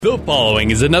The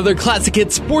following is another Classic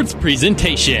Hits sports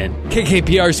presentation.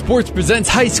 KKPR Sports presents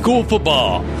high school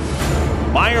football.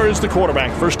 Meyer is the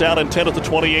quarterback. First down and 10 at the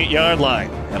 28-yard line.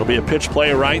 That'll be a pitch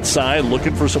play right side.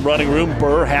 Looking for some running room.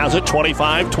 Burr has it.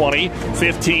 25, 20,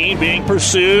 15 being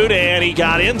pursued. And he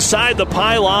got inside the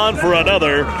pylon for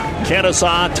another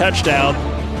Kenesaw touchdown.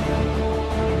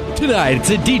 Tonight,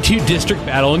 it's a D2 district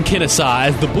battle in Kenesaw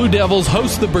as the Blue Devils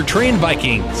host the Bertrand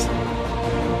Vikings.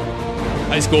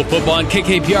 High school football on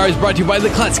KKPR is brought to you by the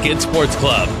Classic Hits Sports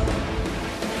Club.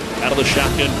 Out of the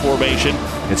shotgun formation.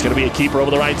 It's going to be a keeper over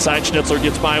the right side. Schnitzler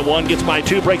gets by one, gets by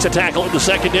two, breaks a tackle in the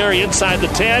secondary inside the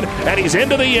 10, and he's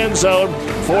into the end zone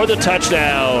for the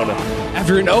touchdown.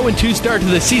 After an 0-2 start to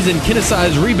the season, Kenesaw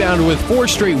has rebounded with 4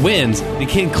 straight wins. They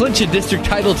can clinch a district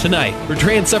title tonight.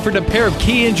 Bertrand suffered a pair of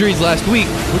key injuries last week,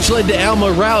 which led to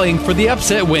Alma rallying for the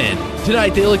upset win.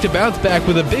 Tonight, they look to bounce back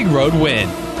with a big road win.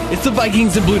 It's the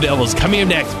Vikings and Blue Devils coming up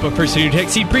next, but first, the New Tech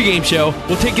Seed pregame show.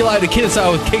 We'll take you live to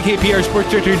Kenesaw with KKPR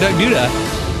Sports Director Doug Duda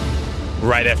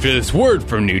right after this word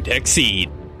from New Tech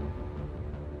Seed.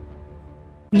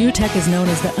 New Tech is known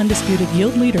as the undisputed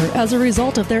yield leader as a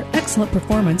result of their excellent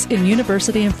performance in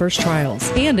university and first trials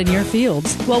and in your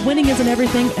fields. While winning isn't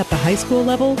everything at the high school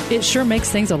level, it sure makes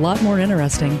things a lot more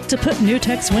interesting. To put New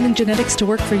Tech's winning genetics to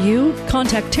work for you,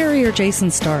 contact Terry or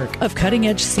Jason Stark of Cutting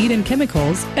Edge Seed and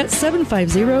Chemicals at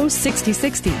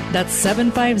 750-6060. That's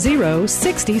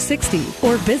 750-6060.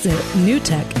 Or visit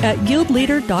newtech at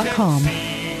yieldleader.com.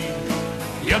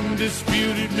 The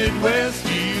undisputed Midwest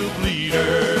yield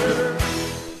leader.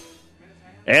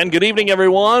 And good evening,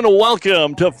 everyone.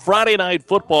 Welcome to Friday Night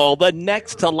Football, the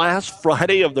next to last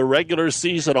Friday of the regular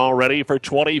season already for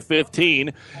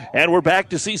 2015. And we're back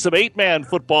to see some 8-man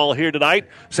football here tonight,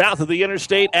 south of the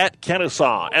interstate at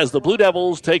Kenesaw, as the Blue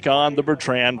Devils take on the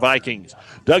Bertrand Vikings.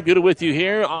 Doug Duda with you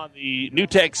here on the New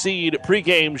Tech Seed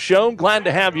pregame show. Glad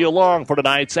to have you along for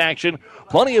tonight's action.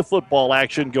 Plenty of football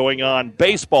action going on.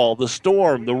 Baseball, the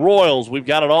Storm, the Royals. We've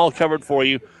got it all covered for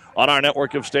you on our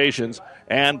network of stations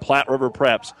and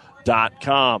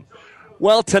PlatteRiverPreps.com.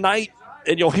 Well, tonight,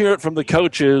 and you'll hear it from the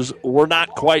coaches, we're not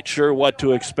quite sure what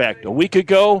to expect. A week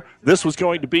ago, this was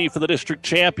going to be for the district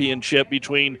championship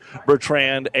between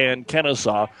Bertrand and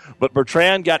Kenesaw, but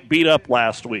Bertrand got beat up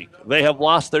last week. They have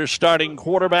lost their starting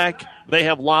quarterback. They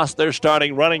have lost their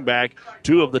starting running back,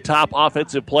 2 of the top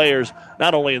offensive players,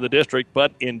 not only in the district,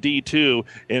 but in D2,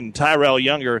 in Tyrell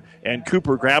Younger and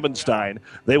Cooper Grabenstein.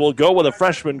 They will go with a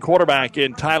freshman quarterback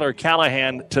in Tyler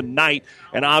Callahan tonight,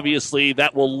 and obviously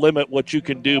that will limit what you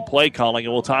can do play calling,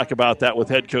 and we'll talk about that with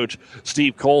head coach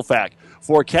Steve Colfax.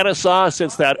 For Kenesaw,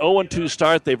 since that 0-2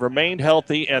 start, they've remained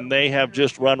healthy, and they have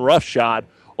just run roughshod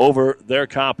over their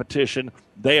competition.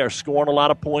 They are scoring a lot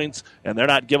of points, and they're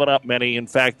not giving up many. In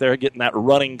fact, they're getting that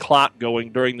running clock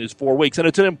going during these 4 weeks. And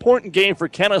it's an important game for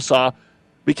Kenesaw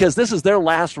because this is their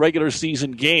last regular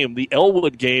season game. The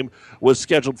Elwood game was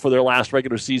scheduled for their last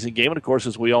regular season game. And, of course,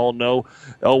 as we all know,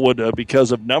 Elwood,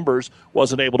 because of numbers,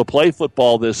 wasn't able to play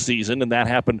football this season, and that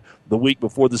happened the week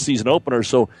before the season opener.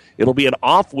 So it'll be an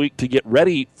off week to get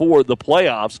ready for the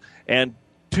playoffs. And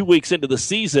 2 weeks into the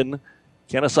season,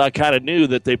 Kenesaw kind of knew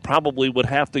that they probably would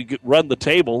have to run the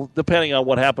table, depending on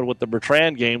what happened with the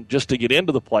Bertrand game, just to get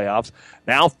into the playoffs.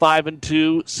 Now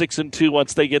 5-2, 6-2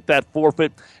 once they get that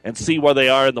forfeit and see where they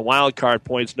are in the wild card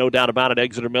points. No doubt about it,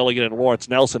 Exeter Milligan and Lawrence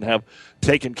Nelson have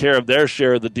taken care of their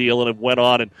share of the deal and have went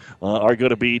on and are going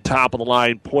to be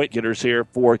top-of-the-line point getters here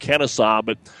for Kenesaw.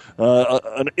 But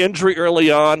an injury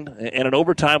early on and an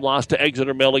overtime loss to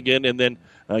Exeter Milligan, and then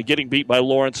getting beat by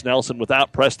Lawrence Nelson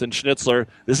without Preston Schnitzler.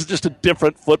 This is just a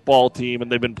different football team,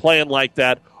 and they've been playing like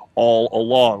that all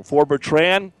along. For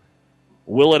Bertrand,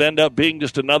 will it end up being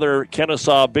just another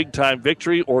Kenesaw big-time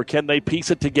victory, or can they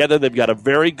piece it together? They've got a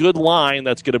very good line.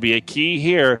 That's going to be a key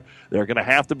here. They're going to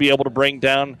have to be able to bring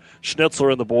down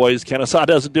Schnitzler and the boys. Kenesaw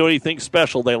doesn't do anything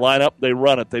special. They line up, they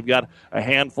run it. They've got a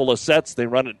handful of sets. They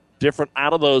run it different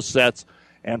out of those sets.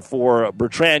 And for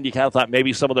Bertrand, you kind of thought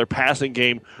maybe some of their passing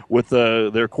game with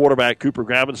their quarterback, Cooper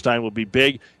Grabenstein, would be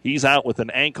big. He's out with an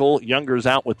ankle. Younger's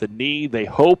out with a knee. They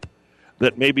hope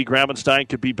that maybe Grabenstein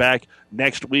could be back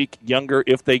next week. Younger,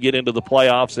 if they get into the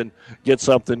playoffs and get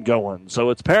something going.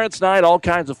 So it's Parents' Night, all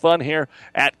kinds of fun here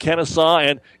at Kenesaw,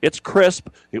 and it's crisp.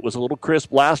 It was a little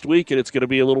crisp last week, and it's going to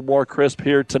be a little more crisp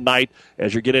here tonight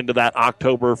as you get into that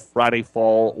October, Friday,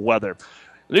 fall weather.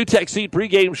 The New Tech Seed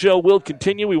pregame show will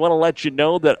continue. We want to let you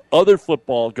know that other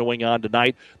football going on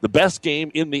tonight. The best game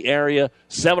in the area,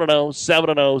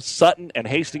 7-0, Sutton and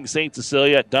Hastings St.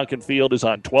 Cecilia at Duncan Field is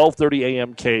on 12:30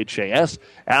 a.m. KHAS.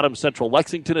 Adams Central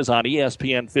Lexington is on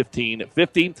ESPN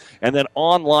 1550. And then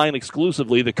online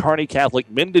exclusively, the Kearney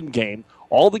Catholic Minden game,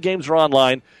 All the games are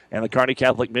online, and the Kearney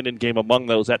Catholic Minden game among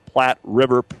those at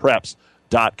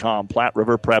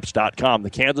PlatteRiverPreps.com. The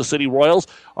Kansas City Royals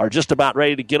are just about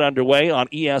ready to get underway on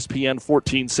ESPN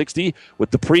 1460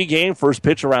 with the pregame. First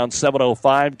pitch around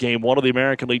 7:05. Game 1 of the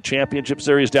American League Championship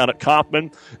Series down at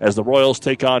Kauffman as the Royals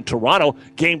take on Toronto.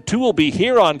 Game 2 will be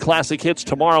here on Classic Hits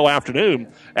tomorrow afternoon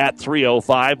at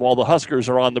 3:05 while the Huskers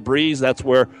are on the breeze. That's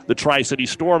where the Tri-City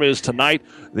Storm is tonight.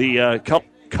 The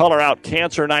Color Out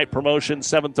Cancer Night promotion,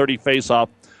 7:30 face-off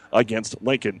against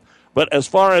Lincoln. But as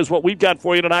far as what we've got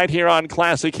for you tonight here on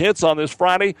Classic Hits on this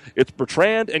Friday, it's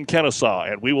Bertrand and Kenesaw.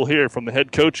 And we will hear from the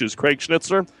head coaches Craig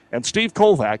Schnitzler and Steve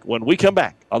Kolvac when we come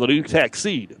back on the New Tech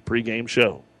Seed pregame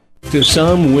show. To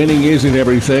some, winning isn't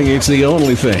everything, it's the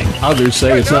only thing. Others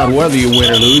say it's not whether you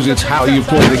win or lose, it's how you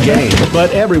play the game. But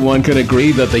everyone can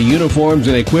agree that the uniforms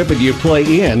and equipment you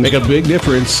play in make a big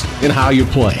difference in how you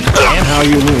play and how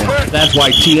you win. That's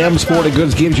why TM Sporting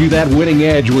Goods gives you that winning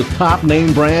edge with top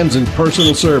name brands and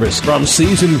personal service from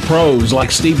seasoned pros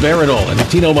like Steve Baradol and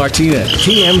Tino Martinez.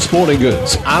 TM Sporting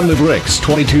Goods on the bricks,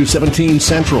 2217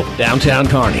 Central, downtown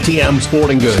Kearney. TM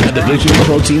Sporting Goods, a division of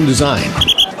Protein Design.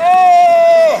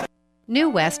 New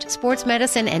West Sports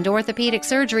Medicine and Orthopedic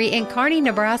Surgery in Kearney,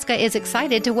 Nebraska is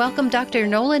excited to welcome Dr.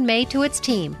 Nolan May to its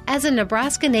team. As a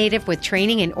Nebraska native with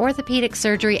training in orthopedic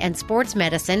surgery and sports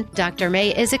medicine, Dr. May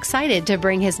is excited to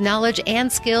bring his knowledge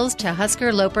and skills to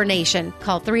Husker Loper Nation.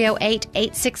 Call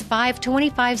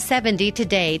 308-865-2570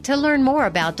 today to learn more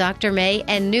about Dr. May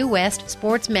and New West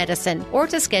Sports Medicine or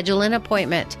to schedule an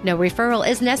appointment. No referral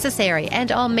is necessary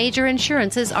and all major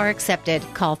insurances are accepted.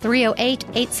 Call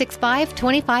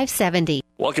 308-865-2570.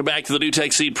 Welcome back to the New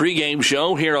Tech Seed pregame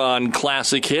show here on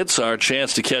Classic Hits. Our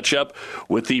chance to catch up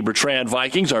with the Bertrand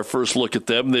Vikings, our first look at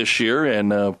them this year,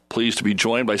 and pleased to be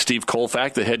joined by Steve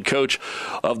Kolvac, the head coach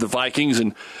of the Vikings.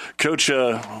 And Coach,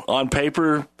 on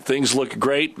paper, things look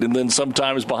great, and then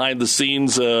sometimes behind the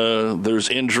scenes, there's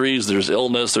injuries, there's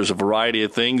illness, there's a variety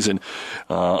of things, and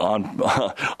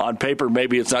on paper,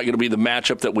 maybe it's not going to be the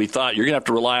matchup that we thought. You're going to have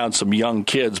to rely on some young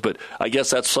kids, but I guess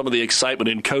that's some of the excitement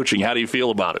in coaching. How do you feel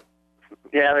about it?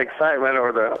 Yeah, the excitement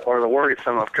or the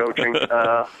worrisome of coaching. You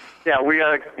got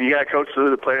to coach through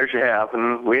the players you have,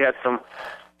 and we had some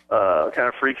kind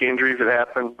of freak injuries that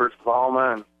happened versus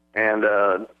Alma, and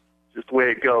just the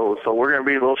way it goes. So we're going to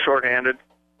be a little shorthanded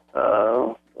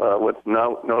with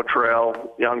no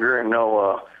Terrell Younger and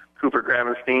no Cooper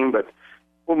Gravenstein, but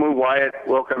we'll move Wyatt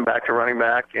Wilkin back to running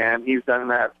back, and he's done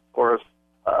that for us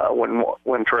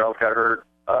when Terrell got hurt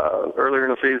earlier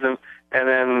in the season. And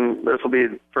then this will be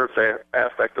the first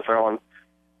aspect of throwing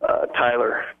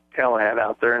Tyler Callahan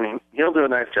out there, and he'll do a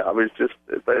nice job.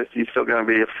 But he's still going to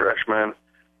be a freshman,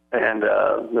 and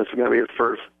this is going to be his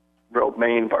first real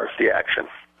main varsity action.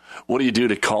 What do you do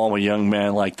to calm a young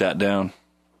man like that down?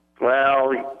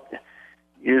 Well,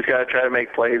 you just got to try to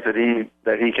make plays that he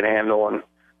can handle and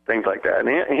things like that.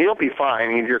 And he'll be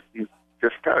fine. He's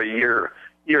just got a year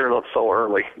so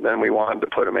early. Then we wanted to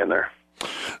put him in there.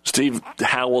 Steve,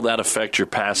 how will that affect your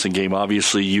passing game?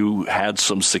 Obviously, you had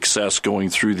some success going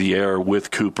through the air with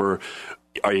Cooper.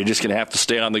 Are you just going to have to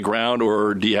stay on the ground,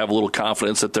 or do you have a little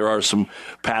confidence that there are some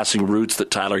passing routes that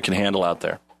Tyler can handle out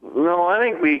there? No, I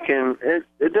think we can.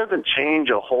 It doesn't change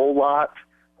a whole lot,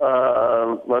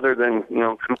 other than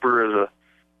Cooper is a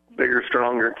bigger,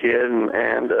 stronger kid,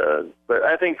 but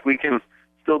I think we can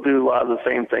still do a lot of the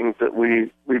same things that we've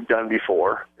done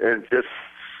before.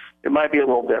 It might be a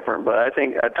little different, but I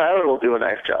think Tyler will do a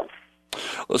nice job.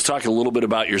 Let's talk a little bit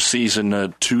about your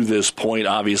season to this point.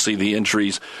 Obviously, the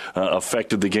injuries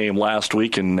affected the game last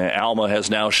week, and Alma has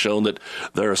now shown that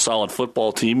they're a solid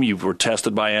football team. You were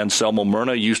tested by Anselmo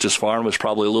Myrna. Eustis Farm was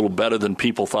probably a little better than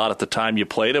people thought at the time you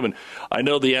played him. And I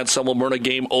know the Anselmo Myrna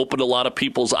game opened a lot of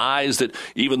people's eyes that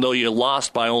even though you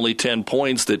lost by only 10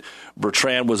 points, that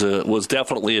Bertrand was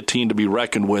definitely a team to be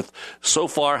reckoned with. So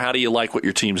far, how do you like what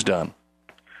your team's done?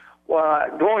 Well,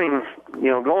 going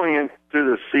in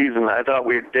through the season, I thought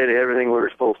we did everything we were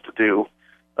supposed to do.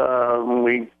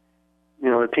 The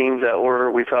teams that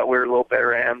we thought we were a little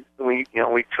better at, we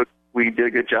did a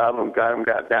good job and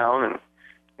got down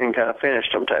and kind of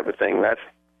finished them type of thing. That's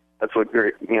what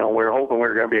we're hoping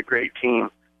we're going to be a great team.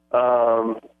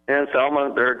 And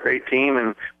Selma, they're a great team,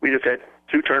 and we just had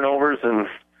 2 turnovers, and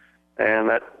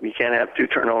that you can't have 2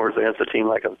 turnovers against a team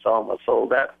like Selma. So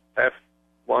that's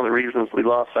one of the reasons we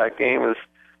lost that game is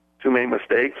too many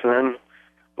mistakes. And then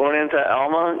going into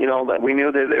Alma, that we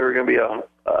knew that they were going to be a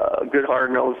good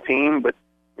hard-nosed team, but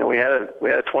we had a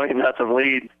 20-0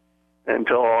 lead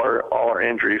until all our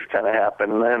injuries kind of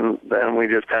happened. And then we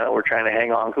just kind of were trying to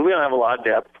hang on because we don't have a lot of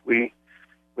depth. We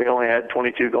we only had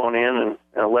 22 going in, and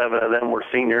 11 of them were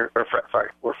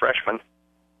were freshmen.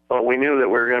 So we knew that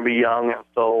we were going to be young,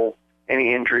 so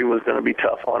any injury was going to be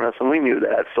tough on us, and we knew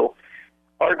that. So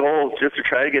our goal is just to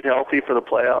try to get healthy for the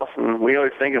playoffs, and we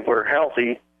always think if we're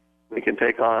healthy, we can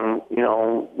take on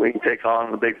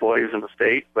the big boys in the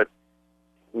state, but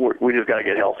we just got to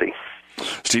get healthy.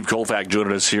 Steve Kolfak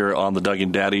joining us here on the Doug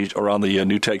and Daddy, or on the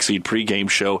New Tech Seed pregame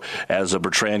show as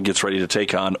Bertrand gets ready to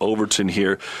take on Overton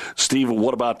here. Steve,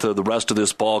 what about the rest of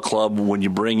this ball club when you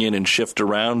bring in and shift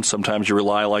around? Sometimes you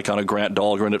rely like on a Grant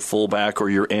Dahlgren at fullback or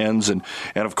your ends, and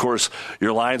of course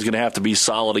your line's going to have to be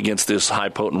solid against this high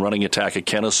potent running attack at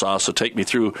Kenesaw. So take me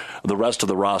through the rest of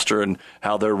the roster and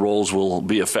how their roles will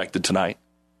be affected tonight.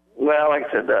 Well, like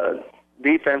I said,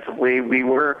 defensively we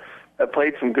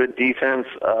played some good defense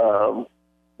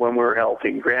when we were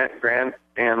healthy. Grant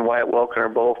and Wyatt Wilkin are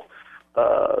both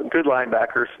good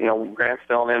linebackers. Grant's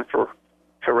filling in for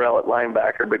Terrell at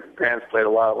linebacker, but Grant's played a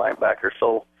lot of linebackers.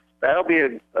 So that'll be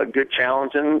a good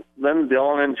challenge. And then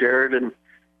Dylan and Jared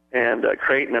and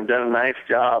Creighton have done a nice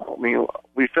job. I mean,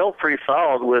 we felt pretty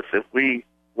solid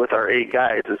with our 8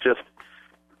 guys. It's just,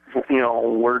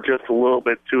 we're just a little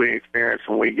bit too inexperienced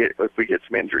if we get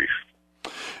some injuries.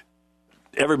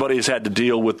 Everybody has had to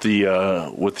deal with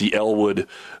the Elwood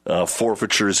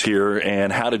forfeitures here,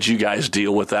 and how did you guys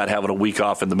deal with that, having a week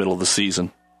off in the middle of the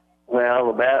season?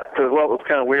 Well, what was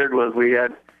kind of weird was we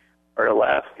had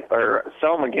our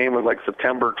Selma game was like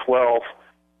September 12th.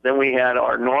 Then we had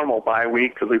our normal bye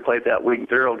week because we played that week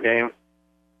 0 game,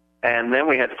 and then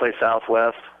we had to play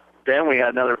Southwest. Then we had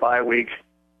another bye week.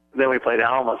 Then we played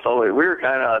Alma. So we were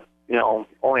kind of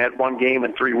only had one game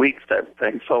in 3 weeks type of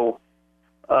thing. So.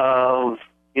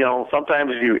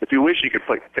 Sometimes if you wish you could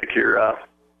pick your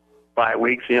bye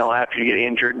weeks, after you get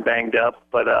injured and banged up.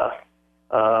 But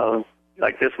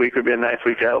like this week would be a nice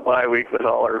week to have a bye week with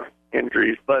all our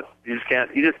injuries. But you just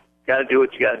can't. You just got to do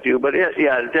what you got to do. But it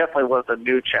definitely was a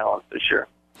new challenge this year.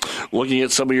 Looking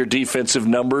at some of your defensive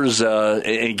numbers,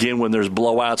 again, when there's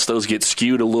blowouts, those get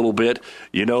skewed a little bit.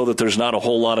 You know that there's not a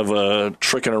whole lot of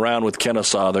tricking around with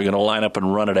Kenesaw. They're going to line up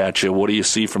and run it at you. What do you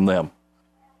see from them?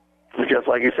 Just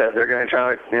like you said, they're going to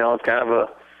try, it's kind of a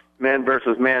men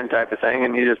versus men type of thing,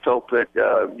 and you just hope that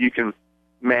you can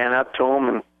man up to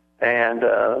them, and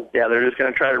they're just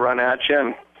going to try to run at you,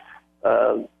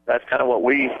 and that's kind of what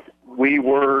we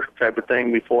were type of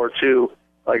thing before too.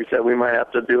 Like I said, we might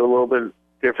have to do a little bit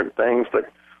different things,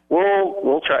 but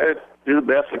we'll try to do the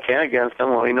best we can against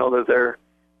them. We know that they're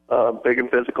big and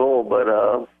physical, but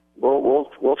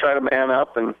we'll try to man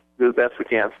up and do the best we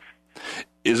can.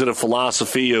 Is it a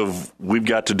philosophy of we've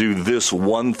got to do this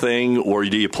one thing, or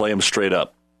do you play them straight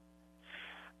up?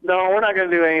 No, we're not going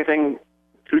to do anything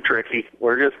too tricky.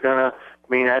 We're just going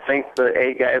to, I think the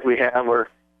 8 guys we have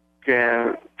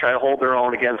can try to hold their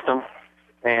own against them.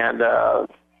 And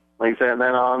like I said, and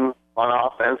then on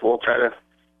offense,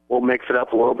 we'll mix it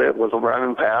up a little bit with a run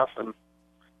and pass. And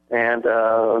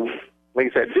like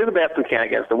I said, do the best we can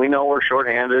against them. We know we're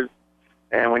shorthanded,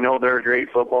 and we know they're a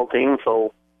great football team,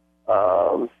 so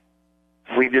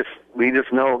we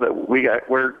just know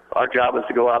that our job is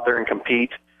to go out there and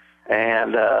compete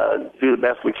and do the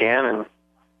best we can,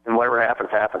 and whatever happens,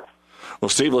 happens. Well,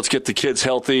 Steve, let's get the kids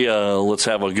healthy. Let's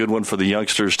have a good one for the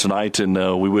youngsters tonight, and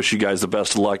we wish you guys the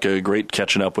best of luck. Great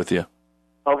catching up with you.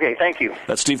 Okay, thank you.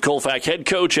 That's Steve Kolfak, head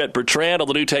coach at Bertrand on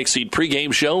the New Tech Seed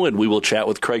pregame show, and we will chat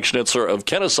with Craig Schnitzler of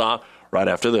Kenesaw right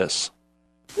after this.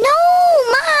 No,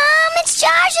 Mom, it's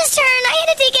Josh's turn. I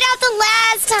had to take it out the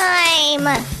last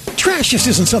time. Trash just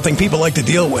isn't something people like to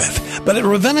deal with. But at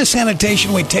Ravenna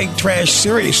Sanitation, we take trash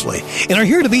seriously and are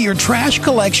here to be your trash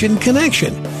collection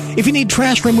connection. If you need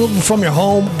trash removal from your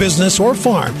home, business, or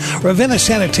farm, Ravenna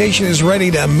Sanitation is ready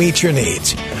to meet your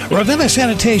needs. Ravenna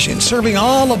Sanitation, serving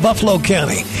all of Buffalo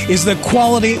County, is the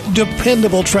quality,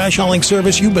 dependable trash hauling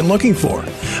service you've been looking for.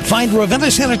 Find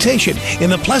Ravenna Sanitation in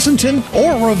the Pleasanton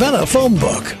or Ravenna phone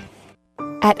book.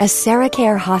 At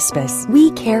AseraCare Hospice,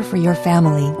 we care for your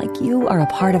family like you are a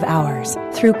part of ours.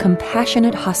 Through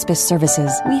compassionate hospice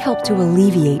services, we help to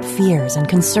alleviate fears and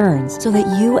concerns so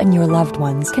that you and your loved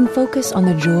ones can focus on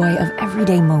the joy of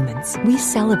everyday moments. We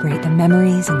celebrate the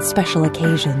memories and special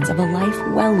occasions of a life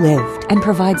well lived and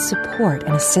provide support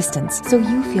and assistance so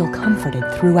you feel comforted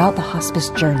throughout the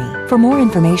hospice journey. For more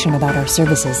information about our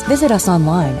services, visit us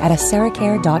online at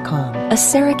aseracare.com.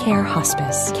 AseraCare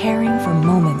Hospice, caring for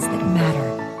moments that matter.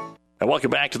 And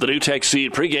welcome back to the New Tech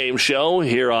Seed pregame show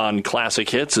here on Classic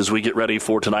Hits as we get ready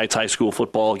for tonight's high school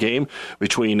football game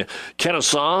between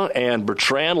Kenesaw and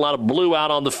Bertrand. A lot of blue out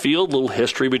on the field, a little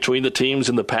history between the teams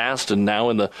in the past and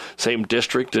now in the same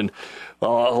district. And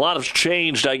Well, a lot has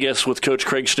changed, I guess, with Coach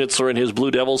Craig Schnitzler and his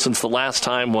Blue Devils since the last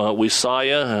time we saw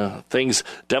you. Things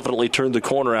definitely turned the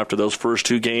corner after those first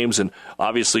 2 games, and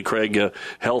obviously, Craig,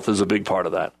 health is a big part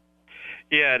of that.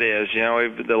 Yeah, it is.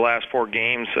 The last 4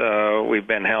 games we've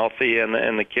been healthy,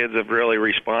 and the kids have really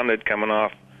responded coming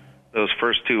off those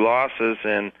first 2 losses.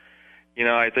 And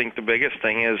I think the biggest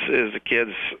thing is the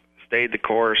kids stayed the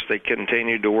course. They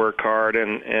continued to work hard,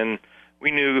 and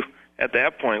we knew at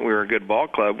that point we were a good ball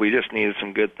club. We just needed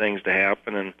some good things to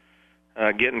happen, and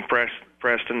getting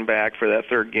Preston back for that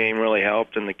 3rd game really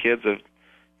helped. And the kids have,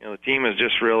 the team has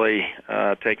just really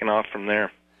taken off from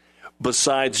there.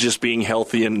 Besides just being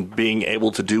healthy and being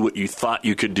able to do what you thought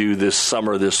you could do this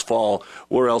summer, this fall,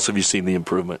 where else have you seen the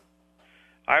improvement?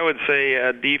 I would say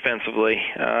defensively,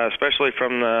 especially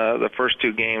from the first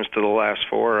 2 games to the last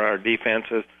 4. Our defense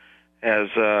has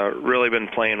really been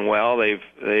playing well.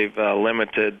 They've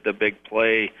limited the big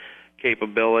play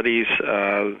capabilities.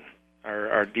 Our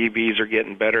DBs are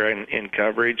getting better in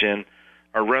coverage, and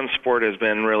our run support has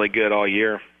been really good all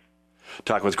year.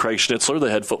 Talking with Craig Schnitzler, the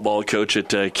head football coach at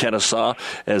Kenesaw,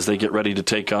 as they get ready to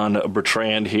take on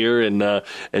Bertrand here. And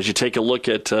as you take a look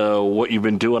at what you've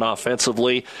been doing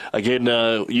offensively, again,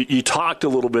 you talked a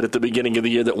little bit at the beginning of the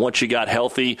year that once you got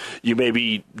healthy, you may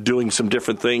be doing some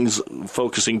different things,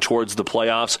 focusing towards the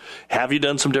playoffs. Have you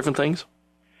done some different things?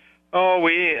 Oh,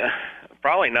 we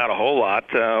probably not a whole lot.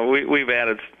 We've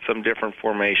added some different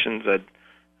formations,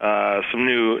 some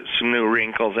new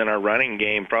wrinkles in our running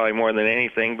game, probably more than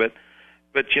anything, But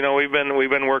we've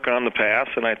been working on the pass,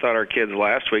 and I thought our kids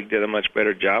last week did a much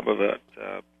better job of it.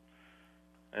 I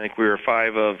think we were 6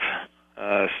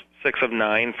 of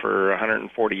 9 for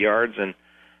 140 yards, and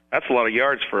that's a lot of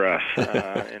yards for us,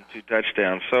 and 2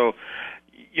 touchdowns. So,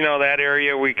 that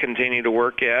area we continue to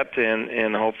work at,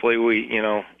 and hopefully we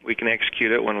can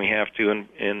execute it when we have to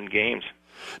in games.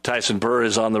 Tyson Burr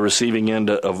is on the receiving end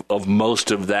of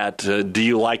most of that. Do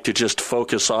you like to just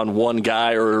focus on one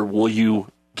guy, or will you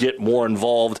get more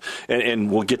involved? And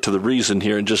we'll get to the reason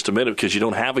here in just a minute, because you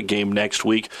don't have a game next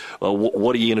week.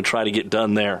 What are you going to try to get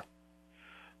done there?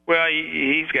 Well,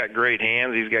 he's got great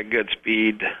hands. He's got good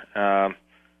speed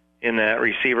in that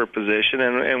receiver position,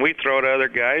 and we throw to other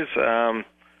guys.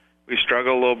 We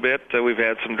struggle a little bit. We've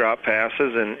had some drop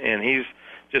passes, and he's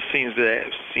just seems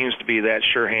to be that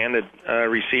sure-handed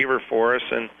receiver for us,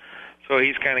 and so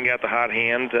he's kind of got the hot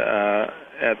hand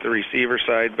at the receiver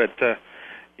side. But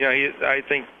I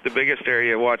think the biggest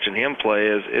area watching him play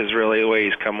is really the way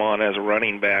he's come on as a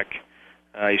running back.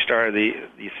 He started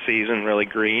the season really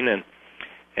green,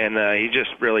 and he just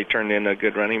really turned into a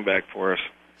good running back for us.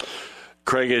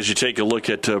 Craig, as you take a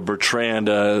look at Bertrand,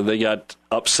 they got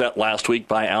upset last week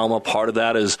by Alma. Part of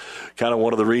that is kind of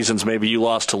one of the reasons maybe you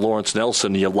lost to Lawrence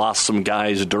Nelson. You lost some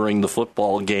guys during the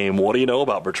football game. What do you know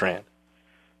about Bertrand?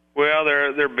 Well,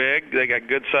 they're big. They got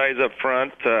good size up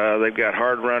front. They've got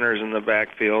hard runners in the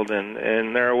backfield,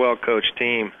 and they're a well-coached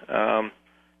team. They're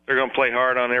going to play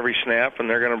hard on every snap, and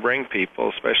they're going to bring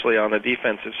people, especially on the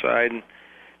defensive side.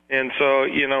 And so,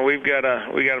 we've got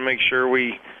to make sure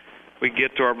we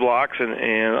get to our blocks, and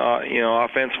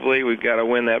offensively we've got to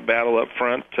win that battle up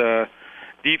front.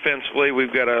 Defensively,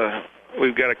 we've got to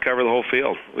cover the whole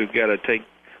field. We've got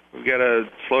to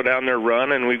slow down their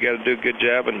run, and we've got to do a good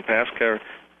job in pass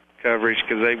coverage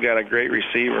because they've got a great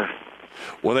receiver.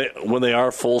 When they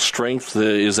are full strength,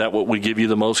 is that what would give you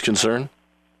the most concern?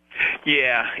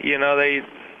 Yeah,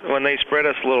 when they spread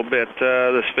us a little bit,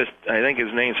 I think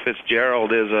his name's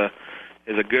Fitzgerald is a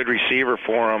good receiver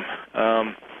for him.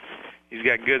 He's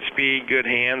got good speed, good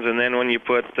hands, and then when you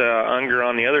put Unger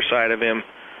on the other side of him,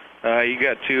 you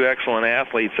got 2 excellent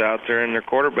athletes out there, and their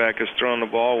quarterback is throwing the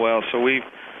ball well. So we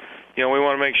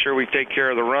want to make sure we take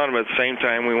care of the run, but at the same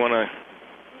time we want to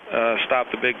stop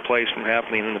the big plays from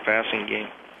happening in the passing game.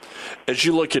 As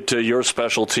you look at your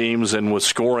special teams, and with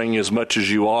scoring as much as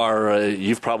you are,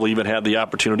 you've probably even had the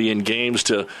opportunity in games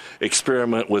to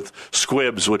experiment with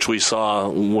squibs, which we saw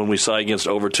when we saw against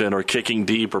Overton, or kicking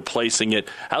deep or placing it.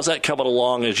 How's that coming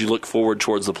along as you look forward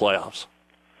towards the playoffs?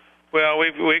 Well,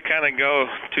 we kind of go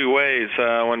 2 ways.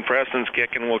 When Preston's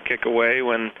kicking, we'll kick away.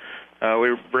 When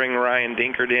we bring Ryan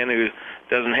Dinkert in, who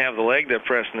doesn't have the leg that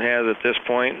Preston has at this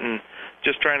point, and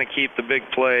just trying to keep the big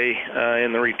play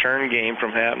in the return game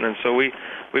from happening. So we've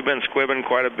been squibbing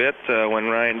quite a bit when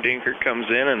Ryan Dinkert comes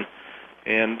in,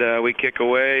 and we kick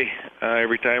away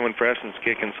every time when Preston's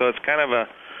kicking. So it's kind of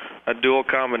a dual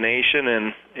combination,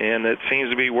 and it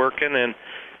seems to be working.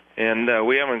 And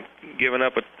we haven't given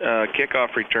up a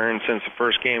kickoff return since the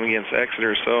first game against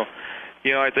Exeter. So,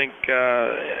 I think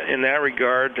in that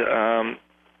regard,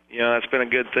 that's been a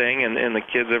good thing, and the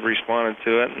kids have responded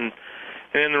to it. And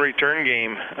And in the return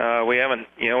game, we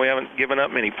haven't given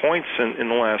up many points in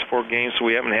the last 4 games, so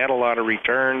we haven't had a lot of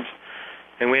returns,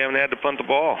 and we haven't had to punt the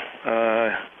ball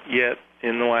yet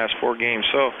in the last 4 games.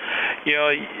 So,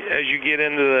 as you get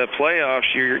into the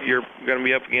playoffs, you're going to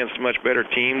be up against much better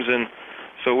teams, and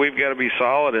so we've got to be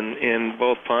solid in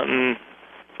both punt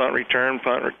return,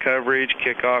 punt coverage,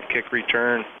 kickoff, kick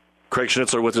return. Craig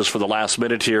Schnitzler with us for the last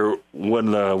minute here.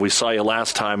 When we saw you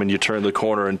last time and you turned the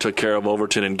corner and took care of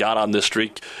Overton and got on this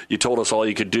streak, you told us all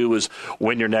you could do was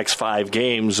win your next 5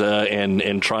 games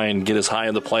and try and get as high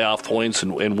in the playoff points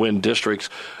and win districts.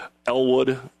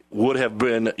 Elwood would have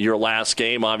been your last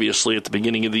game. Obviously, at the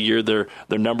beginning of the year, their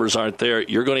numbers aren't there.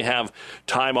 You're going to have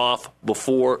time off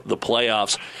before the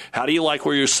playoffs. How do you like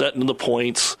where you're setting the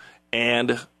points,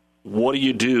 and what do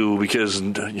you do? Because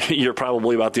you're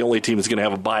probably about the only team that's going to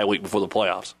have a bye week before the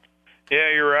playoffs.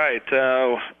 Yeah, you're right. It's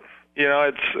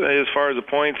as far as the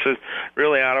points, it's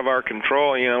really out of our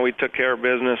control. We took care of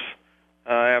business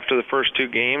after the first 2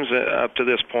 games up to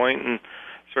this point, and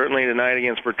certainly tonight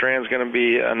against Bertrand is going to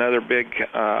be another big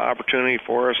opportunity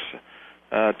for us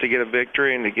to get a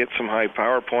victory and to get some high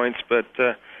power points. But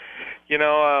that's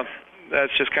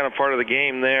just kind of part of the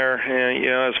game there.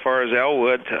 And as far as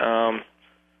Elwood,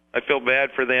 I feel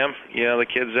bad for them. The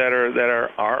kids that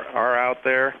are out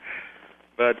there,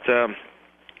 but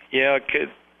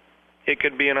it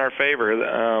could be in our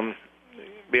favor.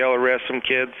 Be able to rest some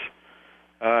kids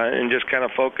and just kind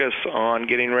of focus on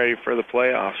getting ready for the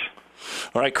playoffs.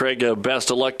 All right, Craig, best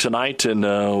of luck tonight, and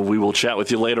we will chat with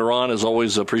you later on. As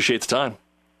always, appreciate the time.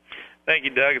 Thank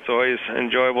you, Doug. It's always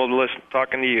enjoyable to listen,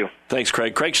 talking to you. Thanks,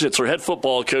 Craig. Craig Schnitzler, head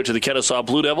football coach of the Kenesaw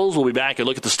Blue Devils. We'll be back and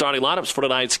look at the starting lineups for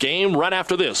tonight's game right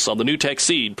after this on the New Tech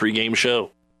Seed pregame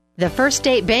show. The First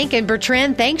State Bank in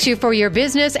Bertrand thanks you for your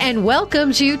business and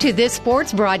welcomes you to this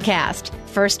sports broadcast.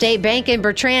 First State Bank in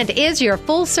Bertrand is your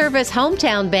full-service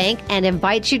hometown bank and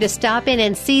invites you to stop in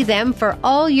and see them for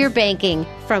all your banking.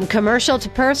 From commercial to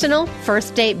personal, First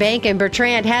State Bank in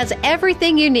Bertrand has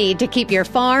everything you need to keep your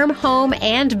farm, home,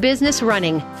 and business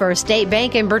running. First State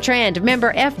Bank in Bertrand,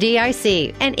 member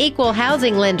FDIC, an equal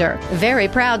housing lender. Very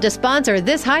proud to sponsor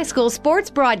this high school sports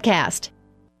broadcast.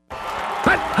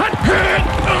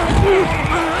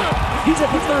 He's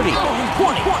at the 30,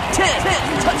 20, 10,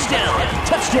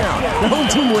 touchdown. The home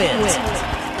team wins.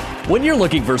 When you're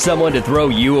looking for someone to throw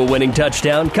you a winning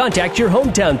touchdown, contact your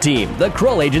hometown team, the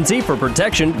Kroll Agency for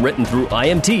protection written through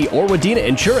IMT or Wadena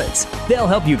Insurance. They'll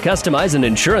help you customize an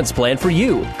insurance plan for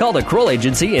you. Call the Kroll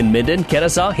Agency in Minden,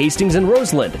 Kenesaw, Hastings, and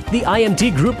Roseland. The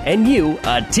IMT Group and you,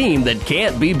 a team that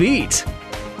can't be beat.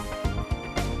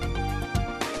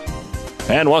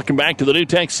 And welcome back to the New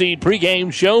Tech Seed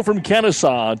pregame show from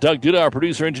Kenesaw. Doug Duda, our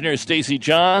producer, engineer Stacy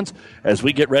Johns, as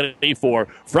we get ready for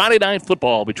Friday night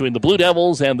football between the Blue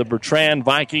Devils and the Bertrand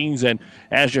Vikings. And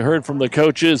as you heard from the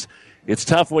coaches, it's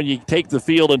tough when you take the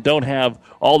field and don't have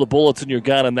all the bullets in your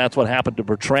gun, and that's what happened to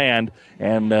Bertrand.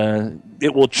 And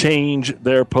it will change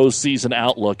their postseason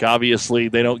outlook. Obviously,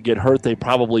 they don't get hurt. They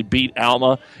probably beat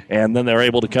Alma, and then they're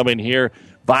able to come in here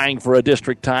vying for a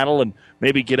district title and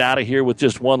maybe get out of here with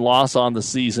just 1 loss on the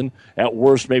season. At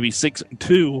worst, maybe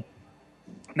 6-2.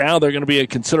 Now they're going to be a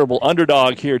considerable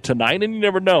underdog here tonight, and you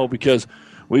never know because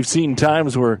we've seen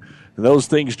times where those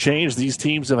things change. These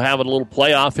teams have had a little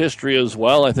playoff history as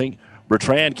well. I think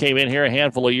Bertrand came in here a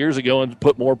handful of years ago and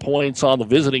put more points on the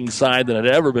visiting side than had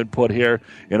ever been put here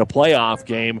in a playoff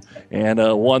game, and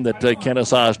one that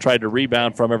Kenesaw has tried to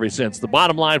rebound from ever since. The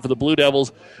bottom line for the Blue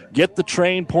Devils, get the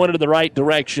train pointed in the right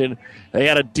direction. They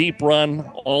had a deep run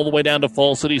all the way down to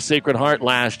Fall City Sacred Heart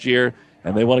last year,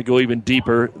 and they want to go even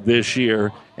deeper this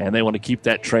year, and they want to keep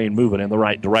that train moving in the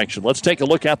right direction. Let's take a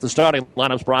look at the starting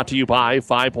lineups brought to you by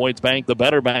 5 Points Bank, the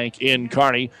better bank in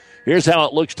Kearney. Here's how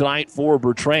it looks tonight for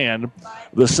Bertrand.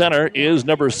 The center is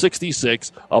number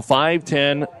 66, a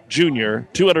 5'10 junior,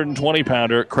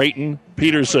 220-pounder, Creighton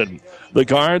Peterson. The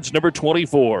guards, number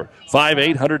 24,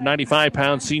 5'8",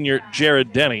 195-pound senior,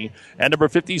 Jared Denny. And number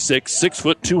 56,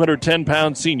 6',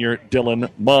 210-pound senior,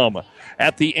 Dylan Mum.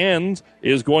 At the end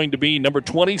is going to be number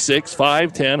 26,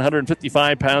 5'10",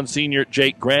 155-pound senior,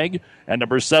 Jake Gregg. And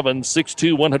number 7,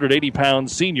 6'2", 180-pound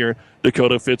senior,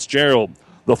 Dakota Fitzgerald.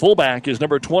 The fullback is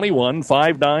number 21,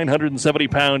 5'9",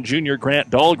 170-pound junior,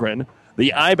 Grant Dahlgren.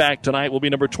 The I-back tonight will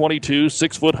be number 22,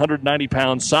 6',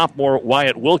 190-pound sophomore,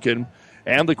 Wyatt Wilkin.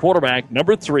 and the quarterback,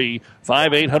 number 3,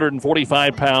 5'8",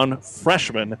 145-pound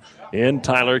freshman in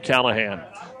Tyler Callahan.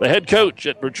 The head coach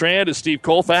at Bertrand is Steve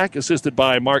Kolfak, assisted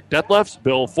by Mark Detlefs,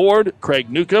 Bill Ford, Craig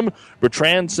Newcomb.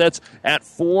 Bertrand sets at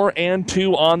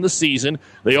 4-2 on the season.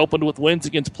 They opened with wins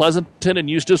against Pleasanton and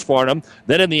Eustis Farnham.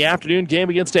 Then in the afternoon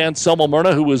game against Anselmo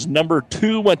Myrna, who was number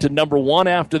 2, went to number 1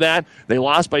 after that. They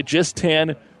lost by just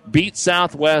 10, beat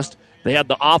Southwest. They had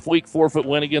the off-week forfeit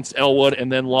win against Elwood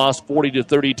and then lost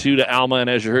 40-32 to Alma. And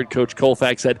as you heard, Coach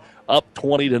Kolfak said, up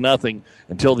 20-0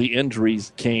 until the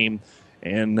injuries came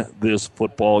in this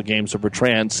football game. So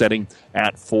Bertrand setting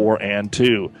at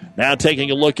 4-2. Now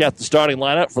taking a look at the starting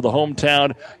lineup for the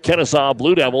hometown Kenesaw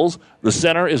Blue Devils. The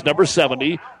center is number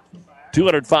 70,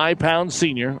 205-pound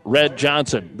senior Red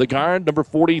Johnson. The guard, number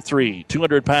 43,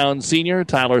 200-pound senior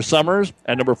Tyler Summers.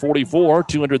 And number 44,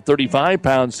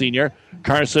 235-pound senior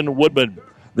Carson Woodman.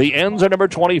 The ends are number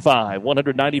 25,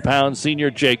 190-pound senior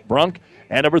Jake Brunk.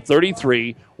 And number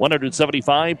 33,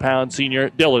 175-pound senior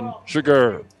Dylan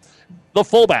Sugar. The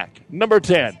fullback, number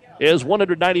 10, is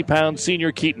 190-pound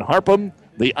senior Keaton Harpham.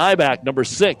 The I-back, number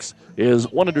 6, is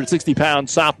 160-pound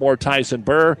sophomore Tyson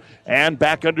Burr. And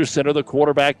back under center, the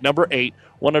quarterback, number 8,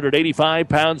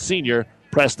 185-pound senior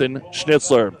Preston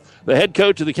Schnitzler. The head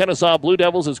coach of the Kenesaw Blue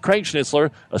Devils is Craig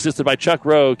Schnitzler, assisted by Chuck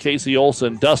Rowe, Casey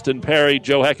Olson, Dustin Perry,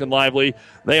 Joe Heckenlively.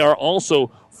 They are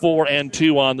also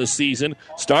 4-2 on the season.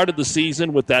 Started the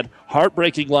season with that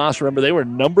heartbreaking loss. Remember, they were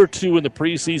number 2 in the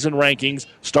preseason rankings.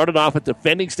 Started off at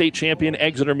defending state champion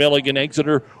Exeter Milligan.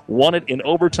 Exeter won it in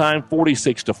overtime,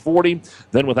 46-40.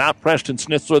 Then without Preston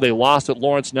Schnitzler, they lost at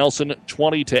Lawrence Nelson,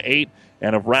 20-8,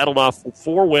 and have rattled off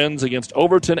 4 wins against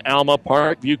Overton, Alma,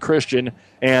 Parkview Christian,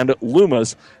 and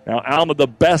Loomis. Now, Alma, the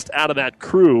best out of that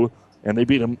crew, and they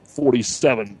beat them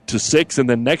 47-6. And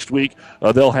then next week,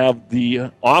 they'll have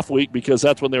the off week because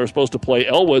that's when they were supposed to play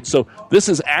Elwood. So this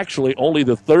is actually only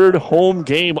the 3rd home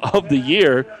game of the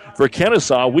year for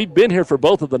Kenesaw. We've been here for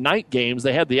both of the night games.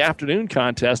 They had the afternoon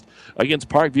contest against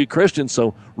Parkview Christian.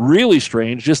 So really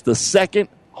strange. Just the 2nd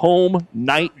home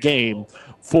night game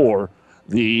for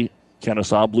the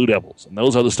Kenesaw Blue Devils. And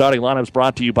those are the starting lineups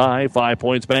brought to you by 5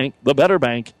 Points Bank, the better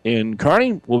bank in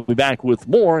Kearney. We'll be back with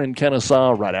more in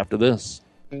Kenesaw right after this.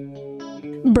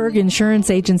 Berg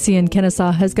Insurance Agency in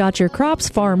Kenesaw has got your crops,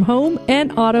 farm, home,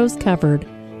 and autos covered.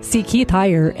 See Keith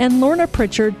Heyer and Lorna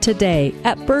Pritchard today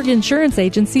at Berg Insurance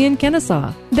Agency in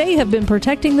Kenesaw. They have been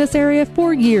protecting this area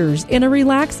for years in a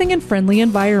relaxing and friendly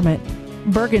environment.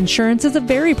 Berg Insurance is a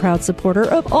very proud supporter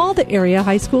of all the area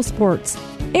high school sports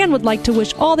and would like to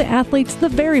wish all the athletes the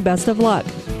very best of luck.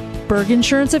 Berg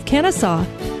Insurance of Kenesaw.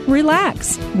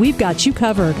 Relax. We've got you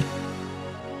covered.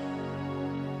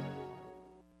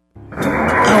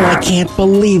 Oh, I can't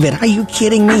believe it. Are you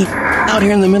kidding me? Out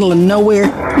here in the middle of nowhere,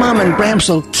 Mom and Gramps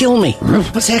will kill me.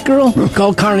 What's that, girl?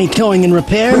 Call Kearney Towing and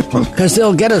Repair? Because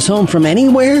they'll get us home from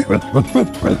anywhere?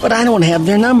 But I don't have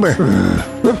their number.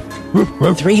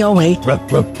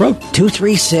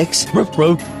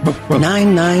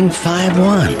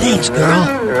 308-236-9951. Thanks, girl.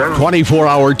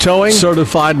 24-hour towing,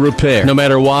 certified repair. No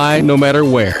matter why, no matter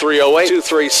where.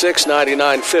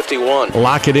 308-236-9951.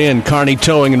 Lock it in, Kearney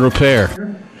Towing and Repair.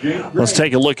 Let's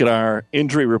take a look at our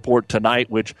injury report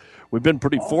tonight, which we've been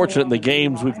pretty fortunate in the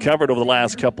games we've covered over the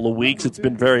last couple of weeks. It's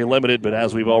been very limited, but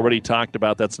as we've already talked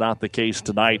about, that's not the case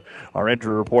tonight. Our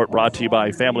injury report brought to you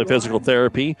by Family Physical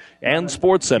Therapy and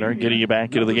Sports Center, getting you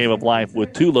back into the game of life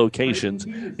with 2 locations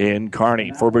in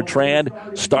Kearney. For Bertrand,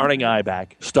 starting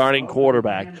I-back, starting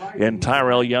quarterback, and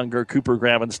Tyrell Younger, Cooper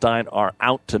Gravenstein are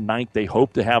out tonight. They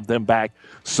hope to have them back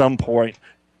some point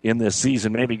in this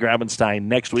season. Maybe Gravenstein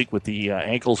next week with the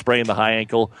ankle sprain, the high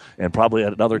ankle, and probably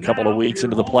another couple of weeks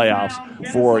into the playoffs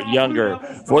for Younger.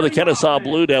 For the Kenesaw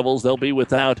Blue Devils, they'll be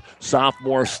without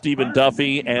sophomore Stephen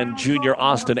Duffy and junior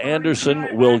Austin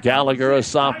Anderson, Will Gallagher, a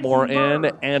sophomore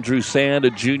end, Andrew Sand,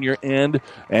 a junior end,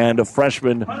 and a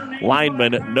freshman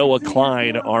lineman, Noah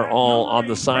Klein, are all on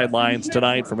the sidelines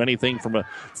tonight from anything from a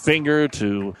finger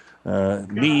to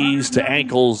knees to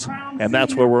ankles, and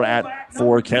that's where we're at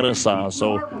for Kenesaw.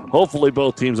 So hopefully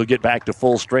both teams will get back to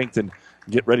full strength and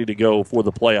get ready to go for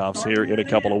the playoffs here in a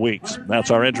couple of weeks. That's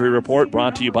our injury report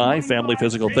brought to you by Family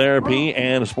Physical Therapy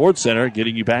and Sports Center,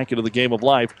 getting you back into the game of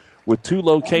life with 2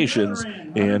 locations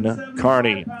in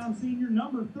Kearney.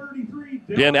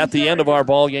 Again, at the end of our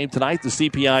ball game tonight, the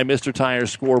CPI Mr. Tire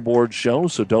scoreboard show,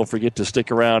 so don't forget to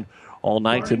stick around all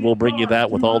night, and we'll bring you that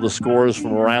with all the scores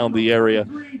from around the area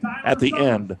at the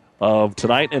end of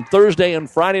tonight. And Thursday and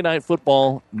Friday night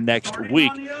football next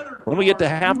week. When we get to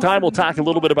halftime, we'll talk a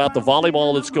little bit about the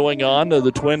volleyball that's going on.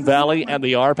 The Twin Valley and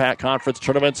the RPAC conference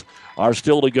tournaments are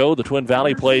still to go. The Twin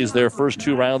Valley plays their first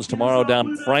 2 rounds tomorrow down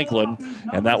in Franklin,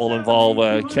 and that will involve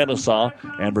Kenesaw,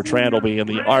 and Bertrand will be in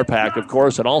the RPAC, of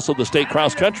course. And also the state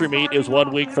cross-country meet is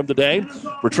 1 week from today.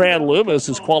 Bertrand Loomis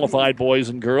is qualified boys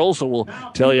and girls, so we'll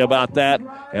tell you about that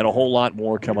and a whole lot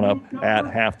more coming up at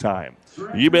halftime.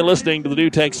 You've been listening to the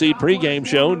NewTek Seed pregame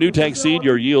show. NewTek Seed,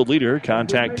 your yield leader.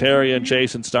 Contact Terry and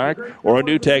Jason Stark or a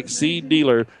NewTek Seed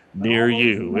dealer near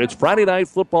you. It's Friday night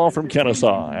football from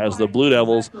Kenesaw as the Blue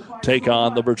Devils take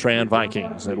on the Bertrand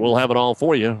Vikings. And we'll have it all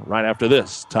for you right after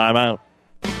this timeout.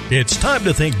 It's time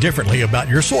to think differently about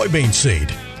your soybean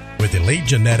seed. With elite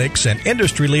genetics and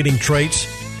industry-leading traits,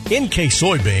 NK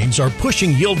soybeans are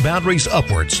pushing yield boundaries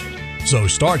upwards. So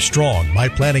start strong by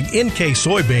planting NK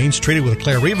soybeans treated with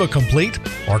Clariva Complete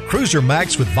or Cruiser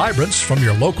Max with Vibrance from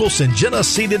your local Syngenta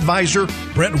seed advisor,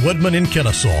 Brent Woodman in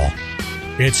Kenesaw.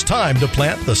 It's time to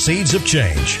plant the seeds of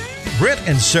change. Brent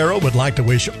and Sarah would like to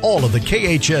wish all of the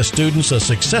KHS students a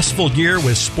successful year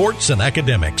with sports and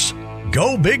academics.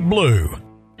 Go Big Blue!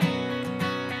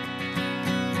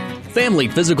 Family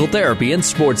Physical Therapy and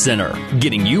Sports Center,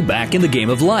 getting you back in the game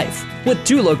of life. With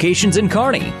 2 locations in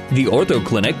Kearney, the Ortho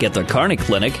Clinic at the Kearney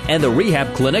Clinic and the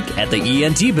Rehab Clinic at the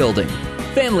ENT Building.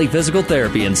 Family Physical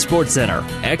Therapy and Sports Center,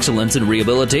 excellence in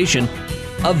rehabilitation.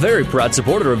 A very proud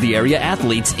supporter of the area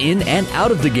athletes in and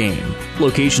out of the game.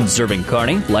 Locations serving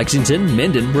Kearney, Lexington,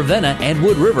 Minden, Ravenna, and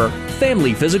Wood River.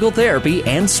 Family Physical Therapy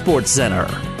and Sports Center.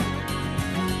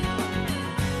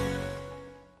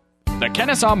 The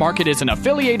Kenesaw Market is an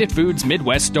affiliated Foods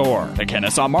Midwest store. The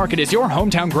Kenesaw Market is your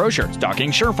hometown grocer, stocking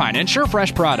Surefine and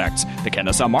Surefresh products. The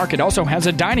Kenesaw Market also has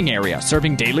a dining area,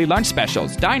 serving daily lunch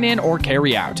specials, dine-in or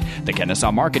carry-out. The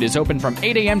Kenesaw Market is open from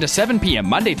 8 a.m. to 7 p.m.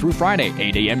 Monday through Friday,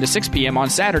 8 a.m. to 6 p.m.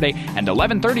 on Saturday, and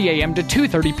 11:30 a.m. to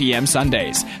 2:30 p.m.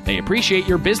 Sundays. They appreciate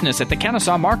your business at the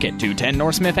Kenesaw Market, 210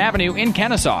 North Smith Avenue in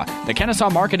Kenesaw. The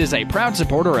Kenesaw Market is a proud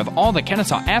supporter of all the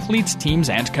Kenesaw athletes, teams,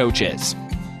 and coaches.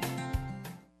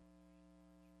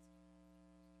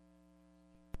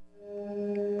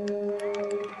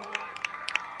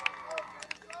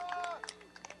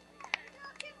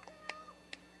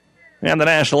 And the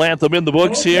national anthem in the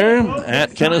books here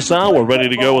at Kenesaw. We're ready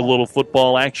to go with a little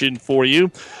football action for you.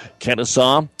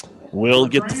 Kenesaw will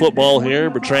get the football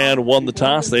here. Bertrand won the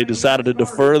toss. They decided to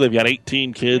defer. They've got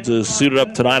 18 kids suited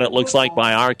up tonight, it looks like,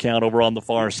 by our count over on the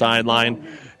far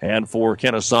sideline. And for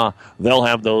Kenesaw, they'll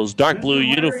have those dark blue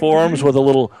uniforms with a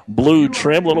little blue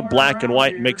trim, a little black and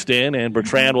white mixed in. And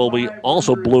Bertrand will be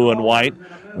also blue and white.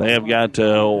 They have got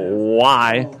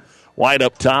white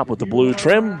up top with the blue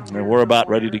trim, and we're about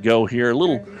ready to go here a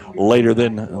little later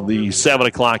than the 7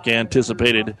 o'clock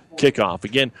anticipated kickoff.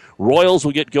 Again, Royals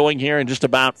will get going here in just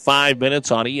about 5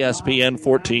 minutes on ESPN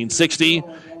 1460,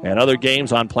 and other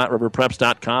games on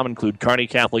PlatteRiverPreps.com include Kearney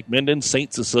Catholic Minden,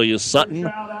 St. Cecilia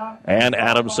Sutton, and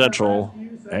Adams Central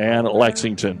and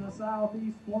Lexington.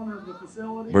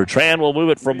 Bertrand will move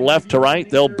it from left to right.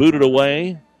 They'll boot it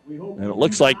away. And it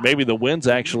looks like maybe the wind's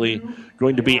actually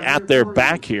going to be at their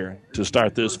back here to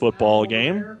start this football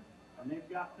game.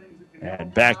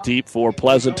 And back deep for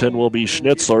Pleasanton will be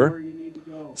Schnitzler,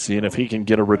 seeing if he can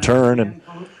get a return. And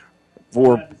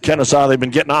for Kenesaw, they've been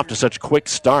getting off to such quick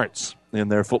starts in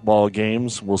their football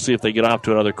games. We'll see if they get off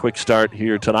to another quick start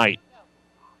here tonight.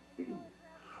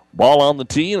 Ball on the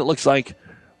tee, and it looks like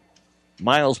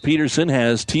Miles Peterson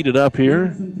has teed it up here.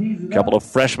 A couple of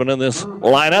freshmen in this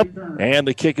lineup. And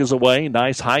the kick is away.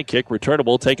 Nice high kick.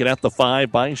 Returnable. Taken at the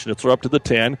 5 by Schnitzler up to the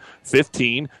 10.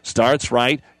 15. Starts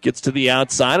right. Gets to the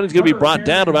outside. And it's going to be brought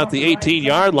down about the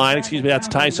 18-yard line. Excuse me, that's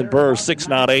Tyson Burr.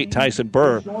 6'8". Tyson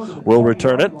Burr will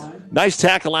return it. Nice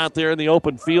tackle out there in the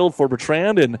open field for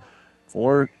Bertrand. And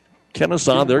for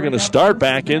Kenesaw, they're going to start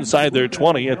back inside their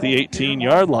 20 at the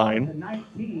 18-yard line,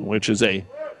 which is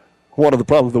one of the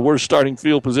probably the worst starting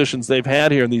field positions they've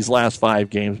had here in these last 5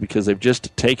 games because they've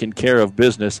just taken care of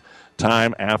business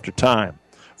time after time.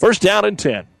 First down and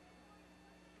 10.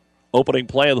 Opening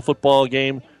play of the football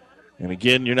game. And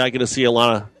again, you're not going to see a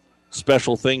lot of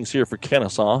special things here for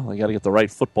Kenesaw. They got to get the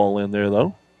right football in there,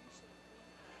 though.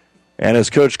 And as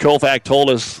Coach Kolfak told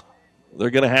us,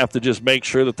 they're going to have to just make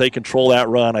sure that they control that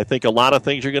run. I think a lot of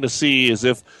things you're going to see is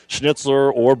if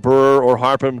Schnitzler or Burr or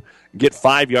Harpham get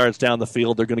 5 yards down the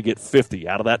field, they're going to get 50.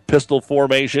 Out of that pistol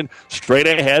formation, straight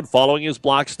ahead, following his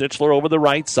block, Schnitzler over the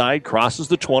right side, crosses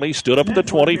the 20, stood up at the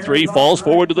 23, falls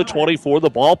forward to the 24. The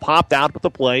ball popped out, but the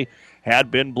play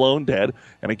had been blown dead.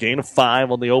 And a gain of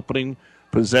 5 on the opening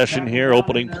possession here,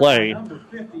 opening play.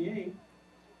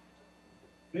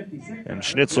 And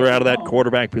Schnitzler out of that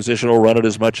quarterback position will run it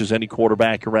as much as any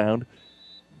quarterback around.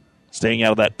 staying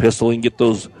out of that pistol. He can get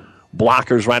those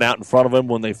blockers right out in front of him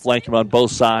when they flank him on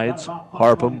both sides.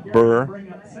 Harpham, Burr,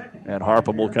 and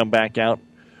Harpham will come back out,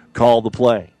 call the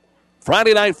play.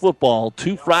 Friday night football,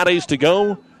 2 Fridays to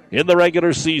go in the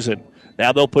regular season.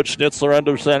 Now they'll put Schnitzler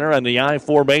under center and the I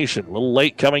formation. A little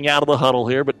late coming out of the huddle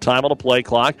here, but time on the play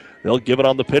clock. They'll give it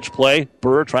on the pitch play.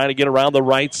 Burr trying to get around the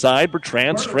right side.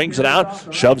 Bertrand strings it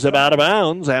out, shoves him out of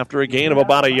bounds. After a gain of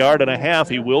about 1.5 yards,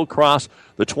 he will cross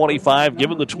the 25,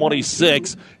 give him the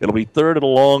 26. It'll be third and a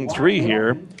long 3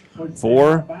 here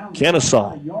for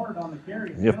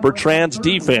Kenesaw. If Bertrand's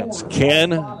defense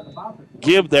can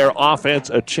give their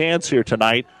offense a chance here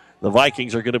tonight, the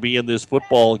Vikings are going to be in this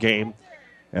football game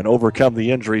and overcome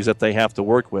the injuries that they have to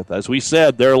work with. As we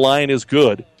said, their line is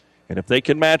good, and if they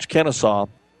can match Kenesaw,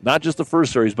 not just the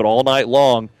first series, but all night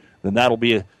long, then that'll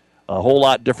be a whole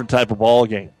lot different type of ball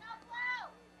game.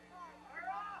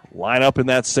 Line up in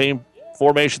that same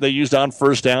formation they used on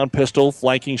first down. Pistol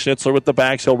flanking Schnitzler with the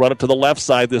backs. He'll run it to the left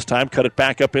side this time. Cut it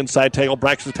back up inside. Tackle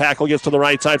breaks the tackle. Gets to the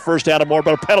right side. First down and more,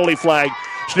 but a penalty flag.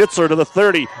 Schnitzler to the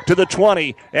 30, to the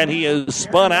 20, and he is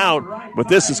spun out. But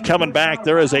this is coming back.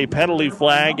 There is a penalty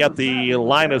flag at the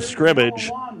line of scrimmage.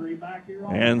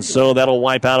 And so that'll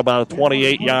wipe out about a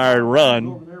 28-yard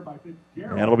run.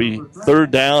 And it'll be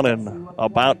third down and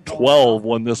about 12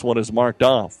 when this one is marked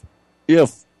off.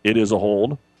 If it is a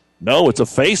hold. No, it's a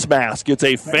face mask. It's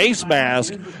a face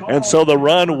mask, and so the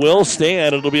run will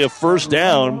stand. It'll be a first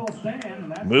down,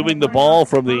 moving the ball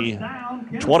from the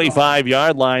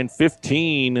 25-yard line,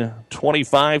 15,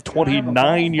 25,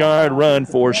 29-yard run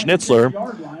for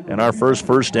Schnitzler, and our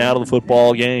first down of the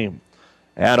football game.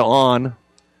 Add on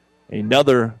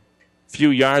another few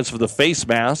yards for the face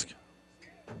mask.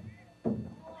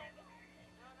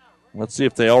 Let's see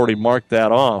if they already marked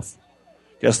that off.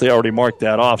 Guess they already marked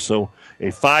that off, so a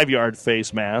 5-yard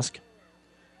face mask,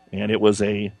 and it was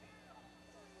a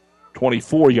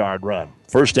 24-yard run.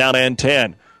 First down and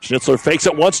 10. Schnitzler fakes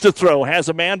it, wants to throw, has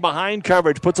a man behind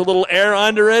coverage, puts a little air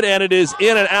under it, and it is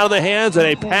in and out of the hands, and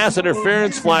a pass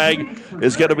interference flag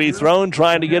is going to be thrown,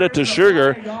 trying to get it to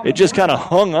Sugar. It just kind of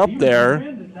hung up there.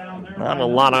 Not a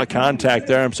lot of contact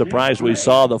there. I'm surprised we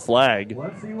saw the flag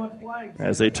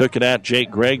as they took it at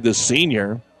Jake Gregg, the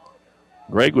senior.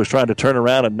 Gregg was trying to turn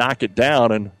around and knock it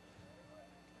down, and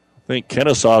I think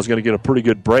Kenesaw is going to get a pretty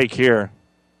good break here.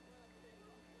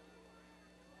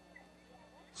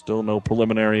 Still no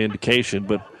preliminary indication,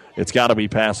 but it's got to be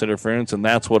pass interference, and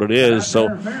that's what it is. So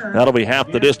that'll be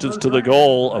half the distance to the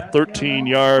goal, a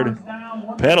 13-yard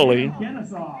penalty.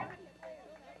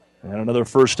 And another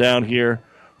first down here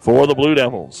for the Blue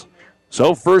Devils.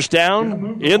 So first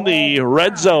down in the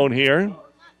red zone here,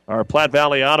 our Platte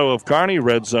Valley Auto of Kearney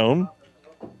red zone.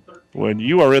 When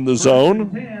you are in the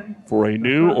zone for a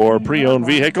new or pre-owned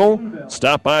vehicle,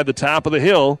 stop by the top of the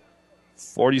hill,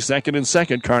 42nd and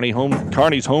 2nd,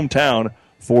 Kearney's hometown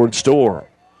Ford store.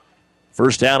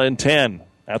 First down and 10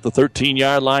 at the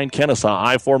 13-yard line. Kenesaw,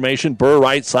 I formation. Burr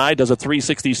right side does a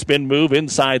 360 spin move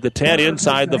inside the 10,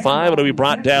 inside the 5. It'll be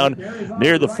brought down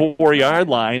near the 4-yard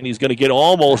line. He's going to get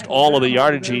almost all of the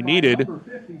yardage he needed.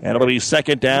 And it'll be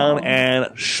second down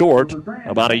and short,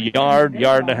 about a yard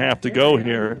and a half to go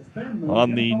here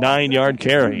on the 9-yard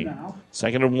carry.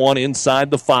 Second and 1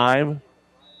 inside the 5.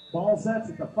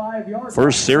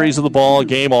 First series of the ball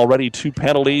game, already 2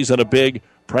 penalties and a big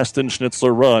Preston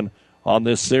Schnitzler run on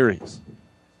this series.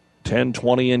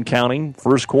 10-20 and counting,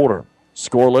 first quarter.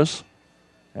 Scoreless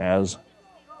as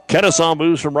Kenesaw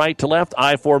moves from right to left,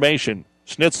 I formation.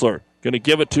 Schnitzler going to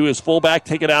give it to his fullback,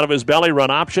 take it out of his belly, run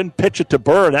option, pitch it to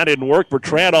Burr. That didn't work.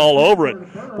 Bertrand all over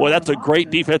it. Boy, that's a great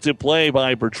defensive play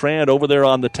by Bertrand. Over there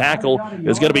on the tackle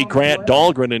is going to be Grant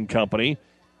Dahlgren and company.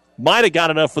 Might have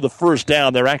got enough for the first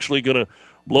down. They're actually going to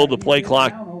blow the play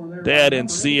clock dead and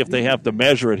see if they have to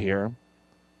measure it here.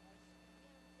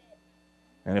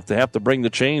 And if they have to bring the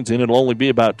chains in, it'll only be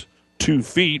about 2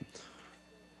 feet.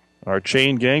 Our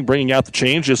chain gang bringing out the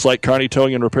chains, just like Kearney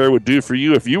Towing and Repair would do for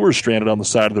you if you were stranded on the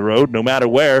side of the road. No matter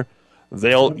where,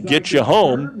 they'll get you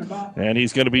home, and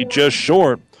he's going to be just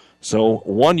short. So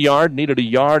 1 yard, needed a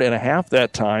yard and a half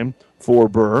that time for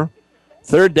Burr.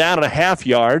 Third down and a half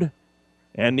yard,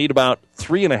 and need about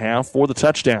 3.5 for the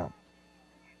touchdown.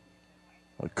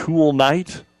 A cool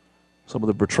night. Some of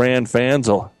the Bertrand fans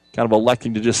are kind of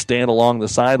electing to just stand along the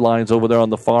sidelines over there on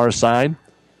the far side.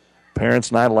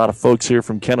 Parents night, a lot of folks here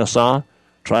from Kenesaw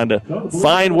trying to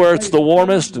find where it's the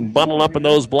warmest and bundle up in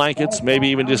those blankets, maybe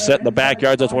even just sit in the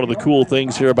backyards. That's one of the cool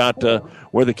things here about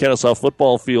where the Kenesaw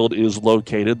football field is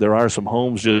located. There are some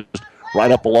homes just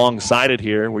right up alongside it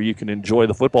here where you can enjoy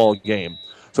the football game.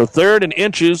 So 3rd and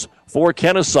inches for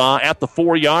Kenesaw at the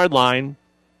 4-yard line.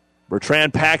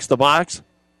 Bertrand packs the box.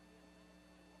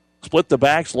 Split the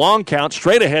backs, long count,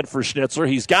 straight ahead for Schnitzler.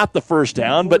 He's got the first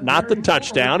down, but not the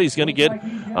touchdown. He's going to get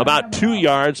about 2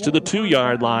 yards to the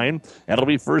 2-yard line, and it'll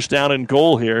be first down and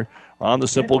goal here on the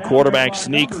simple quarterback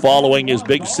sneak following his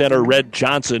big center, Red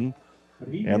Johnson,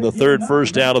 and the third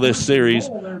first down of this series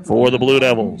for the Blue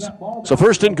Devils. So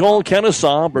first and goal,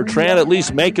 Kenesaw. Bertrand at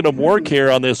least making them work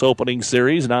here on this opening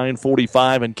series,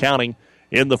 9:45 and counting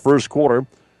in the first quarter.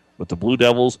 But the Blue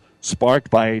Devils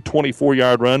sparked by a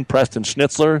 24-yard run, Preston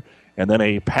Schnitzler, and then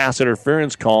a pass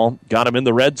interference call. Got him in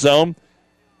the red zone.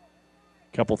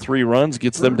 Couple 3 runs,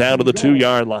 gets them down to the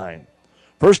 2-yard line.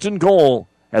 First and goal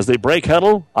as they break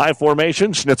huddle, I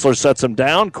formation. Schnitzler sets him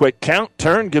down. Quick count,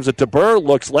 turn, gives it to Burr,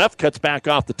 looks left, cuts back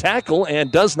off the tackle,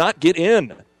 and does not get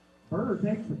in.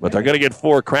 But they're going to get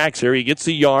 4 cracks here. He gets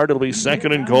a yard. It'll be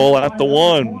second and goal at the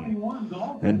 1.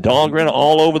 And Dahlgren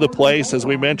all over the place, as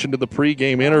we mentioned in the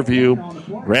pregame interview.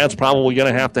 Grant's probably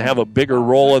going to have a bigger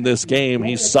role in this game.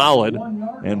 He's solid.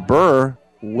 And Burr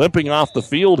limping off the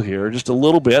field here just a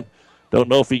little bit. Don't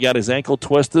know if he got his ankle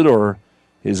twisted or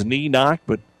his knee knocked,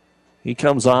 but he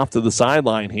comes off to the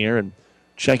sideline here. And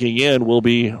checking in will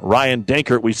be Ryan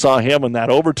Dankert. We saw him in that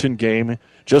Overton game,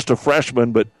 just a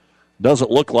freshman, but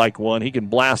doesn't look like one. He can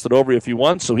blast it over if he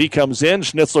wants, so he comes in.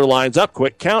 Schnitzler lines up,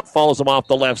 quick count, follows him off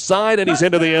the left side, and he's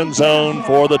into the end zone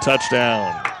for the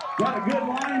touchdown.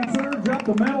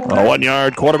 A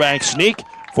 1-yard quarterback sneak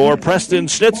for Preston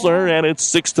Schnitzler, and it's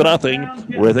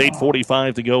 6-0 with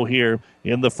 8:45 to go here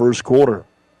in the first quarter.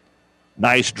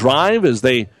 Nice drive as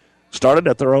they started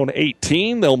at their own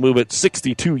 18. They'll move it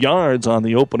 62 yards on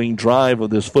the opening drive of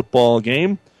this football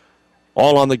game.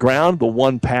 All on the ground. The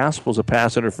one pass was a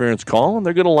pass interference call, and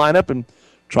they're going to line up and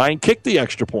try and kick the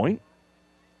extra point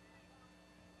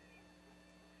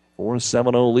for a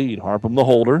 7-0 lead. Harpham the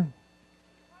holder.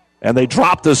 And they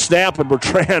drop the snap, and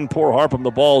Bertrand, poor Harpham,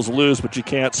 the ball's loose, but you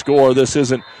can't score. This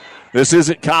isn't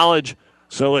college,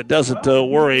 so it doesn't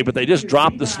worry. But they just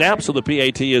dropped the snap, so the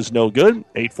PAT is no good.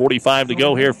 8:45 to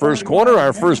go here, first quarter.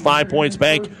 Our first 5 points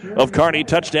bank of Kearney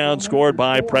touchdown scored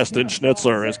by Preston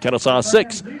Schnitzler as Kenesaw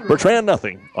 6, Bertrand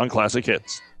nothing on Classic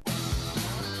Hits.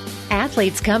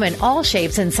 Athletes come in all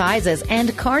shapes and sizes,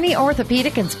 and Kearney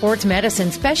Orthopedic and Sports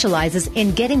Medicine specializes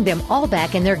in getting them all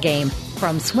back in their game.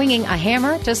 From swinging a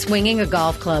hammer to swinging a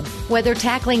golf club, whether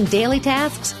tackling daily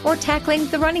tasks or tackling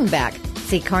the running back.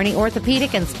 See Kearney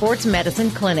Orthopedic and Sports Medicine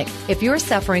Clinic. If you're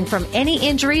suffering from any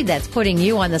injury that's putting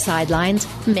you on the sidelines,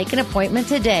 make an appointment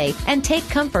today and take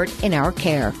comfort in our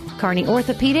care. Kearney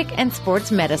Orthopedic and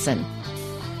Sports Medicine.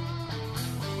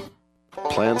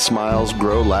 Plant smiles,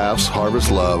 grow laughs,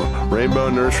 harvest love. Rainbow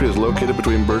Nursery is located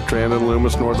between Bertrand and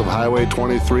Loomis, north of Highway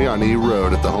 23 on E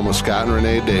Road at the home of Scott and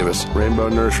Renee Davis. Rainbow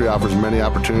Nursery offers many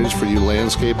opportunities for you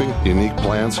landscaping, unique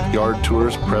plants, yard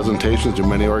tours, presentations to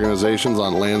many organizations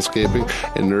on landscaping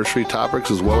and nursery topics,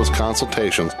 as well as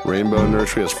consultations. Rainbow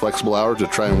Nursery has flexible hours to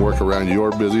try and work around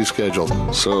your busy schedule.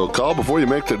 So call before you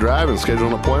make the drive and schedule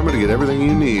an appointment to get everything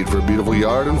you need for a beautiful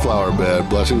yard and flower bed.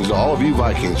 Blessings to all of you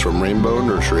Vikings from Rainbow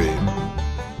Nursery.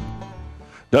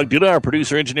 Doug Duda, our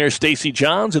producer engineer Stacy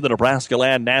Johns in the Nebraska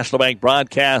Land National Bank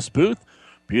broadcast booth.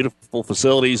 Beautiful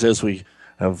facilities, as we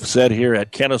have said here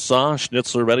at Kenesaw.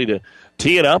 Schnitzler ready to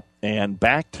tee it up, and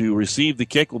back to receive the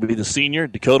kick will be the senior,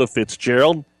 Dakota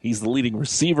Fitzgerald. He's the leading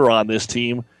receiver on this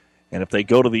team, and if they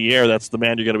go to the air, that's the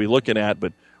man you're going to be looking at,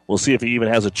 but we'll see if he even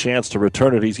has a chance to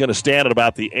return it. He's going to stand at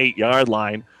about the 8-yard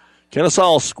line.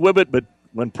 Kenesaw will squib it, but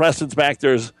when Preston's back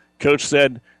there, as Coach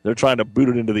said, they're trying to boot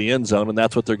it into the end zone, and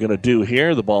that's what they're going to do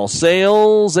here. The ball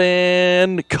sails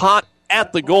and caught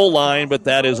at the goal line, but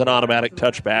that is an automatic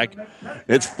touchback.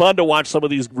 It's fun to watch some of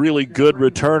these really good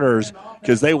returners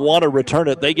because they want to return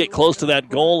it. They get close to that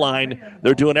goal line.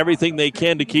 They're doing everything they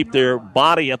can to keep their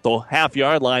body at the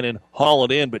half-yard line and haul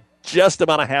it in, but just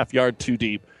about a half-yard too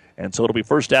deep. And so it'll be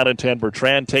first down and 10.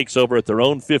 Bertrand takes over at their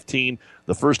own 15,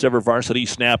 the first ever varsity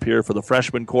snap here for the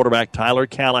freshman quarterback Tyler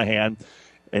Callahan,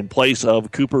 in place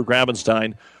of Cooper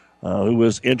Grabenstein, who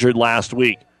was injured last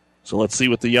week. So let's see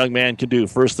what the young man can do.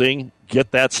 First thing,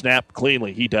 get that snap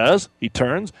cleanly. He does. He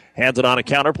turns, hands it on a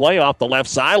counter play off the left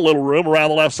side. A little room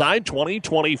around the left side, 20,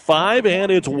 25, and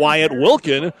it's Wyatt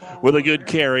Wilkin with a good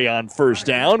carry on first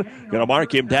down. Going to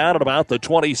mark him down at about the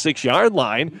 26-yard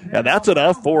line, and that's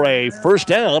enough for a first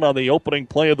down on the opening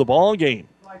play of the ball game.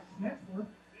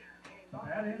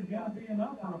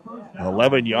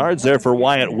 11 yards there for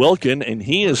Wyatt Wilkin, and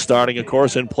he is starting, of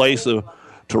course, in place of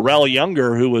Terrell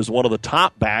Younger, who was one of the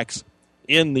top backs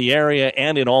in the area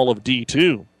and in all of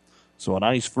D2. So a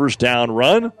nice first down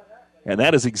run, and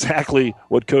that is exactly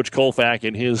what Coach Kolfak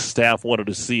and his staff wanted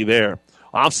to see there.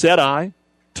 Offset eye,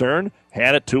 Turn,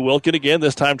 hand it to Wilkin again.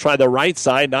 This time try the right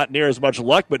side. Not near as much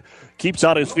luck, but keeps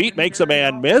on his feet, makes a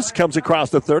man miss, comes across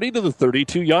the 30 to the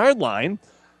 32-yard line.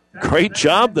 Great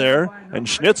job there, and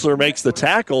Schnitzler makes the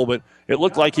tackle, but it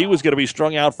looked like he was going to be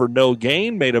strung out for no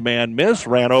gain, made a man miss,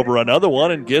 ran over another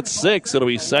one, and gets 6. It'll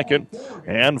be 2nd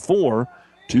and 4.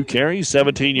 2 carries,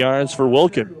 17 yards for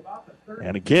Wilkin.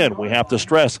 And again, we have to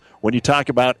stress, when you talk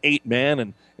about 8-man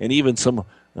and even some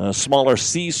smaller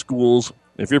C schools,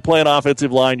 if you're playing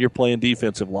offensive line, you're playing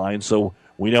defensive line, so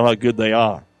we know how good they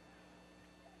are.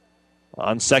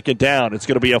 On 2nd down, it's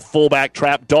going to be a fullback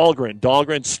trap, Dahlgren.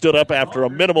 Dahlgren stood up after a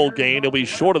minimal gain. He'll be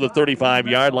short of the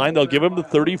 35-yard line. They'll give him the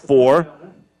 34.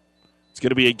 It's going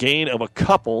to be a gain of a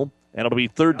couple, and it'll be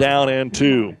 3rd down and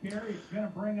 2.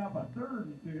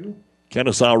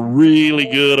 Kenesaw really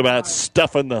good about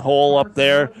stuffing the hole up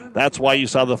there. That's why you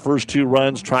saw the first 2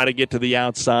 runs try to get to the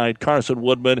outside. Carson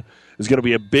Woodman is going to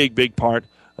be a big, big part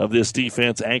of this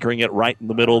defense, anchoring it right in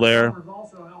the middle there.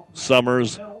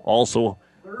 Summers also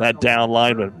that down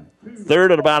lineman.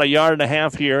 3rd and about 1.5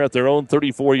 yards here at their own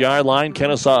 34-yard line.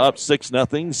 Kenesaw up 6-0.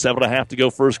 7.5 to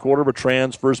go first quarter.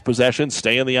 Bertrand's first possession.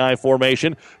 Stay in the I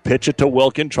formation. Pitch it to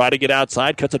Wilkin. Try to get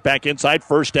outside. Cuts it back inside.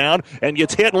 1st down. And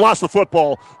gets hit and lost the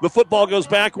football. The football goes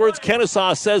backwards.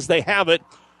 Kenesaw says they have it.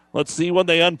 Let's see when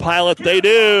they unpile it. They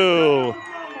do.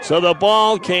 So the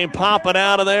ball came popping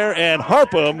out of there, and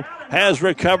Harpham has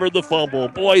recovered the fumble.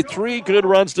 Boy, 3 good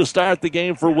runs to start the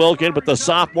game for Wilkin, but the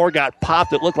sophomore got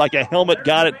popped. It looked like a helmet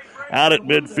got it out at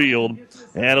midfield,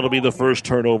 and it'll be the first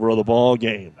turnover of the ball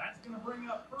game.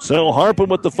 So Harpham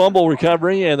with the fumble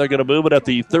recovery, and they're going to move it at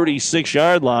the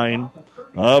 36-yard line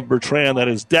of Bertrand. That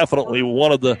is definitely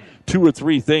one of the 2 or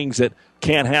 3 things that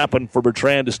can't happen for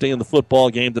Bertrand to stay in the football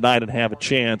game tonight and have a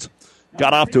chance.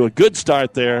 Got off to a good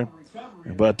start there,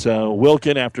 but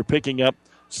Wilkin, after picking up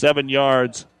 7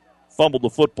 yards, fumbled the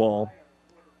football,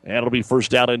 and it'll be 1st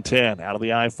down and 10 out of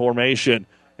the I formation.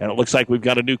 And it looks like we've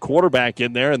got a new quarterback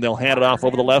in there, and they'll hand it off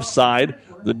over the left side.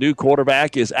 The new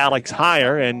quarterback is Alex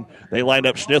Heyer, and they lined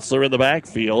up Schnitzler in the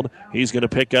backfield. He's going to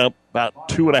pick up about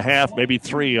 2.5, maybe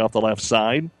 3 off the left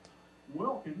side.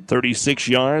 36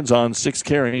 yards on 6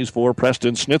 carries for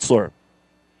Preston Schnitzler.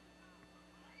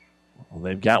 Well,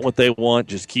 they've got what they want.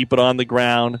 Just keep it on the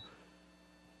ground.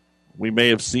 We may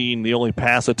have seen the only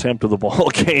pass attempt of the ball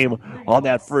game on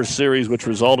that first series, which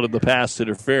resulted in the pass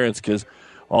interference, because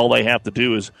all they have to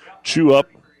do is chew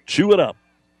it up.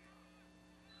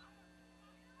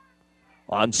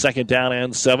 On 2nd down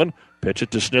and 7, pitch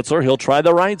it to Schnitzler. He'll try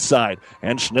the right side,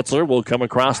 and Schnitzler will come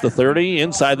across the 30,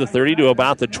 inside the 30 to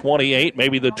about the 28,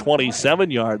 maybe the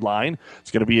 27-yard line.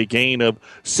 It's going to be a gain of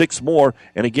 6 more.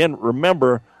 And again,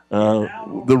 remember,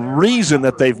 the reason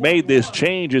that they've made this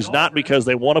change is not because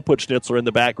they want to put Schnitzler in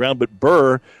the background, but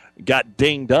Burr got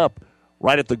dinged up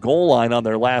right at the goal line on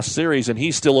their last series, and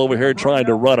he's still over here trying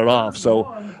to run it off. So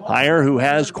Heyer, who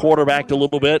has quarterbacked a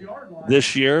little bit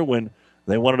this year when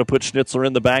they wanted to put Schnitzler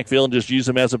in the backfield and just use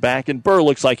him as a back, and Burr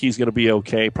looks like he's going to be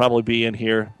okay, probably be in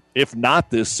here, if not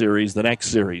this series, the next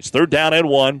series. 3rd down and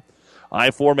 1,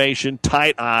 I formation,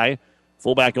 tight I.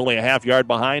 Fullback only a half-yard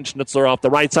behind. Schnitzler off the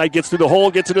right side, gets through the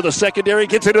hole, gets into the secondary,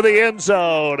 gets into the end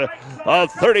zone. A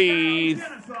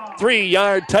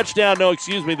 33-yard touchdown. No,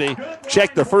 excuse me, they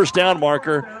checked the first down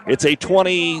marker. It's a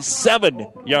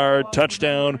 27-yard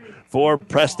touchdown for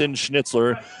Preston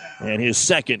Schnitzler, and his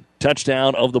 2nd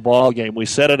touchdown of the ball game. We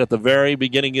said it at the very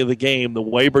beginning of the game. The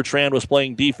way Bertrand was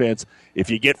playing defense,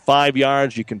 if you get 5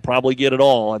 yards, you can probably get it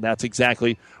all, and that's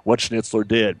exactly what Schnitzler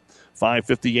did.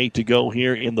 5:58 to go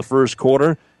here in the first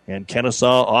quarter, and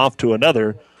Kenesaw off to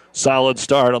another solid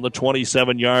start on the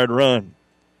 27-yard run.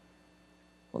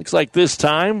 Looks like this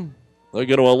time they're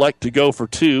going to elect to go for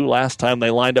 2. Last time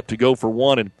they lined up to go for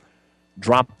 1 and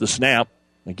dropped the snap.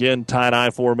 Again, tight-eye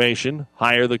formation.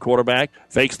 Heyer, the quarterback,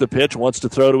 fakes the pitch, wants to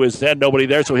throw to his head. Nobody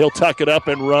there, so he'll tuck it up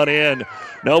and run in.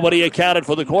 Nobody accounted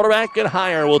for the quarterback, and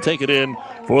Heyer will take it in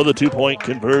for the 2-point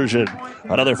conversion.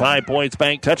 Another 5 points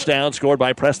bank touchdown scored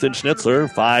by Preston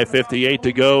Schnitzler. 5:58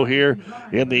 to go here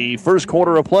in the first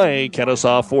quarter of play.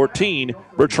 Kenesaw 14,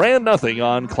 Bertrand nothing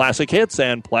on Classic Hits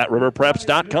and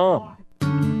PlatteRiverPreps.com.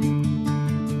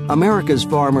 America's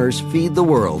farmers feed the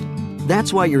world.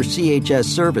 That's why your CHS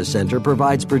Service Center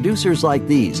provides producers like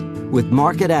these with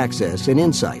market access and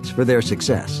insights for their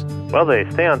success. Well, they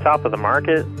stay on top of the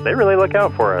market. They really look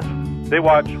out for us. They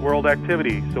watch world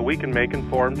activity so we can make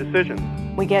informed decisions.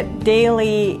 We get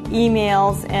daily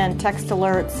emails and text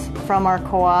alerts from our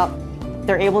co-op.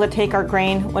 They're able to take our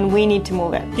grain when we need to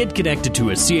move it. Get connected to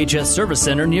a CHS Service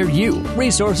Center near you.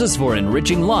 Resources for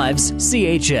enriching lives,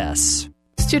 CHS.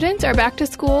 Students are back to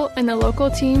school and the local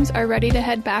teams are ready to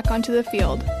head back onto the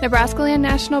field. Nebraska Land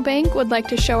National Bank would like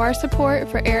to show our support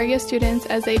for area students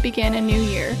as they begin a new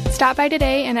year. Stop by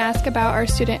today and ask about our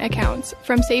student accounts.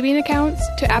 From saving accounts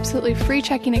to absolutely free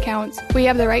checking accounts, we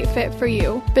have the right fit for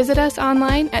you. Visit us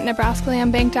online at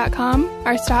nebraskalandbank.com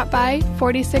or stop by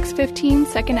 4615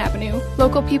 2nd Avenue.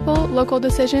 Local people, local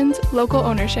decisions, local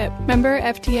ownership. Member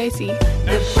FDIC.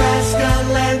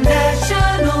 Nebraska Land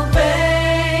National Bank.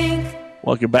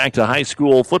 Welcome back to high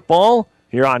school football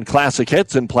here on Classic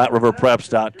Hits and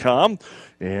PlatteRiverPreps.com.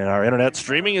 And our internet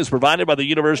streaming is provided by the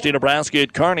University of Nebraska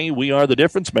at Kearney. We are the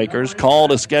difference makers. Call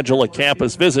to schedule a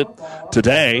campus visit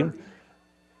today.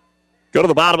 Go to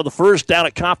the bottom of the first down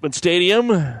at Kauffman Stadium.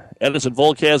 Edison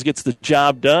Volquez gets the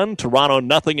job done. Toronto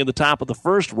nothing in the top of the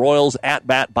first. Royals at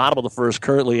bat, bottom of the first,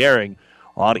 currently airing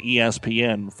on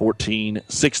ESPN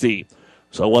 1460.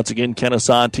 So once again,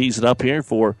 Kenesaw tees it up here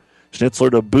for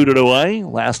Schnitzler to boot it away.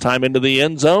 Last time into the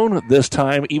end zone. This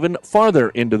time even farther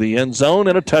into the end zone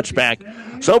and a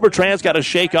touchback. So Bertrand's got to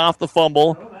shake off the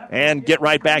fumble and get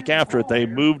right back after it. They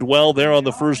moved well there on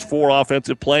the first 4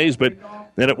 offensive plays, but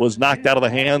then it was knocked out of the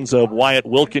hands of Wyatt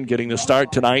Wilkin getting the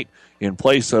start tonight in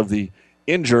place of the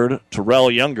injured Terrell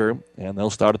Younger, and they'll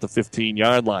start at the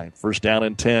 15-yard line. First down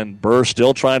and 10. Burr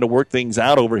still trying to work things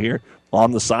out over here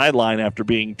on the sideline after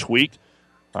being tweaked.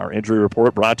 Our injury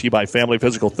report brought to you by Family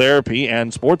Physical Therapy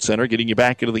and Sports Center, getting you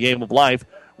back into the game of life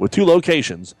with 2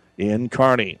 locations in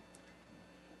Kearney.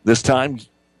 This time,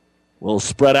 we'll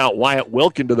spread out Wyatt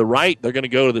Wilkin to the right. They're going to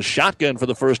go to the shotgun for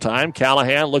the first time.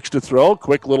 Callahan looks to throw.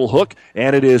 Quick little hook,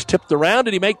 and it is tipped around.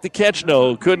 Did he make the catch?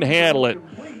 No, couldn't handle it.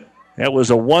 That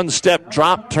was a one-step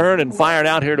drop, turn, and fired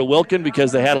out here to Wilkin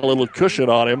because they had a little cushion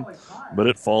on him, but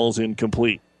it falls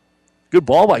incomplete. Good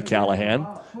ball by Callahan.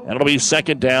 And it'll be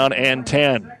second down and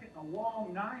 10.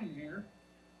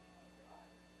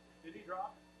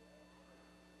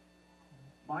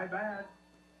 My bad.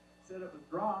 Said it was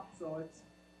dropped,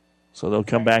 so they'll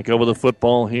come back over the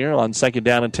football here on second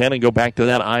down and 10 and go back to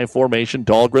that I formation.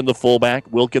 Dahlgren the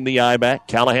fullback, Wilkin the I back,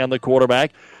 Callahan the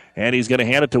quarterback. And he's going to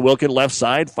hand it to Wilkin left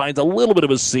side. Finds a little bit of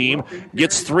a seam.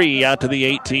 Gets 3 out to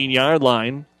the 18-yard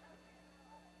line.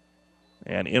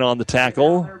 And in on the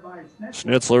tackle.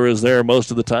 Schnitzler is there most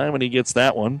of the time, and he gets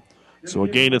that one. So a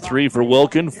gain of 3 for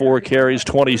Wilkin. 4 carries,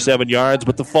 27 yards,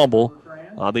 but the fumble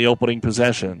on the opening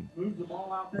possession.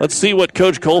 Let's see what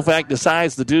Coach Colfax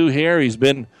decides to do here. He's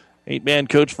been 8-man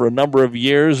coach for a number of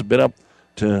years. Been up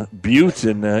to Butte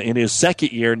and in his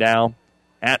second year now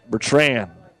at Bertrand.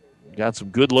 Got some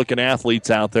good-looking athletes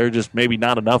out there, just maybe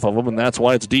not enough of them, and that's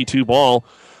why it's D2 ball.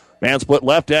 Man split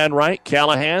left and right.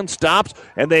 Callahan stops,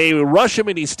 and they rush him,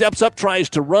 and he steps up, tries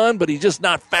to run, but he's just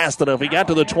not fast enough. He got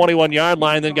to the 21-yard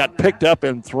line, then got picked up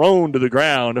and thrown to the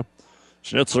ground.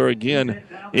 Schnitzler again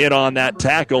in on that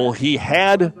tackle. He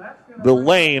had the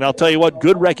lane. I'll tell you what,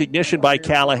 good recognition by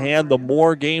Callahan. The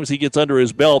more games he gets under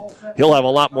his belt, he'll have a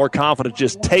lot more confidence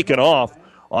just taking off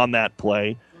on that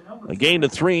play. A gain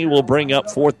of 3 will bring up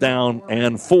 4th down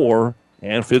and 4,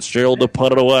 and Fitzgerald to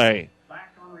punt it away.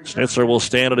 Schnitzler will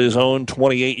stand at his own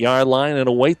 28-yard line and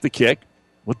await the kick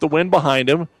with the wind behind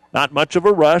him. Not much of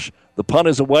a rush. The punt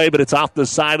is away, but it's off the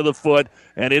side of the foot,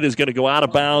 and it is going to go out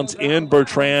of bounds in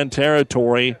Bertrand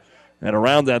territory and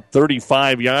around that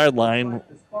 35-yard line.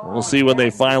 We'll see when they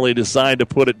finally decide to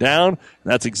put it down.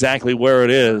 That's exactly where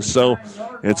it is. So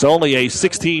it's only a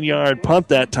 16-yard punt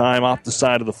that time off the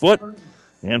side of the foot.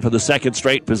 And for the second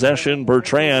straight possession,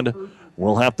 Bertrand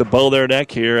will have to bow their neck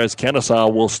here as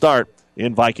Kenesaw will start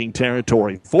in Viking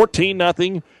territory.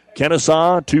 14-0.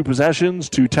 Kenesaw, 2 possessions,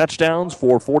 2 touchdowns,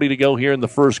 4:40 to go here in the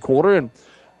first quarter. And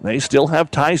they still have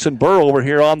Tyson Burr over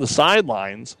here on the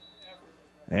sidelines.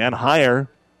 And Heyer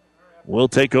will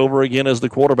take over again as the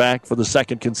quarterback for the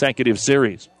second consecutive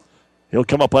series. He'll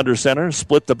come up under center,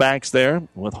 split the backs there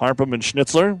with Harpum and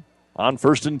Schnitzler on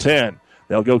 1st and 10.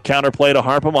 They'll go counterplay to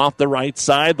Harpum off the right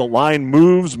side. The line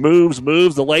moves.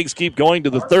 The legs keep going to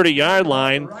the 30-yard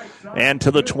line and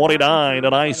to the 29. A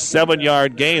nice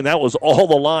 7-yard gain. That was all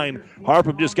the line.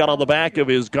 Harpum just got on the back of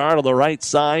his guard on the right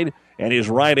side and his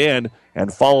right end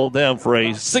and followed them for a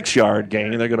 6-yard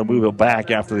gain. They're going to move it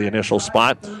back after the initial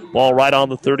spot. Ball right on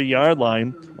the 30-yard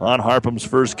line on Harpum's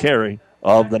first carry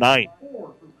of the night.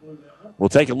 We'll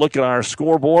take a look at our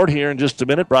scoreboard here in just a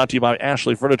minute, brought to you by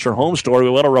Ashley Furniture Home Store. We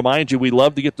want to remind you we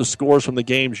love to get the scores from the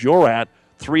games you're at.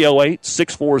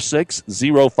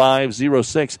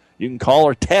 308-646-0506. You can call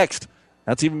or text.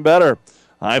 That's even better.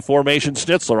 High formation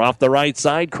Schnitzler off the right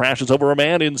side. Crashes over a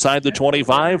man inside the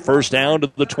 25. First down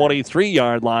to the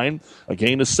 23-yard line. A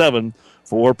gain of 7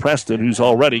 for Preston, who's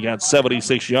already got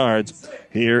 76 yards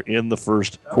here in the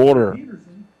first quarter.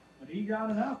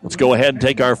 Let's go ahead and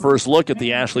take our first look at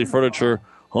the Ashley Furniture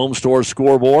Home Store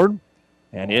scoreboard.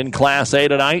 And in Class A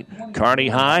tonight, Kearney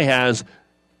High has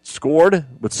scored,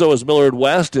 but so has Millard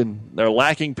West, and they're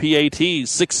lacking PATs.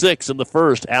 6-6 in the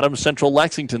first. Adams Central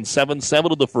Lexington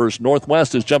 7-7 in the first.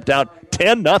 Northwest has jumped out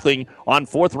 10-0 on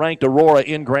fourth-ranked Aurora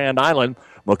in Grand Island.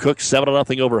 McCook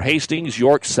 7-0 over Hastings.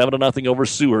 York 7-0 over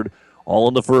Seward, all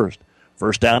in the first.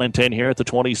 First down and 10 here at the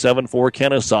 27 for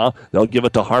Kenesaw. They'll give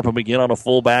it to Harpham again on a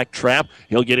fullback trap.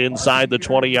 He'll get inside the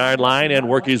 20-yard line and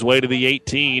work his way to the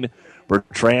 18.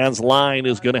 Bertrand's line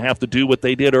is going to have to do what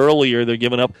they did earlier. They're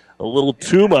giving up a little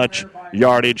too much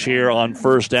yardage here on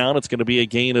first down. It's going to be a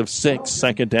gain of 6,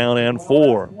 second down and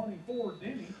 4.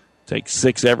 Take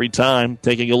 6 every time.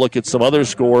 Taking a look at some other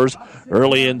scores.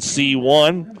 Early in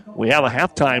C1, we have a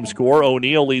halftime score.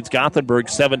 O'Neill leads Gothenburg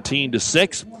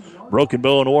 17-6. Broken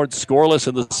Bow and Ord scoreless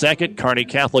in the second. Kearney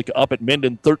Catholic up at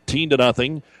Minden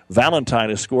 13-0. Valentine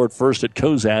has scored first at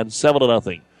Cozad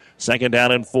 7-0. Second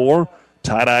down and 4.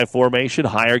 Tie-dye formation.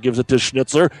 Heyer gives it to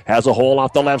Schnitzler. Has a hole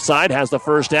off the left side. Has the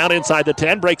first down inside the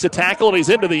 10. Breaks a tackle, and he's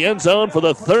into the end zone for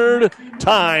the third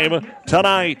time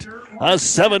tonight. A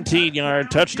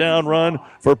 17-yard touchdown run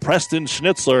for Preston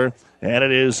Schnitzler, and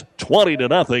it is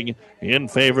 20-0 in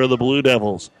favor of the Blue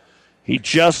Devils. He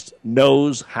just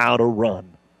knows how to run.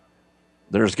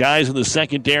 There's guys in the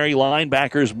secondary,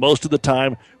 linebackers, most of the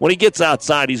time. When he gets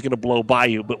outside, he's going to blow by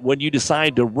you. But when you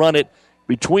decide to run it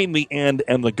between the end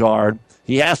and the guard,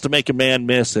 he has to make a man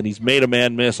miss, and he's made a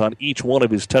man miss on each one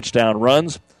of his touchdown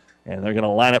runs. And they're going to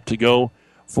line up to go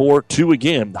for 2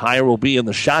 again. Heyer will be in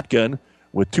the shotgun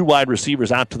with 2 wide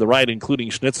receivers out to the right, including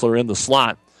Schnitzler in the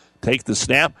slot. Take the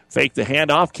snap, fake the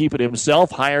handoff, keep it himself.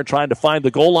 Heyer trying to find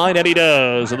the goal line, and he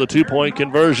does. And the 2-point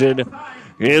conversion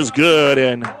is good,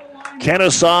 and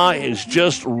Kenesaw is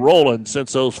just rolling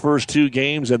since those first 2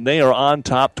 games, and they are on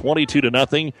top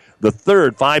 22-0. The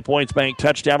third 5 points bank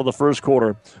touchdown of the first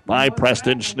quarter by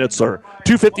Preston Schnitzler.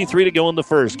 2:53 to go in the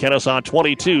first. Kenesaw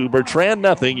 22, Bertrand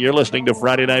 0. You're listening to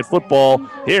Friday Night Football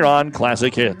here on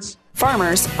Classic Hits.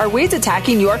 Farmers, are weeds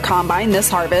attacking your combine this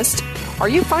harvest? Are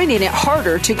you finding it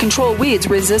harder to control weeds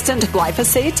resistant to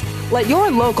glyphosate? Let your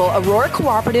local Aurora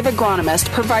Cooperative Agronomist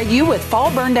provide you with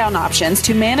fall burn-down options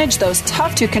to manage those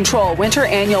tough-to-control winter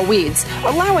annual weeds,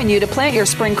 allowing you to plant your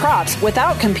spring crops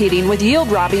without competing with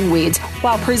yield-robbing weeds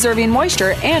while preserving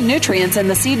moisture and nutrients in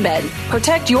the seedbed.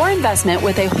 Protect your investment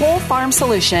with a whole farm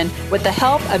solution with the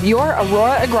help of your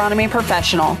Aurora Agronomy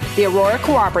professional, the Aurora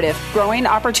Cooperative, growing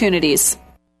opportunities.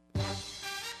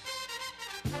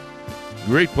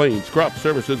 Great Plains Crop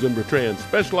Services in Bertrand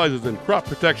specializes in crop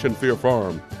protection for your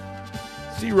farm.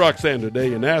 See Roxanne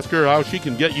today and ask her how she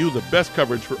can get you the best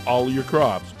coverage for all of your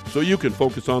crops so you can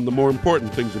focus on the more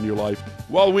important things in your life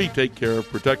while we take care of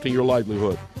protecting your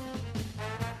livelihood.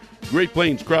 Great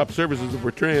Plains Crop Services of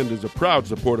Bertrand is a proud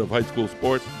supporter of high school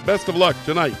sports. Best of luck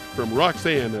tonight from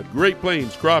Roxanne at Great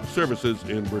Plains Crop Services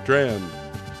in Bertrand.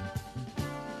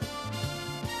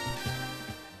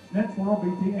 Schnitzler will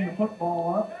be teeing the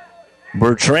football up.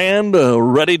 Bertrand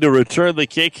ready to return the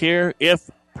kick here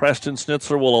if Preston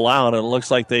Schnitzler will allow it. It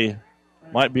looks like they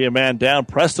might be a man down.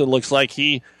 Preston looks like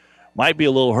he might be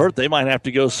a little hurt. They might have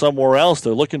to go somewhere else.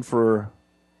 They're looking for,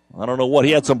 I don't know what.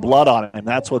 He had some blood on him.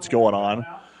 That's what's going on.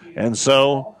 And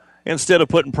so instead of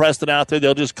putting Preston out there,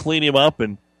 they'll just clean him up,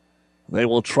 and they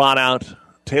will trot out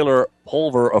Taylor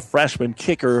Pulver, a freshman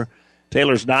kicker.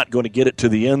 Taylor's not going to get it to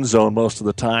the end zone most of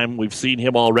the time. We've seen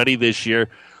him already this year.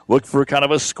 Look for kind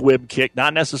of a squib kick,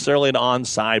 not necessarily an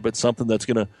onside, but something that's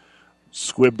going to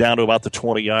squib down to about the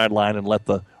 20-yard line and let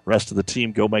the rest of the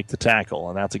team go make the tackle.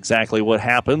 And that's exactly what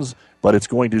happens, but it's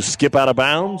going to skip out of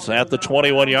bounds at the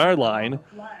 21-yard line.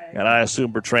 And I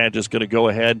assume Bertrand is going to go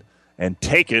ahead and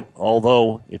take it,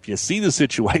 although if you see the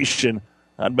situation,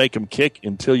 I'd make him kick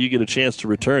until you get a chance to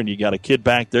return. You got a kid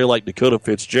back there like Dakota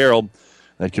Fitzgerald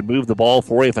that can move the ball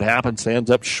for you if it happens,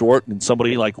 hands up short, and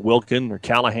somebody like Wilkin or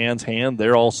Callahan's hand,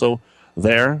 they're also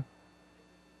there.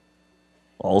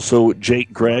 Also,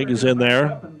 Jake Gregg is in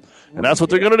there. And that's what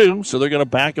they're going to do. So they're going to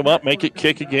back him up, make it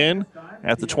kick again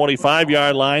at the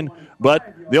 25-yard line.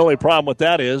 But the only problem with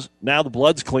that is now the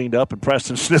blood's cleaned up, and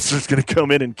Preston Schnitzler's going to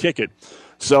come in and kick it.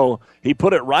 So he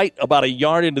put it right about a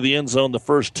yard into the end zone the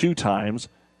first 2 times.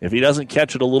 If he doesn't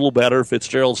catch it a little better,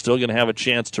 Fitzgerald's still going to have a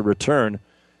chance to return.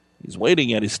 He's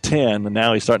waiting at his 10, and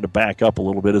now he's starting to back up a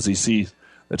little bit as he sees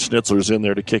that Schnitzler's in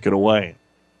there to kick it away.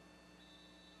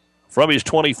 From his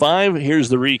 25, here's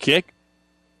the re-kick.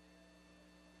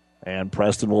 And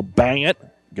Preston will bang it.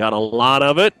 Got a lot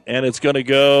of it, and it's going to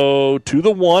go to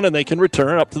the 1, and they can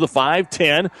return up to the 5,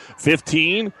 10,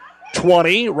 15,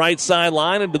 20, right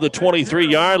sideline into the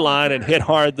 23-yard line and hit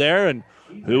hard there. And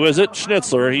Who is it?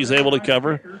 Schnitzler. He's able to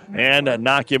cover and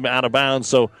knock him out of bounds.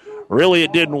 So really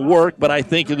it didn't work, but I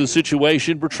think in the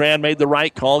situation, Bertrand made the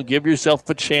right call. Give yourself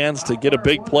a chance to get a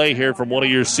big play here from one of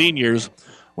your seniors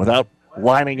without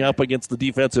lining up against the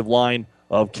defensive line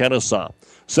of Kenesaw.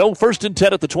 So 1st and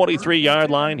 10 at the 23-yard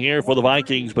line here for the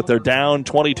Vikings, but they're down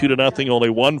 22-0, only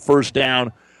one first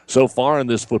down so far in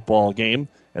this football game.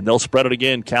 And they'll spread it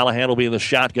again. Callahan will be in the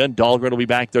shotgun. Dahlgren will be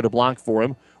back there to block for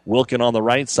him. Wilkin on the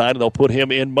right side, and they'll put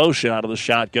him in motion out of the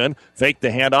shotgun. Fake the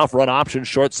handoff, run option,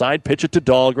 short side, pitch it to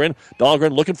Dahlgren.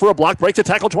 Dahlgren looking for a block, breaks a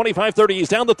tackle, 25-30. He's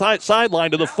down the sideline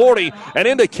to the 40 and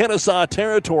into Kenesaw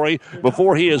territory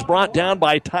before he is brought down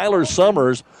by Tyler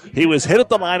Summers. He was hit at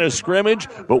the line of scrimmage,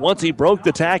 but once he broke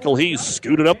the tackle, he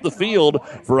scooted up the field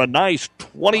for a nice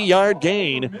 20-yard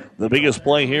gain. The biggest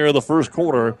play here in the first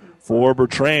quarter for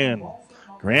Bertrand.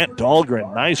 Grant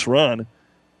Dahlgren, nice run.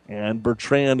 And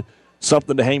Bertrand,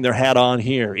 something to hang their hat on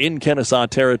here in Kenesaw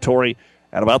territory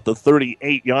at about the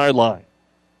 38-yard line.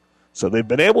 So they've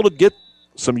been able to get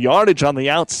some yardage on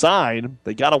the outside.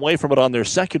 They got away from it on their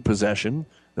second possession.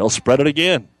 They'll spread it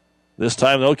again. This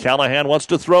time, though, Callahan wants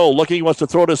to throw. He wants to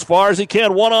throw it as far as he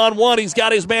can. One-on-one. He's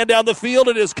got his man down the field.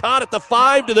 It is caught at the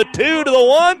 5 to the 2 to the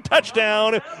 1.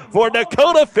 Touchdown for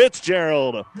Dakota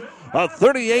Fitzgerald. A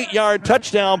 38-yard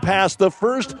touchdown pass. The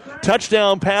first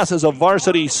touchdown pass as a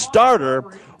varsity starter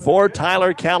for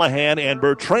Tyler Callahan, and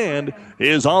Bertrand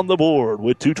is on the board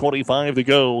with 2:25 to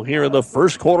go here in the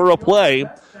first quarter of play.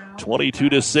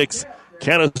 22-6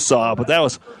 Kenesaw, but that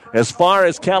was as far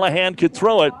as Callahan could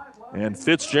throw it, and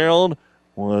Fitzgerald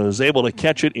was able to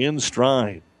catch it in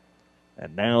stride.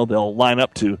 And now they'll line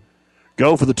up to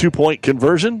go for the 2-point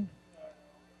conversion.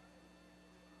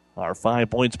 Our 5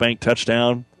 points bank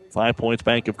touchdown. 5 points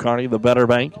bank of Kearney, the better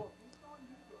bank.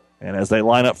 And as they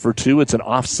line up for 2, it's an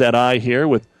offset eye here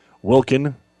with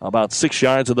Wilkin about 6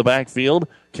 yards of the backfield.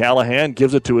 Callahan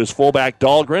gives it to his fullback,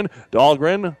 Dahlgren.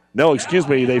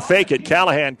 They fake it.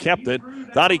 Callahan kept it.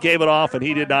 Thought he gave it off, and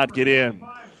he did not get in.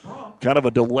 Kind of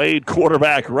a delayed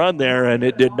quarterback run there, and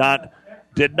it did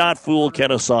not fool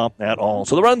Kenesaw at all.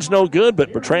 So the run's no good,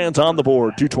 but Bertrand's on the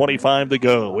board. 2:25 to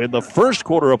go. In the first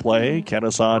quarter of play,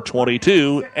 Kenesaw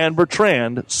 22 and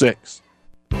Bertrand 6.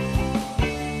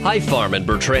 High Farm in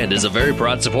Bertrand is a very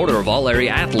proud supporter of all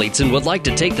area athletes and would like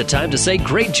to take the time to say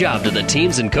great job to the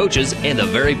teams and coaches and the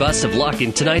very best of luck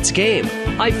in tonight's game.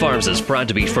 High Farms is proud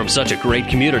to be from such a great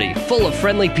community, full of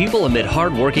friendly people amid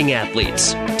hard-working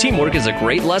athletes. Teamwork is a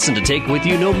great lesson to take with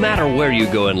you no matter where you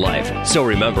go in life. So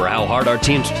remember how hard our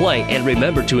teams play and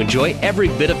remember to enjoy every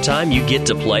bit of time you get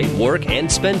to play, work,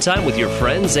 and spend time with your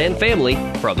friends and family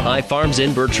from High Farms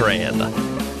in Bertrand.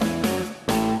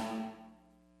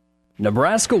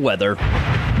 Nebraska weather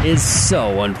is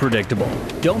so unpredictable.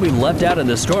 Don't be left out in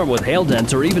the storm with hail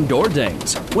dents or even door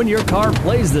dings. When your car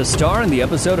plays the star in the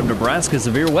episode of Nebraska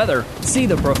Severe Weather, see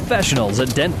the professionals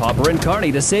at Dent Popper in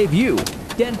Kearney to save you.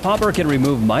 Dent Popper can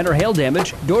remove minor hail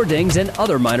damage, door dings, and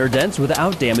other minor dents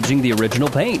without damaging the original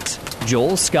paint.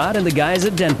 Joel, Scott, and the guys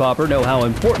at Dent Popper know how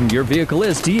important your vehicle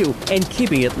is to you, and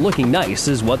keeping it looking nice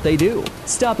is what they do.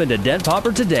 Stop into Dent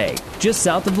Popper today, just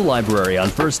south of the library on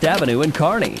 1st Avenue in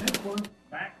Kearney.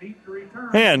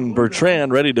 And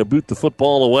Bertrand ready to boot the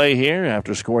football away here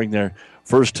after scoring their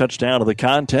first touchdown of the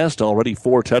contest. Already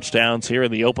 4 touchdowns here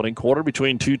in the opening quarter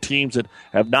between two teams that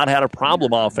have not had a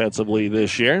problem offensively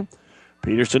this year.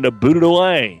 Peterson to boot it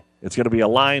away. It's going to be a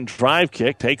line drive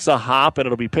kick. Takes a hop, and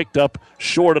it'll be picked up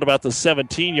short at about the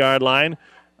 17-yard line.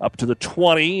 Up to the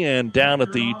 20, and down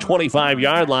at the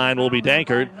 25-yard line will be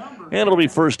Dankert. And it'll be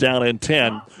first down and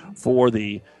 10 for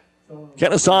the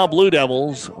Kenesaw Blue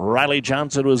Devils. Riley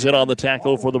Johnson was in on the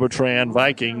tackle for the Bertrand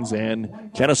Vikings, and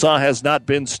Kenesaw has not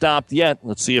been stopped yet.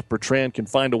 Let's see if Bertrand can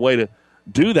find a way to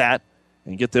do that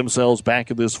and get themselves back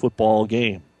in this football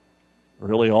game.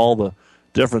 Really all the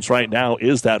difference right now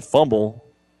is that fumble,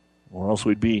 or else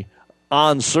we'd be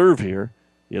on serve here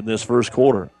in this first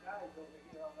quarter.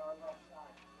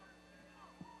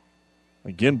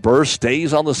 Again, Burr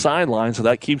stays on the sideline, so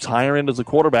that keeps higher end as the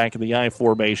quarterback in the I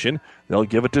formation. They'll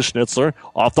give it to Schnitzler.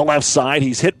 Off the left side,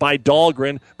 he's hit by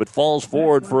Dahlgren, but falls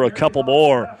forward for a couple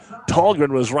more.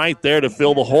 Dahlgren was right there to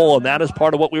fill the hole, and that is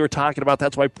part of what we were talking about.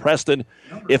 That's why Preston,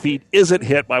 if he isn't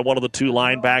hit by one of the two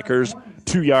linebackers,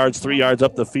 2 yards, 3 yards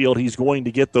up the field, he's going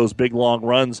to get those big, long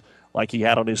runs like he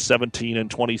had on his 17 and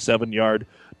 27-yard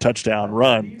touchdown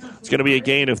run. It's going to be a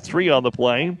gain of 3 on the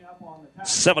play.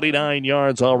 79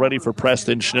 yards already for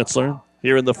Preston Schnitzler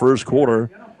here in the first quarter,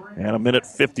 and a minute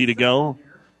 50 to go.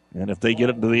 And if they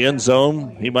get it into the end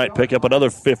zone, he might pick up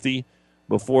another 50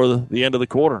 before the end of the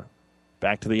quarter.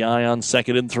 Back to the eye on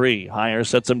 2nd and 3. Higher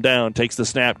sets him down, takes the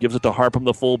snap, gives it to Harpham,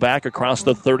 the fullback, across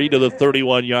the 30 to the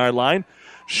 31-yard line.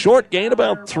 Short gain,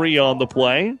 about 3 on the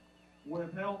play.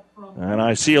 And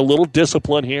I see a little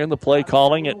discipline here in the play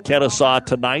calling at Kenesaw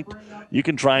tonight. You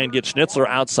can try and get Schnitzler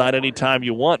outside anytime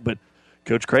you want, but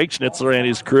Coach Craig Schnitzler and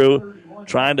his crew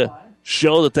trying to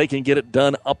show that they can get it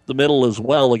done up the middle as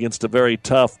well against a very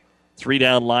tough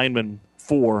 3-down lineman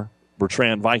for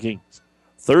Bertrand Vikings.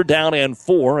 3rd down and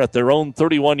 4 at their own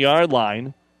 31-yard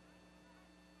line.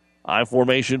 I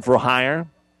formation for Higher.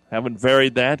 Haven't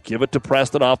varied that. Give it to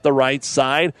Preston off the right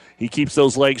side. He keeps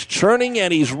those legs churning,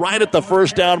 and he's right at the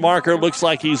 1st down marker. Looks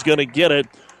like he's going to get it.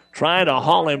 Trying to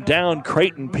haul him down,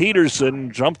 Creighton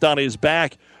Peterson jumped on his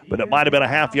back, but it might have been a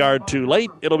half yard too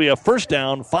late. It'll be a 1st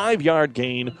down, 5-yard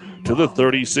gain to the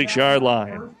 36-yard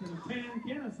line.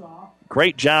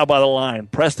 Great job by the line.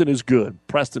 Preston is good.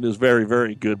 Preston is very,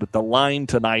 very good. But the line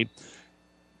tonight,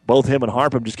 both him and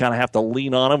Harpham just kind of have to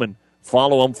lean on him and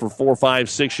follow him for 4, 5,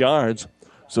 6 yards.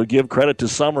 So give credit to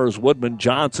Summers, Woodman,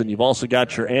 Johnson. You've also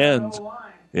got your ends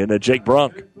in Jake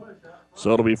Brunk.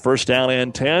 So it'll be 1st down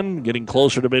and 10, getting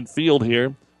closer to midfield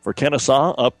here for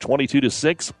Kenesaw, up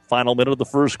 22-6, final minute of the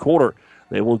 1st quarter.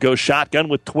 They will go shotgun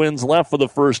with twins left for the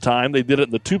first time. They did it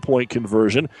in the 2-point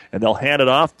conversion, and they'll hand it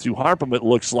off to Harpham, it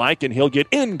looks like, and he'll get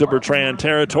into Bertrand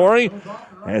territory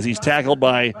as he's tackled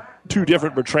by 2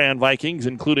 different Bertrand Vikings,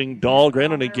 including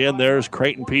Dahlgren, and again, there's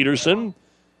Creighton Peterson.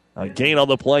 A gain on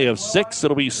the play of 6.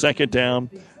 It'll be 2nd down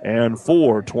and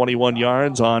 4. 21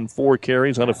 yards on 4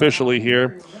 carries unofficially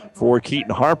here for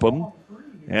Keaton Harpham.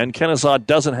 And Kenesaw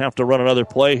doesn't have to run another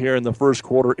play here in the 1st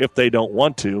quarter if they don't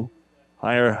want to.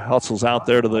 Higher hustles out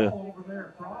there to the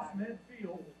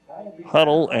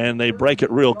huddle, and they break it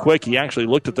real quick. He actually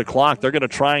looked at the clock. They're going to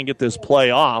try and get this play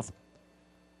off.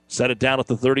 Set it down at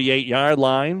the 38-yard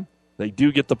line. They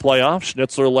do get the play off.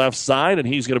 Schnitzler left side, and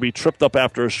he's going to be tripped up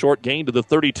after a short gain to the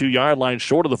 32-yard line,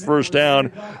 short of the 1st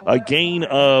down, a gain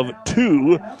of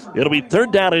 2. It'll be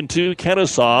 3rd down and 2,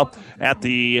 Kenesaw at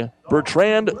the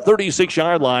Bertrand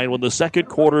 36-yard line when the 2nd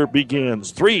quarter begins.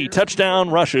 3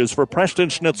 touchdown rushes for Preston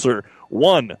Schnitzler,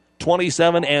 1,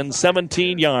 27 and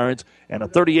 17 yards, and a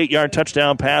 38-yard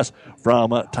touchdown pass from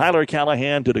Tyler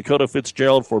Callahan to Dakota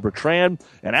Fitzgerald for Bertrand.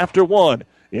 And after 1,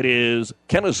 it is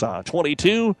Kenesaw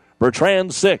 22,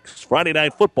 Bertrand 6. Friday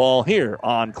Night Football here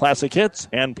on Classic Hits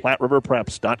and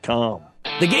PlatteRiverPreps.com.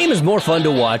 The game is more fun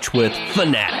to watch with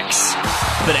Fanatics.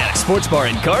 Fanatics Sports Bar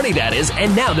in Kearney, that is,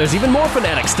 and now there's even more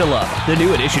Fanatics to love. The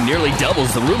new addition nearly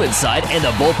doubles the room inside, and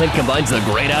the bullpen combines the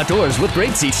great outdoors with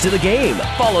great seats to the game.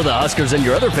 Follow the Huskers and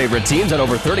your other favorite teams on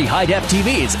over 30 high-def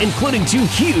TVs, including 2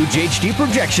 huge HD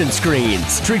projection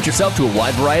screens. Treat yourself to a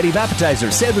wide variety of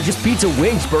appetizers, sandwiches, pizza,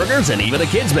 wings, burgers, and even a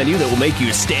kids menu that will make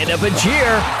you stand up and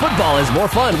cheer. Football is more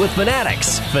fun with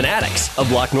Fanatics. Fanatics, a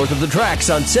block north of the tracks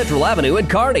on Central Avenue in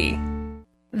Kearney.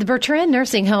 The Bertrand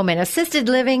Nursing Home and Assisted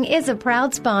Living is a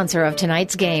proud sponsor of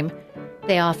tonight's game.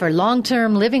 They offer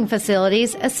long-term living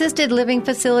facilities, assisted living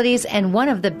facilities, and one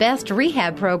of the best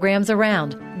rehab programs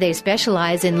around. They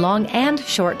specialize in long and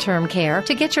short-term care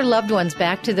to get your loved ones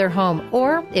back to their home,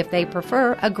 or, if they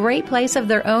prefer, a great place of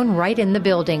their own right in the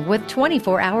building with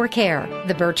 24-hour care.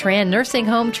 The Bertrand Nursing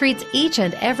Home treats each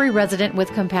and every resident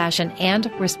with compassion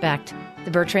and respect.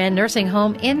 The Bertrand Nursing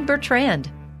Home in Bertrand.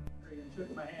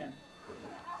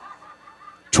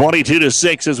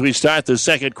 22-6 as we start the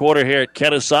 2nd quarter here at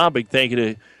Kenesaw. Big thank you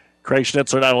to Craig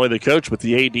Schnitzler, not only the coach, but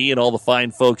the AD and all the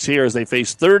fine folks here as they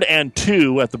face 3rd and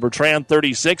 2 at the Bertrand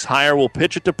 36. Higher will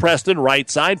pitch it to Preston, right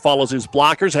side, follows his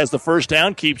blockers, has the 1st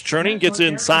down, keeps churning, gets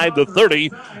inside the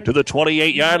 30 to the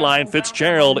 28-yard line.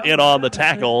 Fitzgerald in on the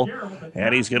tackle,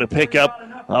 and he's going to pick up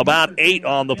about 8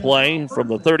 on the play from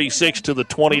the 36 to the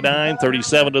 29,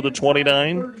 37 to the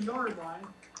 29.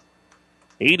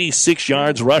 86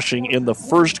 yards rushing in the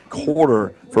 1st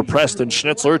quarter for Preston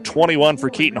Schnitzler, 21 for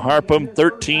Keaton Harpham,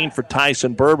 13 for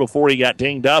Tyson Burr before he got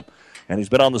dinged up, and he's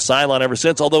been on the sideline ever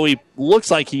since, although he looks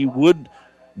like he would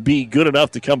be good enough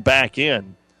to come back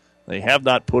in. They have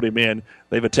not put him in.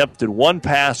 They've attempted 1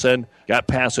 pass and got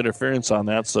pass interference on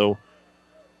that, so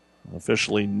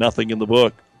officially nothing in the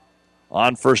book.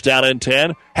 On 1st down and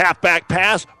 10, halfback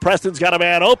pass. Preston's got a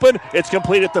man open. It's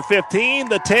complete at the 15,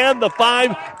 the 10, the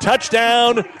 5.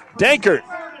 Touchdown, Dankert.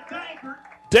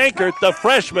 Dankert, the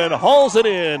freshman, hauls it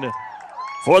in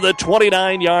for the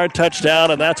 29-yard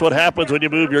touchdown, and that's what happens when you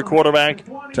move your quarterback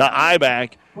to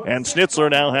I-back. And Schnitzler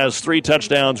now has 3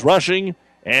 touchdowns rushing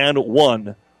and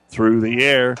 1 through the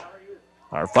air.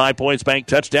 Our 5 points bank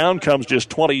touchdown comes just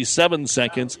 27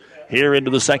 seconds here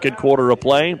into the 2nd quarter of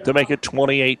play to make it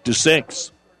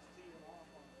 28-6.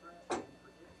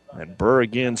 And Burr,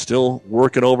 again, still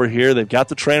working over here. They've got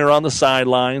the trainer on the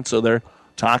sideline, so they're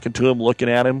talking to him, looking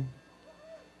at him.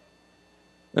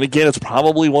 And again, it's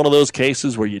probably one of those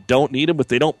cases where you don't need him, but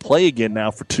they don't play again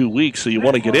now for 2 weeks, so you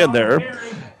want to get in there.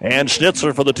 And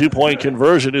Schnitzler for the two-point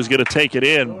conversion is going to take it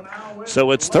in.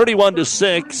 So it's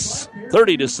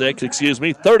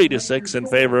 30-6 in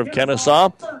favor of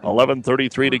Kenesaw.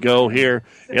 11:33 to go here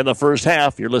in the first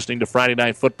half. You're listening to Friday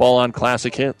Night Football on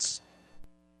Classic Hits.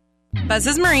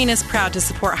 Buzz's Marine is proud to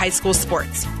support high school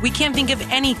sports. We can't think of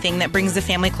anything that brings the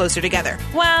family closer together.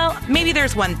 Well, maybe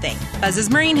there's one thing. Buzz's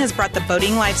Marine has brought the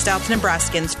boating lifestyle to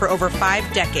Nebraskans for over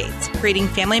 5 decades, creating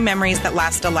family memories that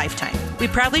last a lifetime. We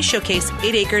proudly showcase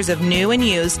 8 acres of new and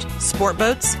used sport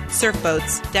boats, surf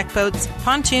boats, deck boats,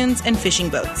 pontoons, and fishing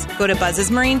boats. Go to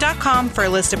buzzesmarine.com for a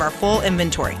list of our full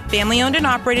inventory. Family owned and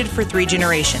operated for 3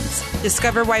 generations.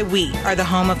 Discover why we are the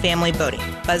home of family boating.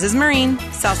 Buzz's Marine,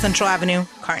 South Central Avenue,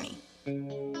 Kearney.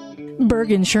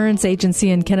 Berg Insurance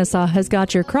Agency in Kenesaw has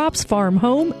got your crops, farm,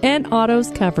 home, and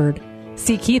autos covered.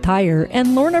 See Keith Heyer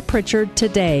and Lorna Pritchard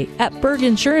today at Berg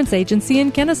Insurance Agency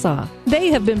in Kenesaw. They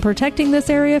have been protecting this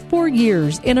area for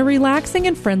years in a relaxing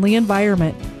and friendly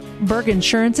environment. Berg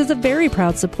Insurance is a very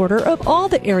proud supporter of all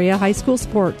the area high school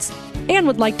sports and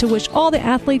would like to wish all the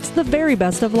athletes the very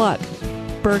best of luck.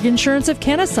 Berg Insurance of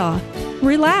Kenesaw.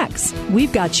 Relax.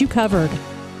 We've got you covered.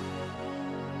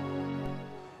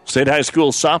 State High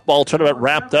School softball tournament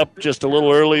wrapped up just a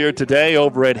little earlier today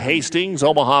over at Hastings.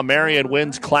 Omaha Marion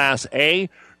wins Class A.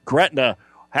 Gretna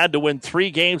had to win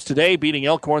 3 games today, beating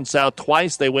Elkhorn South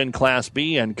twice. They win Class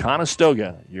B. And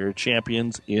Conestoga, your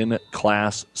champions in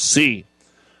Class C.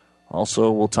 Also,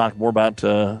 we'll talk more about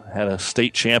had a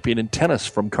state champion in tennis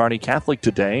from Kearney Catholic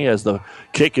today as the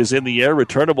kick is in the air,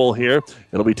 returnable here.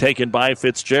 It'll be taken by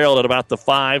Fitzgerald at about the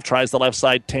 5, tries the left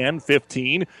side 10,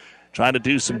 15. Trying to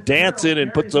do some dancing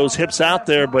and put those hips out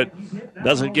there, but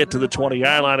doesn't get to the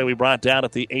 20-yard line, and we brought down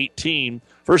at the 18.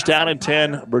 First down and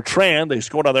 10, Bertrand. They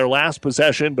scored on their last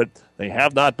possession, but they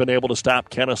have not been able to stop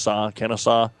Kenesaw.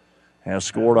 Kenesaw has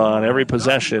scored on every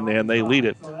possession, and they lead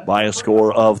it by a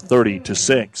score of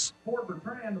 30-6.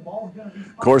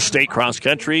 Of course, state cross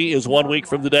country is 1 week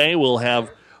from today. We'll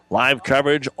have live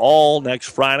coverage all next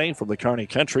Friday from the Kearney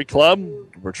Country Club.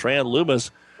 Bertrand Loomis,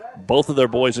 both of their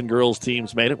boys and girls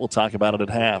teams made it. We'll talk about it at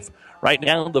half. Right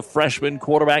now, the freshman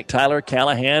quarterback, Tyler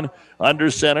Callahan, under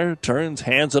center, turns,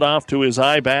 hands it off to his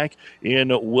eye back in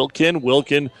Wilkin.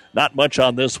 Wilkin, not much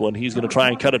on this one. He's going to try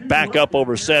and cut it back up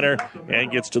over center and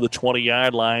gets to the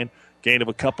 20-yard line. Gain of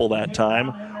a couple that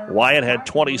time. Wyatt had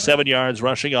 27 yards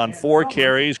rushing on 4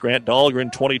 carries. Grant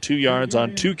Dahlgren, 22 yards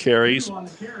on 2 carries.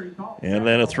 And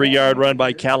then a 3-yard run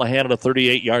by Callahan and a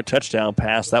 38-yard touchdown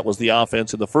pass. That was the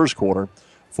offense in the first quarter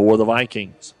for the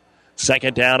Vikings.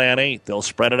 Second down and 8. They'll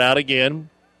spread it out again.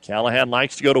 Callahan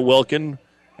likes to go to Wilkin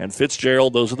and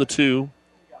Fitzgerald. Those are the 2.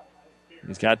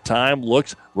 He's got time.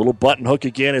 Looks. Little button hook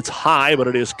again. It's high, but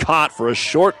it is caught for a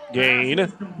short gain.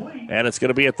 And it's going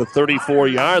to be at the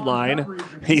 34-yard line.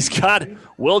 He's got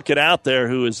Wilkin out there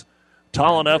who is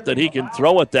tall enough that he can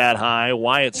throw it that high.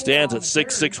 Wyatt stands at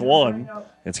 6'1".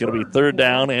 It's going to be 3rd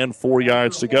down and 4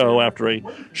 yards to go after a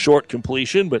short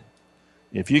completion, but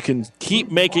if you can keep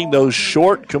making those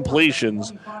short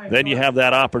completions, then you have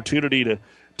that opportunity to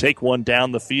take one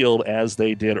down the field as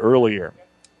they did earlier.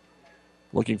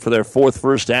 Looking for their 4th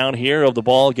first down here of the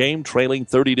ball game, trailing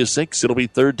 30-6. It'll be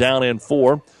 3rd down and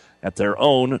 4 at their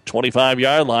own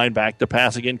 25-yard line. Back to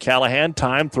pass again. Callahan,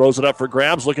 time, throws it up for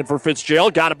grabs, looking for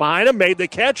Fitzgerald. Got it behind him, made the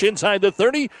catch inside the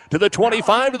 30 to the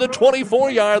 25 to the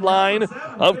 24-yard line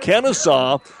of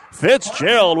Kenesaw.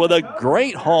 Fitzgerald with a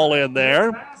great haul in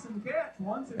there.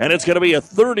 And it's going to be a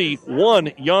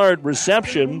 31-yard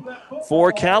reception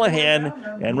for Callahan.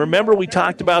 And remember, we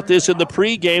talked about this in the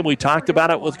pregame. We talked about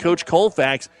it with Coach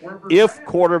Colfax. If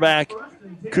quarterback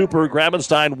Cooper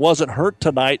Grabenstein wasn't hurt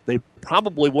tonight, they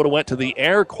probably would have went to the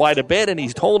air quite a bit. And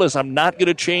he's told us, I'm not going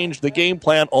to change the game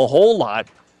plan a whole lot.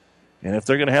 And if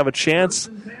they're going to have a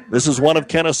chance, this is one of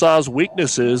Kenesaw's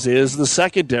weaknesses, is the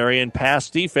secondary and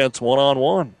pass defense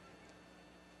one-on-one.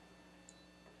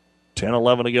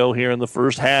 10-11 to go here in the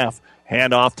first half.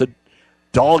 Hand off to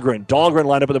Dahlgren. Dahlgren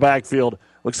lined up in the backfield.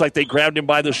 Looks like they grabbed him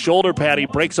by the shoulder pad. He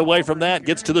breaks away from that,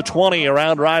 gets to the 20,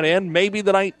 around right end, maybe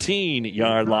the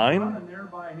 19-yard line.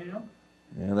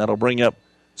 And that'll bring up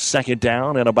 2nd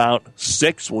down and about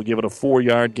 6. We'll give it a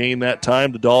 4-yard gain that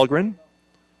time to Dahlgren.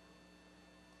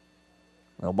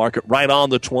 They'll mark it right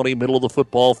on the 20, middle of the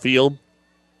football field.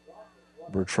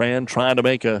 Bertrand trying to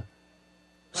make a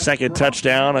 2nd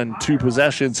touchdown and 2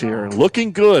 possessions here.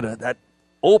 Looking good. That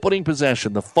opening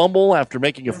possession. The fumble after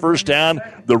making a first down.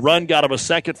 The run got him a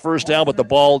second first down, but the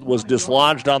ball was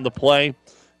dislodged on the play,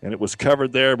 and it was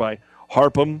covered there by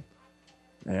Harpham.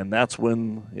 And that's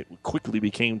when it quickly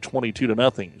became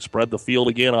 22-0. Spread the field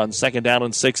again on 2nd down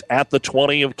and 6 at the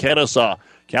 20 of Kenesaw.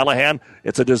 Callahan,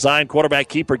 it's a design quarterback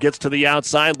keeper, gets to the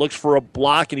outside, looks for a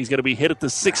block, and he's going to be hit at the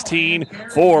 16.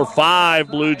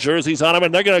 4-5 blue jerseys on him,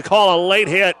 and they're going to call a late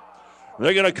hit.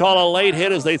 They're going to call a late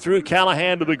hit as they threw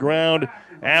Callahan to the ground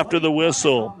after the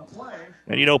whistle.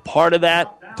 And, part of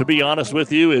that, to be honest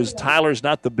with you, is Tyler's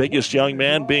not the biggest young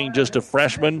man, being just a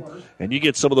freshman. And you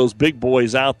get some of those big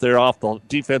boys out there off the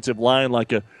defensive line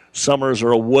like a Summers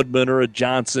or a Woodman or a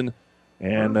Johnson.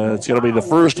 And it's going to be the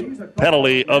first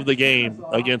penalty of the game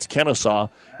against Kenesaw.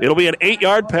 It'll be an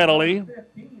 8-yard penalty,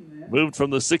 moved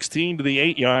from the 16 to the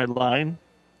 8-yard line.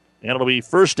 And it'll be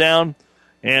 1st down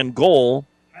and goal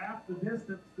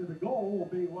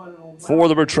for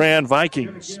the Bertrand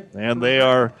Vikings. And they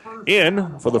are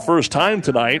in, for the first time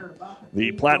tonight,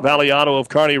 the Platte Valley Auto of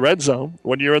Kearney Red Zone.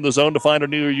 When you're in the zone to find a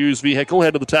new or used vehicle,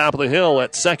 head to the top of the hill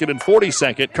at 2nd and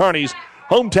 42nd, Kearney's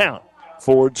hometown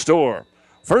Ford store.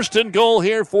 1st and goal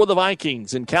here for the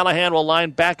Vikings, and Callahan will line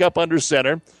back up under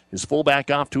center. His fullback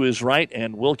off to his right,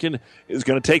 and Wilkin is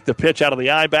going to take the pitch out of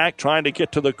the I-back, trying to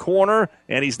get to the corner,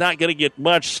 and he's not going to get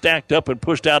much, stacked up and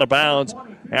pushed out of bounds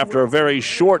after a very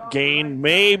short gain.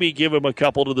 Maybe give him a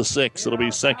couple to the 6. It'll be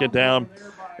 2nd down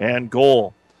and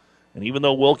goal. And even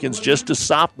though Wilkins just a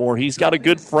sophomore, he's got a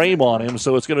good frame on him,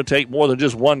 so it's going to take more than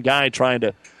just one guy trying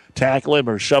to tackle him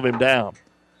or shove him down.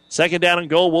 2nd down and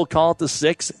goal, we'll call it the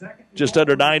 6. Just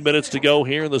under 9 minutes to go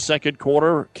here in the second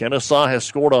quarter. Kenesaw has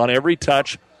scored on every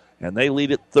touch, and they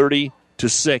lead it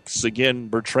 30-6. Again,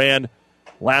 Bertrand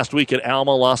last week at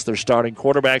Alma lost their starting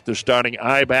quarterback, their starting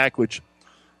I-back, which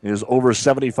is over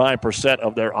 75%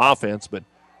 of their offense. But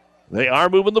they are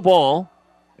moving the ball,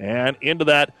 and into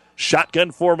that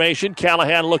shotgun formation.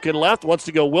 Callahan looking left, wants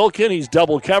to go Wilkin. He's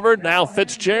double covered. Now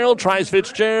Fitzgerald tries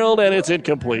Fitzgerald, and it's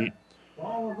incomplete.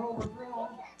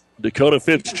 Dakota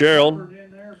Fitzgerald.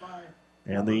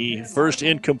 And the first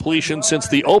incompletion since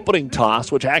the opening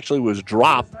toss, which actually was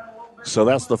dropped. So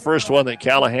that's the first one that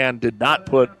Callahan did not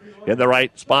put in the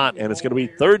right spot. And it's going to be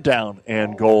 3rd down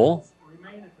and goal.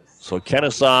 So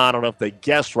Kenesaw, I don't know if they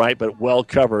guessed right, but well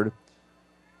covered.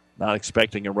 Not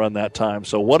expecting a run that time.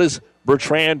 So what does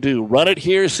Bertrand do? Run it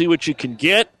here, see what you can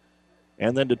get,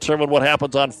 and then determine what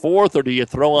happens on 4th, or do you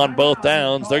throw on both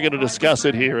downs? They're going to discuss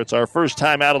it here. It's our first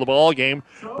time out of the ball game,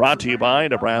 brought to you by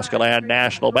Nebraska Land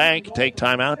National Bank. Take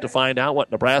time out to find out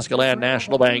what Nebraska Land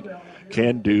National Bank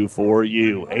can do for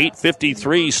you.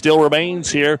 8:53 still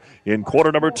remains here in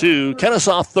quarter number 2.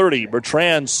 Kenesaw 30,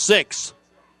 Bertrand 6.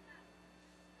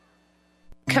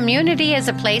 Community is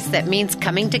a place that means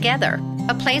coming together,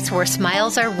 a place where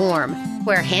smiles are warm,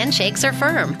 where handshakes are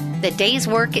firm, the day's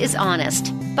work is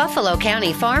honest. Buffalo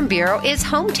County Farm Bureau is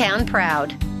hometown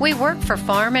proud. We work for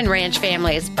farm and ranch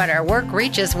families, but our work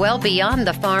reaches well beyond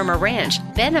the farm or ranch,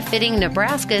 benefiting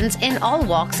Nebraskans in all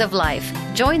walks of life.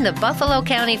 Join the Buffalo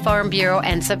County Farm Bureau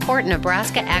and support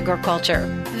Nebraska agriculture.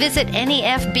 Visit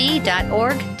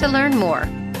nefb.org to learn more.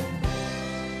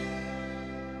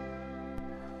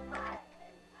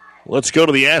 Let's go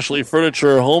to the Ashley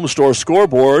Furniture Home Store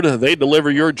scoreboard. They deliver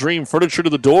your dream furniture to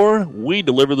the door. We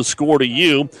deliver the score to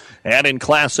you. And in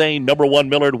Class A, number 1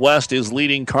 Millard West is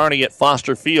leading Kearney at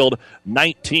Foster Field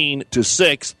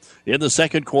 19-6. In the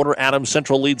second quarter, Adams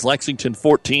Central leads Lexington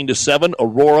 14-7.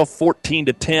 Aurora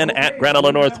 14-10 at Grand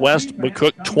Island Northwest.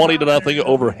 McCook 20-0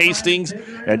 over Hastings.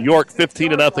 And York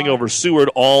 15-0 over Seward,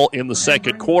 all in the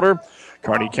second quarter.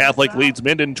 Kearney Catholic leads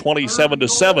Minden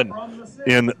 27-7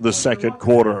 in the second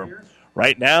quarter.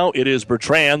 Right now, it is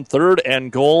Bertrand, 3rd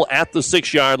and goal at the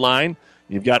 6-yard line.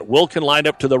 You've got Wilkin lined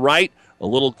up to the right. A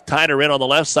little tighter in on the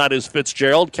left side is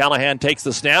Fitzgerald. Callahan takes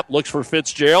the snap, looks for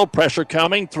Fitzgerald. Pressure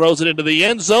coming, throws it into the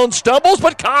end zone, stumbles,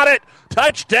 but caught it.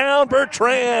 Touchdown,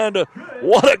 Bertrand.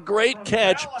 What a great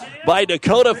catch by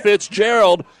Dakota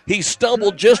Fitzgerald. He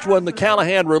stumbled just when the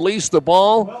Callahan released the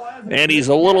ball, and he's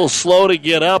a little slow to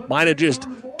get up. Might have just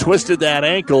twisted that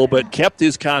ankle, but kept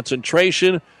his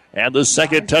concentration. And the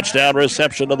second touchdown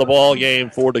reception of the ball game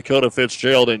for Dakota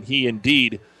Fitzgerald, and he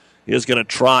indeed is going to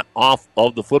trot off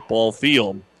of the football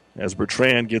field as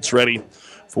Bertrand gets ready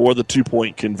for the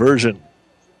 2-point conversion.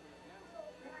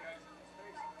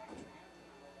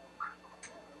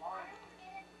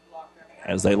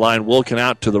 As they line Wilkin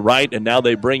out to the right, and now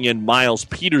they bring in Miles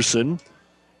Peterson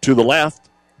to the left.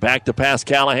 Back to pass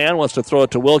Callahan, wants to throw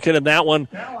it to Wilkin, and that one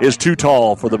is too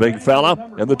tall for the big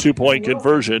fella, and the 2-point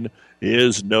conversion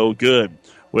is no good.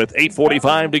 with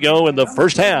 8:45 to go in the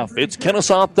first half. It's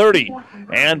Kenesaw 30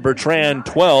 and Bertrand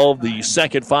 12, the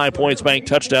second 5 Points Bank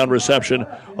touchdown reception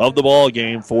of the ball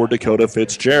game for Dakota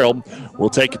Fitzgerald. We'll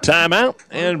take a timeout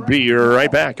and be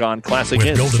right back on Classic With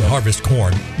Hits. Golden Harvest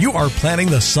Corn, you are planting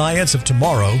the science of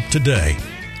tomorrow today.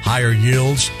 Higher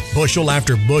yields, bushel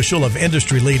after bushel of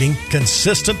industry-leading,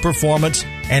 consistent performance,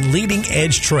 and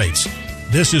leading-edge traits.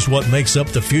 This is what makes up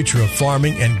the future of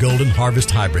farming and Golden Harvest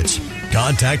hybrids.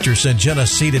 Contact your Syngenta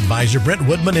seed advisor, Brent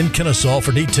Woodman in Kenesaw,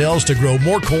 for details to grow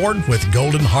more corn with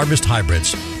Golden Harvest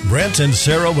hybrids. Brent and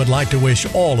Sarah would like to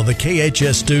wish all of the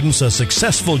KHS students a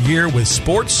successful year with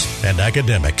sports and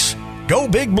academics. Go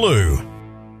Big Blue!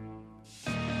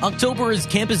 October is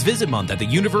Campus Visit Month at the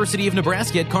University of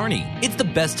Nebraska at Kearney. It's the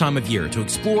best time of year to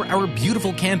explore our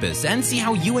beautiful campus and see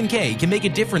how UNK can make a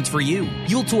difference for you.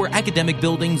 You'll tour academic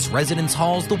buildings, residence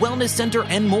halls, the wellness center,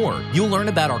 and more. You'll learn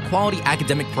about our quality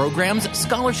academic programs,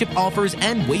 scholarship offers,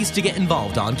 and ways to get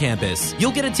involved on campus.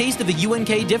 You'll get a taste of the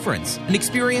UNK difference, an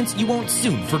experience you won't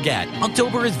soon forget.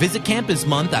 October is Visit Campus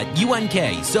Month at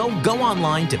UNK, so go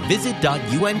online to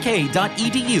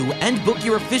visit.unk.edu and book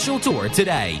your official tour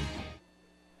today.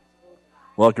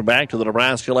 Welcome back to the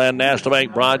Nebraska Land National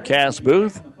Bank broadcast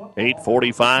booth.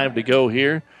 8:45 to go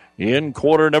here in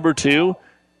quarter number 2.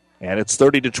 And it's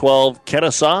 30-12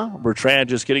 Kenesaw. Bertrand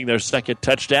just getting their second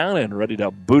touchdown and ready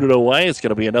to boot it away. It's going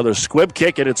to be another squib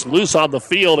kick, and it's loose on the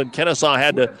field, and Kenesaw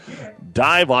had to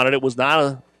dive on it. It was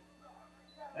not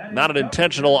an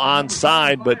intentional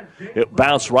onside, but it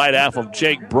bounced right off of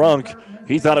Jake Brunk.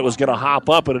 He thought it was going to hop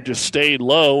up, and it just stayed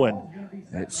low, and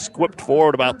it squipped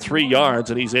forward about 3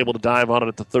 yards, and he's able to dive on it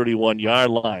at the 31-yard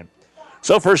line.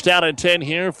 So first down and 10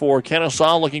 here for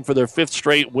Kenesaw, looking for their 5th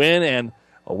straight win, and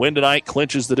a win tonight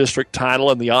clinches the district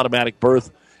title and the automatic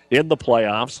berth in the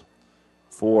playoffs.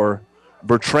 For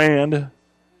Bertrand,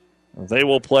 they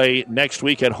will play next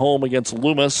week at home against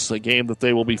Loomis, a game that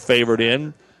they will be favored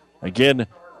in. Again,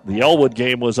 the Elwood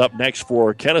game was up next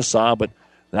for Kenesaw, but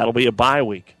that'll be a bye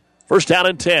week. First down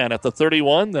and 10 at the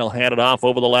 31. They'll hand it off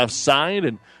over the left side,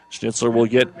 and Schnitzler will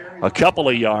get a couple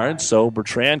of yards. So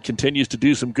Bertrand continues to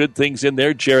do some good things in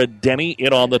there. Jared Denny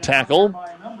in on the tackle.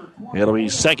 It'll be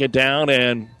second down,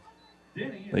 and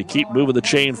they keep moving the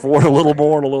chain forward a little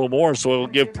more and a little more, so it'll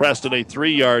give Preston a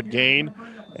 3-yard gain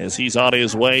as he's on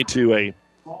his way to a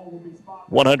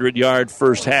 100-yard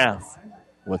first half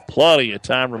with plenty of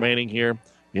time remaining here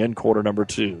in quarter number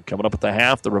 2. Coming up at the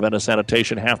half, the Ravenna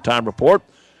Sanitation halftime report.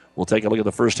 We'll take a look at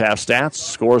the first half stats,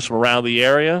 scores from around the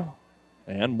area,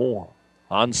 and more.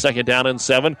 On second down and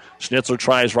 7, Schnitzler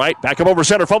tries right, back up over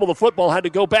center, fumble the football, had to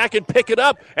go back and pick it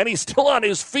up, and he's still on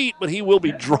his feet, but he will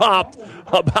be dropped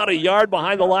about a yard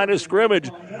behind the line of scrimmage.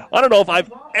 I don't know if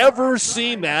I've ever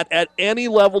seen that at any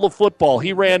level of football.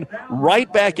 He ran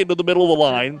right back into the middle of the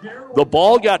line. The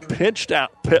ball got punched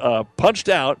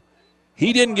out.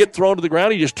 He didn't get thrown to the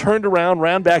ground. He just turned around,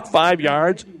 ran back 5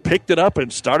 yards, picked it up,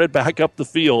 and started back up the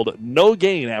field. No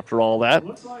gain after all that.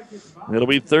 It'll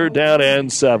be third down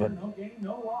and 7.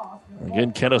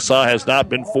 Again, Kenesaw has not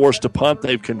been forced to punt.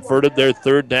 They've converted their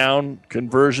third down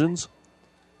conversions.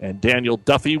 And Daniel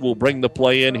Duffy will bring the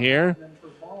play in here.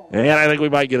 And I think we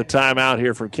might get a timeout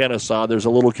here from Kenesaw. There's a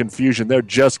little confusion. They're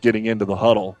just getting into the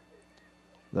huddle.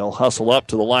 They'll hustle up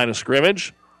to the line of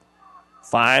scrimmage.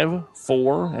 5,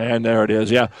 4, and there it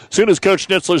is. Yeah, as soon as Coach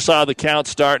Schnitzler saw the count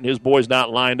start and his boys not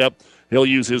lined up, he'll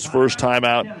use his first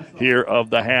timeout here of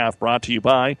the half. Brought to you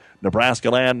by Nebraska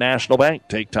Land National Bank.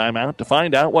 Take time out to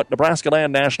find out what Nebraska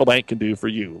Land National Bank can do for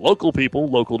you. Local people,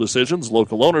 local decisions,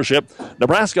 local ownership.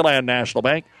 Nebraska Land National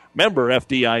Bank, member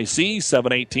FDIC.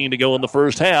 7:18 to go in the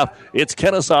first half. It's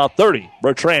Kenesaw 30,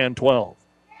 Bertrand 12.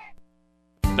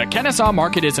 The Kenesaw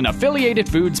Market is an affiliated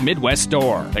Foods Midwest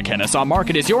store. The Kenesaw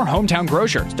Market is your hometown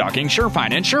grocer, stocking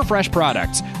SureFine and SureFresh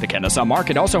products. The Kenesaw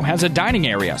Market also has a dining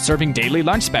area, serving daily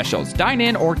lunch specials,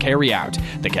 dine-in or carry-out.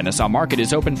 The Kenesaw Market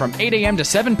is open from 8 a.m. to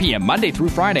 7 p.m. Monday through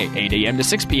Friday, 8 a.m. to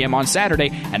 6 p.m. on Saturday,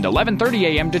 and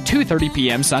 11:30 a.m. to 2:30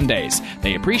 p.m. Sundays.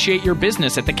 They appreciate your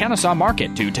business at the Kenesaw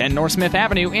Market, 210 North Smith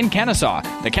Avenue in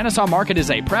Kenesaw. The Kenesaw Market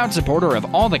is a proud supporter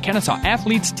of all the Kenesaw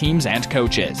athletes, teams, and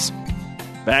coaches.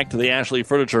 Back to the Ashley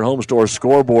Furniture Home Store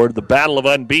scoreboard. The battle of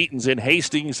unbeatens in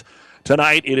Hastings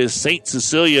tonight. It is St.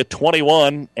 Cecilia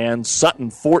 21 and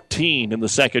Sutton 14 in the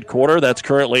second quarter. That's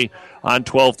currently on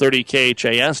 1230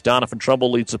 KHAS. Donovan Trumbull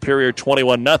leads Superior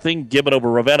 21-0. Gibbon over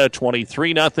Ravenna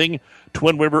 23-0.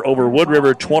 Twin River over Wood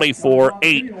River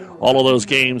 24-8. All of those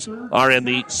games are in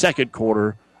the second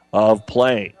quarter of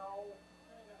play.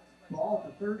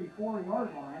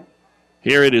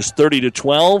 Here it is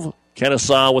 30-12.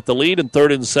 Kenesaw with the lead in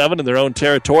 3rd and 7 in their own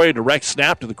territory. Direct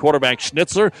snap to the quarterback,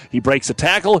 Schnitzler. He breaks a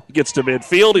tackle, gets to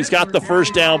midfield. He's got the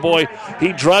first down, boy.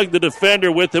 He drugged the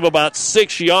defender with him about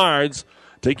 6 yards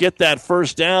to get that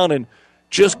first down and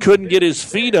just couldn't get his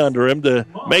feet under him to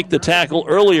make the tackle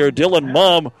earlier. Dylan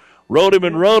Mumm rode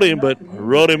him, but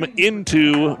rode him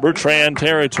into Bertrand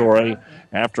territory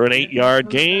after an 8-yard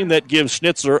gain that gives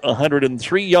Schnitzler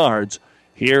 103 yards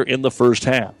here in the first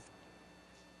half.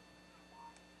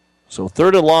 So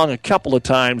 3rd and long a couple of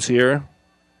times here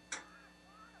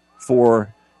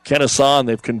for Kenesaw, and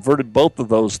they've converted both of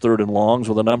those 3rd and longs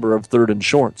with a number of 3rd and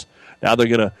shorts. Now they're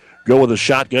going to go with a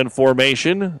shotgun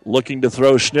formation, looking to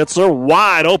throw Schnitzler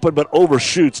wide open, but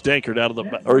overshoots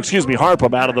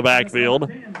Harpham out of the backfield.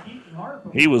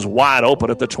 He was wide open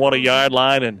at the 20-yard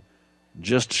line and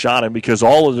just shot him because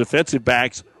all the defensive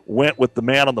backs went with the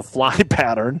man on the fly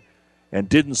pattern and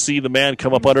didn't see the man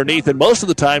come up underneath. And most of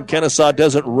the time, Kenesaw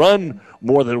doesn't run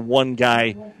more than one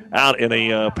guy out in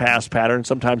a pass pattern.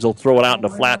 Sometimes they'll throw it out in the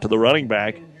flat to the running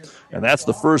back. And that's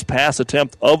the first pass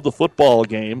attempt of the football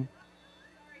game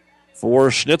for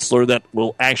Schnitzler that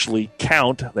will actually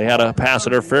count. They had a pass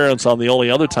interference on the only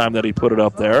other time that he put it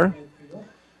up there.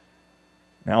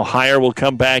 Now Heyer will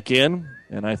come back in,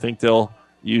 and I think they'll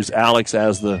use Alex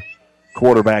as the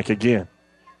quarterback again.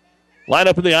 Line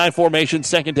up in the I formation,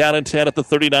 2nd down and 10 at the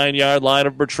 39-yard line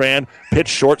of Bertrand. Pitch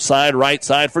short side, right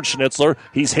side for Schnitzler.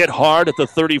 He's hit hard at the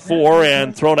 34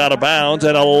 and thrown out of bounds.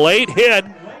 And a late hit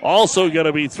also going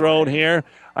to be thrown here.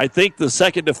 I think the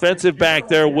second defensive back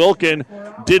there, Wilkin,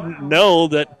 didn't know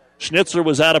that Schnitzler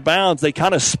was out of bounds. They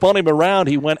kind of spun him around.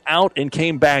 He went out and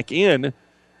came back in.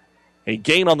 A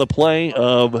gain on the play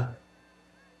of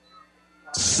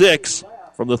 6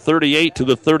 from the 38 to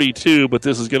the 32, but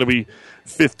this is going to be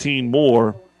 15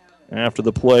 more after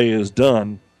the play is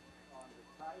done.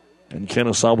 And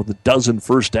Kenesaw with a dozen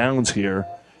first downs here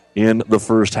in the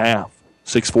first half.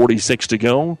 6:46 to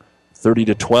go,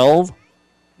 30-12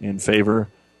 in favor.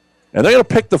 And they're going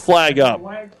to pick the flag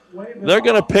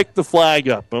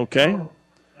up. Okay?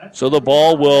 So the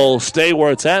ball will stay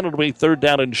where it's at. It'll be 3rd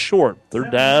down and short.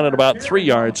 3rd down and about 3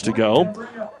 yards to go.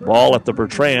 Ball at the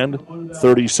Bertrand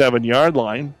 37-yard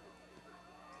line.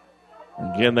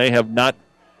 Again, they have not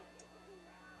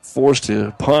forced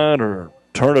to punt or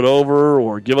turn it over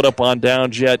or give it up on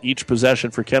downs yet. Each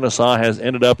possession for Kenesaw has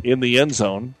ended up in the end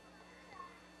zone.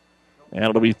 And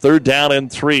it'll be 3rd down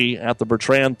and 3 at the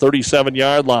Bertrand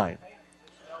 37-yard line.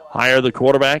 Heyer the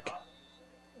quarterback,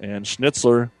 and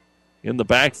Schnitzler in the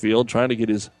backfield trying to get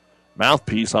his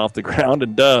mouthpiece off the ground,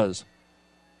 and does.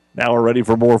 Now we're ready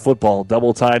for more football.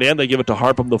 Double tight end. They give it to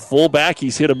Harpham, the fullback.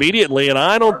 He's hit immediately, and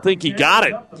I don't think he got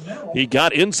it. He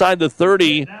got inside the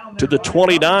 30 to the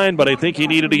 29, but I think he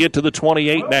needed to get to the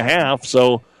 28.5.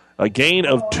 So a gain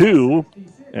of 2,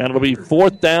 and it'll be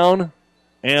 4th down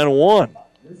and 1.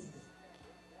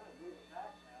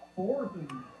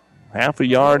 Half a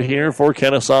yard here for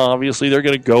Kenesaw. Obviously, they're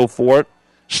going to go for it.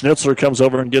 Schnitzler comes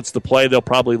over and gets the play. They'll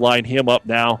probably line him up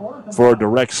now for a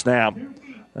direct snap.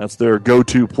 That's their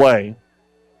go-to play.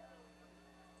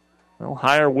 Well,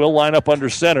 Heyer will line up under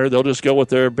center. They'll just go with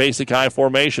their basic I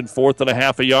formation, 4th and a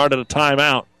half a yard, and a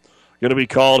timeout. Going to be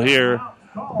called here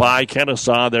by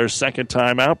Kenesaw, their second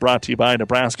timeout, brought to you by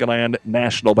Nebraska Land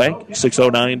National Bank.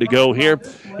 6:09 to go here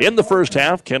in the first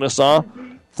half. Kenesaw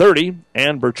 30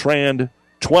 and Bertrand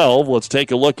 12. Let's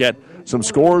take a look at some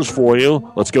scores for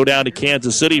you. Let's go down to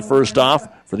Kansas City first off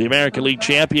for the American League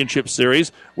Championship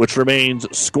Series, which remains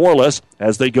scoreless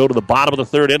as they go to the bottom of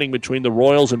the 3rd inning between the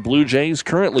Royals and Blue Jays,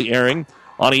 currently airing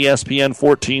on ESPN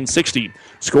 1460.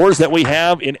 Scores that we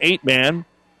have in 8-man.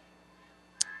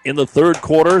 In the 3rd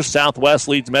quarter, Southwest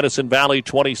leads Medicine Valley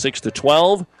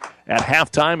 26-12. At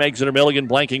halftime, Exeter Milligan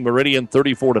blanking Meridian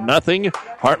 34-0.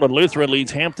 Heartland Lutheran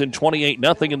leads Hampton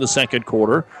 28-0 in the 2nd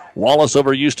quarter. Wallace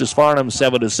over Eustis Farnham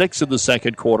 7-6 in the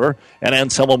 2nd quarter. And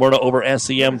Anselmo Myrna over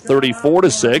SEM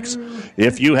 34-6.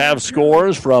 If you have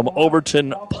scores from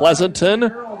Overton Pleasanton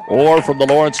or from the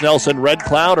Lawrence Nelson Red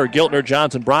Cloud or Giltner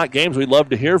Johnson Brock games, we'd love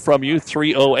to hear from you.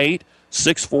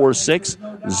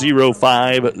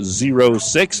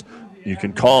 308-646-0506. You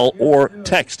can call or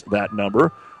text that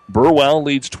number. Burwell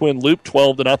leads Twin Loop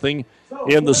 12-0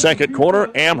 in the 2nd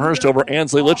quarter. Amherst over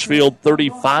Ansley Litchfield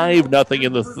 35-0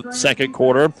 in the 2nd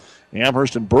quarter.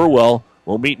 Amherst and Burwell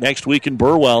will meet next week in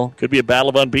Burwell. Could be a battle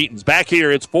of unbeatens. Back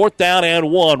here, it's 4th down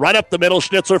and 1. Right up the middle,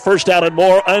 Schnitzler, 1st down and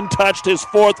more. Untouched, his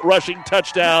 4th rushing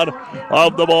touchdown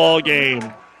of the ball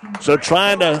game. So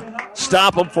trying to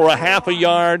stop him for a half a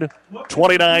yard.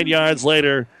 29 yards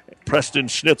later, Preston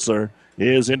Schnitzler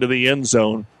is into the end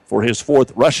zone for his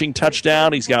 4th rushing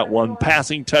touchdown. He's got 1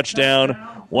 passing touchdown,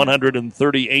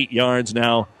 138 yards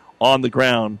now on the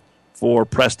ground for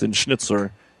Preston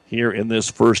Schnitzler here in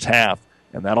this first half.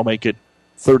 And that'll make it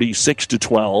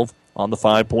 36-12 on the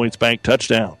 5 points bank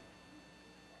touchdown.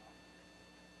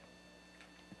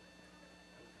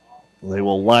 They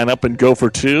will line up and go for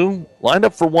 2. Lined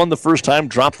up for 1 the first time,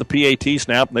 dropped the PAT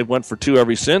snap, and they've went for 2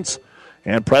 ever since.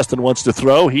 And Preston wants to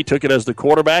throw. He took it as the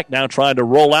quarterback, now trying to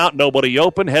roll out. Nobody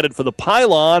open, headed for the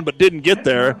pylon, but didn't get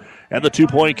there. And the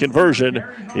 2-point conversion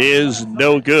is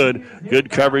no good. Good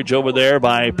coverage over there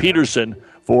by Peterson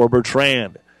for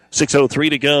Bertrand. 6:03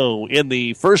 to go in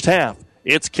the first half.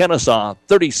 It's Kenesaw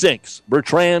 36,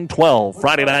 Bertrand 12.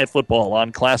 Friday Night Football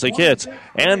on Classic Hits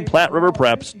and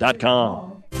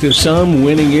PlatteRiverPreps.com. To some,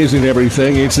 winning isn't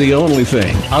everything, it's the only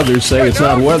thing. Others say it's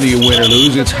not whether you win or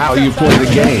lose, it's how you play the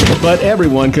game. But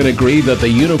everyone can agree that the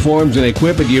uniforms and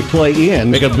equipment you play in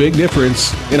make a big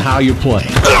difference in how you play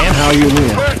and how you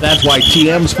win. That's why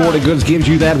TM Sporting Goods gives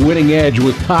you that winning edge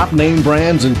with top name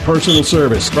brands and personal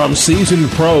service from seasoned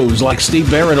pros like Steve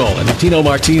Barinol and Tino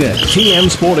Martinez. TM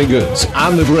Sporting Goods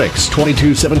on the bricks,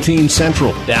 2217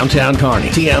 Central, downtown Kearney.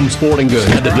 TM Sporting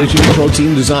Goods, a division of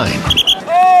Protein Design.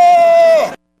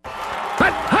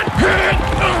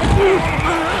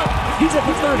 He's at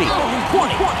the 30,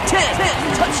 20, 10,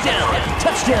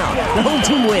 touchdown. The home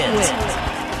team wins.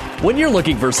 When you're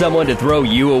looking for someone to throw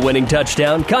you a winning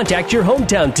touchdown, contact your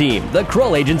hometown team, the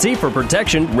Kroll Agency for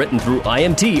Protection, written through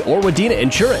IMT or Wadena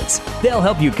Insurance. They'll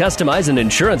help you customize an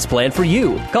insurance plan for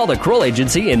you. Call the Kroll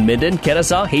Agency in Minden,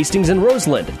 Kenesaw, Hastings, and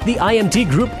Roseland. The IMT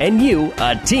Group and you,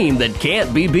 a team that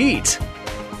can't be beat.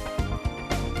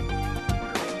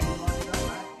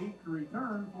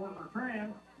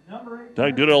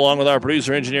 Doug Duda along with our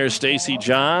producer engineer Stacy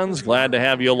Johns. Glad to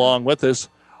have you along with us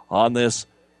on this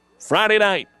Friday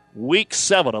night, week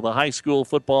 7 of the high school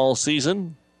football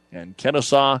season. And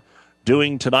Kenesaw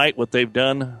doing tonight what they've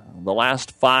done the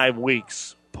last 5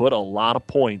 weeks, put a lot of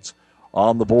points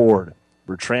on the board.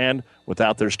 Bertrand,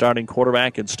 without their starting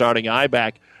quarterback and starting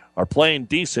I-back, are playing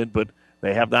decent, but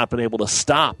they have not been able to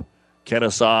stop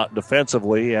Kenesaw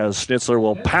defensively as Schnitzler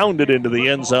will pound it into the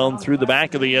end zone through the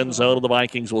back of the end zone, and the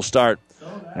Vikings will start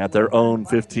at their own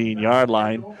 15-yard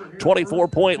line.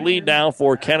 24-point lead now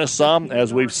for Kenesaw.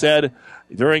 As we've said,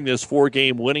 during this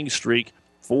 4-game winning streak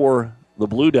for the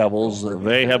Blue Devils,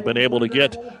 they have been able to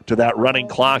get to that running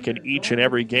clock in each and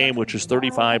every game, which is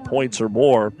 35 points or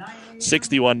more.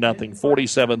 61-0,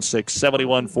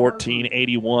 47-6,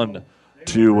 71-14,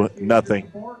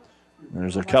 81-0.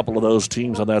 There's a couple of those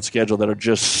teams on that schedule that are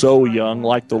just so young,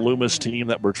 like the Loomis team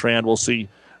that Bertrand will see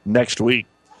next week.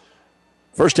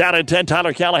 First down and 10,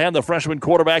 Tyler Callahan, the freshman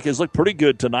quarterback, has looked pretty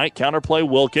good tonight. Counterplay,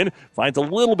 Wilkin finds a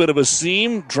little bit of a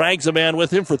seam, drags a man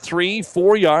with him for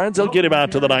 3-4 yards. They'll get him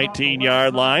out to the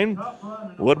 19-yard line.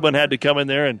 Woodman had to come in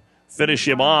there and finish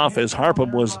him off as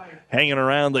Harpham was hanging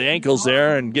around the ankles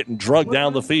there and getting drugged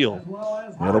down the field.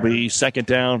 It'll be 2nd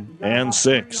down and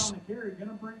 6.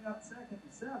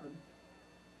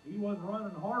 He was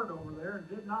running hard over there and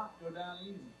did not go down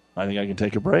easy. I think I can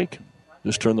take a break.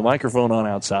 Just turn the microphone on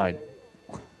outside.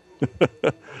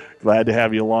 Glad to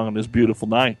have you along on this beautiful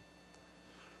night.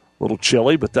 A little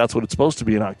chilly, but that's what it's supposed to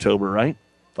be in October, right?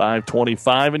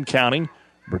 5:25 and counting.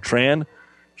 Bertrand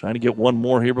trying to get one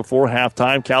more here before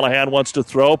halftime. Callahan wants to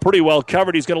throw. Pretty well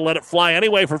covered. He's going to let it fly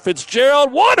anyway for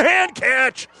Fitzgerald. One-hand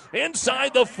catch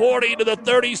inside the 40 to the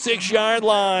 36-yard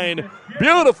line.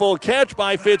 Beautiful catch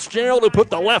by Fitzgerald, who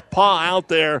put the left paw out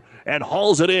there and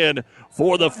hauls it in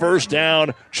for the first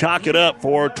down. Chalk it up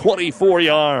for 24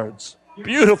 yards.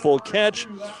 Beautiful catch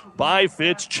by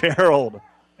Fitzgerald.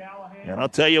 And I'll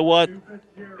tell you what,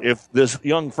 if this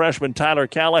young freshman Tyler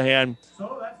Callahan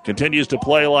continues to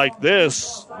play like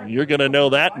this, you're going to know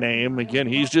that name. Again,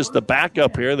 he's just the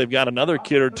backup here. They've got another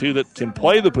kid or two that can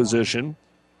play the position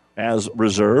as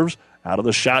reserves. Out of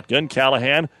the shotgun,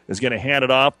 Callahan is going to hand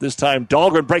it off. This time,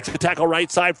 Dahlgren breaks the tackle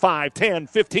right side, 5, 10,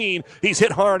 15. He's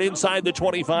hit hard inside the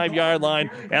 25-yard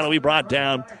line, and it'll be brought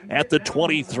down at the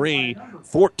 23.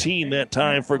 14 that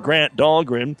time for Grant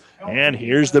Dahlgren. And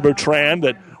here's the Bertrand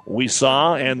that we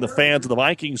saw and the fans of the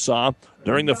Vikings saw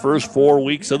during the first 4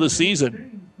 weeks of the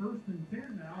season.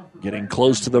 Getting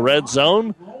close to the red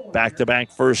zone,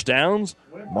 back-to-back first downs.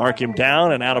 Mark him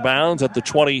down and out of bounds at the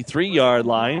 23-yard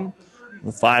line.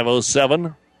 The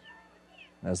 5:07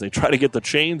 as they try to get the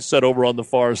chains set over on the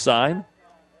far side.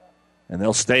 And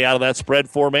they'll stay out of that spread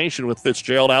formation with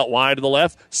Fitzgerald out wide to the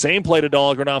left. Same play to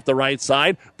Dahlgren off the right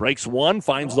side. Breaks one,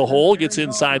 finds the hole, gets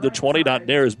inside the 20. Not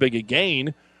near as big a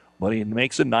gain, but he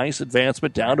makes a nice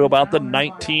advancement down to about the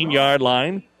 19-yard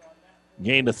line.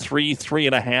 Gain to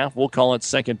 3.5. We'll call it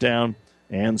 2nd down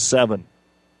and 7.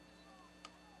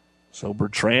 So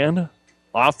Bertrand,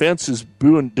 offense is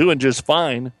doing just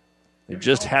fine. They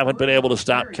just haven't been able to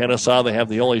stop Kenesaw. They have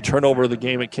the only turnover of the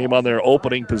game. It came on their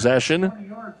opening possession.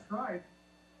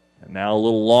 And now a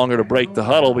little longer to break the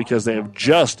huddle because they have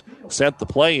just sent the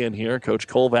play in here. Coach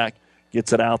Kolvac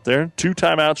gets it out there. 2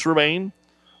 timeouts remain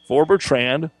for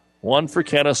Bertrand, 1 for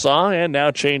Kenesaw, and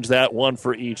now change that 1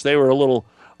 for each. They were a little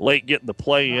late getting the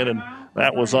play in, and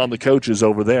that was on the coaches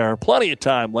over there. Plenty of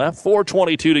time left.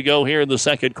 4:22 to go here in the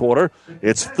second quarter.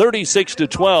 It's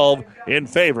 36-12 in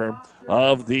favor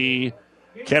of the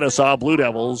Kenesaw Blue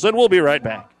Devils, and we'll be right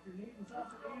back.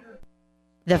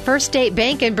 The First State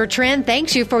Bank in Bertrand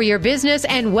thanks you for your business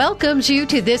and welcomes you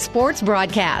to this sports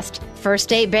broadcast. First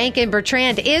State Bank in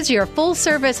Bertrand is your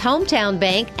full-service hometown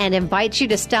bank and invites you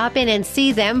to stop in and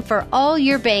see them for all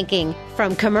your banking.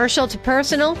 From commercial to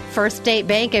personal, First State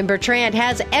Bank in Bertrand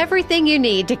has everything you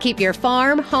need to keep your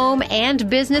farm, home, and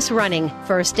business running.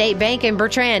 First State Bank in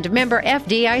Bertrand, member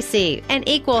FDIC, an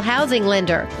equal housing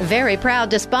lender. Very proud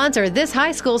to sponsor this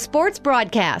high school sports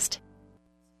broadcast.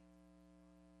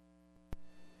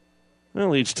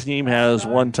 Well, each team has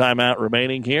 1 timeout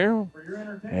remaining here,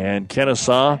 and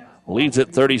Kenesaw leads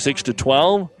it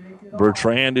 36-12.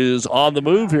 Bertrand is on the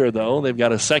move here, though. They've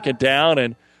got a 2nd down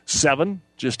and 7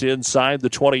 just inside the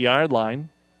 20-yard line.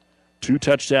 2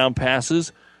 touchdown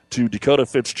passes to Dakota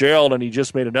Fitzgerald, and he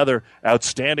just made another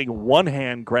outstanding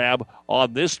one-hand grab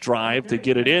on this drive to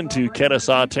get it into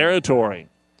Kenesaw territory.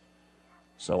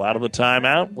 So out of the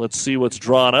timeout, let's see what's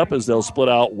drawn up as they'll split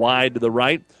out wide to the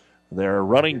right. Their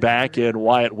running back in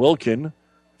Wyatt Wilkin.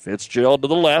 Fitzgerald to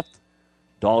the left.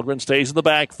 Dahlgren stays in the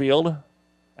backfield.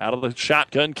 Out of the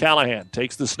shotgun, Callahan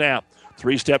takes the snap.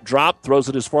 3-step drop, throws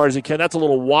it as far as he can. That's a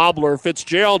little wobbler.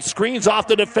 Fitzgerald screens off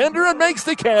the defender and makes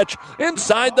the catch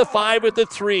inside the 5 at the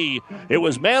 3. It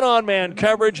was man-on-man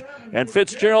coverage, and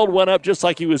Fitzgerald went up just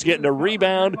like he was getting a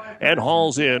rebound and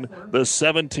hauls in the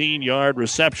 17-yard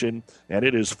reception. And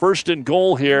it is 1st and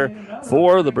goal here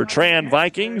for the Bertrand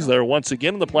Vikings. They're once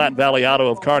again in the Platte Valley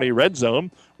Auto of Kearney red zone.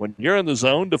 When you're in the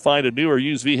zone to find a new or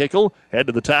used vehicle, head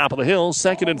to the top of the hill,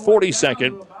 2nd and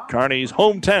 42nd, Kearney's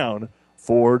hometown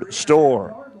Ford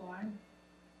store.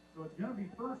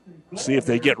 See if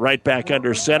they get right back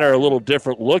under center. A little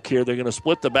different look here. They're going to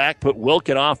split the back, put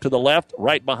Wilkin off to the left.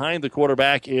 Right behind the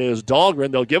quarterback is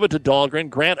Dahlgren. They'll give it to Dahlgren.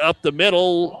 Grant up the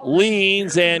middle,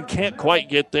 leans, and can't quite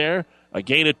get there. A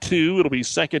gain of 2. It'll be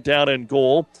 2nd down and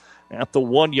goal at the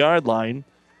 1-yard line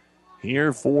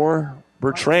here for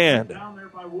Bertrand.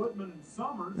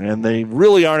 And they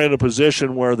really aren't in a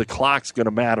position where the clock's going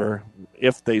to matter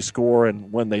if they score,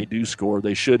 and when they do score,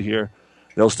 they should here.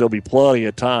 There'll still be plenty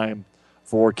of time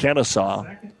for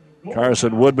Kenesaw.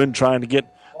 Carson Woodman trying to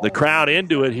get the crowd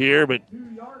into it here, but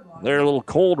they're a little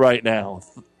cold right now.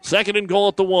 2nd and goal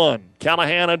at the 1.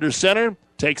 Callahan under center,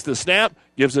 takes the snap,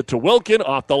 gives it to Wilkin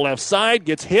off the left side,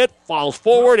 gets hit, falls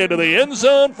forward into the end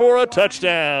zone for a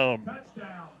touchdown.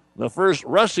 The first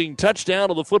rushing touchdown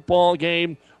of the football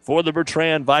game for the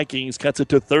Bertrand Vikings, cuts it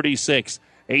to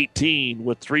 36-18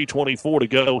 with 3:24 to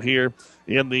go here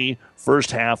in the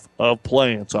first half of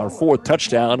play. It's our 4th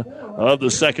touchdown of the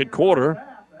second quarter.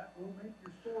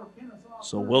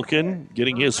 So Wilkin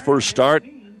getting his first start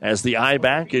as the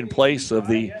I-back in place of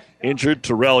the injured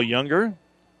Terrell Younger.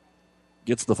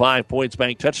 Gets the 5 points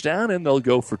bank touchdown, and they'll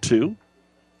go for 2.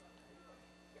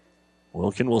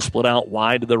 Wilkin will split out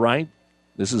wide to the right.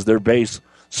 This is their base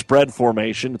spread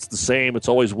formation. It's the same. It's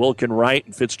always Wilkin right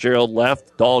and Fitzgerald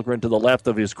left. Dahlgren to the left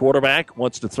of his quarterback.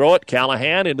 Wants to throw it.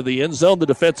 Callahan into the end zone. The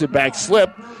defensive back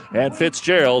slip. And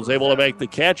Fitzgerald's able to make the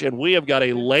catch. And we have got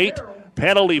a late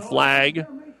penalty flag.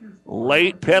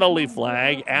 Late penalty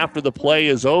flag after the play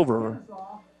is over.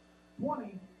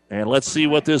 And let's see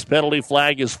what this penalty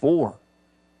flag is for.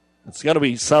 It's going to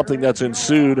be something that's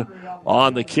ensued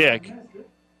on the kick.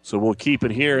 So we'll keep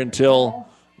it here until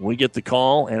we get the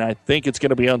call, and I think it's going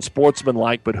to be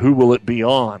unsportsmanlike, but who will it be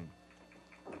on?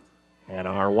 And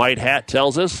our white hat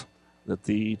tells us that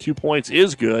the 2 points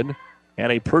is good,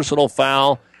 and a personal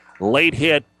foul, late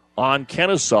hit on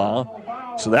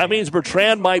Kenesaw. So that means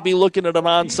Bertrand might be looking at an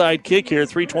onside kick here.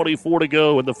 3:24 to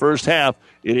go in the first half.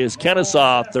 It is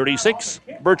Kenesaw 36,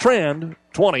 Bertrand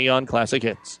 20 on Classic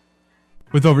Hits.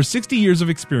 With over 60 years of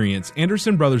experience,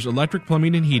 Anderson Brothers Electric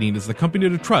Plumbing and Heating is the company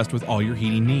to trust with all your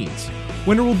heating needs.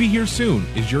 Winter will be here soon.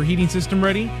 Is your heating system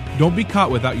ready? Don't be caught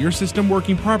without your system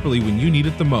working properly when you need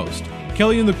it the most.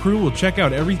 Kelly and the crew will check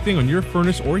out everything on your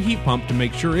furnace or heat pump to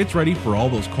make sure it's ready for all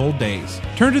those cold days.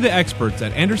 Turn to the experts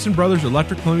at Anderson Brothers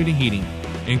Electric Plumbing and Heating.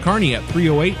 in Kearney at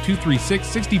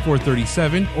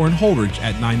 308-236-6437 or in Holdridge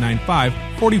at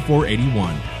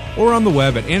 995-4481 or on the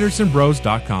web at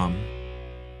andersonbros.com.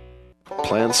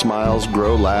 Plant smiles,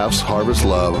 grow laughs, harvest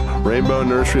love. Rainbow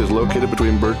Nursery is located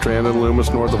between Bertrand and Loomis,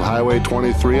 north of Highway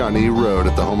 23 on E Road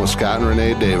at the home of Scott and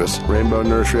Renee Davis. Rainbow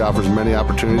Nursery offers many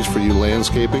opportunities for you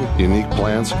landscaping, unique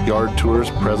plants, yard tours,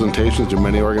 presentations to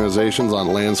many organizations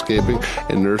on landscaping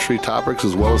and nursery topics,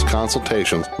 as well as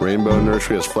consultations. Rainbow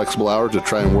Nursery has flexible hours to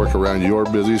try and work around your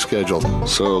busy schedule.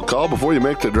 So call before you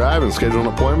make the drive and schedule an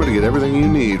appointment to get everything you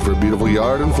need for a beautiful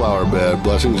yard and flower bed.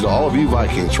 Blessings to all of you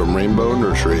Vikings from Rainbow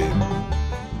Nursery.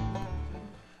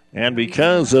 And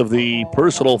because of the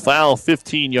personal foul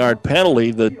 15-yard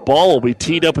penalty, the ball will be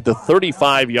teed up at the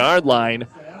 35-yard line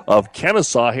of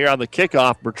Kenesaw here on the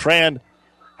kickoff. Bertrand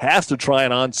has to try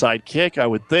an onside kick, I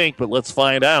would think, but let's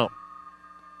find out.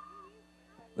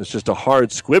 It's just a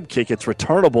hard squib kick. It's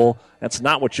returnable. That's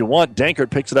not what you want. Dankert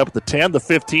picks it up at the 10, the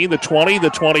 15, the 20,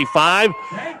 the 25,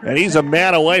 and he's a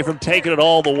man away from taking it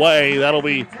all the way. That'll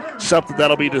be something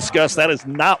that'll be discussed. That is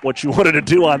not what you wanted to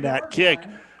do on that kick.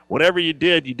 Whatever you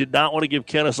did not want to give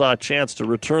Kenesaw a chance to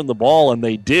return the ball, and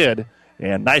they did.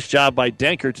 And nice job by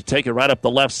Dankert to take it right up the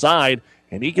left side,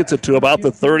 and he gets it to about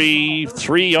the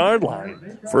 33-yard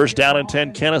line. First down and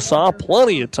 10, Kenesaw.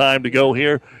 Plenty of time to go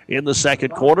here in the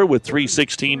second quarter with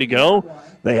 3:16 to go.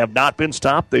 They have not been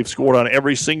stopped. They've scored on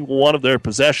every single one of their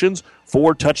possessions.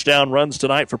 4 touchdown runs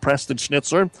tonight for Preston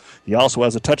Schnitzler. He also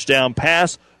has a touchdown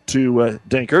pass to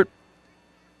Dankert.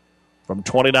 From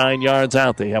 29 yards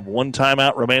out. They have one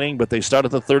timeout remaining, but they start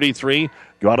at the 33,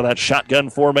 go out of that shotgun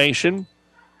formation.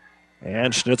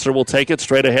 And Schnitzler will take it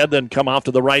straight ahead, then come off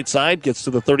to the right side, gets to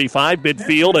the 35,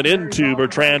 midfield, and into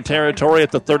Bertrand territory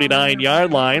at the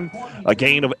 39-yard line. A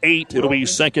gain of 8. It'll be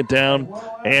second down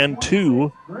and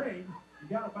 2.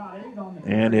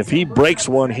 And if he breaks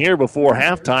one here before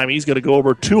halftime, he's going to go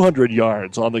over 200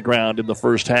 yards on the ground in the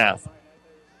first half.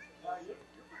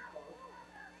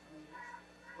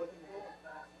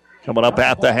 Coming up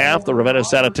at the half, the Ravenna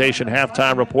Sanitation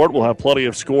halftime report. We'll have plenty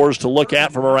of scores to look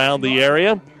at from around the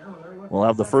area. We'll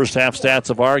have the first half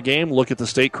stats of our game, look at the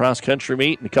state cross-country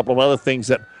meet, and a couple of other things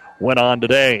that went on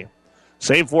today.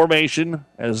 Same formation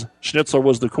as Schnitzler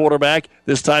was the quarterback.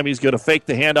 This time he's going to fake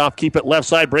the handoff, keep it left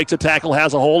side, breaks a tackle,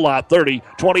 has a whole lot. 30,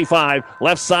 25,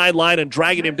 left sideline, and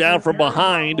dragging him down from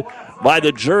behind by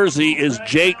the jersey is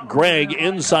Jake Gregg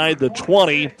inside the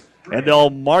 20. And they'll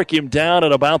mark him down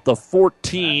at about the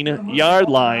 14-yard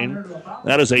line.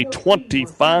 That is a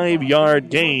 25-yard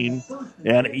gain.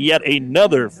 And yet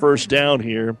another first down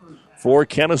here for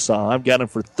Kenesaw. I've got him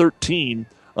for 13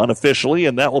 unofficially,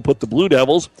 and that will put the Blue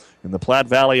Devils in the Platte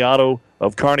Valley Auto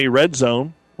of Kearney red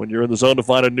zone. When you're in the zone to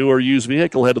find a new or used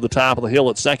vehicle, head to the top of the hill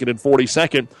at 2nd and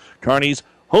 42nd, Kearney's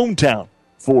hometown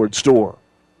Ford store.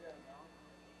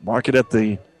 Mark it at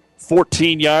the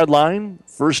 14-yard line.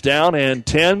 First down and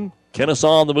 10.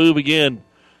 Kenesaw on the move again.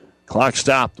 Clock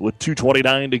stopped with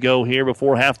 2:29 to go here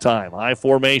before halftime. High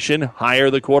formation, higher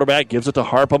the quarterback, gives it to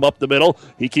Harpham up the middle.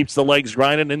 He keeps the legs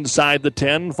grinding inside the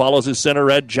 10, follows his center,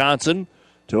 Ed Johnson,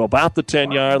 to about the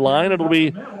 10-yard line. It'll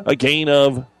be a gain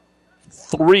of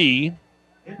 3.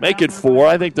 Make it 4.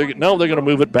 I think they're going to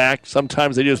move it back.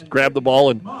 Sometimes they just grab the ball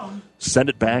and send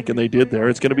it back, and they did there.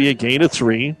 It's going to be a gain of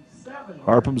 3.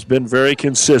 Harpham's been very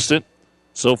consistent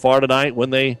so far tonight when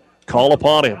they call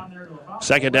upon him.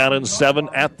 Second down and 7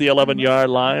 at the 11-yard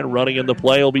line. Running in the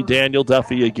play will be Daniel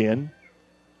Duffy again.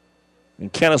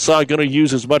 And Kenesaw going to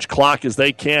use as much clock as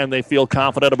they can. They feel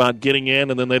confident about getting in,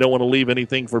 and then they don't want to leave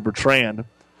anything for Bertrand.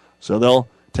 So they'll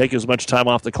take as much time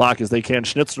off the clock as they can.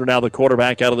 Schnitzler now the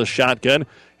quarterback out of the shotgun.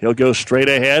 He'll go straight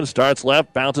ahead, starts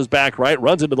left, bounces back right,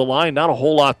 runs into the line. Not a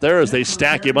whole lot there as they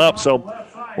stack him up. So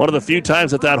one of the few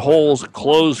times that hole's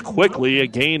closed quickly, a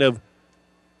gain of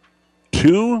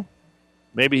 2.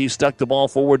 Maybe he stuck the ball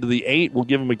forward to the 8. We'll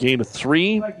give him a gain of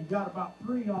 3.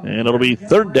 And it'll be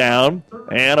third down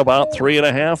and about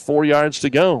 3.5, 4 yards to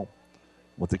go.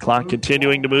 With the clock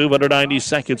continuing to move, under 90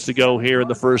 seconds to go here in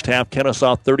the first half.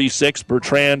 Kenesaw 36,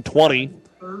 Bertrand 20.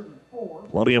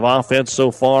 Plenty of offense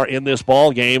so far in this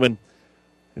ball game. And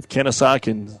if Kenesaw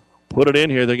can put it in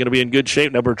here, they're going to be in good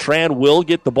shape. Now, Bertrand will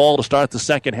get the ball to start the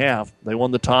second half. They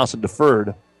won the toss and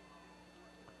deferred.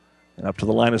 And up to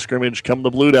the line of scrimmage come the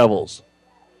Blue Devils.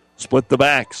 Split the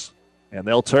backs, and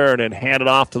they'll turn and hand it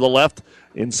off to the left.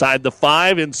 Inside the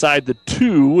 5, inside the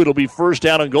 2. It'll be first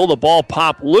down and goal. The ball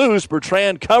popped loose.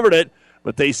 Bertrand covered it,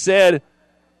 but they said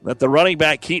that the running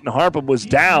back, Keaton Harpham, was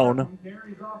down,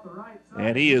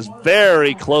 and he is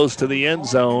very close to the end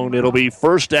zone. It'll be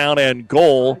first down and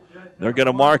goal. They're going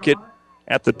to mark it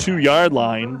at the 2-yard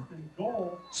line.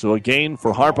 So a gain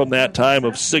for Harpham that time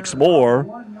of 6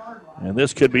 more. And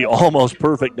this could be almost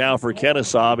perfect now for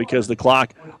Kenesaw because the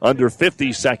clock under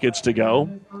 50 seconds to go.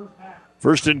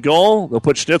 First and goal, they'll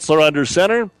put Schnitzler under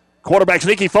center. Quarterback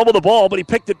sneaky fumbled the ball, but he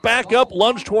picked it back up,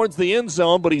 lunged towards the end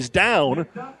zone, but he's down.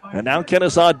 And now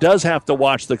Kenesaw does have to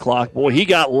watch the clock. Boy, he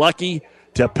got lucky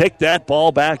to pick that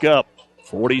ball back up.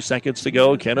 40 seconds to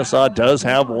go. Kenesaw does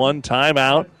have one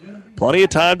timeout. Plenty of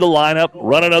time to line up,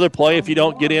 run another play. If you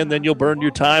don't get in, then you'll burn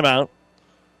your timeout.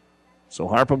 So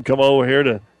Harpham come over here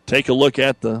to take a look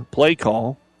at the play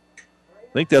call.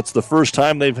 I think that's the first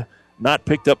time they've not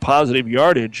picked up positive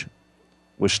yardage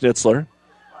with Schnitzler.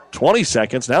 20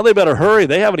 seconds. Now they better hurry.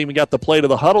 They haven't even got the play to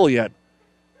the huddle yet.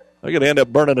 They're going to end up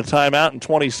burning a timeout in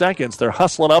 20 seconds. They're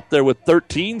hustling up there with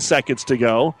 13 seconds to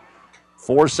go.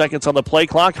 4 seconds on the play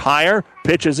clock. Higher,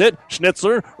 pitches it.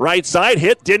 Schnitzler, right side,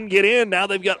 hit, didn't get in. Now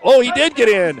they've got, he did get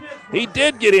in. He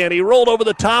did get in. He rolled over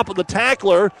the top of the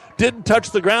tackler, didn't touch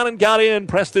the ground and got in.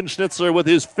 Preston Schnitzler with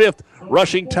his 5th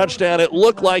rushing touchdown. It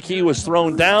looked like he was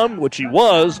thrown down, which he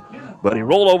was, but he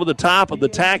rolled over the top of the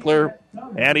tackler,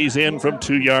 and he's in from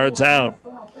 2 yards out.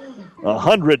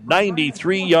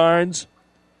 193 yards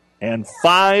and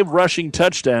 5 rushing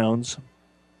touchdowns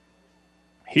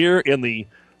here in the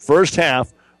first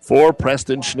half for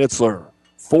Preston Schnitzler.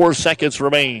 4 seconds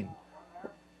remain.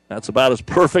 That's about as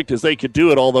perfect as they could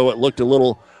do it, although it looked a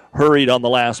little hurried on the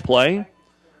last play.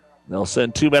 They'll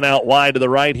send 2 men out wide to the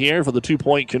right here for the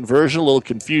 2-point conversion. A little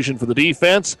confusion for the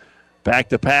defense. Back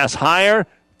to pass Higher.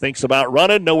 Thinks about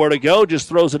running. Nowhere to go. Just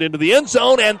throws it into the end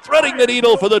zone and threading the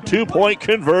needle for the 2-point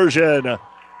conversion.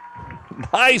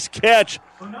 Nice catch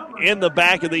in the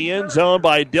back of the end zone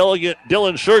by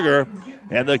Dylan Sugar.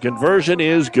 And the conversion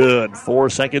is good. 4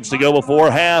 seconds to go before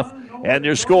half. And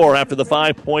your score after the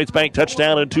 5 points, bank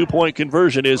touchdown and 2-point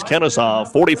conversion is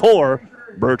Kenesaw 44,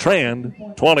 Bertrand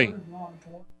 20.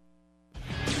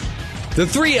 The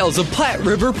 3 L's of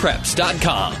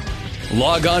PlatteRiverPreps.com.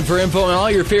 Log on for info on all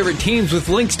your favorite teams with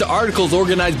links to articles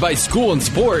organized by school and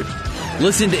sport.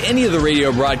 Listen to any of the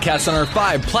radio broadcasts on our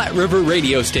 5 Platte River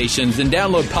radio stations and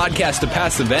download podcasts to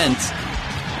past events.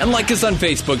 And like us on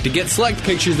Facebook to get select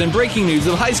pictures and breaking news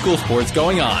of high school sports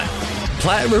going on.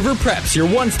 Platte River Preps, your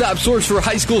one-stop source for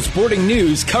high school sporting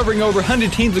news, covering over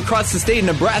 100 teams across the state of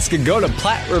Nebraska. Go to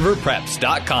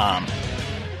PlatteRiverPreps.com.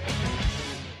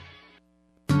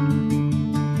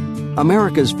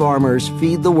 America's farmers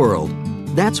feed the world.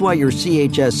 That's why your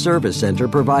CHS Service Center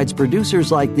provides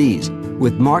producers like these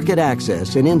with market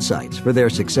access and insights for their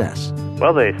success.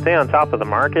 Well, they stay on top of the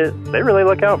market. They really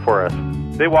look out for us.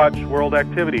 They watch world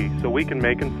activity so we can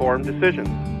make informed decisions.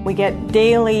 We get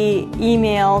daily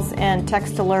emails and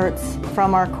text alerts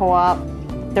from our co-op.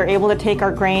 They're able to take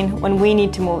our grain when we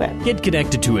need to move it. Get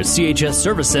connected to a CHS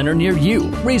Service Center near you.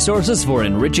 Resources for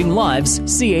enriching lives,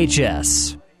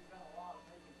 CHS.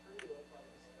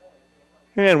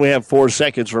 And we have 4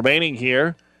 seconds remaining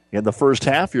here in the first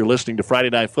half. You're listening to Friday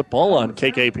Night Football on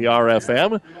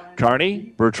KKPR-FM.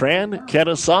 Kearney, Bertrand,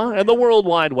 Kenesaw, and the World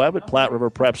Wide Web at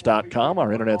PlatteRiverPreps.com.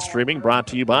 Our internet streaming brought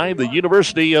to you by the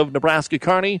University of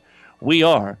Nebraska-Kearney. We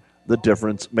are the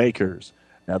difference makers.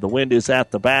 Now the wind is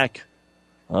at the back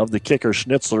of the kicker,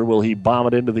 Schnitzler. Will he bomb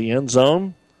it into the end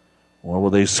zone? Or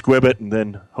will they squib it and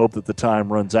then hope that the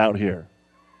time runs out here?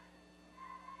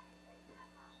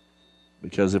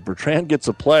 Because if Bertrand gets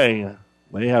a play,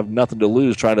 they have nothing to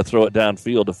lose trying to throw it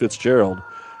downfield to Fitzgerald.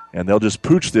 And they'll just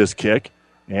pooch this kick.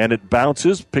 And it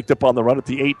bounces, picked up on the run at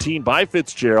the 18 by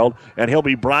Fitzgerald. And he'll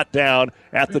be brought down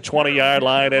at the 20-yard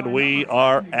line. And we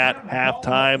are at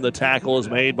halftime. The tackle is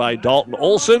made by Dalton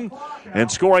Olson.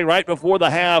 And scoring right before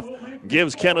the half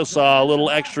gives Kenesaw a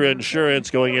little extra insurance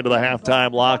going into the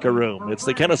halftime locker room. It's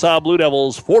the Kenesaw Blue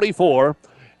Devils 44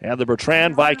 and the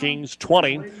Bertrand Vikings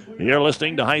 20. You're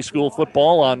listening to high school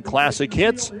football on Classic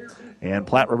Hits and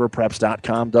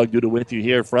PlatteRiverPreps.com. Doug Duda with you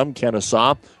here from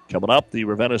Kenesaw. Coming up, the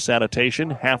Ravenna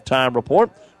Sanitation halftime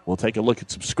report. We'll take a look at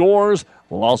some scores.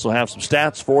 We'll also have some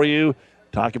stats for you.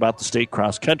 Talk about the state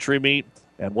cross-country meet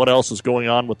and what else is going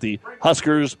on with the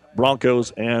Huskers,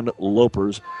 Broncos, and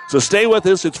Lopers. So stay with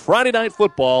us. It's Friday Night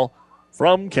Football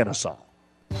from Kenesaw.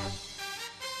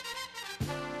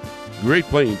 Great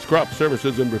Plains Crop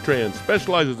Services in Bertrand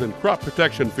specializes in crop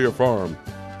protection for your farm.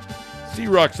 See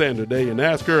Roxanne today and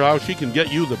ask her how she can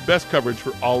get you the best coverage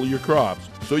for all your crops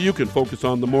so you can focus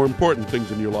on the more important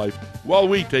things in your life while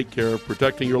we take care of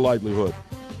protecting your livelihood.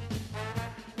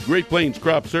 Great Plains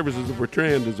Crop Services of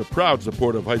Bertrand is a proud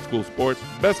supporter of high school sports.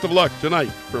 Best of luck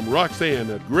tonight from Roxanne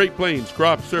at Great Plains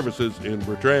Crop Services in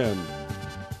Bertrand.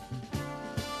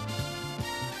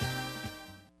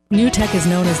 NewTek is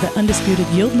known as the undisputed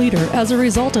yield leader as a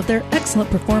result of their excellent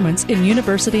performance in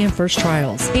university and first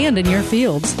trials and in your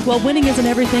fields. While winning isn't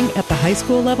everything at the high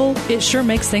school level, it sure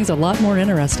makes things a lot more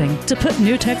interesting. To put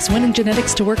NewTek's winning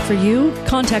genetics to work for you,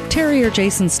 contact Terry or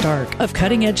Jason Stark of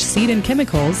Cutting Edge Seed and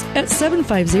Chemicals at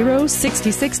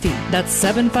 750-6060. That's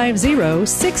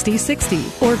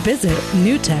 750-6060. Or visit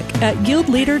NewTek at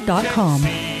yieldleader.com.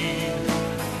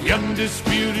 The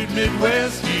undisputed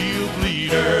Midwest yield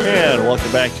leader. And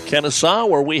welcome back to Kenesaw,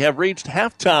 where we have reached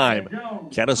halftime.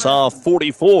 Kenesaw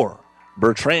 44,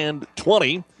 Bertrand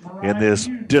 20 in this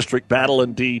district battle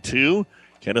in D2.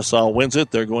 Kenesaw wins it.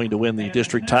 They're going to win the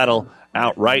district title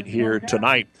outright here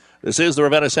tonight. This is the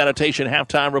Ravenna Sanitation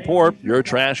Halftime Report. Your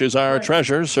trash is our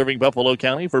treasure, serving Buffalo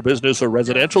County for business or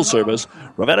residential service.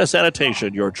 Ravenna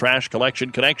Sanitation, your trash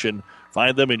collection connection.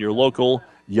 Find them in your local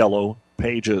yellow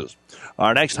pages.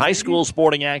 Our next high school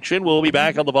sporting action will be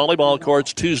back on the volleyball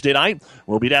courts Tuesday night.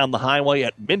 We'll be down the highway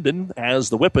at Minden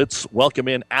as the Whippets welcome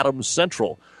in Adams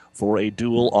Central for a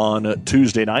duel on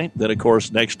Tuesday night. Then, of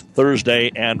course, next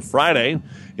Thursday and Friday,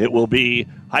 it will be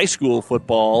high school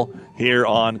football here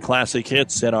on Classic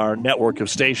Hits and our network of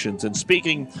stations. And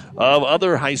speaking of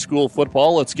other high school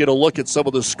football, let's get a look at some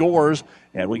of the scores.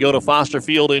 And we go to Foster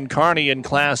Field in Kearney in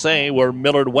Class A, where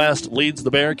Millard West leads the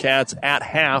Bearcats at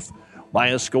half by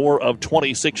a score of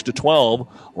 26-12.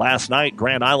 Last night,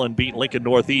 Grand Island beat Lincoln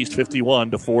Northeast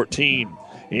 51-14.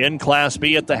 In Class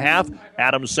B at the half,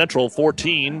 Adams Central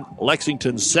 14,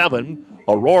 Lexington 7,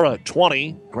 Aurora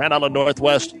 20, Grand Island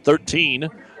Northwest 13,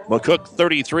 McCook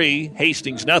 33,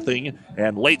 Hastings nothing,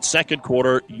 and late second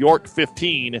quarter, York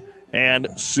 15 and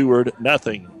Seward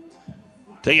nothing.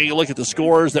 Taking a look at the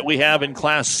scores that we have in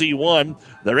Class C1,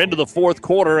 they're into the fourth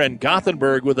quarter, and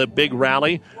Gothenburg with a big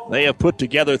rally. They have put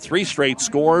together three straight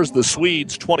scores, the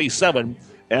Swedes 27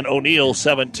 and O'Neill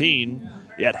 17.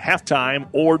 At halftime,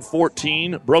 Ord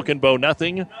 14, Broken Bow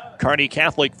nothing, Kearney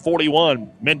Catholic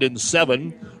 41, Minden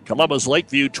 7, Columbus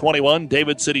Lakeview 21,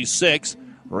 David City 6,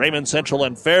 Raymond Central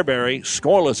and Fairbury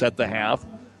scoreless at the half.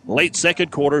 Late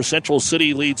second quarter, Central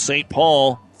City leads St.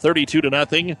 Paul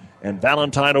 32-0, and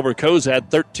Valentine over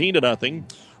Cozad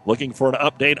 13-0. Looking for an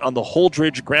update on the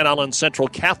Holdridge Grand Island Central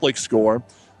Catholic score.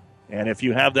 And if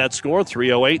you have that score,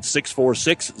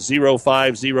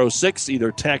 308-646-0506,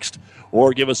 either text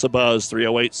or give us a buzz,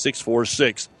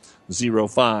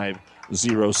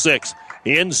 308-646-0506.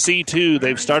 In C2,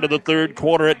 they've started the third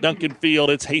quarter at Duncan Field.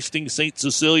 It's Hastings St.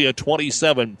 Cecilia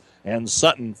 27 and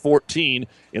Sutton 14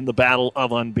 in the battle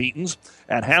of unbeatens.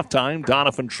 At halftime,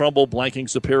 Donovan Trumbull blanking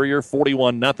Superior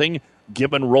 41-0.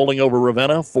 Gibbon rolling over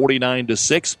Ravenna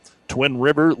 49-6. Twin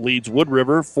River leads Wood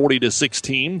River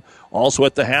 40-16. Also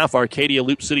at the half, Arcadia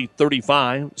Loop City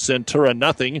 35, Centura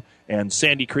nothing, and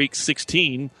Sandy Creek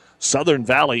 16. Southern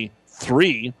Valley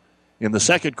 3. In the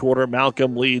second quarter,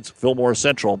 Malcolm leads Fillmore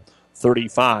Central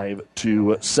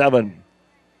 35-7.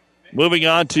 Moving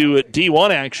on to D1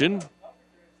 action.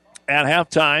 At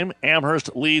halftime,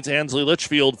 Amherst leads Ansley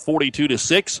Litchfield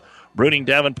 42-6. Bruning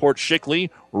Davenport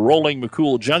Shickley rolling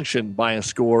McCool Junction by a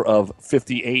score of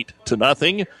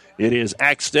 58-0. It is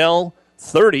Axtell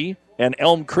 30 and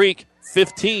Elm Creek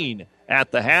 15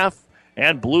 at the half.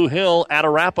 And Blue Hill at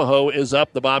Arapahoe is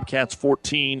up. The Bobcats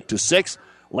 14-6.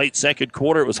 Late second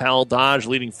quarter, it was Howell Dodge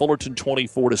leading Fullerton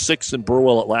 24-6, and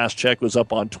Burwell at last check was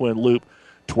up on Twin Loop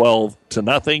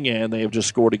 12-0, and they have just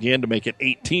scored again to make it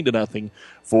 18-0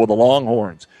 for the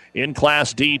Longhorns. In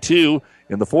Class D2,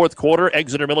 in the fourth quarter,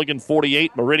 Exeter Milligan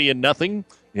 48, Meridian nothing.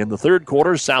 In the third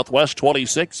quarter, Southwest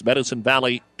 26, Medicine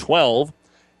Valley 12.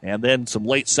 And then some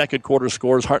late second quarter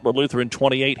scores, Heartland Lutheran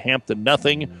 28, Hampton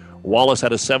nothing. Wallace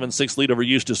had a 7-6 lead over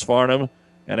Eustis Farnham.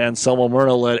 And Anselmo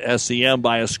Myrna led SEM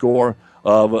by a score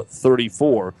of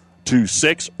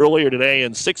 34-6. Earlier today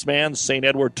in six-man, St.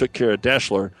 Edward took care of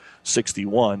Deschler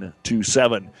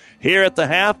 61-7. Here at the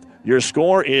half, your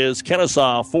score is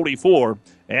Kenesaw 44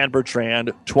 and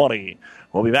Bertrand 20.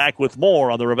 We'll be back with more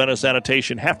on the Ravenna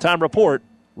Sanitation Halftime Report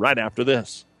right after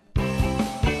this.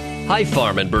 High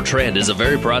Farm in Bertrand is a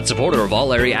very proud supporter of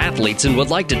all area athletes and would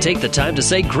like to take the time to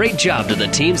say great job to the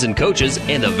teams and coaches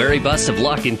and the very best of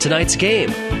luck in tonight's game.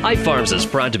 High Farms is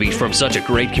proud to be from such a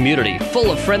great community, full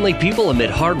of friendly people amid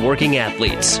hard-working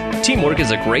athletes. Teamwork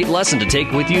is a great lesson to take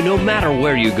with you no matter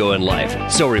where you go in life.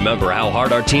 So remember how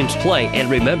hard our teams play and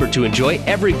remember to enjoy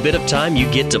every bit of time you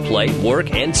get to play,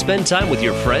 work, and spend time with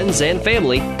your friends and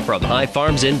family from High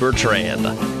Farms in Bertrand.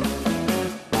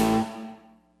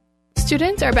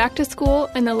 Students are back to school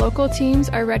and the local teams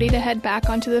are ready to head back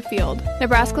onto the field.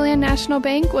 Nebraska Land National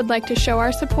Bank would like to show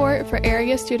our support for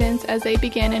area students as they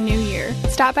begin a new year.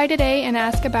 Stop by today and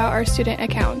ask about our student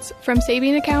accounts. From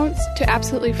saving accounts to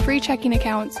absolutely free checking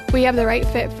accounts, we have the right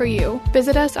fit for you.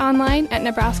 Visit us online at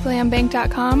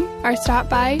nebraskalandbank.com or stop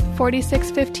by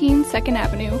 4615 2nd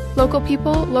Avenue. Local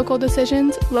people, local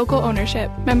decisions, local ownership.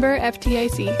 Member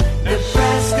FDIC.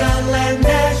 Nebraska Land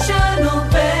National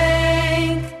Bank.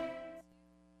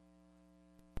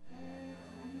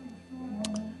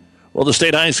 Well, the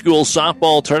state high school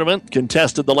softball tournament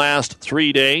contested the last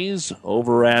 3 days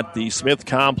over at the Smith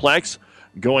Complex,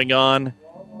 going on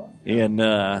in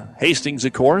Hastings,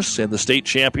 of course, and the state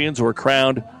champions were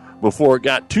crowned before it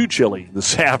got too chilly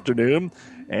this afternoon.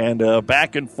 And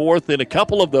back and forth in a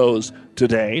couple of those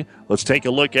today. Let's take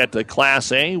a look at the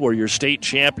Class A, where your state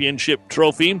championship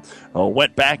trophy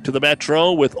went back to the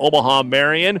Metro with Omaha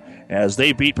Marion as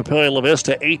they beat Papillion La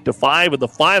Vista 8-5 in the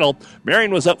final.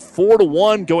 Marion was up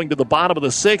 4-1 going to the bottom of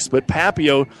the sixth, but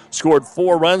Papio scored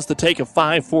 4 runs to take a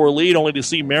 5-4 lead, only to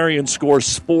see Marion score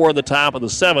 4 in the top of the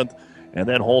seventh and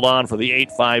then hold on for the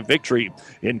 8-5 victory.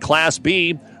 In Class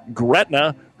B,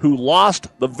 Gretna, who lost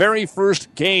the very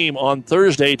first game on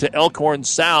Thursday to Elkhorn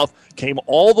South, came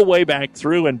all the way back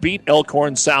through and beat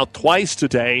Elkhorn South twice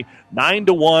today,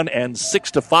 9-1 and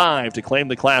 6-5 to claim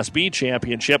the Class B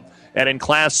championship. And in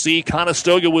Class C,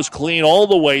 Conestoga was clean all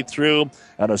the way through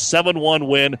and a 7-1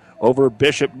 win over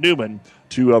Bishop Neumann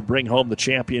to bring home the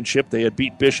championship. They had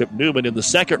beat Bishop Neumann in the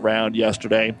second round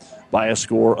yesterday by a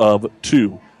score of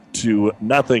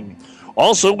 2-0.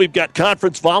 Also, we've got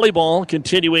conference volleyball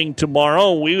continuing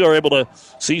tomorrow. We are able to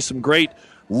see some great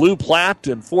Lou Platte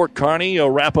and Fort Kearney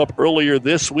wrap up earlier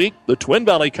this week. The Twin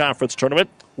Valley Conference Tournament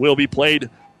will be played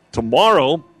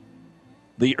tomorrow.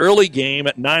 The early game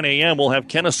at 9 a.m. will have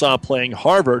Kenesaw playing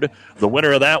Harvard. The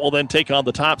winner of that will then take on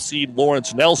the top seed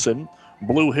Lawrence Nelson.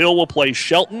 Blue Hill will play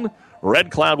Shelton.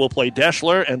 Red Cloud will play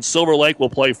Deschler, and Silver Lake will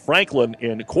play Franklin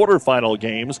in quarterfinal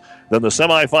games. Then the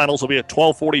semifinals will be at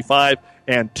 12:45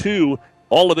 and 2.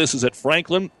 All of this is at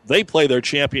Franklin. They play their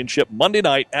championship Monday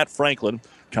night at Franklin.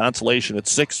 Consolation at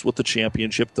 6 with the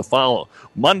championship to follow.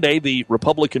 Monday, the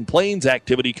Republican Plains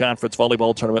Activity Conference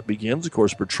Volleyball Tournament begins. Of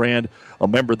course, Bertrand, a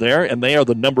member there, and they are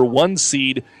the number 1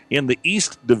 seed in the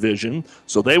East Division.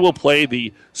 So they will play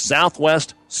the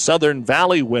Southwest Southern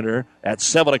Valley winner at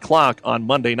 7 o'clock on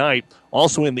Monday night.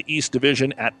 Also in the East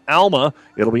Division at Alma,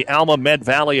 it'll be Alma Med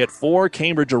Valley at 4,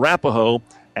 Cambridge Arapahoe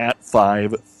at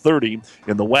 5:30.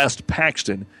 In the West,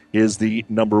 Paxton is the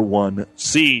number 1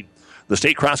 seed. The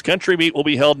state cross-country meet will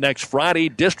be held next Friday.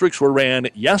 Districts were ran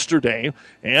yesterday,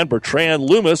 and Bertrand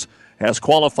Loomis has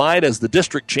qualified as the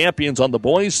district champions on the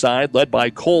boys' side, led by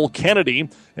Cole Kennedy,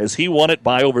 as he won it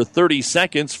by over 30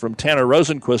 seconds from Tanner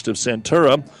Rosenquist of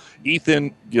Centura.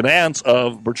 Ethan Ganance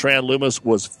of Bertrand Loomis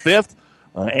was 5th.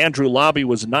 Andrew Lobby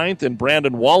was 9th, and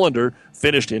Brandon Wallander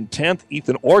finished in 10th.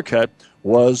 Ethan Orcutt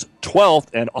was 12th,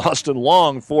 and Austin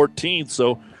Long 14th.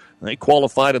 So they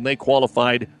qualified, and they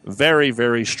qualified very,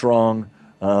 very strong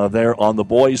there on the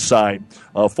boys' side.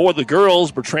 For the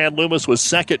girls, Bertrand Loomis was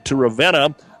second to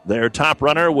Ravenna. Their top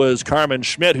runner was Carmen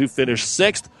Schmidt, who finished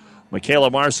 6th. Michaela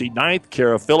Marcy 9th.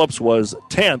 Kara Phillips was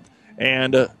 10th.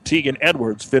 And Tegan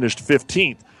Edwards finished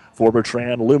 15th for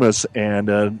Bertrand Loomis.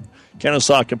 And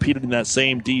Kenesaw competed in that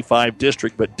same D5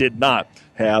 district but did not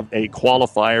have a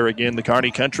qualifier. Again, the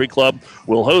Kearney Country Club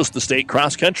will host the state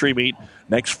cross-country meet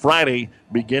next Friday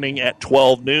beginning at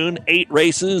 12 noon. 8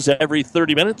 races every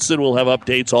 30 minutes, and we'll have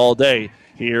updates all day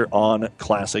here on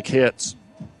Classic Hits.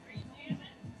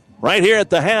 Right here at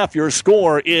the half, your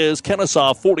score is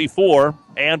Kenesaw 44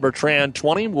 and Bertrand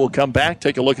 20. We'll come back,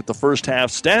 take a look at the first half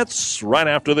stats right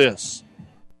after this.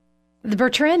 The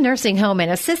Bertrand Nursing Home and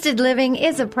Assisted Living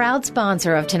is a proud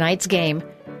sponsor of tonight's game.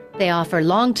 They offer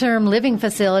long-term living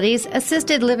facilities,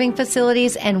 assisted living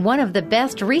facilities, and one of the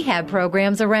best rehab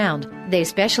programs around. They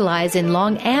specialize in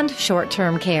long and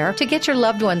short-term care to get your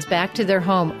loved ones back to their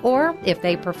home, or, if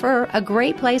they prefer, a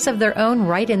great place of their own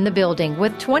right in the building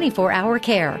with 24-hour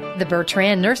care. The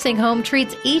Bertrand Nursing Home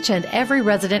treats each and every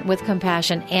resident with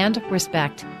compassion and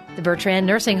respect. The Bertrand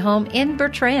Nursing Home in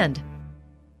Bertrand.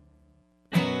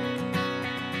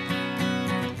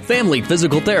 Family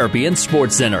Physical Therapy and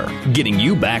Sports Center, getting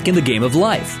you back in the game of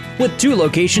life. With 2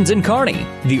 locations in Kearney,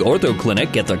 the Ortho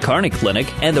Clinic at the Kearney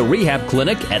Clinic and the Rehab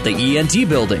Clinic at the ENT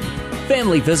Building.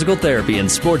 Family Physical Therapy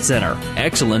and Sports Center,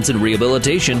 excellence in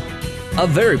rehabilitation. A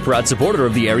very proud supporter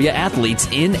of the area athletes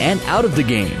in and out of the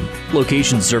game.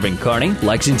 Locations serving Kearney,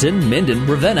 Lexington, Minden,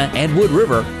 Ravenna, and Wood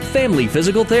River. Family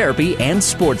Physical Therapy and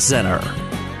Sports Center.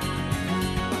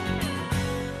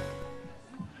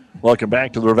 Welcome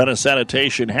back to the Ravenna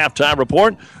Sanitation Halftime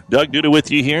Report. Doug Duda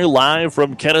with you here live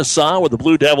from Kenesaw, where the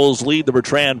Blue Devils lead the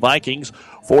Bertrand Vikings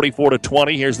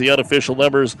 44-20. Here's the unofficial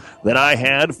numbers that I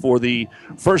had for the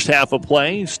first half of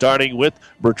play, starting with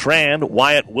Bertrand.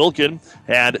 Wyatt Wilkin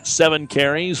had 7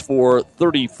 carries for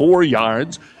 34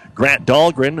 yards. Grant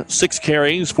Dahlgren, 6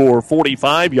 carries for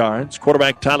 45 yards.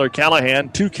 Quarterback Tyler Callahan,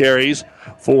 2 carries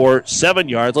for 7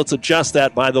 yards. Let's adjust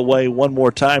that, by the way, one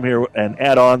more time here and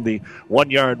add on the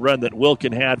 1-yard run that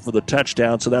Wilkin had for the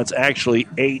touchdown. So that's actually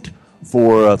 8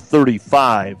 for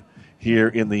 35 here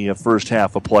in the first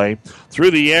half of play.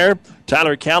 Through the air,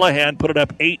 Tyler Callahan put it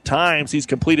up 8 times. He's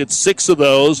completed 6 of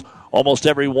those. Almost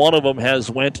every one of them has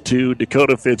went to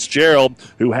Dakota Fitzgerald,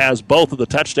 who has both of the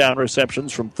touchdown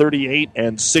receptions from 38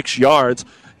 and 6 yards.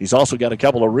 He's also got a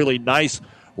couple of really nice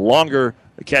longer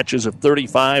catches of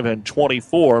 35 and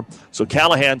 24. So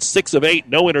Callahan, 6 of 8,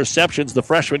 no interceptions. The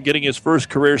freshman getting his first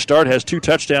career start has 2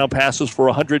 touchdown passes for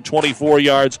 124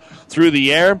 yards through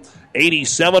the air.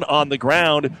 87 on the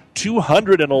ground,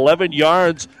 211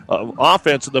 yards of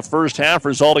offense in the first half,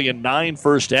 resulting in 9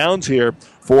 first downs here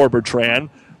for Bertrand.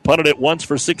 Punted it once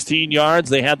for 16 yards.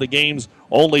 They had the game's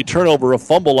only turnover, a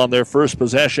fumble on their first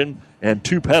possession, and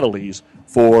 2 penalties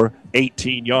for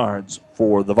 18 yards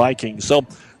for the Vikings. So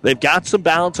they've got some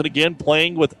balance, and again,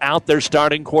 playing without their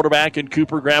starting quarterback in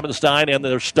Cooper Grabenstein and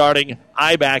their starting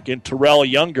I-back in Terrell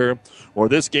Younger, or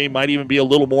this game might even be a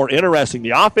little more interesting.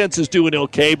 The offense is doing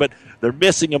okay, but they're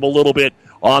missing him a little bit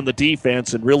on the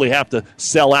defense and really have to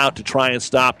sell out to try and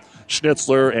stop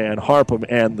Schnitzler and Harpham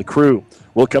and the crew.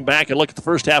 We'll come back and look at the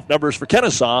first half numbers for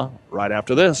Kenesaw right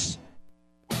after this.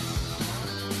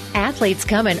 Athletes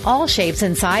come in all shapes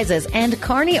and sizes, and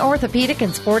Kearney Orthopedic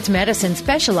and Sports Medicine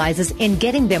specializes in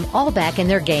getting them all back in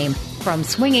their game. From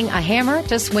swinging a hammer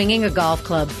to swinging a golf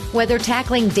club, whether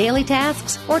tackling daily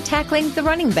tasks or tackling the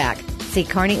running back. See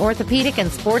Kearney Orthopedic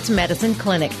and Sports Medicine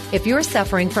Clinic. If you're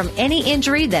suffering from any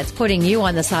injury that's putting you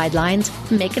on the sidelines,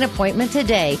 make an appointment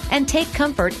today and take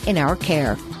comfort in our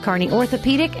care. Kearney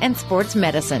Orthopedic and Sports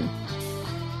Medicine.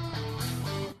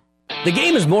 The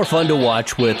game is more fun to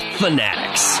watch with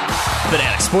Fanatics.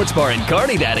 Fanatics Sports Bar in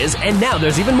Kearney, that is, and now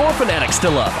there's even more Fanatics to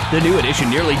love. The new addition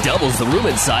nearly doubles the room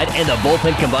inside, and the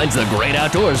bullpen combines the great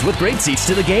outdoors with great seats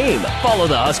to the game. Follow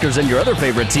the Huskers and your other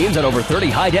favorite teams on over 30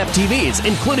 high-def TVs,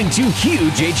 including 2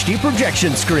 huge HD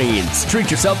projection screens.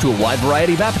 Treat yourself to a wide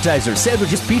variety of appetizers,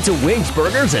 sandwiches, pizza, wings,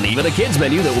 burgers, and even a kids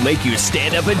menu that will make you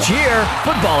stand up and cheer.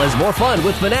 Football is more fun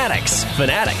with Fanatics.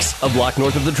 Fanatics, a block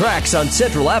north of the tracks on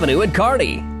Central Avenue in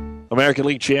Kearney. American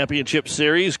League Championship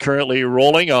Series currently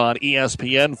rolling on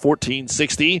ESPN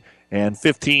 1460 and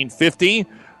 1550.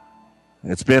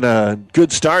 It's been a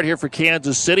good start here for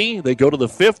Kansas City. They go to the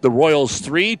 5th. The Royals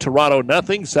 3, Toronto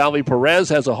nothing. Salvi Perez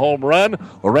has a home run.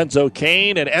 Lorenzo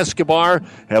Cain and Escobar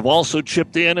have also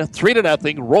chipped in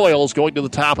 3-0. Royals going to the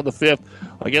top of the 5th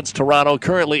against Toronto,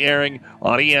 currently airing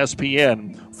on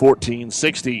ESPN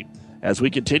 1460. As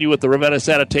we continue with the Ravenna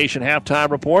Sanitation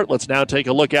Halftime Report, let's now take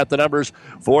a look at the numbers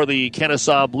for the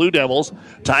Kenesaw Blue Devils.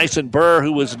 Tyson Burr,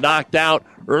 who was knocked out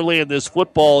early in this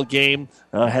football game,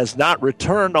 has not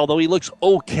returned, although he looks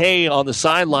okay on the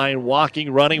sideline,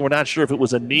 walking, running. We're not sure if it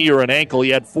was a knee or an ankle.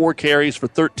 He had 4 carries for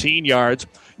 13 yards.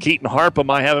 Keaton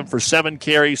Harpham, I have him for 7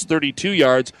 carries, 32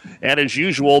 yards. And as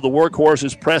usual, the workhorse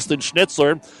is Preston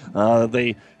Schnitzler.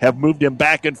 They have moved him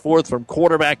back and forth from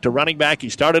quarterback to running back. He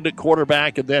started at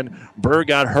quarterback, and then Burr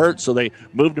got hurt, so they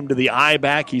moved him to the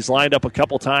I-back. He's lined up a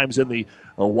couple times in the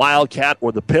Wildcat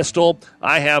or the pistol.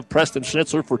 I have Preston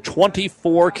Schnitzler for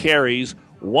 24 carries,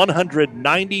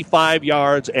 195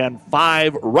 yards, and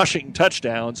 5 rushing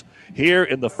touchdowns here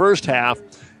in the first half.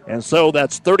 And so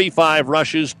that's 35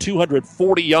 rushes,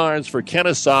 240 yards for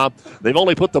Kenesaw. They've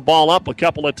only put the ball up a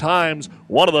couple of times.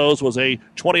 One of those was a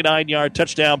 29-yard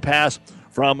touchdown pass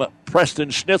from Preston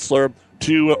Schnitzler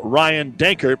to Ryan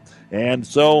Dankert. And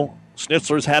so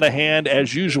Schnitzler's had a hand,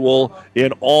 as usual,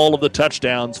 in all of the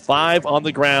touchdowns. 5 on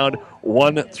the ground,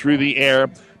 1 through the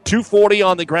air. 240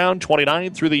 on the ground,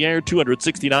 29 through the air,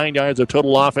 269 yards of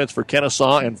total offense for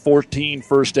Kenesaw, and 14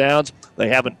 first downs. They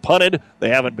haven't punted. They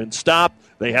haven't been stopped.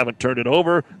 They haven't turned it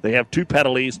over. They have 2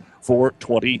 penalties for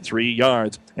 23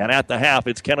 yards. And at the half,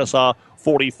 it's Kenesaw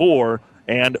 44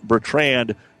 and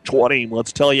Bertrand 20.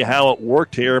 Let's tell you how it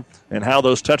worked here and how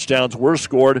those touchdowns were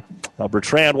scored.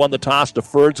 Bertrand won the toss,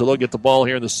 deferred, so they'll get the ball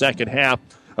here in the second half.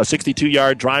 A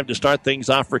 62-yard drive to start things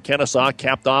off for Kenesaw,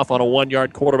 capped off on a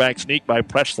 1-yard quarterback sneak by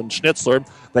Preston Schnitzler.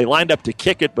 They lined up to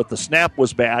kick it, but the snap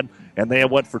was bad, and they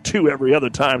went for 2 every other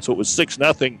time, so it was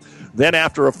 6-0. Then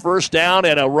after a first down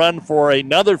and a run for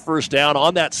another first down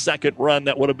on that second run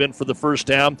that would have been for the first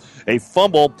down, a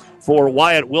fumble for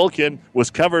Wyatt Wilkin was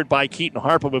covered by Keaton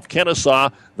Harpham of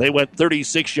Kenesaw. They went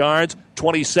 36 yards,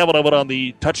 27 of it on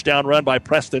the touchdown run by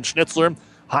Preston Schnitzler.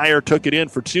 Heyer took it in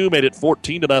for 2, made it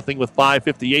 14-0 with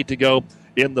 5:58 to go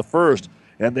in the first.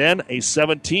 And then a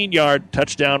 17-yard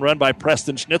touchdown run by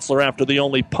Preston Schnitzler after the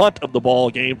only punt of the ball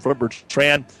game from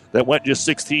Bertrand that went just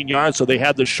 16 yards. So they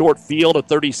had the short field, a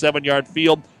 37-yard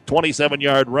field,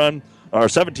 27-yard run, or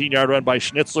 17-yard run by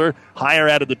Schnitzler. Heyer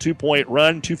added the 2-point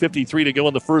run, 2:53 to go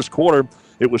in the first quarter.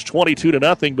 It was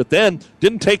 22-0, but then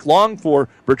didn't take long for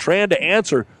Bertrand to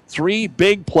answer. 3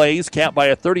 big plays capped by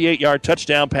a 38-yard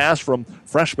touchdown pass from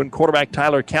freshman quarterback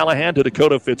Tyler Callahan to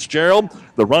Dakota Fitzgerald.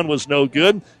 The run was no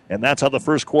good, and that's how the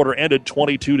first quarter ended,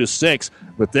 22-6.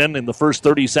 But then in the first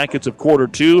 30 seconds of quarter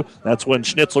 2, that's when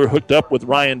Schnitzler hooked up with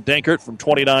Ryan Dankert from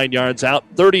 29 yards out,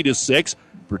 30-6.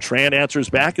 Bertrand answers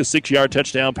back a 6-yard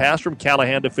touchdown pass from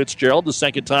Callahan to Fitzgerald. The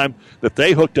second time that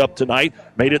they hooked up tonight,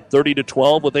 made it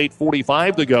 30-12 with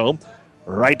 8:45 to go.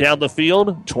 Right down the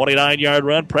field, 29-yard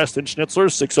run, Preston Schnitzler,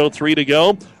 6:03 to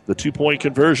go. The 2-point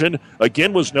conversion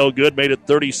again was no good, made it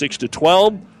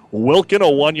 36-12. Wilkin, a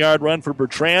 1-yard run for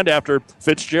Bertrand after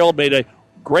Fitzgerald made a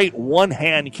great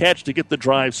one-hand catch to get the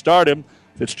drive started.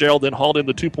 Fitzgerald then hauled in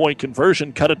the 2-point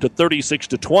conversion, cut it to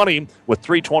 36-20 with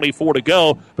 3:24 to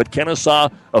go. But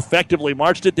Kenesaw effectively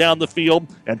marched it down the field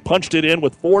and punched it in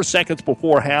with 4 seconds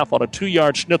before half on a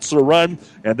 2-yard Schnitzler run.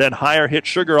 And then Heyer hit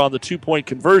Sugar on the 2-point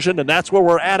conversion. And that's where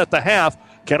we're at the half.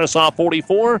 Kenesaw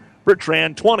 44,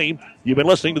 Bertrand 20. You've been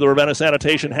listening to the Ravenna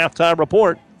Sanitation Halftime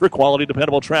Report. For quality,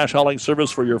 dependable trash hauling service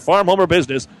for your farm, home, or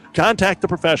business, contact the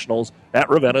professionals at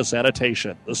Ravenna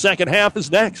Sanitation. The second half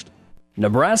is next.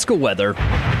 Nebraska weather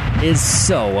is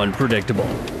so unpredictable.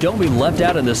 Don't be left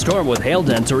out in the storm with hail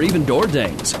dents or even door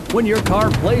dings. When your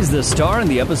car plays the star in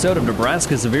the episode of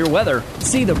Nebraska Severe Weather,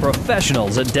 see the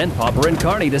professionals at Dent Popper in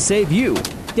Kearney to save you.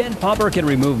 Dent Popper can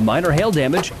remove minor hail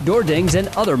damage, door dings, and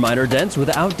other minor dents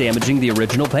without damaging the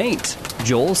original paint.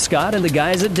 Joel, Scott, and the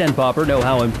guys at Dent Popper know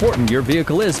how important your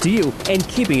vehicle is to you, and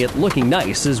keeping it looking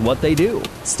nice is what they do.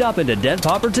 Stop into Dent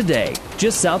Popper today,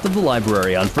 just south of the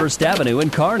library on 1st Avenue in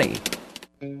Kearney.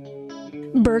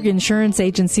 Berg Insurance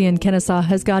Agency in Kenesaw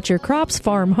has got your crops,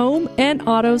 farm, home, and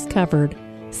autos covered.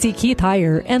 See Keith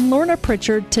Heyer and Lorna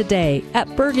Pritchard today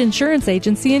at Berg Insurance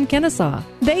Agency in Kenesaw.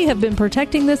 They have been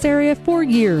protecting this area for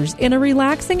years in a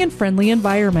relaxing and friendly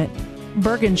environment.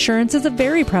 Berg Insurance is a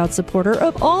very proud supporter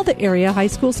of all the area high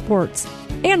school sports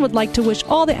and would like to wish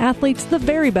all the athletes the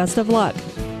very best of luck.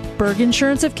 Berg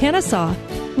Insurance of Kenesaw.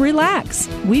 Relax.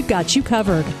 We've got you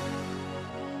covered.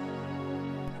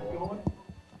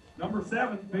 Number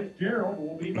 7, Fitzgerald,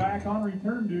 will be back on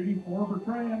return duty for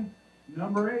Bertrand.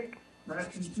 Number 8,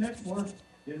 Preston Schnitzler,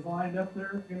 is lined up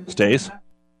there. Stays.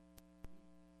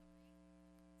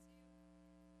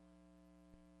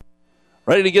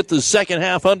 Ready to get the second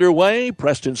half underway.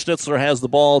 Preston Schnitzler has the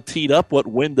ball teed up. What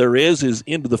wind there is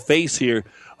into the face here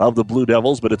of the Blue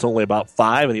Devils, but it's only about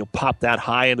 5, and he'll pop that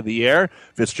high into the air.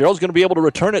 Fitzgerald's going to be able to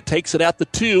return it, takes it at the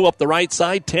 2, up the right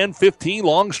side, 10, 15,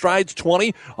 long strides,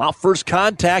 20. Off first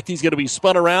contact, he's going to be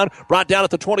spun around, brought down at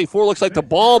the 24. Looks like the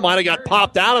ball might have got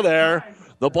popped out of there.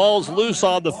 The ball's loose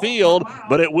on the field,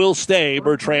 but it will stay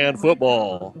Bertrand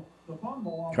football.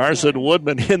 Carson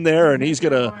Woodman in there, and he's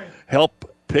going to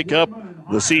help pick up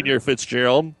the senior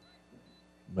Fitzgerald.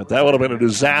 But that would have been a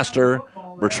disaster.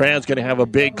 Bertrand's going to have a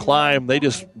big climb. They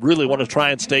just really want to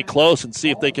try and stay close and see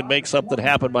if they can make something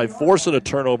happen by forcing a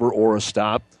turnover or a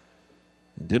stop.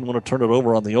 Didn't want to turn it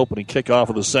over on the opening kickoff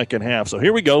of the second half. So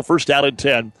here we go, first down and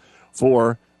 10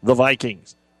 for the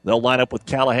Vikings. They'll line up with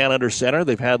Callahan under center.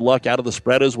 They've had luck out of the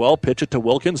spread as well. Pitch it to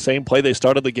Wilkins. Same play they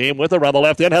started the game with. Around the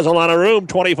left end, has a lot of room.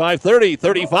 25-30,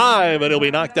 35, and he'll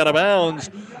be knocked out of bounds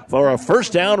for a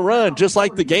first down run. Just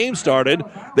like the game started,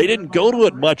 they didn't go to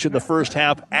it much in the first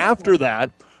half after that,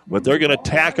 but they're going to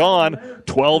tack on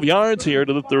 12 yards here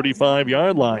to the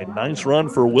 35-yard line. Nice run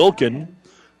for Wilkin.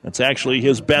 That's actually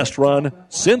his best run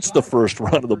since the first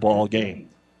run of the ball game.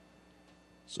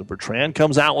 So Bertrand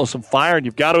comes out with some fire, and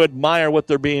you've got to admire what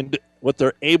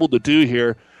they're able to do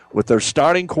here with their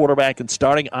starting quarterback and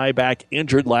starting I-back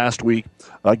injured last week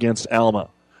against Alma.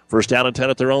 First down and 10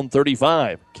 at their own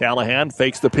 35. Callahan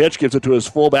fakes the pitch, gives it to his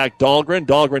fullback Dahlgren.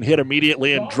 Dahlgren hit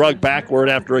immediately and drug backward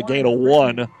after a gain of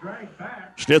 1.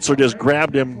 Schnitzler just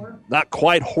grabbed him, not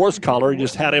quite horse collar, he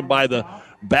just had him by the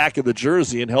back of the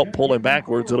jersey and help pull him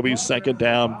backwards. It'll be 2nd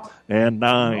down and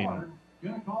 9.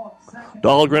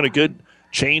 Dahlgren, a good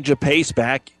change of pace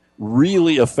back.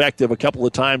 Really effective a couple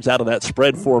of times out of that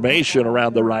spread formation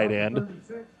around the right end.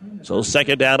 So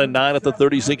 2nd down and 9 at the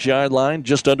 36-yard line.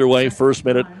 Just underway, first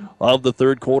minute of the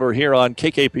third quarter here on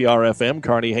KKPR-FM,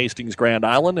 Kearney Hastings, Grand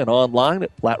Island, and online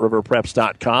at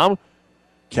PlatteRiverPreps.com.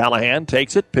 Callahan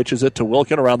takes it, pitches it to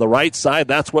Wilkin around the right side.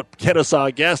 That's what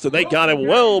Kenesaw guessed, and they got him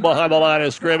well behind the line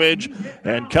of scrimmage.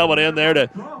 And coming in there to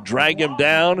drag him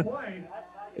down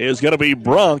is going to be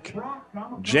Brunk.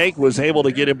 Jake was able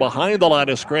to get him behind the line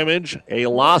of scrimmage. A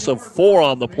loss of 4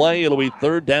 on the play. It'll be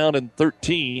 3rd down and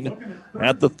 13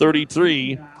 at the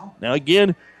 33. Now,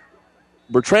 again,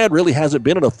 Bertrand really hasn't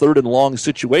been in a 3rd and long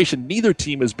situation. Neither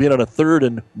team has been in a 3rd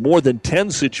and more than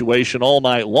 10 situation all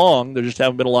night long. There just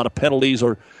haven't been a lot of penalties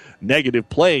or negative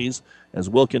plays as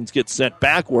Wilkins gets sent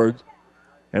backwards.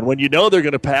 And when you know they're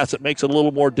going to pass, it makes it a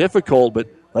little more difficult. But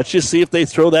let's just see if they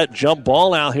throw that jump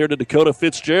ball out here to Dakota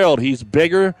Fitzgerald. He's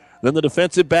bigger than the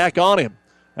defensive back on him.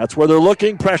 That's where they're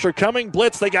looking. Pressure coming.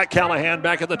 Blitz. They got Callahan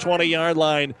back at the 20-yard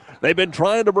line. They've been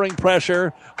trying to bring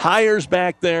pressure. Hires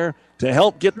back there to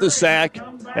help get the sack.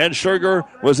 And Sugar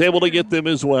was able to get them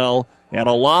as well. And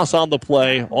a loss on the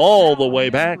play all the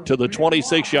way back to the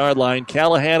 26-yard line.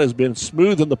 Callahan has been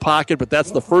smooth in the pocket, but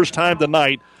that's the first time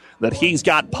tonight that he's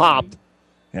got popped.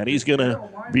 And he's going to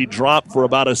be dropped for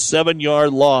about a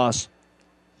 7-yard loss.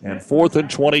 And 4th and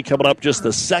 20 coming up, just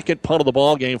the second punt of the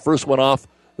ball game. First one off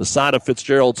the side of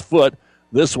Fitzgerald's foot.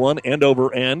 This one, end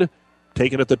over end,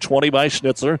 taken at the 20 by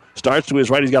Schnitzler. Starts to his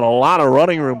right. He's got a lot of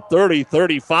running room. 30,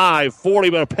 35, 40,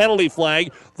 but a penalty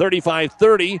flag.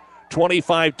 35-30,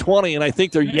 25-20, and I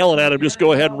think they're yelling at him, just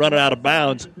go ahead and run it out of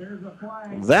bounds.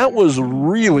 That was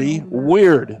really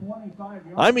weird.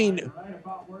 I mean,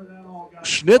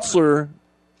 Schnitzler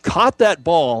caught that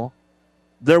ball.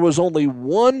 There was only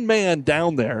one man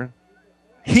down there.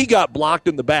 He got blocked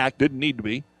in the back. Didn't need to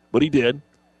be, but he did.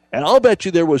 And I'll bet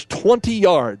you there was 20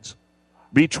 yards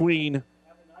between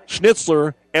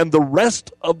Schnitzler and the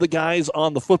rest of the guys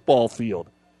on the football field.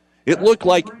 It looked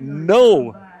like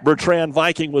no Bertrand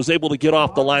Viking was able to get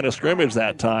off the line of scrimmage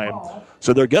that time.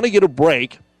 So they're going to get a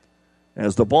break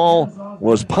as the ball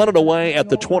was punted away at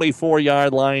the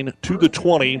 24-yard line to the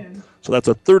 20. So that's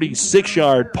a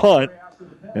 36-yard punt.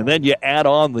 And then you add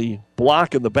on the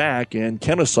block in the back, and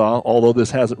Kenesaw, although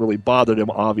this hasn't really bothered him,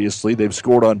 obviously, they've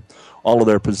scored on all of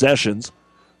their possessions.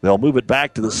 They'll move it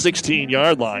back to the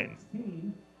 16-yard line.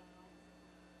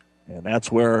 And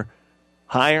that's where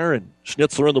Heyer and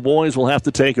Schnitzler and the boys will have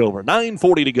to take over.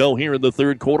 9:40 to go here in the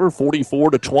third quarter,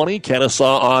 44-20.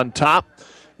 Kenesaw on top,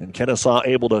 and Kenesaw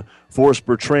able to force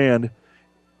Bertrand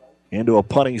into a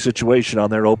punting situation on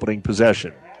their opening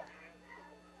possession.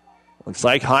 Looks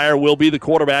like Heyer will be the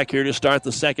quarterback here to start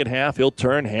the second half. He'll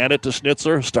turn, hand it to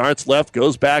Schnitzler, starts left,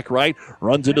 goes back right,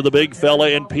 runs into the big fella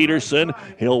in Peterson.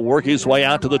 He'll work his way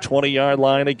out to the 20-yard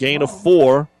line, a gain of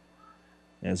 4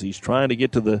 as he's trying to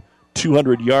get to the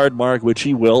 200-yard mark, which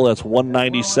he will. That's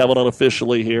 197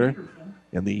 unofficially here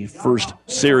in the first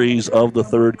series of the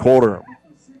third quarter.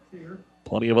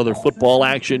 Plenty of other football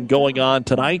action going on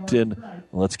tonight, and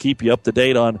let's keep you up to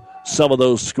date on some of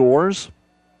those scores.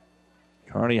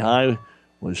 Kearney High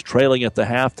was trailing at the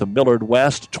half to Millard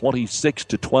West,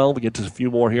 26-12. We'll get to a few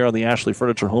more here on the Ashley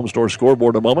Furniture Home Store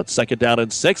scoreboard in a moment. 2nd down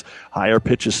and 6. Heyer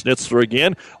pitches Schnitzler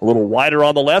again, a little wider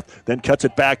on the left, then cuts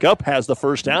it back up, has the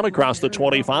first down across the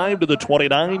 25 to the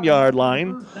 29-yard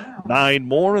line. 9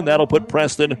 more, and that'll put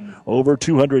Preston over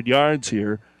 200 yards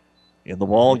here in the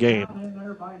ball game.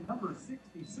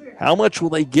 How much will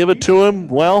they give it to him?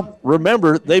 Well,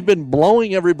 remember, they've been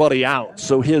blowing everybody out,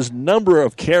 so his number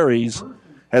of carries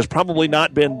has probably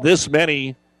not been this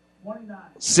many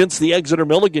since the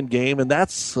Exeter-Milligan game, and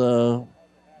that's where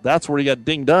he got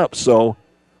dinged up. So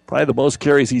probably the most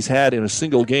carries he's had in a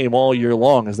single game all year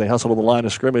long as they hustle to the line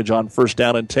of scrimmage on 1st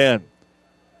down and 10.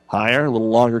 Heyer, a little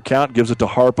longer count, gives it to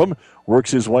Harpham,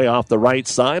 works his way off the right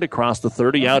side across the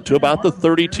 30 out to about the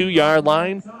 32-yard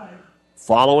line,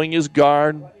 following his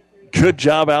guard. Good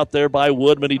job out there by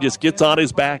Woodman. He just gets on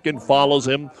his back and follows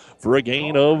him for a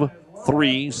gain of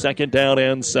 3, 2nd down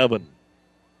and 7.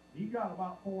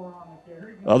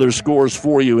 Other scores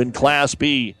for you in Class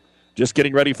B. Just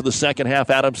getting ready for the second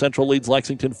half. Adams Central leads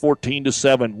Lexington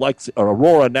 14-7.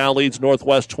 Aurora now leads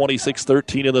Northwest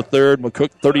 26-13 in the third.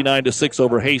 McCook 39-6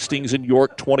 over Hastings, and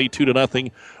York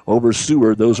 22-0 over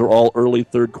Seward. Those are all early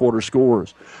third quarter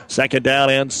scores. 2nd down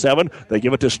and 7. They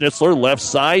give it to Schnitzler, left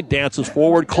side, dances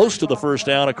forward, close to the first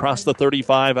down, across the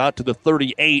 35, out to the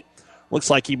 38. Looks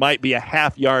like he might be a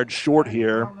half yard short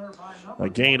here. A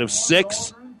gain of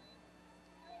 6.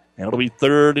 And it'll be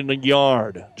 3rd and a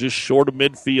yard, just short of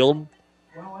midfield.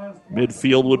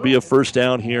 Midfield would be a first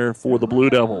down here for the Blue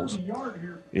Devils.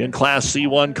 In Class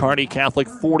C1, Kearney Catholic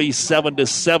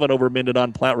 47-7 over Minden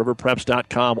on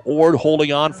PlatteRiverPreps.com. Ord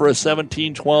holding on for a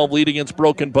 17-12 lead against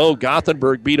Broken Bow.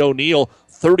 Gothenburg beat O'Neill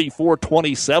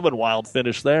 34-27. Wild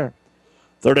finish there.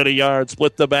 3rd and a yard,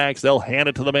 split the backs. They'll hand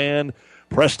it to the man,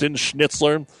 Preston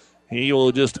Schnitzler. He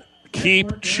will just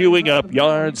keep chewing up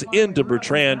yards into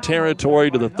Bertrand territory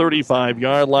to the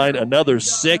 35-yard line. Another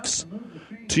 6.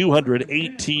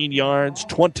 218 yards,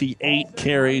 28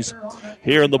 carries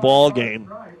here in the ball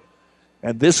game.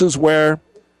 And this is where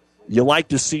you like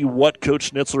to see what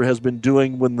Coach Schnitzler has been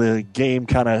doing when the game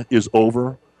kind of is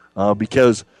over,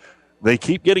 because they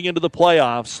keep getting into the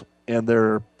playoffs and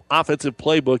their offensive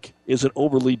playbook isn't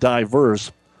overly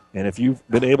diverse. And if you've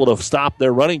been able to stop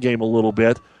their running game a little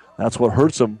bit, that's what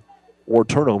hurts them. Or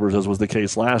turnovers, as was the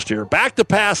case last year. Back to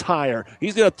pass higher.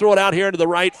 He's going to throw it out here into the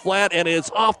right flat, and it's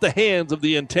off the hands of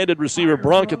the intended receiver,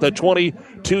 Brunk, at the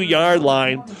 22-yard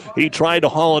line. He tried to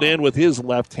haul it in with his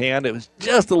left hand. It was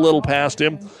just a little past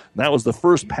him. And that was the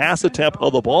first pass attempt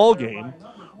of the ball game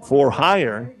for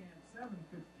Higher,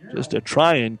 just to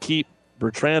try and keep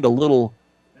Bertrand a little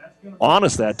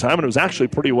honest that time, and it was actually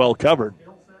pretty well covered.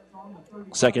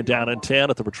 2nd down and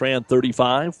 10 at the Bertrand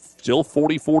 35, still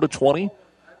 44-20.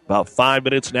 About 5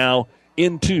 minutes now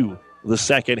into the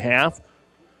second half.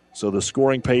 So the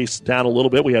scoring pace down a little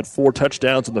bit. We had 4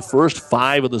 touchdowns in the first,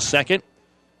 5 in the second.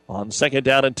 On 2nd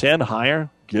down and 10, Higher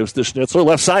gives to Schnitzler.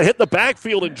 Left side, hit the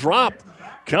backfield and dropped.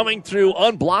 Coming through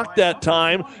unblocked that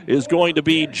time is going to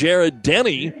be Jared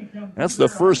Denny. That's the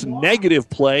first negative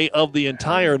play of the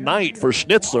entire night for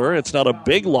Schnitzler. It's not a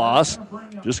big loss.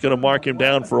 Just going to mark him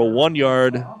down for a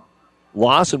 1-yard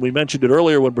loss. And we mentioned it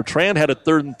earlier when Bertrand had a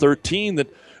 3rd and 13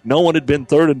 that no one had been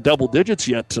 3rd in double digits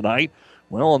yet tonight.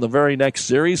 Well, on the very next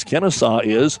series, Kenesaw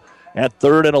is at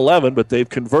 3rd and 11, but they've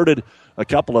converted a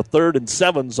couple of 3rd and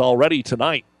 7s already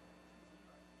tonight.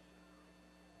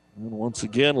 And once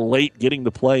again, late getting the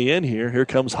play in here. Here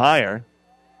comes Higher.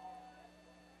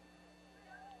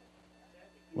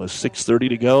 With 6:30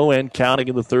 to go and counting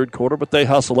in the third quarter, but they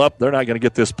hustle up. They're not going to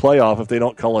get this play off if they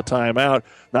don't call a timeout.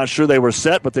 Not sure they were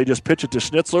set, but they just pitch it to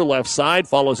Schnitzler. Left side,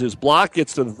 follows his block,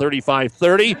 gets to the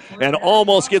 35-30, and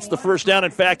almost gets the first down.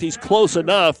 In fact, he's close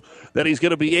enough that he's going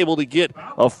to be able to get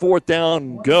a 4th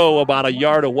down go about a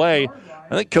yard away.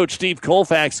 I think Coach Steve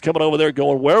Colfax coming over there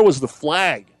going, where was the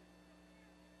flag?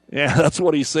 Yeah, that's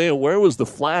what he's saying. Where was the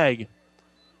flag?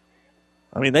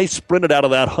 I mean, they sprinted out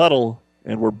of that huddle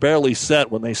and were barely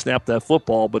set when they snapped that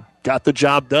football, but got the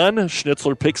job done.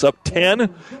 Schnitzler picks up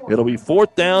 10. It'll be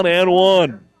 4th down and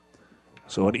 1.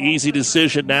 So an easy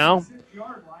decision now.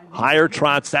 Higher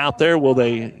trots out there. Will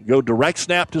they go direct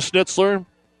snap to Schnitzler,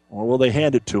 or will they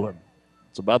hand it to him?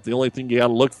 It's about the only thing you got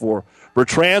to look for.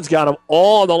 Bertrand's got them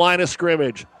all on the line of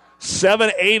scrimmage.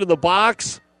 7-8 in the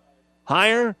box.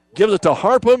 Higher gives it to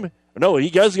Harpham. No, he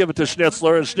does give it to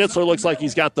Schnitzler, and Schnitzler looks like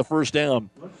he's got the first down.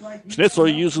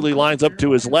 Schnitzler usually lines up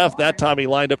to his left. That time he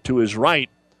lined up to his right.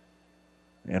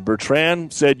 And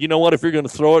Bertrand said, you know what, if you're going to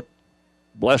throw it,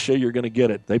 bless you, you're going to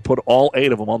get it. They put all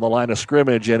 8 of them on the line of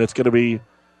scrimmage, and it's going to be,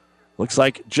 looks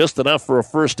like just enough for a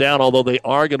first down, although they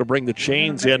are going to bring the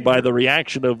chains in by the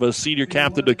reaction of senior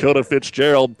captain Dakota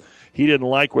Fitzgerald. He didn't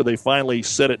like where they finally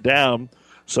set it down.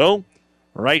 So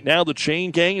right now, the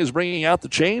chain gang is bringing out the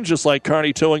chains, just like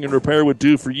Kearney Towing and Repair would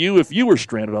do for you if you were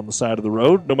stranded on the side of the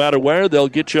road. No matter where, they'll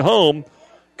get you home.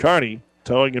 Kearney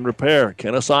Towing and Repair.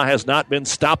 Kenesaw has not been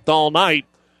stopped all night,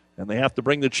 and they have to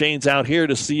bring the chains out here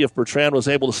to see if Bertrand was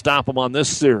able to stop them on this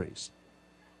series.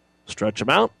 Stretch them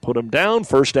out, put them down,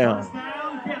 first down.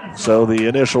 So the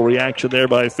initial reaction there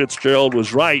by Fitzgerald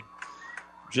was right.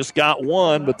 Just got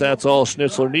 1, but that's all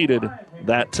Schnitzler needed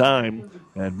that time.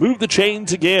 And move the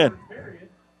chains again.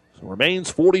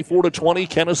 Remains 44-20.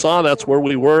 Kenesaw, that's where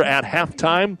we were at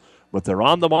halftime, but they're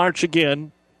on the march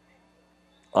again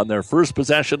on their first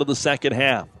possession of the second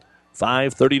half.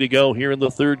 5:30 to go here in the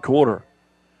third quarter.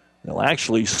 They'll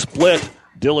actually split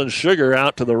Dylan Sugar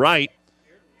out to the right,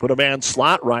 put a man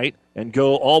slot right, and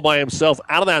go all by himself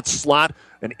out of that slot.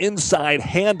 An inside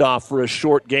handoff for a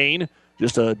short gain.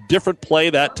 Just a different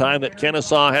play that time that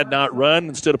Kenesaw had not run.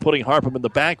 Instead of putting Harpham in the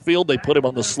backfield, they put him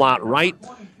on the slot right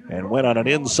and went on an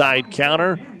inside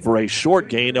counter for a short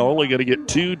gain. They're only going to get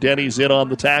 2. Denny's in on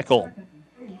the tackle.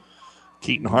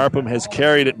 Keaton Harpham has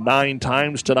carried it 9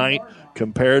 times tonight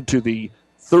compared to the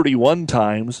 30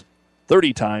 times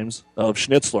of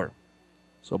Schnitzler.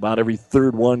 So about every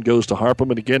third one goes to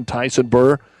Harpham. And again, Tyson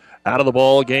Burr out of the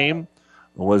ball game.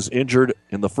 Was injured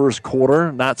in the first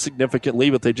quarter. Not significantly,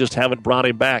 but they just haven't brought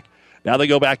him back. Now they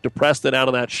go back to Preston out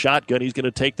of that shotgun. He's going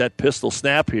to take that pistol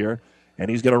snap here, and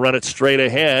he's going to run it straight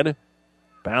ahead.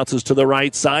 Bounces to the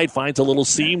right side, finds a little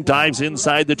seam, dives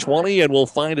inside the 20, and will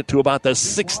find it to about the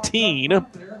 16.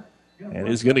 And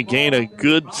is going to gain a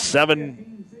good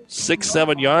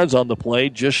 6-7 yards on the play,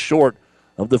 just short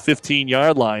of the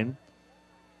 15-yard line.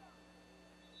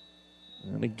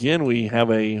 And again, we have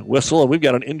a whistle, and we've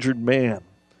got an injured man.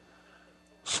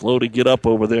 Slow to get up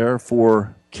over there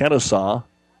for Kenesaw.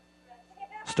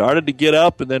 Started to get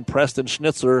up, and then Preston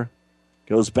Schnitzler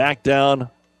goes back down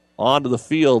onto the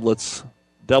field. Let's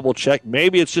double check.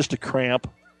 Maybe it's just a cramp.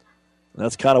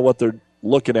 That's kind of what they're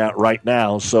looking at right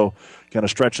now. So kind of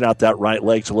stretching out that right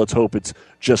leg. So let's hope it's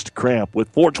just a cramp.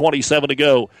 With 4:27 to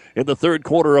go in the third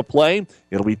quarter of play,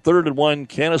 it'll be 3rd and 1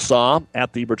 Kenesaw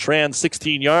at the Bertrand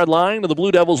 16-yard line, and the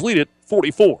Blue Devils lead it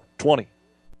 44-20.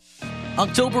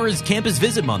 October is Campus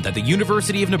Visit Month at the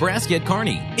University of Nebraska at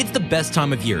Kearney. It's the best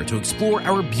time of year to explore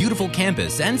our beautiful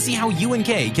campus and see how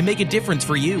UNK can make a difference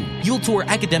for you. You'll tour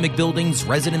academic buildings,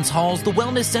 residence halls, the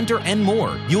wellness center, and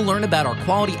more. You'll learn about our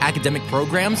quality academic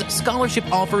programs, scholarship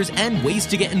offers, and ways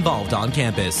to get involved on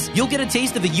campus. You'll get a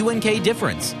taste of the UNK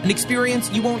difference, an experience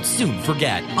you won't soon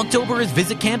forget. October is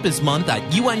Visit Campus Month at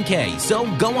UNK, so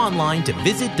go online to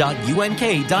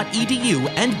visit.unk.edu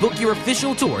and book your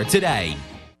official tour today.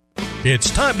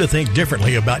 It's time to think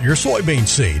differently about your soybean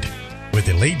seed. With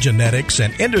elite genetics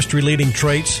and industry-leading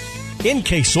traits,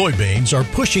 NK soybeans are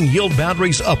pushing yield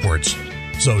boundaries upwards.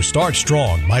 So start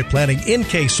strong by planting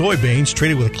NK soybeans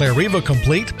treated with Clariva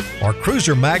Complete or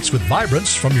Cruiser Max with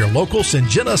Vibrance from your local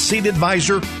Syngenta seed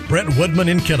advisor, Brent Woodman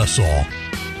in Kenesaw.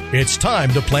 It's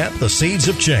time to plant the seeds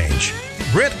of change.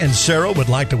 Brent and Sarah would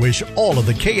like to wish all of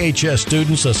the KHS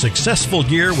students a successful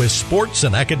year with sports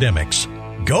and academics.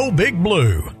 Go Big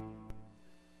Blue!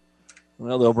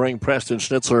 Well, they'll bring Preston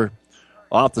Schnitzler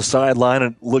off the sideline.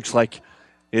 It looks like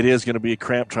it is going to be a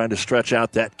cramp trying to stretch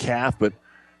out that calf, but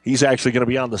he's actually going to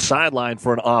be on the sideline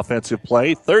for an offensive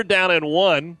play. 3rd down and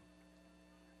 1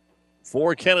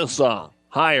 for Kenesaw.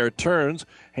 Higher turns,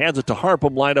 hands it to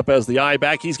Harpham, lined up as the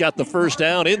I-back. He's got the first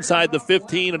down inside the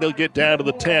 15, and he'll get down to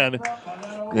the 10.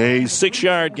 A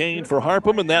 6-yard gain for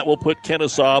Harpham, and that will put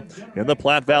Kenesaw in the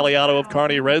Platte Valley Auto of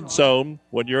Kearney red zone.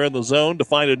 When you're in the zone to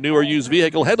find a new or used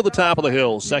vehicle, head to the top of the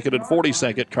hill. 2nd and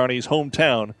 42nd, Kearney's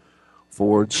hometown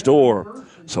Ford store.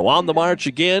 So on the march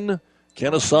again,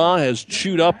 Kenesaw has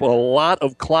chewed up a lot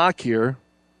of clock here.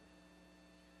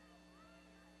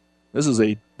 This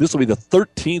will be the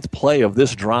 13th play of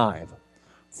this drive.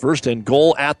 1st and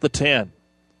goal at the 10.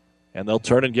 And they'll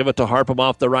turn and give it to Harpham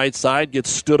off the right side. Gets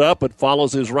stood up but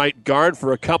follows his right guard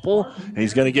for a couple. And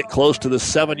he's going to get close to the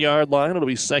 7-yard line. It'll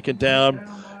be 2nd down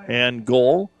and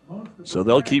goal. So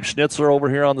they'll keep Schnitzler over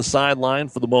here on the sideline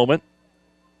for the moment.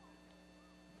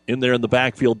 In there in the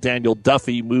backfield, Daniel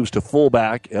Duffy moves to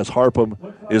fullback as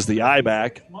Harpham is the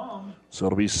I-back. So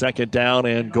it'll be 2nd down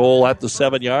and goal at the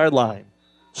 7-yard line.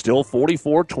 Still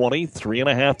 44-20,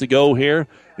 3.5 to go here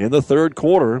in the third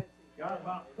quarter.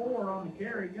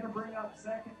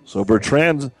 So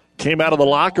Bertrand came out of the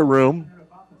locker room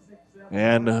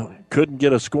and couldn't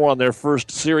get a score on their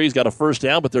first series, got a first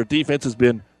down, but their defense has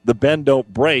been the bend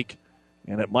don't break,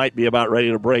 and it might be about ready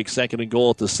to break. 2nd and goal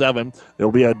at the 7.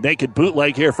 There'll be a naked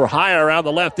bootleg here for Hire around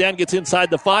the left end, gets inside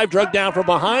the 5, drug down from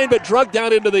behind, but drug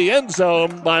down into the end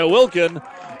zone by Wilkin,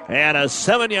 and a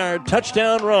 7-yard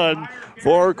touchdown run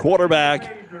for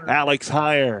quarterback Alex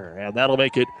Hire, and that'll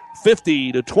make it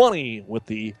 50-20 with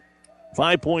the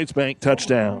 5 Points Bank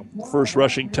touchdown. First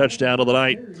rushing touchdown of the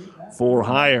night for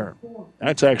Hire.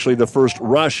 That's actually the first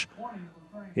rush.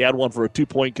 He had one for a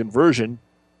 2-point conversion,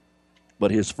 but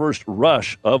his first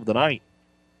rush of the night.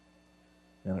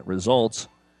 And it results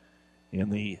in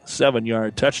the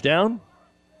 7-yard touchdown.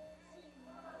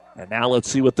 And now let's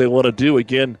see what they want to do.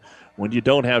 Again, when you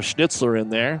don't have Schnitzler in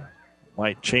there,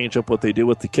 might change up what they do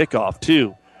with the kickoff,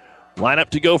 too. Line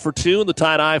up to go for 2 in the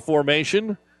tight I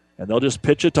formation. And they'll just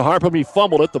pitch it to Harpham. He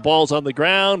fumbled it. The ball's on the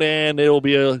ground, and it'll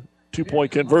be a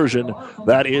 2-point conversion.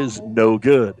 That is no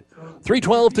good.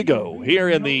 3:12 to go here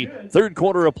in the third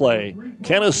quarter of play.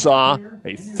 Kenesaw,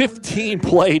 a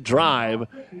 15-play drive,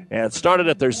 and it started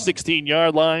at their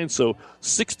 16-yard line, so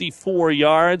 64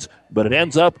 yards, but it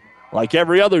ends up like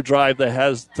every other drive that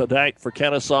has tonight for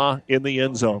Kenesaw in the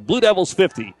end zone. Blue Devils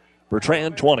 50,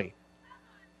 Bertrand 20.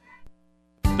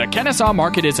 The Kenesaw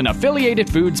Market is an affiliated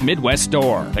Foods Midwest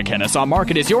store. The Kenesaw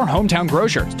Market is your hometown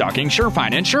grocer, stocking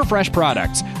Surefine and Surefresh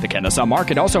products. The Kenesaw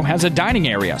Market also has a dining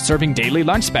area, serving daily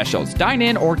lunch specials,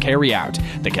 dine-in or carry-out.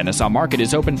 The Kenesaw Market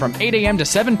is open from 8 a.m. to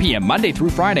 7 p.m. Monday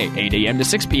through Friday, 8 a.m. to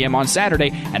 6 p.m. on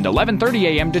Saturday, and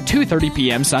 11:30 a.m. to 2:30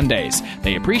 p.m. Sundays.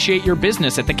 They appreciate your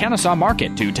business at the Kenesaw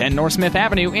Market, 210 North Smith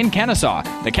Avenue in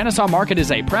Kenesaw. The Kenesaw Market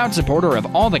is a proud supporter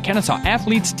of all the Kenesaw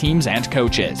athletes, teams, and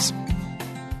coaches.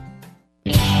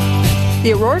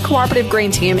 The Aurora Cooperative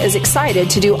Grain Team is excited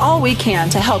to do all we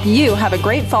can to help you have a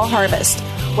great fall harvest.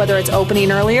 Whether it's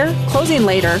opening earlier, closing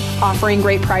later, offering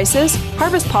great prices,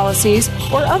 harvest policies,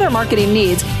 or other marketing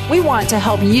needs, we want to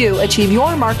help you achieve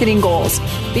your marketing goals.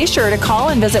 Be sure to call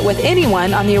and visit with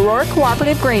anyone on the Aurora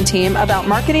Cooperative Grain Team about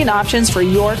marketing options for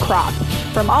your crop.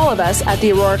 From all of us at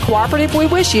the Aurora Cooperative, we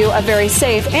wish you a very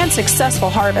safe and successful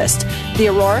harvest. The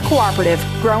Aurora Cooperative,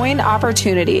 growing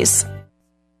opportunities.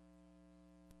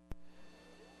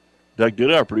 Doug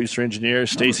Duda, our producer-engineer,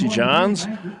 Stacy Johns,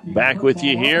 back with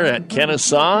you here at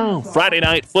Kenesaw. Friday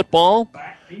night football.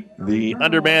 The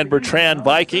undermanned Bertrand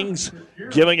Vikings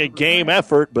giving a game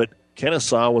effort, but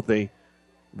Kenesaw with a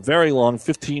very long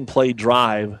 15-play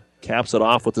drive caps it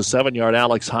off with a 7-yard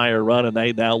Alex Heyer run, and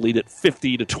they now lead it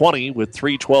 50-20 with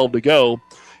 3:12 to go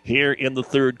here in the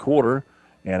third quarter.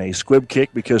 And a squib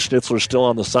kick because Schnitzler's still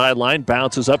on the sideline.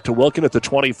 Bounces up to Wilkin at the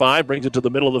 25, brings it to the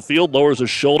middle of the field, lowers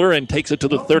his shoulder, and takes it to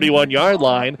the 31-yard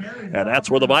line. And that's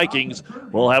where the Vikings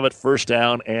will have it first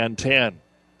down and 10.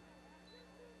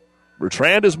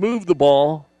 Bertrand has moved the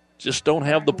ball, just don't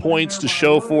have the points to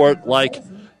show for it like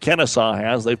Kenesaw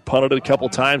has. They've punted it a couple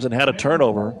times and had a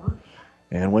turnover.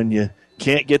 And when you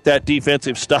can't get that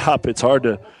defensive stop, it's hard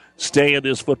to stay in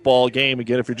this football game.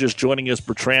 Again, if you're just joining us,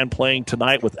 Bertrand playing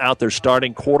tonight without their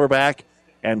starting quarterback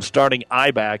and starting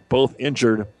I-back, both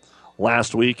injured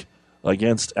last week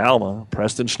against Alma.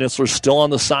 Preston Schnitzler still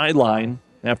on the sideline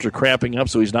after cramping up,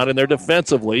 so he's not in there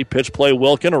defensively. Pitch play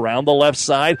Wilkin around the left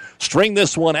side. String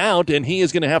this one out, and he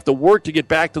is going to have to work to get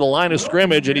back to the line of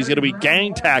scrimmage, and he's going to be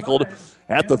gang tackled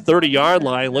at the 30-yard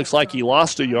line. Looks like he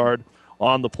lost a yard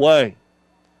on the play.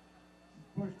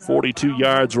 42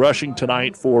 yards rushing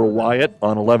tonight for Wyatt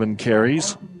on 11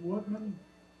 carries.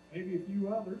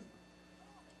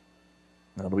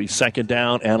 That'll be second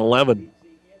down and 11.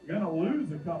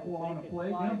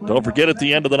 Don't forget at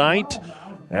the end of the night,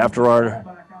 after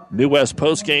our New West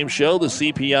postgame show, the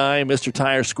CPI Mr.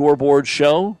 Tire scoreboard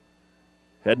show,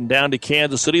 heading down to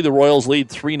Kansas City. The Royals lead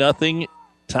 3-0,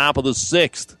 top of the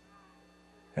sixth.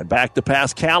 And back to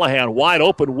pass Callahan. Wide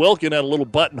open. Wilkin at a little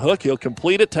button hook. He'll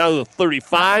complete it to the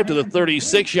 35 to the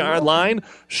 36-yard line.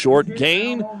 Short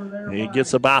gain. He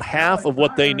gets about half of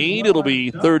what they need. It'll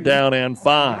be third down and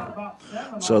 5.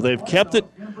 So they've kept it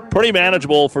pretty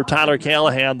manageable for Tyler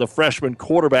Callahan, the freshman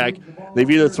quarterback. They've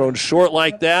either thrown short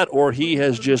like that or he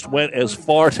has just went as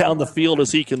far down the field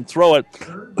as he can throw it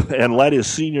and let his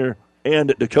senior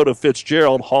end, Dakota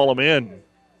Fitzgerald, haul him in.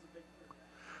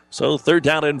 So third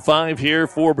down and 5 here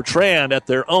for Bertrand at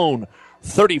their own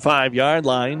 35-yard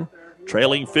line,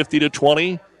 trailing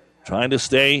 50-20, trying to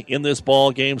stay in this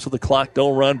ball game so the clock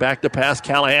don't run. Back to pass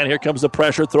Callahan. Here comes the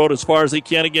pressure. Throw it as far as he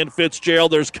can again.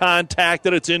 Fitzgerald, there's contact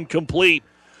and it's incomplete.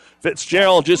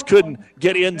 Fitzgerald just couldn't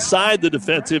get inside the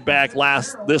defensive back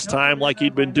this time like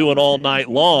he'd been doing all night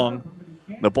long.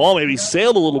 The ball maybe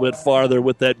sailed a little bit farther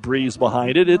with that breeze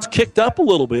behind it. It's kicked up a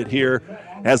little bit here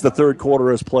as the third quarter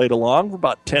has played along for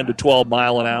about 10 to 12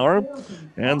 mile an hour.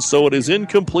 And so it is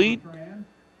incomplete.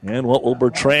 And what will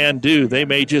Bertrand do? They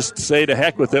may just say to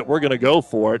heck with it, we're going to go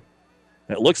for it.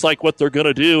 It looks like what they're going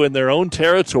to do in their own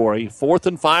territory. 4th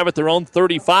and 5 at their own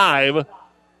 35.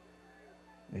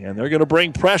 And they're going to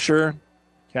bring pressure.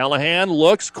 Callahan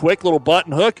looks, quick little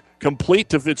button hook, complete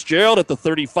to Fitzgerald at the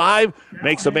 35,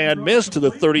 makes a man miss to the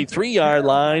 33-yard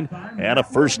line, and a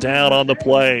first down on the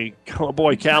play. Oh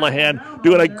boy, Callahan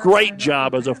doing a great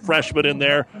job as a freshman in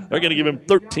there. They're going to give him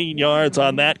 13 yards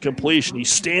on that completion. He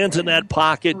stands in that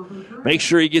pocket, makes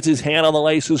sure he gets his hand on the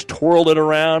laces, twirled it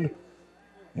around,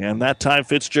 and that time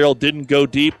Fitzgerald didn't go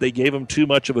deep. They gave him too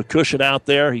much of a cushion out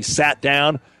there. He sat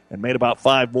down and made about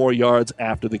 5 more yards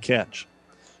after the catch.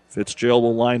 Fitzgerald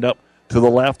will line up to the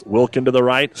left, Wilkin to the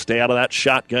right, stay out of that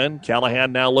shotgun.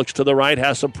 Callahan now looks to the right,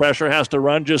 has some pressure, has to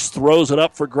run, just throws it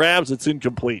up for grabs. It's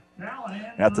incomplete.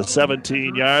 At the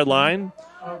 17-yard line,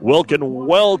 Wilkin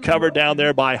well covered down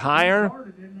there by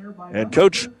Heyer. And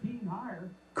Coach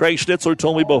Craig Schnitzler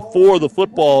told me before the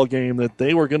football game that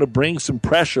they were going to bring some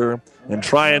pressure and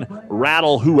try and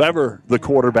rattle whoever the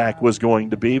quarterback was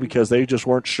going to be because they just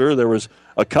weren't sure. There was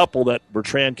a couple that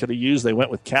Bertrand could have used. They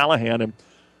went with Callahan, and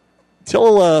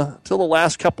till the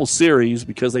last couple series,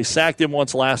 because they sacked him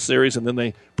once last series and then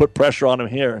they put pressure on him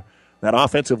here. That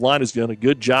offensive line has done a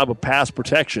good job of pass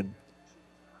protection.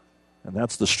 And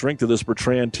that's the strength of this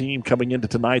Bertrand team coming into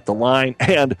tonight, the line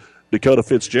and Dakota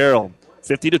Fitzgerald.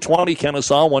 50-20,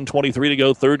 Kenesaw, 1:23 to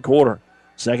go, third quarter.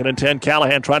 2nd and 10,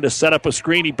 Callahan trying to set up a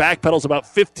screen. He backpedals about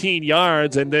 15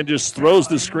 yards and then just throws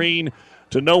the screen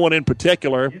to no one in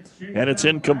particular, and it's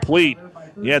incomplete.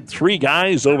 He had 3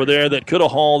 guys over there that could have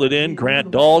hauled it in.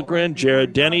 Grant Dahlgren,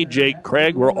 Jared Denny, Jake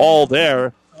Craig were all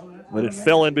there, but it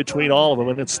fell in between all of them,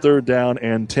 and it's 3rd down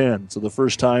and 10. So the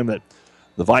first time that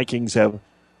the Vikings have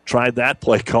tried that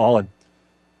play call. And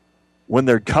when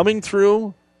they're coming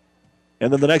through,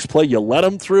 and then the next play you let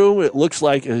them through, it looks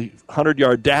like a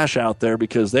 100-yard dash out there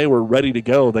because they were ready to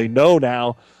go. They know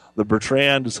now the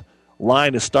Bertrand's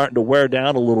line is starting to wear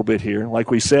down a little bit here. Like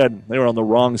we said, they were on the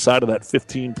wrong side of that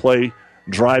 15-play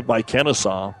drive by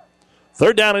Kenesaw.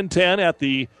 3rd down and 10 at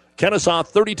the Kenesaw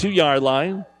 32-yard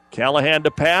line. Callahan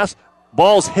to pass.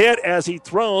 Ball's hit as he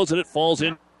throws, and it falls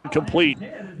incomplete.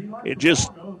 It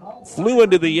just flew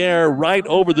into the air right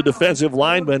over the defensive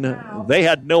lineman. They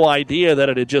had no idea that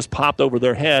it had just popped over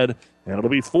their head, and it'll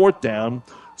be 4th down.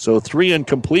 So 3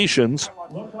 incompletions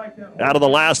out of the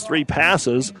last 3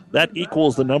 passes. That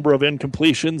equals the number of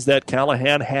incompletions that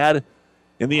Callahan had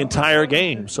in the entire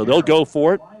game. So they'll go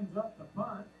for it.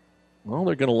 Well,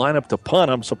 they're going to line up to punt.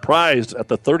 I'm surprised at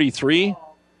the 33.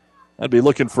 I'd be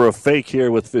looking for a fake here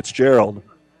with Fitzgerald.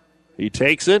 He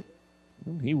takes it.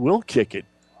 He will kick it.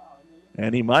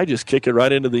 And he might just kick it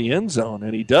right into the end zone,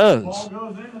 and he does.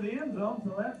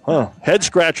 Head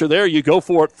scratcher there. You go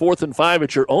for it 4th and 5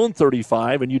 at your own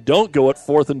 35, and you don't go at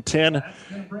 4th and 10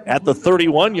 at the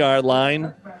 31-yard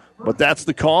line. But that's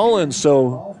the call, and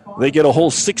so they get a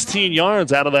whole 16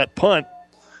 yards out of that punt.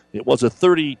 It was a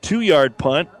 32-yard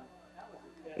punt,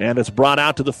 and it's brought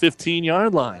out to the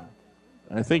 15-yard line.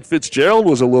 I think Fitzgerald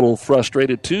was a little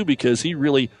frustrated, too, because he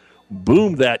really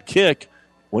boomed that kick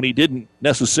when he didn't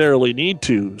necessarily need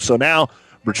to. So now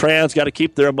Bertrand's got to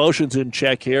keep their emotions in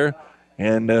check here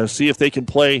and see if they can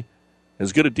play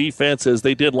as good a defense as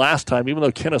they did last time. Even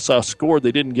though Kenesaw scored,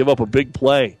 they didn't give up a big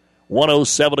play.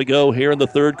 1:07 to go here in the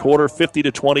third quarter,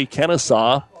 50-20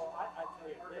 Kenesaw.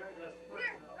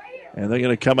 And they're going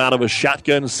to come out of a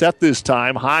shotgun set this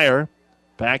time, higher.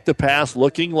 Back to pass,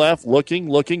 looking left, looking,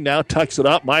 now tucks it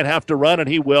up, might have to run, and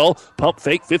he will. Pump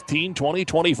fake, 15, 20,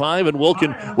 25, and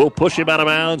Wilkin will push him out of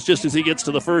bounds just as he gets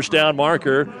to the first down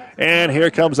marker. And here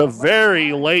comes a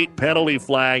very late penalty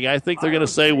flag. I think they're going to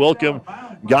say Wilkin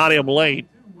got him late.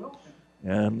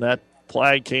 And that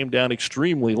flag came down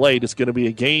extremely late. It's going to be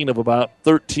a gain of about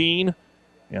 13.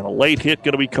 And a late hit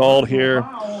going to be called here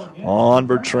on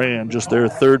Bertrand, just their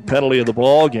 3rd penalty of the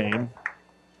ball game.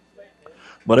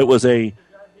 But it was a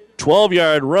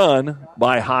 12-yard run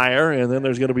by Heyer, and then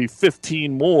there's going to be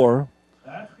 15 more.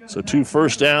 So 2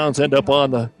 first downs end up on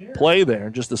the play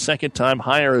there. Just the second time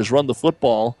Heyer has run the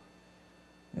football.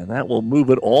 And that will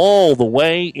move it all the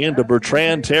way into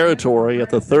Bertrand territory at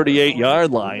the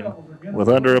 38-yard line with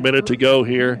under a minute to go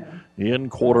here in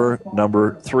quarter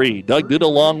number 3. Doug Duda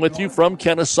along with you from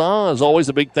Kenesaw. As always,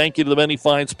 a big thank you to the many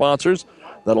fine sponsors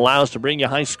that allow us to bring you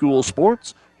high school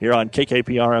sports here on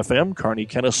KKPR-FM, Kearney,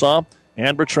 Kenesaw,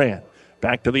 and Bertrand.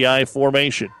 Back to the I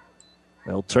formation.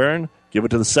 They'll turn, give it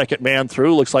to the second man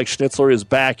through. Looks like Schnitzler is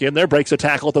back in there. Breaks a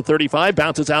tackle at the 35,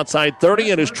 bounces outside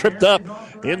 30, and is tripped up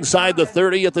inside the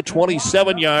 30 at the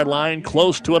 27-yard line,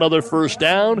 close to another first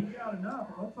down.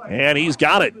 And he's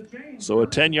got it. So a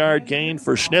 10-yard gain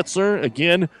for Schnitzler.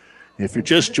 Again, if you're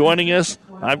just joining us,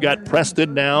 I've got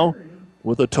Preston now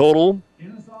with a total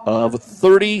of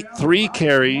 33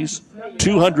 carries,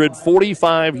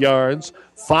 245 yards,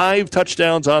 5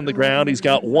 touchdowns on the ground. He's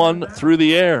got 1 through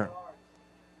the air.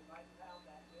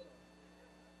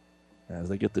 As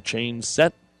they get the chain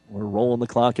set, we're rolling the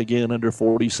clock again, under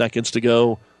 40 seconds to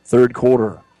go, third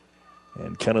quarter.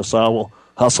 And Kenesaw will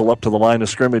hustle up to the line of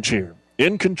scrimmage here.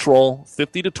 In control,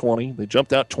 50-20. They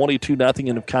jumped out 22-0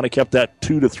 and have kind of kept that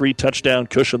 2-3 touchdown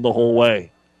cushion the whole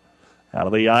way. Out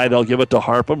of the eye, they'll give it to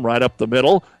Harpham right up the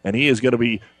middle, and he is going to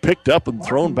be picked up and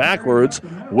thrown backwards.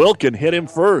 Wilkin hit him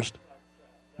first.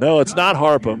 No, it's not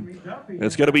Harpham.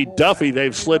 It's going to be Duffy.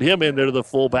 They've slid him in there to the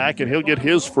fullback, and he'll get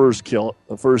his first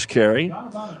carry.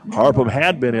 Harpham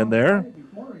had been in there.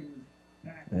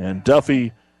 And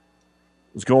Duffy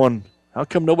was going, how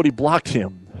come nobody blocked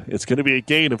him? It's going to be a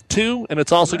gain of 2, and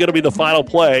it's also going to be the final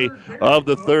play of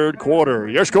the third quarter.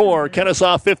 Your score,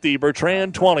 Kenesaw 50,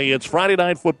 Bertrand 20. It's Friday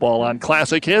Night Football on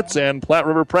Classic Hits and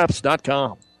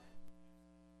PlatteRiverPreps.com.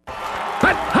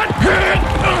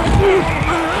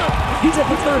 He's at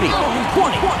the 30,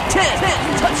 20,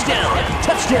 10, touchdown,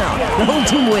 touchdown. The home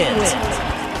team wins.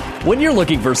 When you're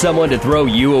looking for someone to throw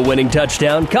you a winning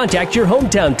touchdown, contact your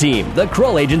hometown team, the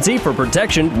Kroll Agency for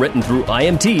Protection, written through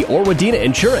IMT or Wadena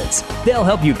Insurance. They'll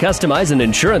help you customize an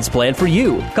insurance plan for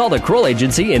you. Call the Kroll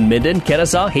Agency in Minden,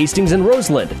 Kenesaw, Hastings, and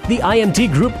Roseland. The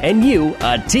IMT Group and you,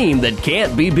 a team that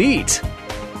can't be beat.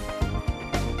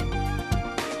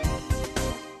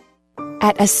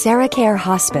 At AseraCare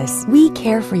Hospice, we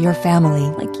care for your family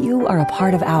like you are a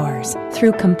part of ours.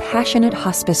 Through compassionate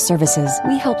hospice services,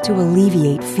 we help to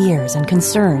alleviate fears and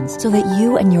concerns so that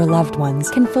you and your loved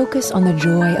ones can focus on the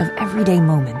joy of everyday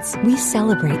moments. We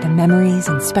celebrate the memories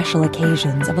and special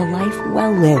occasions of a life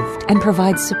well lived and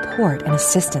provide support and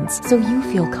assistance so you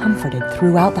feel comforted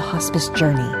throughout the hospice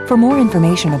journey. For more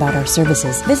information about our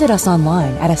services, visit us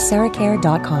online at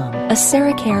aseracare.com.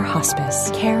 AseraCare Hospice,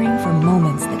 caring for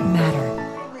moments that matter.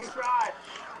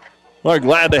 We're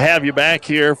glad to have you back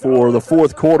here for the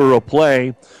fourth quarter of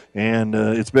play, and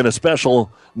it's been a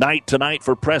special night tonight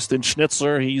for Preston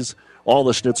Schnitzler. All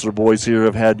the Schnitzler boys here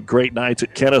have had great nights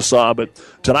at Kenesaw, but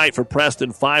tonight for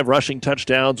Preston, 5 rushing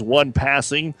touchdowns, 1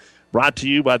 passing, brought to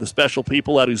you by the special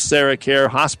people at AseraCare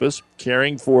Hospice,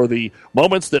 caring for the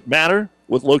moments that matter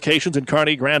with locations in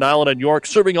Kearney, Grand Island, and York,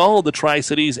 serving all of the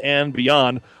Tri-Cities and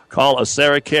beyond. Call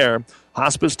AseraCare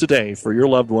Hospice today for your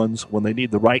loved ones when they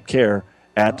need the right care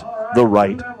at the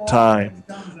right time.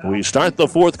 We start the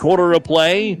fourth quarter of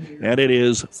play, and it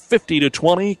is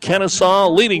 50-20.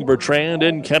 Kenesaw leading Bertrand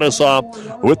in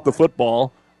Kenesaw with the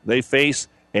football. They face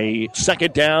a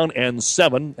 2nd down and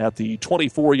 7 at the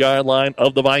 24-yard line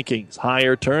of the Vikings.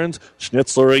 Higher turns.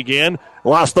 Schnitzler again.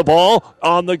 Lost the ball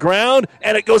on the ground,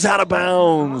 and it goes out of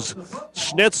bounds.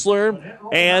 Schnitzler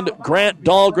and Grant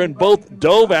Dahlgren both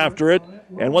dove after it,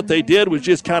 and what they did was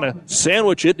just kind of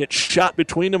sandwich it, and it shot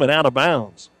between them and out of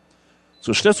bounds.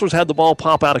 So Schnitzler's had the ball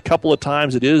pop out a couple of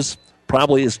times. It is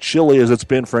probably as chilly as it's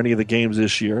been for any of the games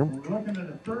this year.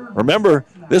 Remember,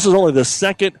 this is only the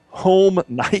 2nd home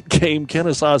night game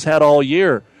Kenesaw's had all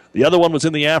year. The other one was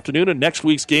in the afternoon, and next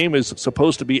week's game is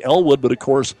supposed to be Elwood, but of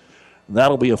course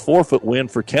that'll be a forfeit win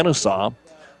for Kenesaw.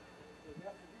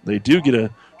 They do get a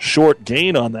short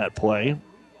gain on that play,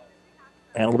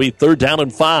 and it'll be 3rd down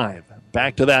and 5.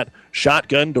 Back to that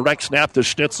shotgun, direct snap to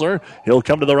Schnitzler. He'll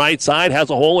come to the right side, has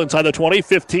a hole inside the 20,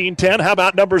 15-10. How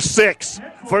about number 6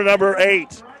 for number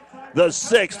 8? The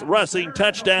 6th rushing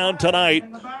touchdown tonight.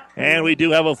 And we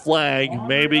do have a flag.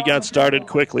 Maybe got started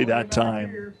quickly that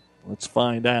time. Let's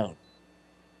find out.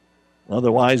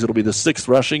 Otherwise, it'll be the 6th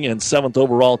rushing and 7th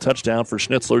overall touchdown for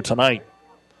Schnitzler tonight.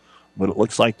 But it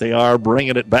looks like they are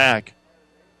bringing it back.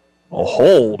 A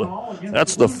hold.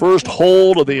 That's the first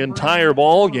hold of the entire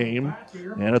ball game,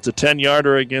 and it's a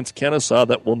 10-yarder against Kenesaw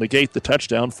that will negate the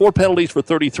touchdown. 4 penalties for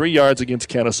 33 yards against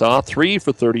Kenesaw, 3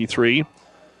 for 33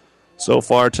 so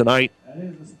far tonight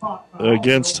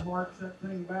against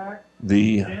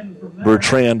the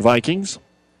Bertrand Vikings.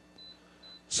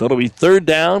 So it'll be 3rd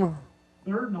down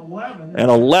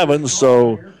and 11,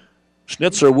 so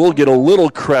Schnitzler will get a little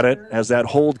credit as that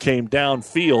hold came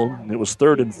downfield. It was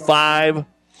 3rd and 5.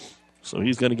 So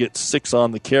he's going to get 6 on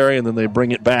the carry, and then they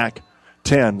bring it back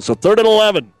 10. So 3rd and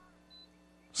 11.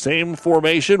 Same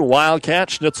formation, Wildcat.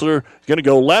 Schnitzler is going to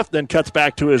go left, then cuts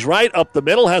back to his right. Up the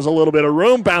middle, has a little bit of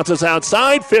room, bounces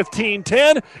outside,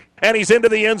 15-10, and he's into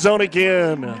the end zone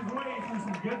again.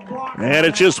 And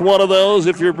it's just one of those,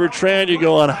 if you're Bertrand, you're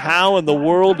going, how in the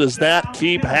world does that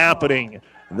keep happening?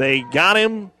 They got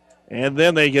him, and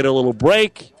then they get a little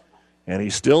break, and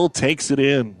he still takes it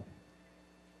in.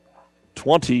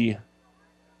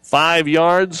 25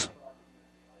 yards,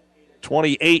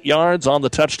 28 yards on the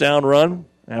touchdown run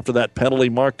after that penalty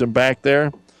marked him back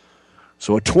there.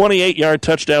 So a 28-yard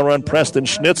touchdown run, Preston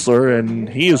Schnitzler, and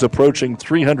he is approaching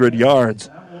 300 yards.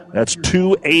 That's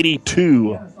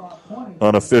 282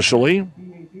 unofficially.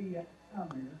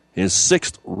 His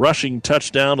 6th rushing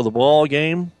touchdown of the ball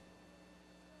game.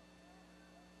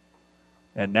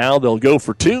 And now they'll go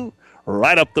for 2.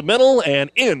 Right up the middle and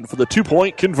in for the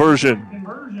 2-point conversion.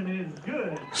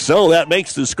 So that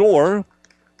makes the score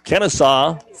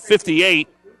Kenesaw 58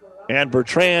 and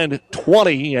Bertrand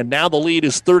 20, and now the lead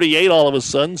is 38 all of a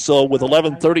sudden. So with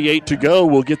 11:38 to go,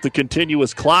 we'll get the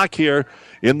continuous clock here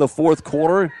in the fourth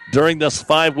quarter. During this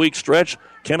 5-week stretch,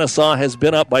 Kenesaw has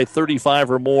been up by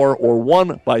 35 or more, or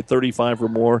won by 35 or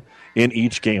more in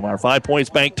each game. Our 5 points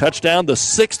bank touchdown, the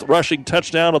 6th rushing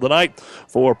touchdown of the night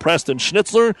for Preston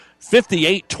Schnitzler.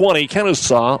 58-20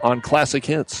 Kenesaw on Classic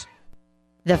Hits.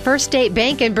 The First State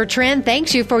Bank in Bertrand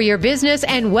thanks you for your business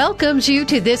and welcomes you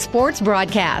to this sports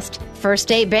broadcast. First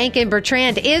State Bank in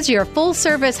Bertrand is your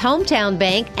full-service hometown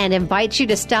bank and invites you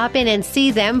to stop in and see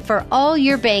them for all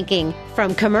your banking.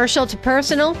 From commercial to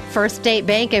personal, First State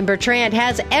Bank in Bertrand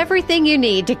has everything you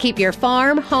need to keep your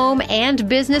farm, home, and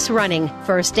business running.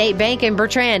 First State Bank in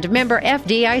Bertrand, member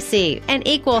FDIC, an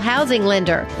equal housing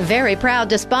lender. Very proud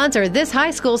to sponsor this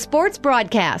high school sports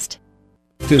broadcast.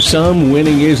 To some,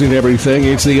 winning isn't everything,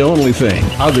 it's the only thing.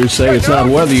 Others say it's not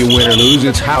whether you win or lose,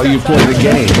 it's how you play the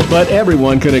game. But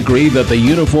everyone can agree that the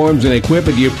uniforms and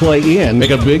equipment you play in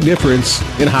make a big difference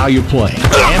in how you play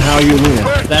and how you win.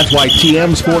 That's why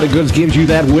TM Sporting Goods gives you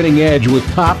that winning edge with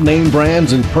top name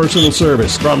brands and personal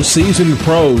service from seasoned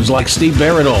pros like Steve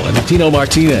Barinol and Tino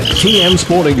Martinez. TM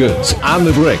Sporting Goods, on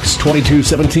the bricks,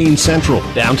 2217 Central,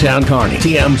 downtown Kearney.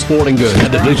 TM Sporting Goods, a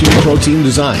division of Protein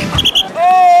Design.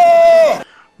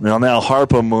 Well, now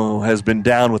Harpham has been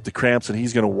down with the cramps, and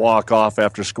he's going to walk off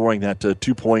after scoring that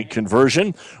two-point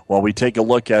conversion. While we take a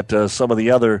look at some of the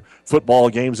other football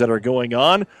games that are going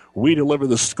on, we deliver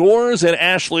the scores, and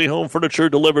Ashley Home Furniture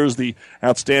delivers the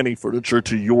outstanding furniture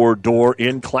to your door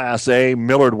in Class A.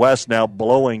 Millard West now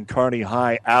blowing Kearney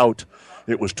High out.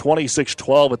 It was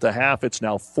 26-12 at the half. It's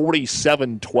now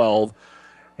 47-12.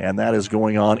 And that is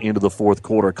going on into the fourth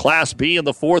quarter. Class B in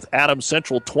the fourth, Adams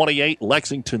Central 28,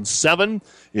 Lexington 7.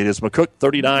 It is McCook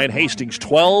 39, Hastings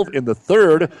 12 in the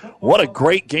third. What a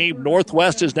great game.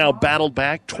 Northwest has now battled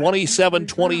back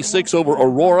 27-26 over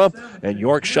Aurora, and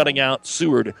York shutting out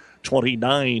Seward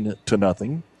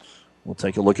 29-0. We'll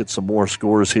take a look at some more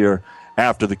scores here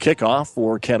after the kickoff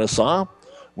for Kenesaw,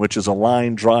 which is a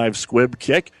line drive squib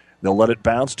kick. They'll let it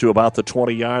bounce to about the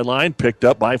 20-yard line. Picked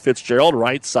up by Fitzgerald,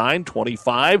 right side,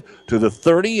 25 to the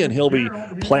 30, and he'll be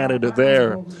planted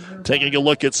there. Taking a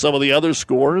look at some of the other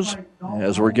scores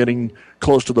as we're getting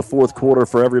close to the fourth quarter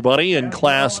for everybody. In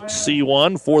Class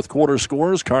C1, fourth quarter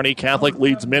scores, Kearney Catholic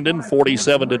leads Minden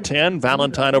 47-10.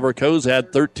 Valentine over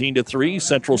Cozad 13-3.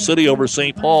 Central City over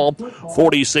St. Paul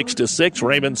 46-6.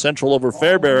 Raymond Central over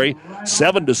Fairbury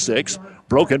 7-6.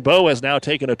 Broken Bow has now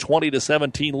taken a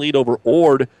 20-17 lead over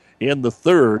Ord in the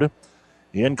third.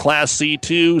 In Class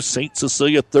C2, St.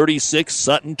 Cecilia 36,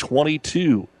 Sutton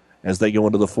 22 as they go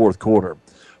into the fourth quarter.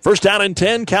 First down and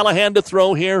 10, Callahan to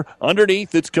throw here.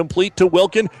 Underneath, it's complete to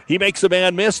Wilkin. He makes a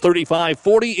man miss,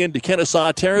 35-40 into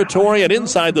Kenesaw territory and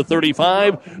inside the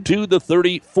 35 to the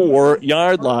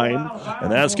 34-yard line.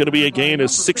 And that's going to be a gain of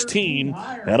 16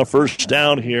 and a first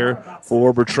down here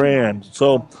for Bertrand.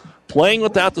 So playing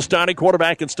without the starting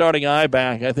quarterback and starting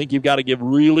I-back, I think you've got to give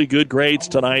really good grades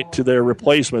tonight to their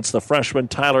replacements, the freshman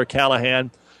Tyler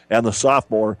Callahan and the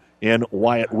sophomore in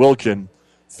Wyatt Wilkin,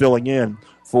 filling in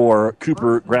for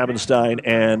Cooper Grabenstein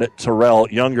and Terrell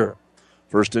Younger.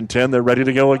 First and 10, they're ready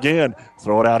to go again.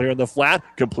 Throw it out here in the flat.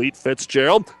 Complete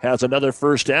Fitzgerald has another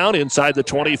first down inside the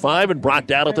 25 and brought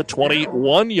down at the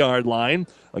 21-yard line.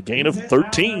 A gain of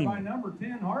 13.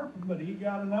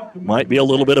 Might be a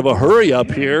little bit of a hurry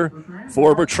up here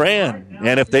for Bertrand.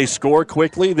 And if they score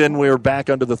quickly, then we're back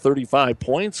under the 35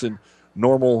 points and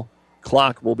normal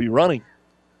clock will be running.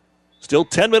 Still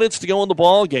 10 minutes to go in the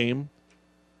ball game.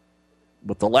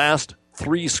 But the last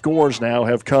three scores now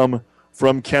have come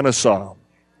from Kenesaw.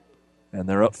 And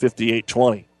they're up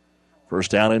 58-20.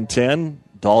 First down and 10.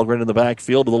 Dahlgren in the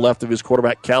backfield to the left of his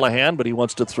quarterback Callahan, but he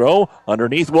wants to throw.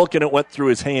 Underneath Wilkin, it went through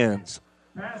his hands.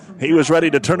 He was ready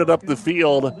to turn it up the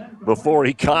field before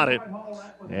he caught it.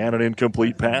 And an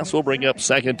incomplete pass will bring up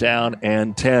second down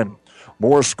and 10.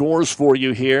 More scores for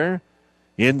you here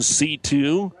in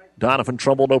C2. Donovan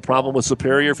Trumbull, no problem with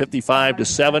Superior,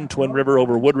 55-7. Twin River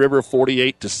over Wood River,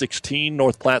 48-16.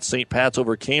 North Platte St. Pat's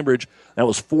over Cambridge. That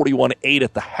was 41-8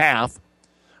 at the half.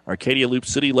 Arcadia Loop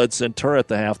City led Centura at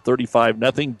the half,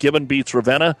 35-0. Gibbon beats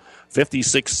Ravenna,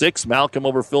 56-6. Malcolm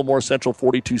over Fillmore Central,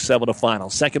 42-7 a final.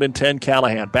 Second and 10,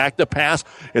 Callahan. Back to pass.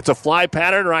 It's a fly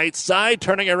pattern right side.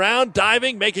 Turning around,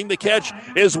 diving, making the catch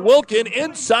is Wilkin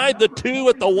inside the 2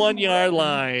 at the 1-yard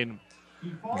line.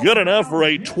 Good enough for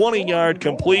a 20-yard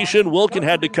completion. Wilkin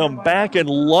had to come back and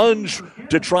lunge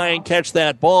to try and catch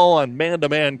that ball on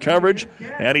man-to-man coverage,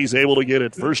 and he's able to get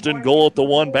it. First and goal at the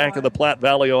 1 back in the Platte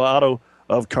Valley Auto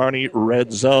of Kearney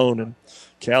red zone. And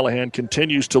Callahan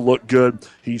continues to look good.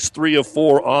 He's 3 of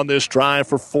 4 on this drive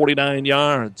for 49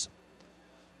 yards.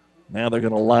 Now they're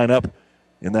going to line up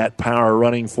in that power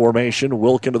running formation.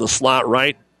 Wilkin to the slot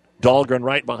right. Dahlgren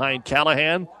right behind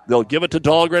Callahan. They'll give it to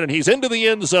Dahlgren, and he's into the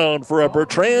end zone for a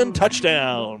Bertrand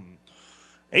touchdown.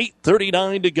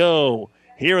 8:39 to go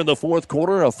here in the fourth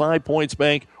quarter. A 5 Points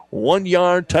Bank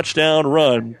 1-yard touchdown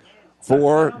run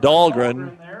for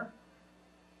Dahlgren.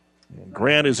 And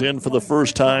Grant is in for the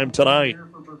first time tonight.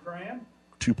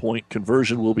 2-point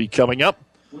conversion will be coming up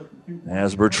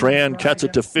as Bertrand cuts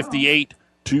it to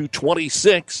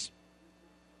 58-26.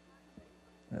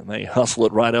 And they hustle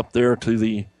it right up there to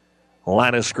the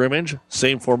line of scrimmage.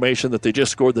 Same formation that they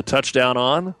just scored the touchdown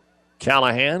on.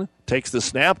 Callahan takes the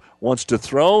snap, wants to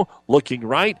throw, looking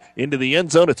right into the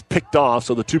end zone. It's picked off,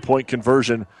 so the 2-point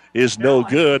conversion is no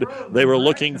good. They were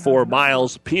looking for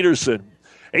Miles Peterson.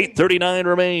 8:39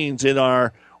 remains in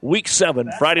our Week 7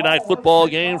 Friday night football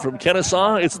game from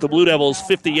Kenesaw. It's the Blue Devils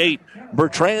 58,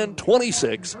 Bertrand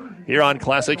 26, here on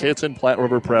Classic Hits and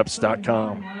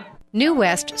PlatteRiverPreps.com. New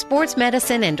West Sports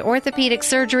Medicine and Orthopedic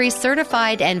Surgery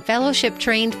certified and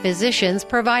fellowship-trained physicians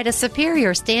provide a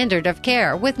superior standard of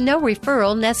care with no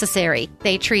referral necessary.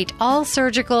 They treat all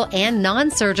surgical and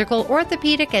non-surgical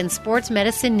orthopedic and sports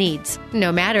medicine needs.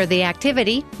 No matter the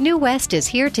activity, New West is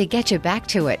here to get you back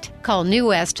to it. Call New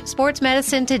West Sports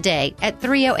Medicine today at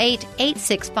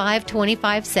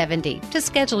 308-865-2570 to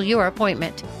schedule your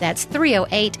appointment. That's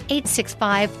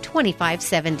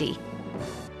 308-865-2570.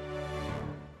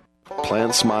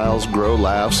 Plant smiles, grow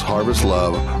laughs, harvest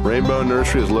love. Rainbow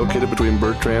Nursery is located between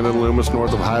Bertrand and Loomis,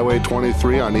 north of Highway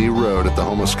 23 on E Road at the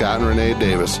home of Scott and Renee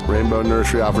Davis. Rainbow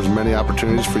Nursery offers many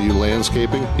opportunities for you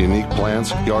landscaping, unique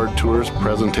plants, yard tours,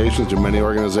 presentations to many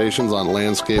organizations on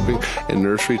landscaping and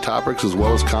nursery topics, as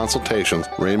well as consultations.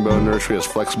 Rainbow Nursery has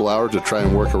flexible hours to try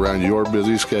and work around your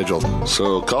busy schedule.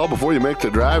 So call before you make the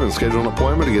drive and schedule an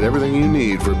appointment to get everything you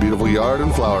need for a beautiful yard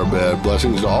and flower bed.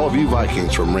 Blessings to all of you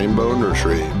Vikings from Rainbow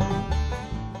Nursery.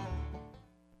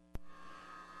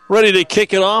 Ready to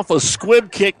kick it off. A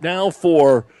squib kick now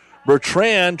for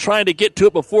Bertrand, trying to get to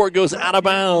it before it goes out of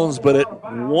bounds, but it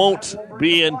won't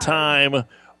be in time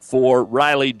for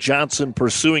Riley Johnson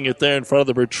pursuing it there in front of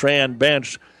the Bertrand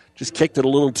bench. Just kicked it a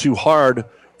little too hard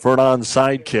for an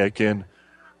onside kick, and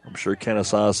I'm sure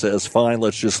Kenesaw says, fine,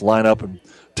 let's just line up and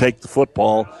take the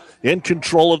football. In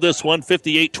control of this one,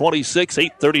 58-26,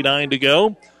 8:39 to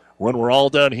go. When we're all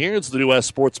done here, it's the New West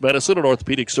Sports Medicine and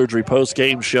Orthopedic Surgery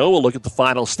post-game show. We'll look at the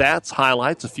final stats,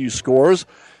 highlights, a few scores,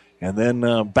 and then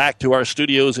back to our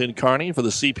studios in Kearney for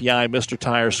the CPI Mr.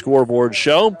 Tire scoreboard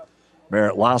show.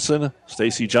 Merritt Lawson,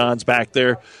 Stacy Johns back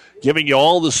there giving you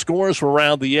all the scores from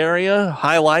around the area,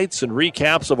 highlights and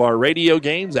recaps of our radio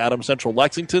games, Adams Central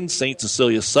Lexington, St.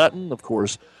 Cecilia Sutton, of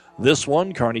course, this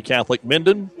one, Kearney Catholic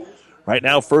Minden. Right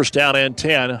now, first down and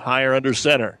 10, higher under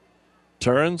center.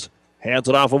 Turns. Hands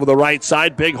it off over the right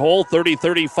side. Big hole,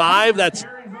 30-35. That's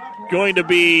going to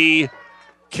be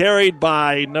carried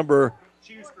by number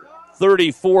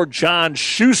 34, John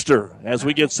Schuster, as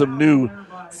we get some new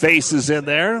faces in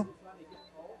there.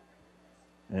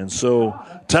 And so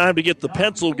time to get the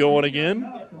pencil going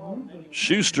again.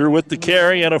 Schuster with the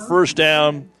carry and a first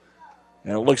down.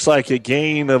 And it looks like a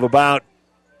gain of about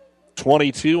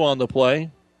 22 on the play.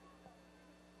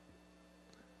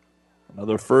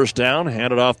 Another first down,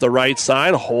 handed off the right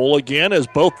side. Hole again as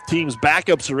both teams'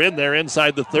 backups are in there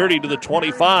inside the 30 to the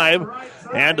 25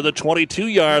 and to the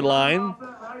 22-yard line.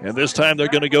 And this time they're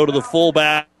going to go to the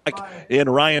fullback in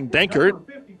Ryan Dankert.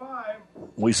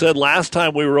 We said last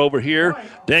time we were over here,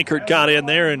 Dankert got in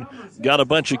there and got a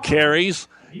bunch of carries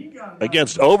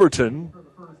against Overton.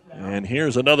 And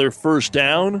here's another first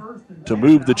down to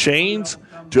move the chains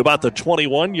to about the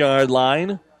 21-yard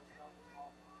line.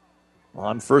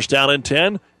 On first down and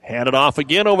 10, hand it off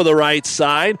again over the right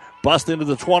side. Bust into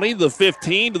the 20, the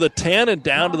 15, to the 10, and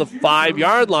down to the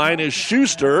 5-yard line is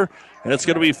Schuster. And it's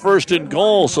going to be first and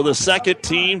goal. So the second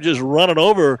team just running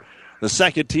over the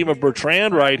second team of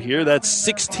Bertrand right here. That's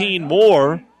 16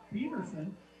 more.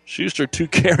 Schuster, 2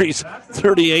 carries,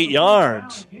 38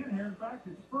 yards.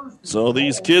 So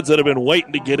these kids that have been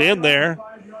waiting to get in there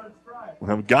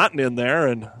have gotten in there,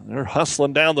 and they're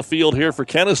hustling down the field here for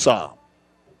Kenesaw.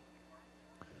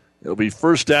 It'll be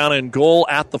first down and goal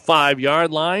at the 5-yard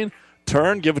line.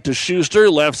 Turn, give it to Schuster,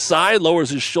 left side,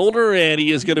 lowers his shoulder, and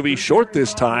he is going to be short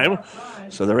this time.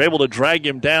 So they're able to drag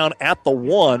him down at the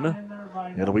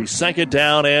 1. It'll be second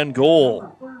down and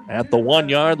goal at the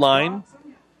 1-yard line.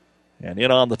 And in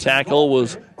on the tackle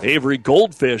was Avery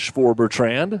Goldfish for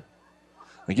Bertrand.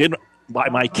 Again, by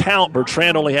my count,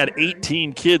 Bertrand only had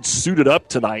 18 kids suited up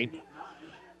tonight.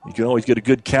 You can always get a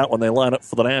good count when they line up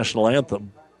for the national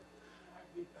anthem.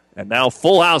 And now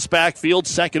full house backfield,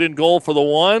 second and goal for the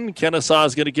 1. Kenesaw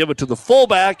is going to give it to the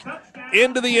fullback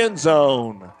into the end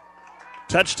zone.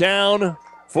 Touchdown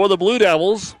for the Blue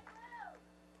Devils.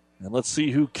 And let's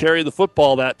see who carried the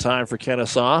football that time for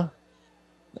Kenesaw.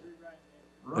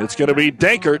 It's going to be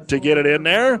Dankert to get it in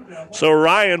there. So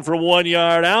Ryan from 1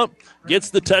 yard out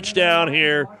gets the touchdown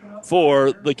here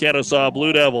for the Kenesaw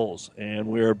Blue Devils. And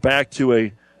we're back to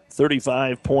a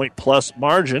 35-point-plus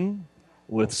margin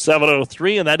with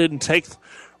 7:03, and that didn't take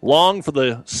long for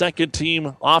the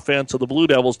second-team offense of the Blue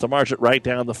Devils to march it right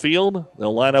down the field.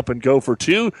 They'll line up and go for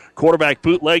two. Quarterback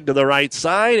bootleg to the right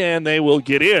side, and they will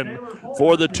get in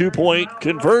for the two-point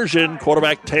conversion.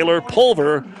 Quarterback Taylor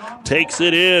Pulver takes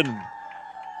it in.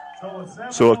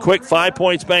 So a quick 5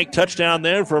 points bank touchdown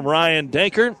there from Ryan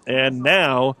Dankert, and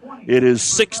now it is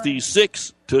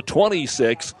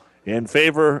 66-26 in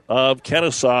favor of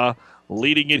Kenesaw,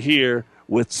 leading it here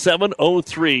with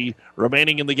 7:03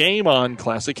 remaining in the game on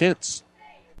Classic Hits.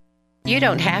 You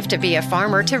don't have to be a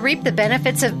farmer to reap the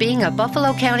benefits of being a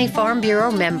Buffalo County Farm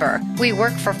Bureau member. We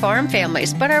work for farm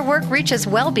families, but our work reaches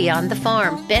well beyond the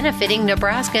farm, benefiting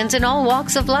Nebraskans in all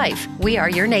walks of life. We are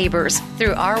your neighbors.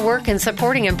 Through our work in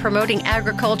supporting and promoting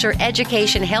agriculture,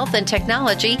 education, health, and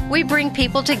technology, we bring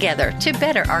people together to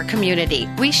better our community.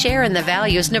 We share in the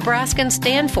values Nebraskans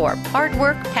stand for: hard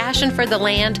work, passion for the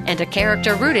land, and a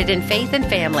character rooted in faith and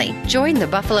family. Join the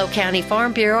Buffalo County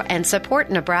Farm Bureau and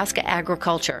support Nebraska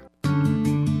agriculture.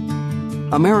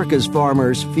 America's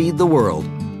farmers feed the world.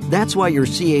 That's why your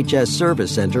CHS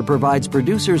Service Center provides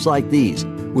producers like these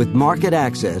with market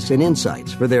access and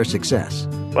insights for their success.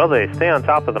 Well, they stay on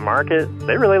top of the market.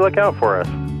 They really look out for us.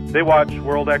 They watch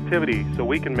world activity so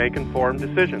we can make informed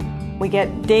decisions. We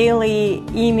get daily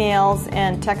emails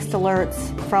and text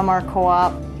alerts from our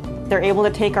co-op. They're able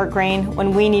to take our grain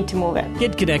when we need to move it.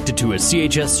 Get connected to a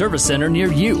CHS Service Center near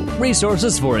you.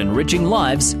 Resources for enriching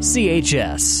lives,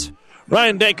 CHS.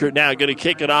 Ryan Dankert now going to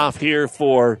kick it off here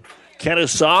for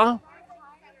Kenesaw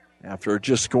after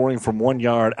just scoring from 1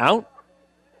 yard out.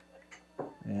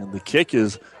 And the kick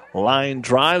is a line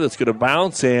drive that's going to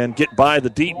bounce and get by the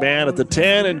deep man at the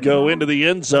 10 and go into the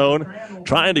end zone.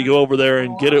 Trying to go over there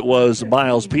and get it was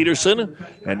Miles Peterson.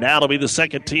 And now it'll be the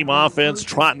second team offense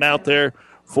trotting out there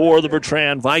for the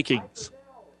Bertrand Vikings.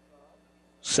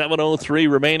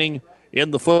 7:03 remaining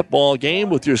in the football game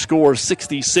with your score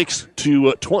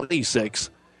 66-26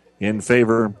 in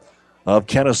favor of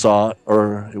Kenesaw,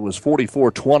 or it was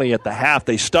 44-20 at the half.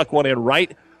 They stuck one in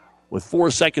right with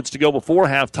 4 seconds to go before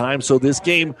halftime, so this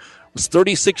game was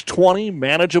 36-20,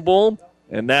 manageable,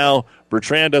 and now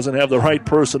Bertrand doesn't have the right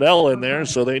personnel in there,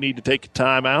 so they need to take a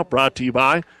timeout. Brought to you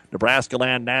by Nebraska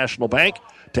Land National Bank.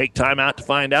 Take time out to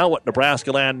find out what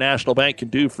Nebraska Land National Bank can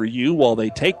do for you. While they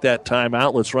take that time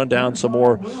out, let's run down some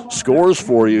more scores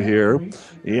for you here.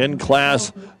 In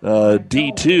Class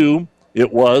D2,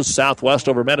 it was Southwest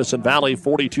over Medicine Valley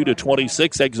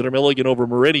 42-26, Exeter Milligan over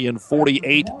Meridian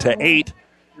 48-8.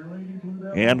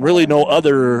 And really no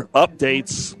other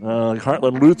updates.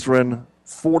 Heartland Lutheran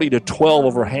 40-12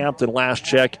 over Hampton last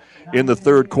check in the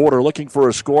third quarter. Looking for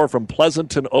a score from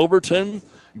Pleasanton Overton,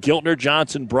 Giltner,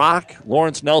 Johnson, Brock,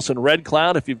 Lawrence, Nelson, Red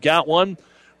Cloud. If you've got one,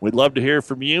 we'd love to hear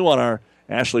from you on our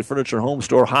Ashley Furniture Home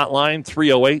Store hotline,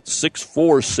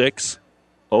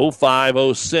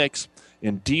 308-646-0506.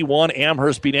 In D1,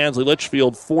 Amherst beat Ansley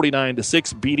Litchfield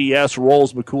 49-6. BDS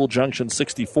rolls McCool Junction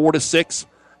 64-6.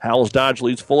 Howells Dodge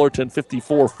leads Fullerton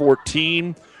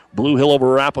 54-14. Blue Hill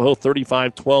over Arapahoe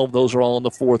 35-12. Those are all in the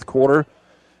fourth quarter.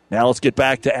 Now let's get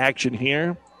back to action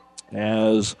here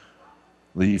as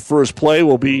the first play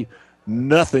will be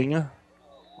nothing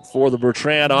for the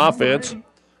Bertrand offense.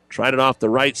 Tried it off the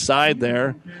right side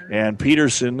there, and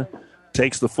Peterson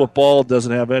takes the football,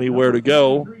 doesn't have anywhere to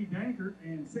go.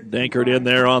 Dankert in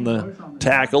there on the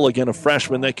tackle. Again, a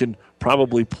freshman that can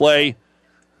probably play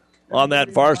on that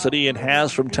varsity and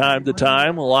has from time to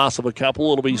time. A loss of a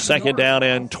couple. It'll be second down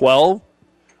and 12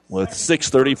 with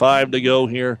 6:35 to go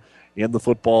here in the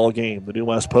football game. The New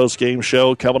West Post game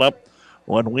show coming up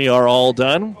when we are all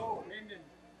done.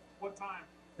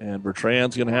 And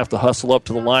Bertrand's going to have to hustle up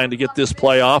to the line to get this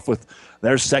play off with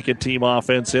their second team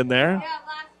offense in there.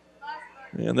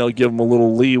 And they'll give them a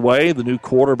little leeway. The new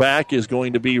quarterback is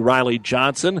going to be Riley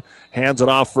Johnson. Hands it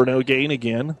off for no gain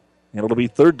again. And it'll be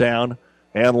third down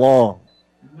and long.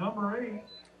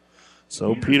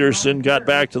 So Peterson got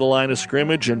back to the line of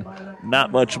scrimmage and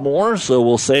not much more. So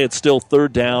we'll say it's still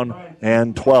third down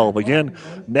and 12. Again,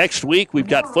 next week we've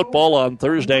got football on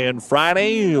Thursday and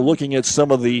Friday. Looking at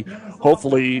some of the,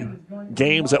 hopefully,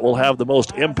 games that will have the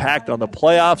most impact on the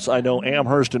playoffs. I know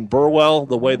Amherst and Burwell,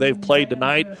 the way they've played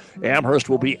tonight. Amherst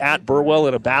will be at Burwell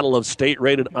in a battle of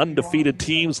state-rated undefeated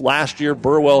teams. Last year,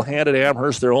 Burwell handed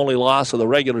Amherst their only loss of the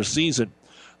regular season.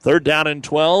 Third down and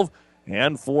 12.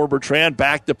 And for Bertrand,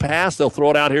 back to pass. They'll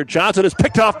throw it out here. Johnson is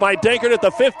picked off by Dankert at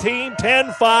the 15,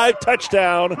 10-5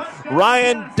 touchdown.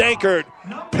 Ryan Dankert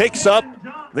picks up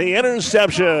the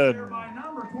interception.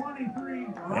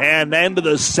 And then to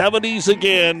the 70s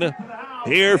again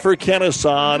here for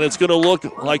Kenesaw, and it's going to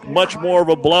look like much more of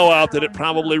a blowout than it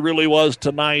probably really was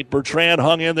tonight. Bertrand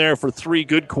hung in there for 3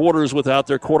 good quarters without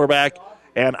their quarterback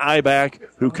and I-back,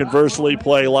 who conversely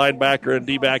play linebacker and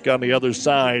D-back on the other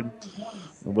side.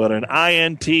 But an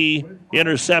INT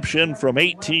interception from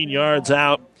 18 yards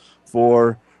out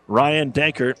for Ryan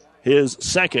Dankert, his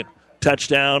second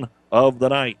touchdown of the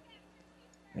night.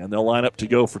 And they'll line up to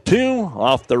go for 2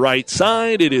 off the right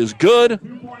side. It is good.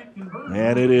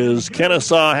 And it is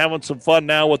Kenesaw having some fun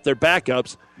now with their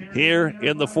backups here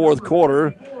in the fourth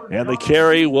quarter. And the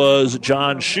carry was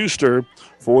John Schuster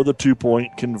for the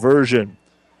 2-point conversion.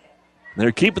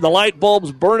 They're keeping the light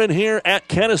bulbs burning here at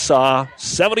Kenesaw,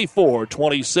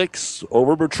 74-26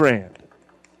 over Bertrand.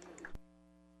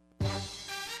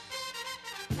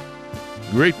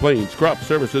 Great Plains Crop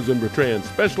Services in Bertrand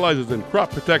specializes in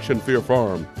crop protection for your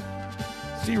farm.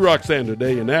 See Roxanne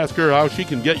today and ask her how she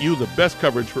can get you the best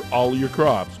coverage for all your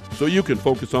crops so you can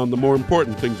focus on the more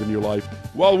important things in your life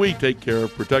while we take care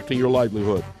of protecting your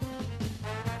livelihood.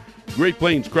 Great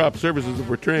Plains Crop Services of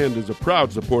Bertrand is a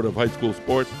proud supporter of high school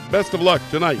sports. Best of luck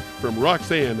tonight from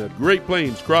Roxanne at Great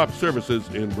Plains Crop Services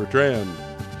in Bertrand.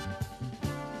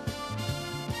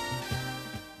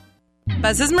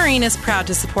 Buzz's Marine is proud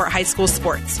to support high school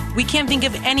sports. We can't think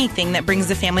of anything that brings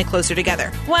the family closer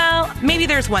together. Well, maybe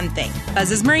there's one thing.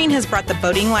 Buzz's Marine has brought the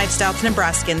boating lifestyle to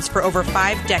Nebraskans for over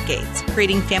 5 decades,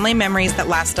 creating family memories that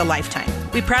last a lifetime.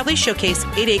 We proudly showcase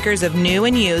 8 acres of new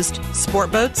and used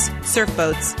sport boats, surf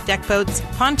boats, deck boats,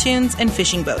 pontoons, and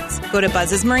fishing boats. Go to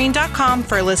buzzesmarine.com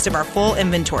for a list of our full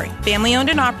inventory. Family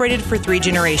owned and operated for 3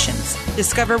 generations.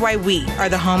 Discover why we are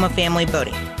the home of family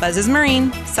boating. Buzz's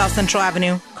Marine, South Central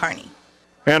Avenue, Kearney.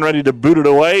 And ready to boot it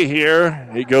away here.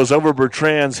 It goes over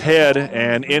Bertrand's head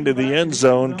and into the end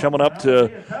zone. Coming up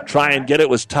to try and get it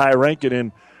was Ty Rankin,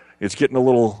 and it's getting a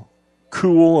little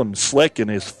cool and slick, and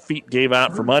his feet gave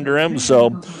out from under him.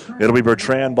 So it'll be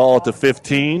Bertrand ball at the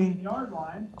 15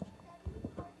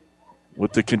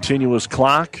 with the continuous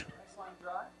clock.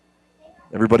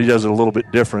 Everybody does it a little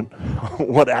bit different,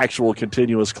 what actual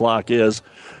continuous clock is.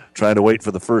 Trying to wait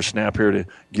for the first snap here to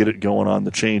get it going on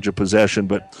the change of possession.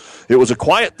 But it was a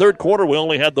quiet third quarter. We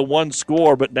only had the 1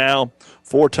 score, but now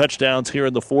 4 touchdowns here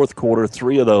in the fourth quarter.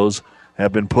 3 of those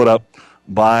have been put up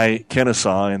by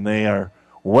Kenesaw, and they are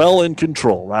well in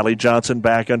control. Riley Johnson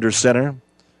back under center.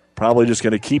 Probably just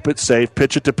going to keep it safe.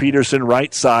 Pitch it to Peterson,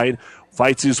 right side.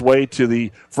 Fights his way to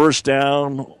the first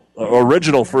down,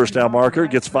 original first down marker.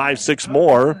 Gets 5-6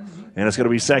 more, and it's going to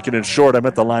be second and short. I'm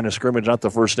at the line of scrimmage, not the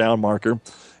first down marker.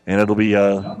 And it'll be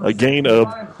a gain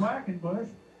of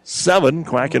 7.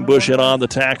 Quackenbush hit on the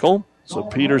tackle. So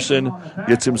Peterson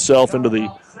gets himself into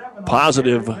the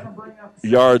positive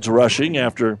yards rushing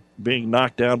after being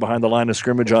knocked down behind the line of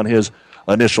scrimmage on his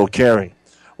initial carry.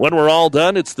 When we're all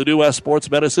done, it's the New West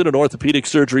Sports Medicine and Orthopedic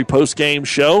Surgery postgame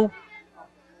show.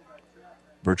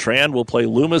 Bertrand will play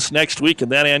Loomis next week in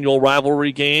that annual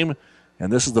rivalry game.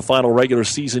 And this is the final regular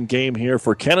season game here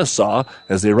for Kenesaw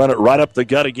as they run it right up the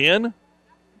gut again.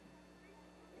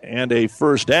 And a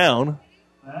first down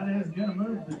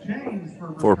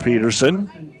for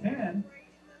Peterson.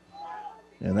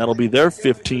 And that'll be their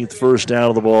 15th first down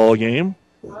of the ball game.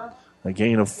 A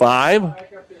gain of 5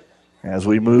 as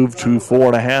we move to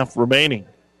 4.5 remaining.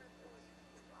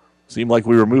 Seemed like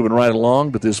we were moving right along,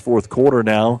 but this fourth quarter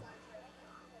now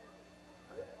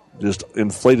just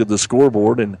inflated the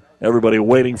scoreboard, and everybody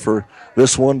waiting for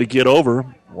this one to get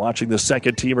over, watching the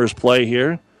second teamers play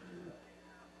here.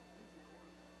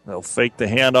 They'll fake the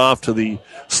handoff to the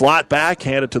slot back,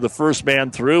 hand it to the first man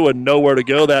through, and nowhere to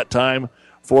go that time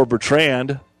for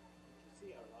Bertrand.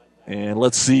 And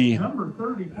let's see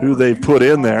who they've put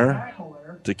in there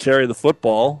to carry the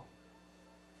football.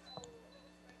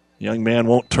 Young man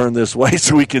won't turn this way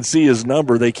so we can see his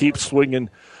number. They keep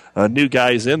swinging new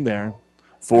guys in there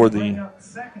for the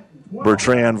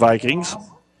Bertrand Vikings.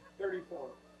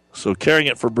 So carrying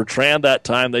it for Bertrand that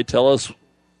time, they tell us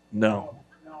no.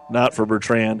 Not for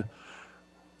Bertrand.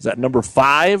 Is that number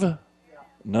 5?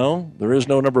 No, there is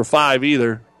no number 5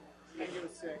 either.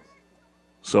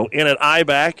 So in at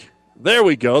I-back. There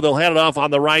we go. They'll hand it off on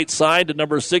the right side to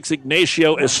number 6,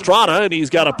 Ignacio Estrada, and he's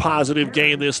got a positive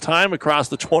gain this time across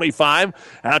the 25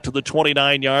 out to the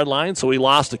 29-yard line. So he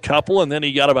lost a couple, and then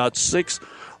he got about 6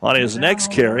 on his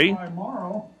next carry.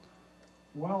 And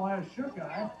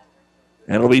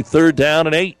it'll be 3rd down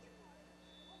and 8.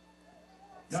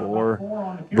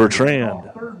 For Bertrand.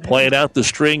 Playing out the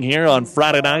string here on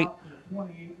Friday night.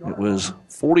 It was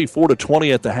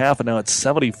 44-20 at the half, and now it's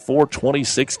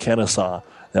 74-26 Kenesaw.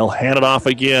 They'll hand it off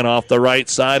again off the right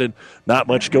side, and not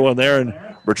much going there, and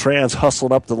Bertrand's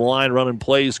hustling up to the line, running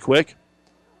plays quick.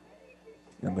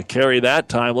 And the carry that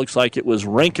time looks like it was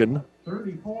Rankin.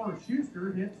 34,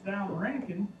 Schuster hits down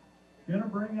Rankin. Going to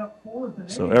bring up 4th and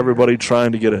 8. So everybody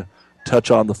trying to get a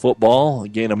touch on the football. A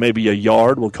gain of maybe a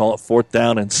yard. We'll call it 4th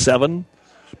down and 7.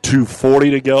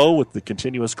 2:40 to go with the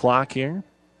continuous clock here.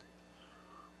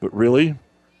 But really,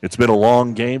 it's been a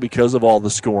long game because of all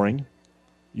the scoring.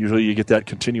 Usually you get that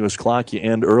continuous clock, you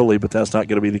end early, but that's not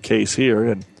going to be the case here.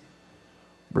 And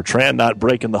Bertrand not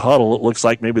breaking the huddle. It looks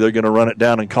like maybe they're going to run it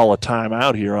down and call a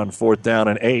timeout here on 4th down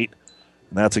and 8.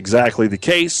 And that's exactly the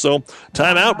case. So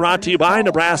timeout brought to you by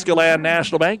Nebraska Land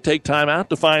National Bank. Take time out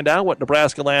to find out what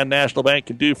Nebraska Land National Bank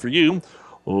can do for you.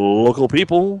 Local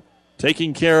people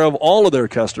taking care of all of their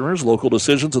customers. Local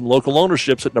decisions and local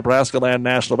ownerships at Nebraska Land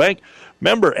National Bank.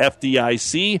 Member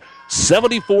FDIC.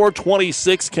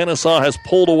 74-26. Kenesaw has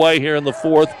pulled away here in the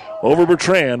 4th over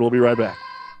Bertrand. We'll be right back.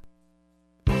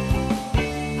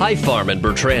 High Farm in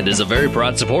Bertrand is a very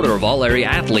proud supporter of all area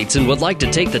athletes and would like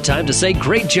to take the time to say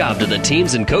great job to the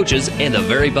teams and coaches and the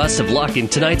very best of luck in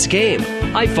tonight's game.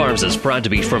 High Farms is proud to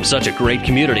be from such a great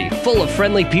community, full of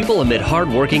friendly people amid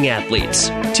hard-working athletes.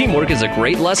 Teamwork is a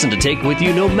great lesson to take with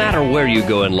you no matter where you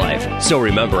go in life. So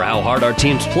remember how hard our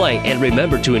teams play and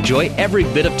remember to enjoy every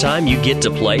bit of time you get to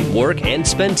play, work, and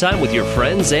spend time with your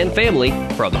friends and family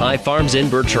from High Farms in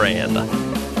Bertrand.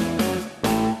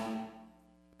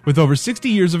 With over 60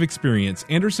 years of experience,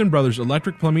 Anderson Brothers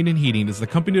Electric Plumbing and Heating is the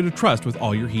company to trust with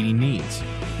all your heating needs.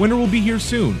 Winter will be here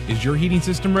soon. Is your heating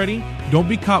system ready? Don't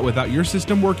be caught without your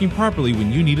system working properly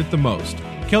when you need it the most.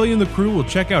 Kelly and the crew will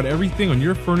check out everything on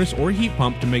your furnace or heat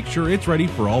pump to make sure it's ready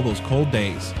for all those cold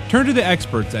days. Turn to the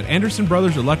experts at Anderson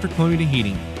Brothers Electric Plumbing and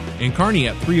Heating. In Kearney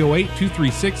at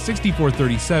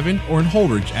 308-236-6437 or in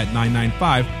Holdridge at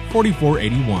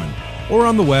 995-4481. Or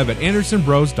on the web at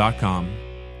andersonbros.com.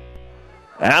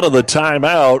 Out of the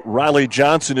timeout, Riley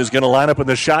Johnson is going to line up in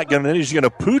the shotgun, and then he's going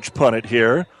to pooch punt it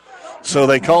here. So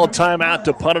they called timeout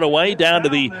to punt it away down to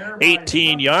the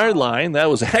 18-yard line.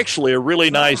 That was actually a really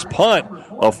nice punt,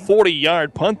 a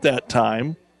 40-yard punt that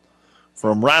time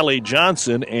from Riley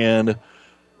Johnson. And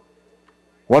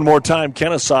one more time,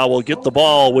 Kenesaw will get the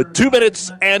ball with 2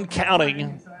 minutes and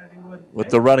counting with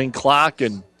the running clock.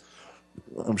 And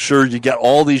I'm sure you got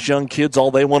all these young kids, all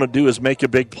they want to do is make a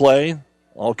big play.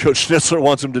 All Coach Schnitzler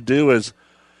wants them to do is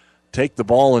take the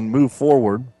ball and move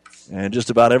forward. And just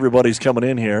about everybody's coming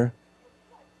in here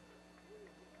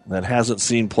that hasn't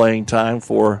seen playing time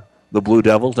for the Blue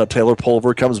Devils. Now Taylor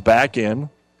Pulver comes back in.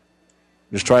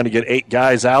 Just trying to get 8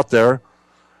 guys out there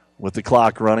with the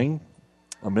clock running.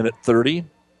 1:30.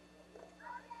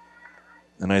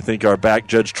 And I think our back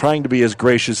judge trying to be as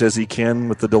gracious as he can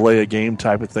with the delay of game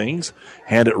type of things.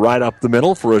 Hand it right up the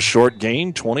middle for a short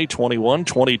gain, 20-21,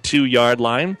 22-yard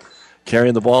line.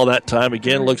 Carrying the ball that time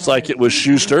again, looks like it was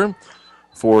Schuster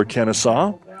for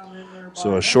Kenesaw.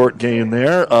 So a short gain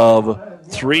there of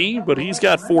 3, but he's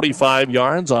got 45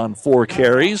 yards on 4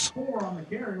 carries.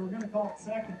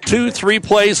 2-3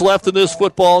 plays left in this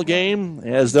football game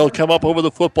as they'll come up over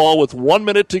the football with 1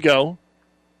 minute to go.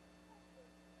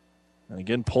 And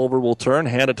again, Pulver will turn,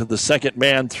 hand it to the second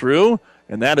man through,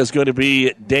 and that is going to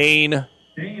be Dane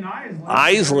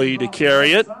Isley to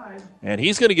carry it. And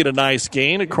he's going to get a nice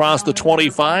gain across the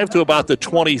 25 to about the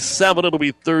 27. It'll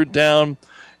be 3rd down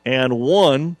and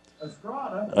 1.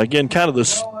 Again, kind of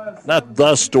not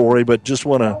the story, but just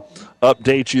want to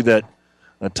update you that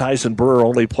Tyson Burr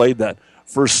only played that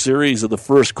first series of the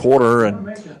first quarter, and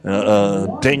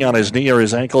ding on his knee or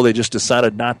his ankle, they just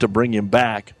decided not to bring him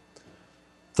back.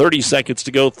 30 seconds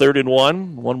to go, 3rd and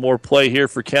 1. One more play here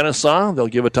for Kenesaw. They'll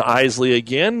give it to Isley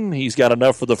again. He's got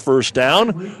enough for the first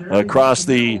down across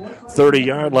the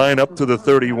 30-yard line up to the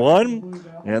 31.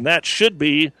 And that should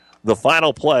be the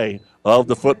final play of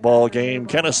the football game.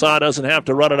 Kenesaw doesn't have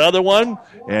to run another one.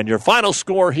 And your final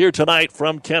score here tonight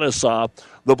from Kenesaw,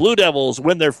 the Blue Devils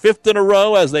win their 5th in a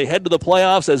row as they head to the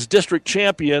playoffs as district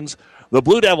champions. The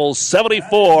Blue Devils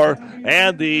 74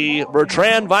 and the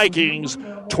Bertrand Vikings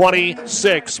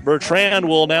 26. Bertrand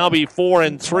will now be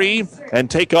 4-3 and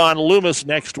take on Loomis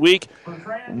next week.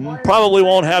 Probably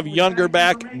won't have Younger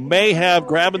back, may have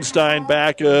Grabenstein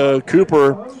back,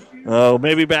 Cooper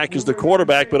maybe back as the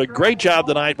quarterback, but a great job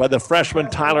tonight by the freshman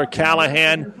Tyler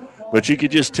Callahan. But you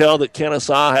could just tell that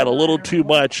Kenesaw had a little too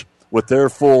much with their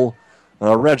full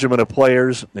regiment of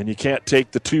players, and you can't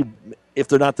take the two. If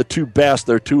they're not the 2 best,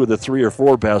 they're 2 of the 3 or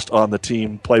 4 best on the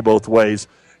team, play both ways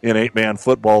in 8-man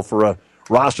football for a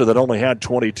roster that only had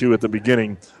 22 at the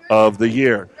beginning of the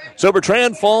year. So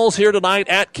Bertrand falls here tonight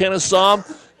at Kenesaw,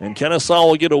 and Kenesaw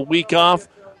will get a week off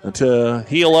to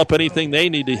heal up anything they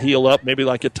need to heal up, maybe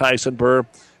like a Tyson Burr,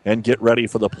 and get ready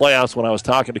for the playoffs. When I was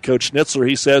talking to Coach Schnitzler,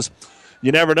 he says,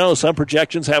 you never know. Some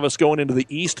projections have us going into the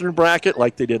eastern bracket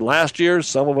like they did last year.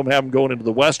 Some of them have them going into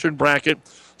the western bracket.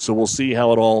 So we'll see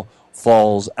how it all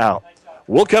falls out.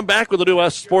 We'll come back with the New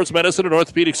West Sports Medicine and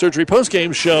Orthopedic Surgery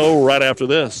postgame show right after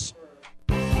this.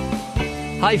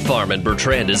 High Farm in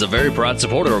Bertrand is a very proud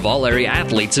supporter of all area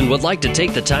athletes and would like to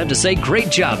take the time to say great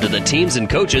job to the teams and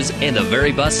coaches and the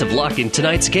very best of luck in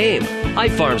tonight's game. High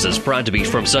Farms is proud to be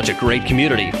from such a great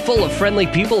community, full of friendly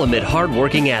people amid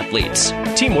hard-working athletes.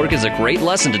 Teamwork is a great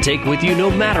lesson to take with you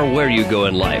no matter where you go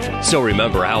in life. So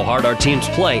remember how hard our teams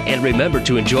play and remember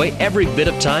to enjoy every bit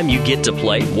of time you get to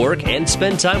play, work, and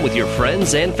spend time with your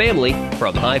friends and family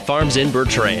from High Farms in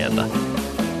Bertrand.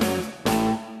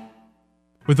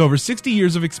 With over 60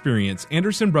 years of experience,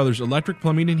 Anderson Brothers Electric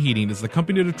Plumbing and Heating is the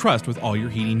company to trust with all your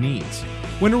heating needs.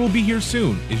 Winter will be here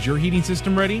soon. Is your heating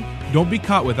system ready? Don't be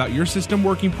caught without your system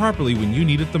working properly when you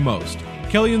need it the most.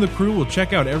 Kelly and the crew will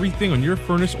check out everything on your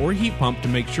furnace or heat pump to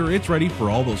make sure it's ready for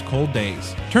all those cold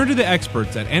days. Turn to the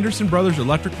experts at Anderson Brothers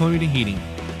Electric Plumbing and Heating.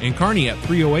 In Kearney at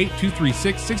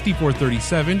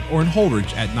 308-236-6437 or in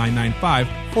Holdridge at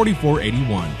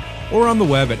 995-4481. Or on the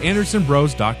web at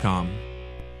andersonbros.com.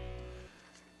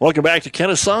 Welcome back to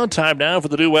Kenesaw. Time now for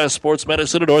the New West Sports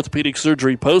Medicine and Orthopedic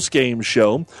Surgery postgame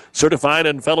show. Certified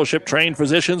and fellowship-trained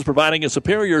physicians providing a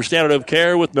superior standard of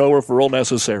care with no referral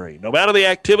necessary. No matter the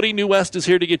activity, New West is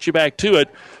here to get you back to it.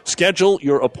 Schedule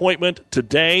your appointment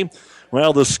today.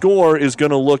 Well, the score is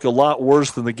going to look a lot worse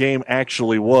than the game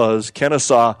actually was.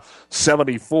 Kenesaw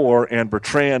 74 and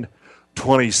Bertrand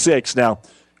 26. Now,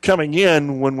 coming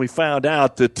in when we found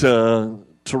out that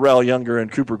Terrell Younger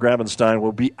and Cooper Gravenstein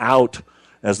will be out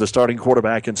as the starting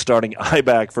quarterback and starting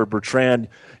I-back for Bertrand,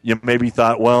 you maybe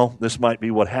thought, well, this might be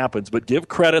what happens. But give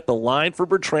credit, the line for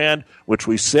Bertrand, which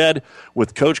we said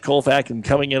with Coach Colfax and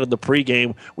coming in the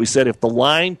pregame, we said if the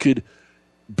line could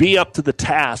be up to the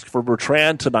task for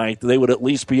Bertrand tonight, they would at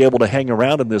least be able to hang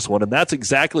around in this one. And that's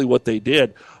exactly what they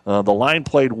did. The line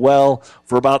played well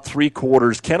for about 3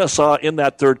 quarters. Kenesaw in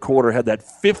that third quarter had that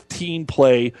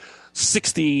 15-play,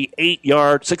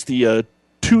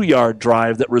 62-yard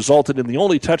drive that resulted in the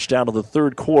only touchdown of the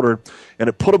third quarter, and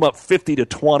it put them up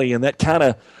 50-20, and that kind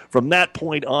of, from that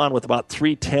point on, with about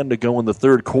 3:10 to go in the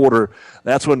third quarter,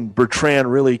 that's when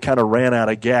Bertrand really kind of ran out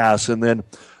of gas, and then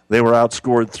they were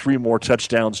outscored 3 more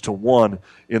touchdowns to 1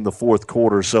 in the fourth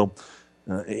quarter. So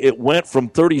it went from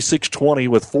 36-20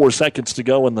 with 4 seconds to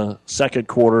go in the second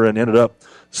quarter and ended up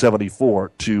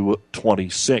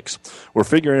 74-26. We're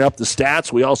figuring up the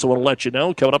stats. We also want to let you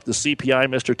know, coming up the CPI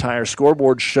Mr. Tire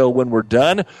scoreboard show when we're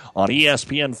done on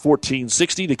ESPN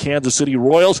 1460, the Kansas City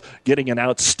Royals getting an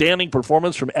outstanding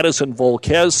performance from Edison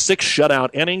Volquez. 6 shutout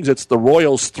innings. It's the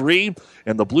Royals 3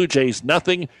 and the Blue Jays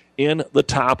nothing in the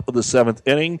top of the 7th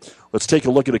inning. Let's take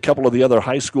a look at a couple of the other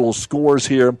high school scores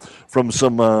here from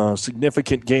some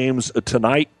significant games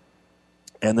tonight.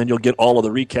 And then you'll get all of the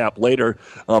recap later.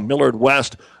 Millard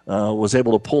West was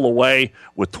able to pull away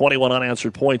with 21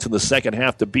 unanswered points in the second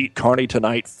half to beat Kearney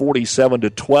tonight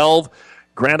 47-12.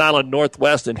 Grand Island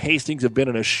Northwest and Hastings have been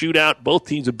in a shootout. Both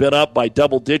teams have been up by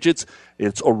double digits.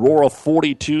 It's Aurora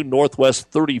 42, Northwest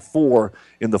 34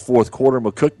 in the fourth quarter.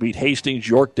 McCook beat Hastings,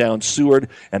 Yorktown Seward,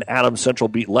 and Adams Central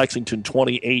beat Lexington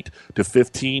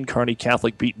 28-15. Kearney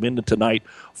Catholic beat Minden tonight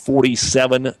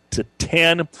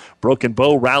 47-10. Broken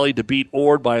Bow rallied to beat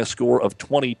Ord by a score of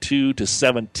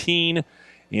 22-17.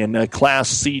 In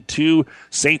Class C2,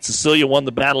 St. Cecilia won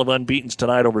the Battle of Unbeatens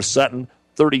tonight over Sutton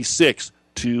 36-22.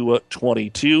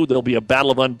 There'll be a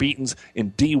battle of unbeatens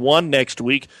in D1 next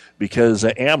week because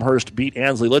Amherst beat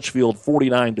Ansley Litchfield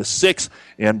 49-6,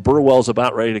 and Burwell's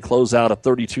about ready to close out a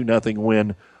 32-0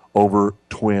 win over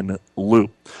Twin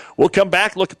Loop. We'll come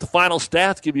back, look at the final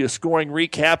stats, give you a scoring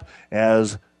recap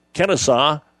as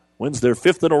Kenesaw wins their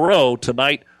 5th in a row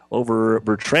tonight over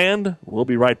Bertrand. We'll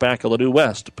be right back on the New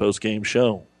West postgame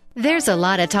show. There's a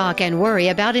lot of talk and worry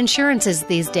about insurances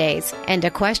these days, and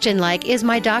a question like, is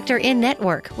my doctor in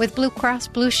network with Blue Cross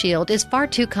Blue Shield is far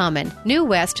too common. New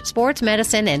West Sports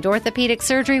Medicine and Orthopedic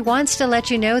Surgery wants to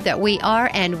let you know that we are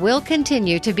and will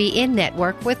continue to be in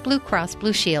network with Blue Cross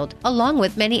Blue Shield, along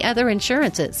with many other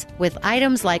insurances. With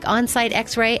items like on-site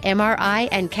x-ray, MRI,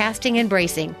 and casting and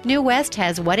bracing, New West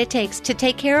has what it takes to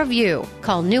take care of you.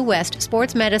 Call New West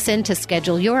Sports Medicine to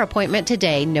schedule your appointment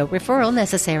today. No referral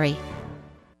necessary.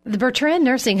 The Bertrand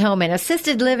Nursing Home and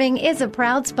Assisted Living is a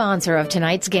proud sponsor of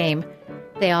tonight's game.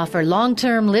 They offer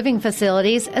long-term living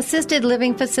facilities, assisted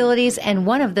living facilities, and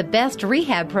one of the best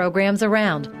rehab programs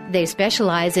around. They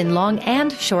specialize in long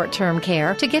and short-term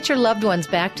care to get your loved ones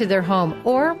back to their home,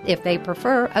 or, if they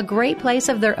prefer, a great place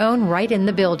of their own right in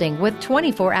the building with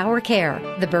 24-hour care.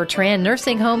 The Bertrand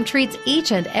Nursing Home treats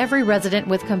each and every resident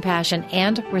with compassion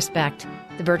and respect.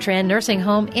 The Bertrand Nursing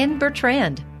Home in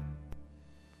Bertrand.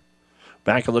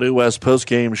 Back on the New West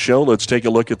postgame show, let's take a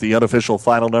look at the unofficial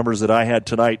final numbers that I had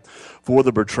tonight for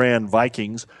the Bertrand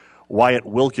Vikings. Wyatt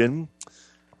Wilkin,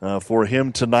 for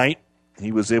him tonight,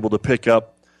 he was able to pick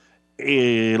up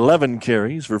 11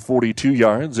 carries for 42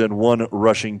 yards and 1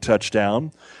 rushing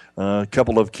touchdown. A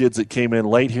couple of kids that came in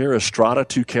late here. Estrada,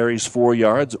 2 carries, 4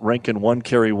 yards. Rankin, 1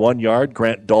 carry, 1 yard.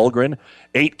 Grant Dahlgren,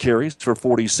 8 carries for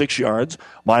 46 yards.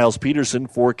 Miles Peterson,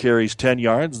 4 carries, 10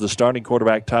 yards. The starting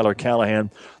quarterback, Tyler Callahan,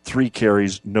 3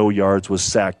 carries, no yards, was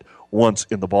sacked once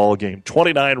in the ball game.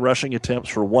 29 rushing attempts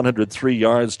for 103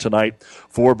 yards tonight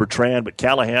for Bertrand, but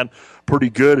Callahan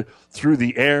pretty good through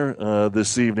the air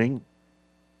this evening,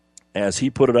 as he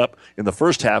put it up in the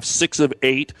first half, 6 of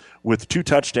 8 with 2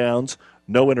 touchdowns,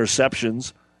 no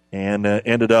interceptions, and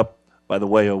ended up, by the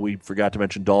way, we forgot to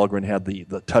mention Dahlgren had the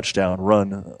touchdown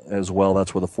run as well.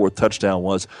 That's where the 4th touchdown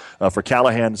was. For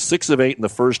Callahan, 6 of 8 in the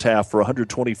first half for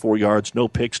 124 yards, no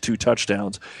picks, 2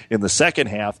 touchdowns. In the second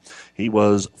half, he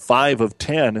was 5 of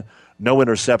 10, no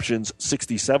interceptions,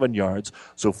 67 yards.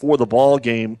 So for the ball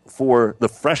game, for the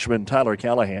freshman Tyler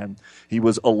Callahan, he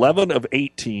was 11 of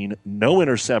 18, no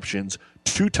interceptions,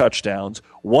 2 touchdowns,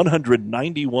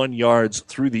 191 yards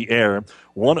through the air,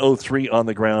 103 on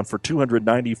the ground for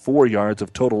 294 yards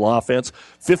of total offense,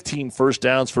 15 first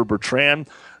downs for Bertrand.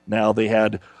 Now they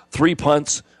had 3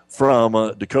 punts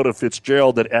from Dakota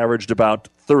Fitzgerald that averaged about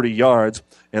 30 yards,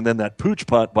 and then that pooch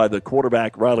punt by the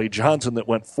quarterback, Riley Johnson, that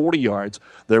went 40 yards.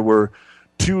 There were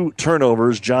 2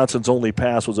 turnovers. Johnson's only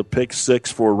pass was a pick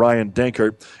 6 for Ryan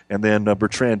Denkert, and then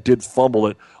Bertrand did fumble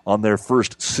it on their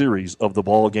first series of the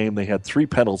ball game. They had 3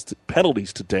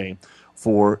 penalties today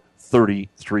for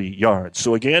 33 yards.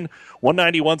 So again,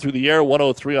 191 through the air,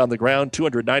 103 on the ground,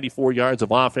 294 yards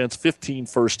of offense, 15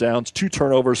 first downs, 2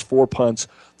 turnovers, 4 punts,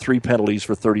 3 penalties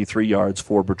for 33 yards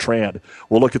for Bertrand.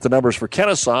 We'll look at the numbers for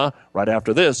Kenesaw right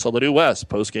after this on the New West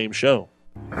postgame show.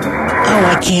 Oh,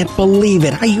 I can't believe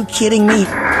it. Are you kidding me?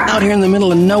 Out here in the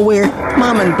middle of nowhere,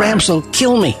 Mom and Gramps will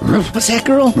kill me. What's that,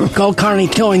 girl? Call Kearney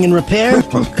Towing and Repair?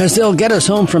 Because they'll get us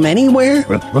home from anywhere?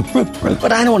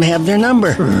 But I don't have their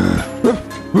number.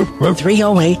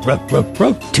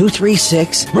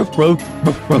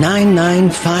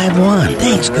 308-236-9951.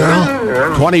 Thanks, girl.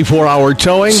 24-hour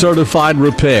towing, certified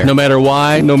repair. No matter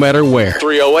why, no matter where.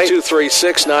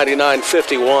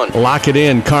 308-236-9951. Lock it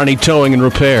in, Kearney Towing and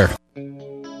Repair.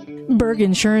 Berg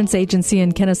Insurance Agency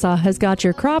in Kenesaw has got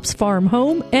your crops, farm,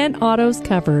 home, and autos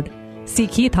covered. See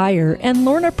Keith Heyer and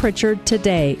Lorna Pritchard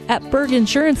today at Berg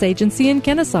Insurance Agency in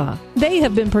Kenesaw. They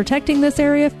have been protecting this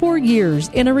area for years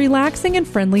in a relaxing and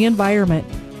friendly environment.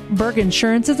 Berg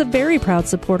Insurance is a very proud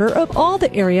supporter of all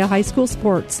the area high school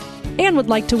sports and would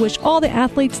like to wish all the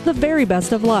athletes the very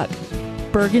best of luck.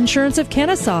 Berg Insurance of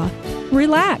Kenesaw.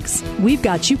 Relax. We've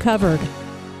got you covered.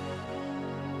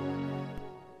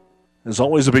 As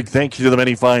always, a big thank you to the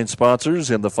many fine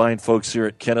sponsors and the fine folks here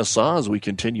at Kenesaw as we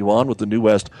continue on with the New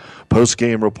West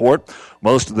post-game report.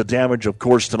 Most of the damage, of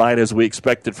course, tonight, as we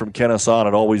expected from Kenesaw, and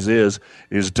it always is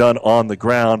done on the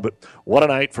ground. But what a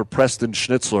night for Preston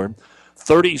Schnitzler.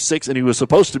 36, and he was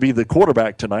supposed to be the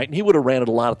quarterback tonight, and he would have ran it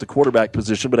a lot at the quarterback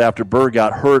position, but after Burr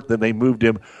got hurt, then they moved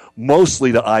him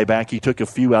mostly to I-back. He took a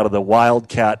few out of the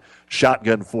Wildcat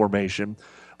shotgun formation.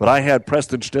 But I had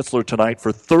Preston Schnitzler tonight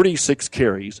for 36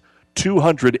 carries,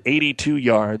 282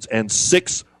 yards, and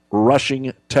 6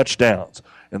 rushing touchdowns.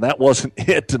 And that wasn't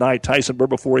it tonight. Tyson Burr,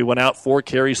 before he went out, 4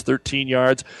 carries, 13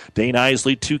 yards. Dane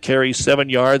Isley, 2 carries, 7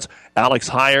 yards. Alex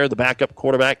Heyer, the backup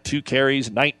quarterback, 2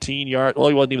 carries, 19 yards. Well,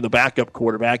 he wasn't even the backup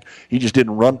quarterback. He just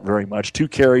didn't run very much. 2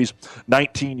 carries,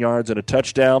 19 yards, and a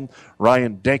touchdown.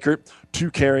 Ryan Denkert,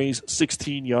 2 carries,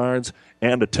 16 yards,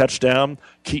 and a touchdown.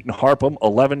 Keaton Harpham,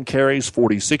 11 carries,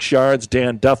 46 yards.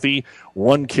 Dan Duffy,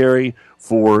 1 carry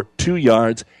for 2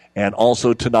 yards. And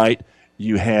also tonight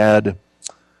you had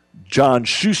John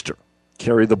Schuster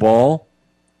carry the ball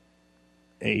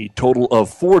a total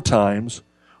of 4 times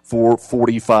for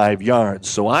 45 yards.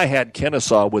 So I had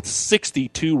Kenesaw with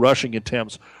 62 rushing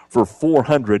attempts for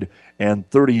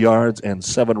 430 yards and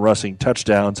 7 rushing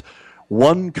touchdowns.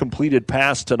 1 completed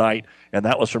pass tonight, and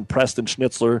that was from Preston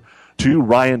Schnitzler to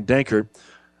Ryan Denkert,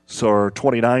 so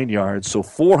 29 yards. So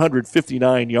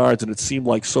 459 yards, and it seemed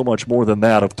like so much more than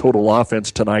that of total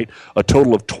offense tonight. A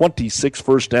total of 26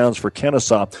 first downs for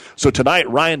Kenesaw. So tonight,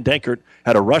 Ryan Denkert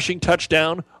had a rushing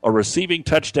touchdown, a receiving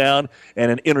touchdown,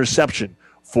 and an interception.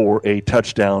 for a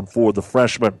touchdown for the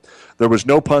freshman. There was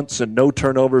no punts and no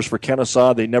turnovers for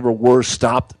Kenesaw. They never were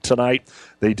stopped tonight.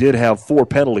 They did have 4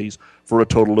 penalties for a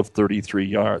total of 33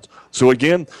 yards. So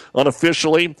again,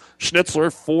 unofficially,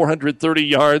 Schnitzler, 430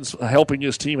 yards, helping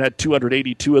his team, had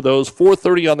 282 of those,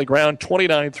 430 on the ground,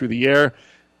 29 through the air.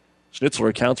 Schnitzler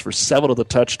accounts for 7 of the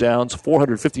touchdowns,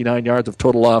 459 yards of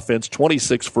total offense,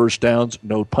 26 first downs,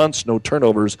 no punts, no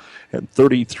turnovers, and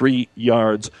 33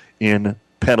 yards in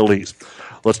penalties.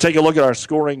 Let's take a look at our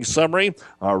scoring summary.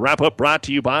 Our wrap-up brought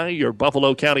to you by your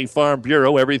Buffalo County Farm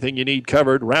Bureau. Everything you need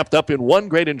covered, wrapped up in one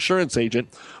great insurance agent.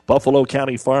 Buffalo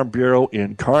County Farm Bureau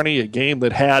in Kearney, a game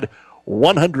that had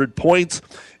 100 points.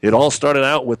 It all started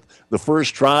out with the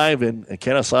first drive, and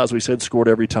Kenesaw, as we said, scored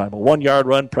every time. A 1-yard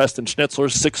run, Preston Schnitzler,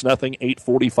 6-0,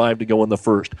 8:45 to go in the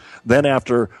first. Then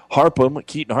after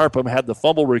Keaton Harpham had the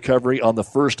fumble recovery on the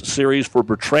first series for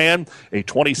Bertrand, a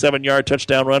 27-yard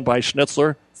touchdown run by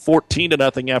Schnitzler,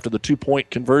 14-0 after the 2-point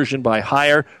conversion by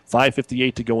Heyer,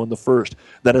 5:58 to go in the first.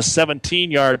 Then a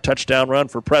 17-yard touchdown run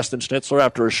for Preston Schnitzler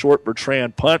after a short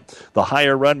Bertrand punt. The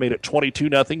Heyer run made it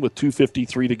 22-0 with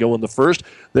 2:53 to go in the first.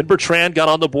 Then Bertrand got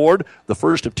on the board, the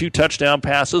first of 2 touchdown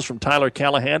passes from Tyler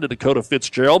Callahan to Dakota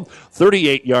Fitzgerald,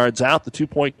 38 yards out, the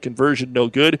 2-point conversion no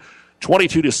good,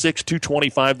 22-6,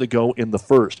 2:25 to go in the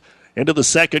first. Into the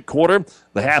second quarter,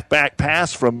 the halfback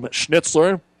pass from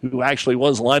Schnitzler, who actually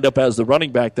was lined up as the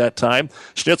running back that time.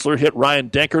 Schnitzler hit Ryan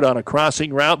Denkert on a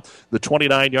crossing route. The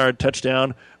 29-yard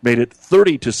touchdown made it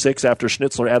 30-6 after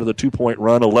Schnitzler added the 2-point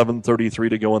run, 11:33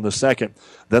 to go in the second.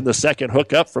 Then the second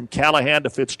hookup from Callahan to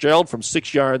Fitzgerald from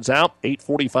 6 yards out,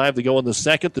 8:45 to go in the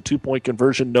second. The 2-point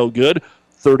conversion no good,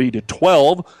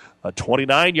 30-12. A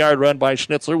 29-yard run by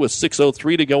Schnitzler with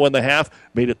 6:03 to go in the half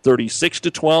made it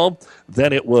 36-12.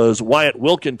 Then it was Wyatt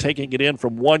Wilkin taking it in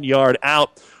from 1 yard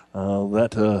out.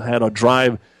 That had a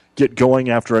drive get going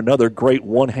after another great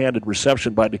one-handed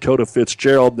reception by Dakota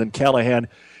Fitzgerald. Then Callahan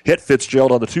hit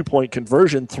Fitzgerald on the 2-point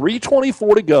conversion.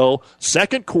 3:24 to go,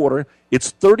 second quarter.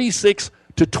 It's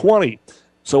 36-20.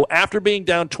 So after being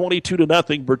down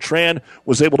 22-0, Bertrand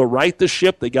was able to right the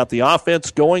ship. They got the offense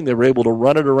going. They were able to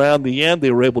run it around the end.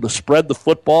 They were able to spread the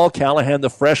football. Callahan, the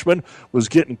freshman, was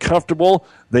getting comfortable.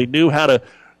 They knew how to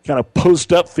kind of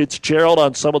post up Fitzgerald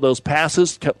on some of those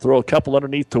passes, throw a couple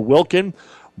underneath to Wilkin.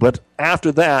 But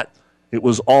after that, it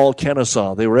was all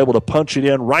Kenesaw. They were able to punch it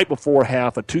in right before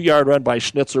half. A 2-yard run by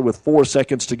Schnitzler with 4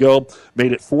 seconds to go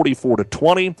made it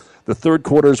 44-20. The third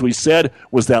quarter, as we said,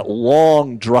 was that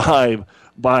long drive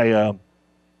by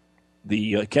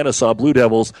the Kenesaw Blue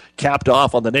Devils, capped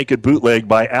off on the naked bootleg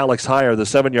by Alex Heyer. The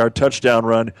 7-yard touchdown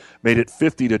run made it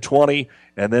 50-20.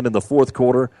 And then in the fourth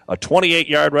quarter, a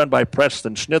 28-yard run by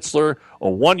Preston Schnitzler, a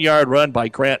 1-yard run by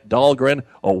Grant Dahlgren,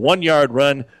 a 1-yard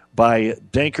run by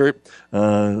Dankert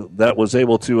that was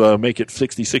able to make it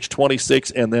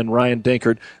 66-26, and then Ryan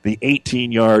Dankert, the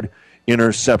 18-yard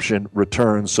interception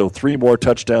return. So 3 more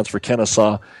touchdowns for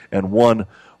Kenesaw and 1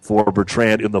 for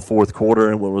Bertrand in the fourth quarter.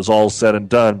 And when it was all said and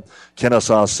done,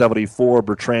 Kenesaw 74,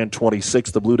 Bertrand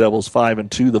 26, the Blue Devils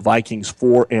 5-2, the Vikings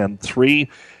 4-3.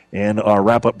 And our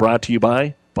wrap-up brought to you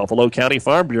by Buffalo County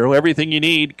Farm Bureau. Everything you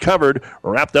need covered,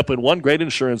 wrapped up in one great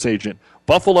insurance agent.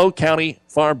 Buffalo County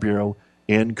Farm Bureau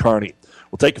in Kearney.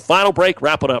 We'll take a final break,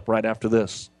 wrap it up right after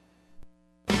this.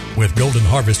 With Golden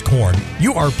Harvest Corn,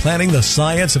 you are planting the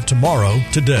science of tomorrow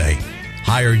today.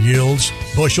 Higher yields,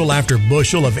 bushel after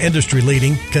bushel of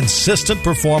industry-leading, consistent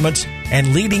performance,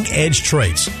 and leading-edge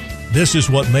traits. This is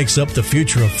what makes up the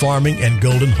future of farming and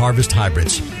Golden Harvest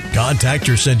hybrids. Contact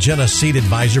your Syngenta seed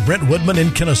advisor, Brent Woodman in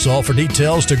Kenesaw, for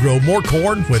details to grow more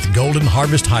corn with Golden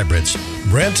Harvest hybrids.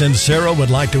 Brent and Sarah would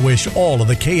like to wish all of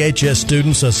the KHS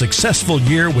students a successful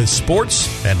year with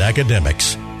sports and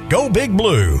academics. Go Big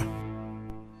Blue!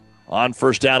 On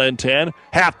first down and 10,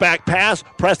 halfback pass.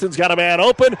 Preston's got a man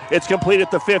open. It's complete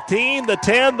at the 15, the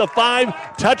 10, the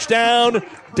 5, touchdown,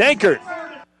 Dankert.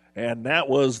 And that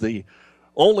was the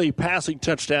only passing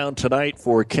touchdown tonight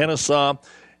for Kenesaw.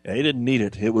 They didn't need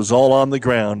it. It was all on the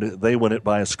ground. They win it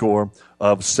by a score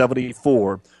of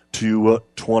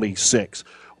 74-26. I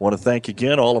want to thank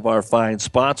again all of our fine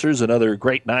sponsors. Another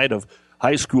great night of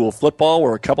high school football.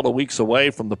 We're a couple of weeks away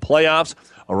from the playoffs.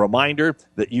 A reminder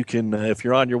that you can, if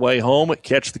you're on your way home,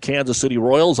 catch the Kansas City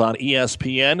Royals on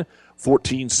ESPN,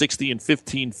 1460 and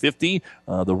 1550.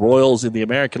 The Royals in the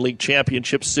American League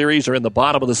Championship Series are in the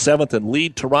bottom of the 7th and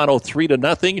lead Toronto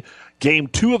 3-0. Game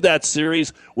 2 of that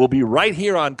series will be right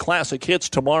here on Classic Hits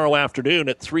tomorrow afternoon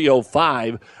at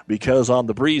 3:05, because on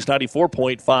the Breeze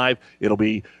 94.5, it'll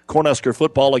be Cornhusker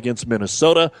football against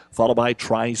Minnesota, followed by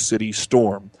Tri-City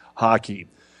Storm hockey.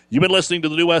 You've been listening to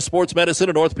the New West Sports Medicine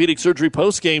and Orthopedic Surgery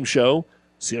postgame show.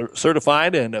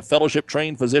 Certified and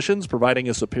fellowship-trained physicians providing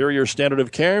a superior standard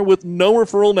of care with no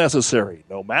referral necessary,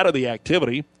 no matter the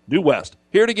activity. New West,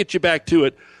 here to get you back to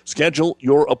it. Schedule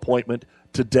your appointment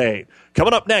today.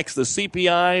 Coming up next, the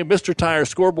CPI Mr. Tire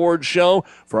Scoreboard Show.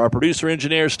 For our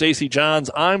producer-engineer, Stacy Johns,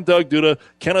 I'm Doug Duda.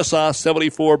 Kenesaw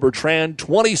 74, Bertrand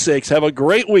 26. Have a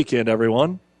great weekend,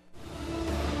 everyone.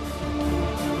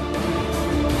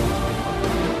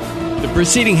 The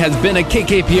proceeding has been a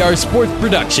KKPR sports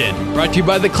production, brought to you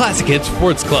by the Classic Hits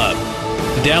Sports Club.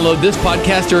 To download this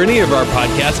podcast or any of our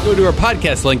podcasts, go to our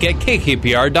podcast link at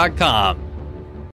kkpr.com.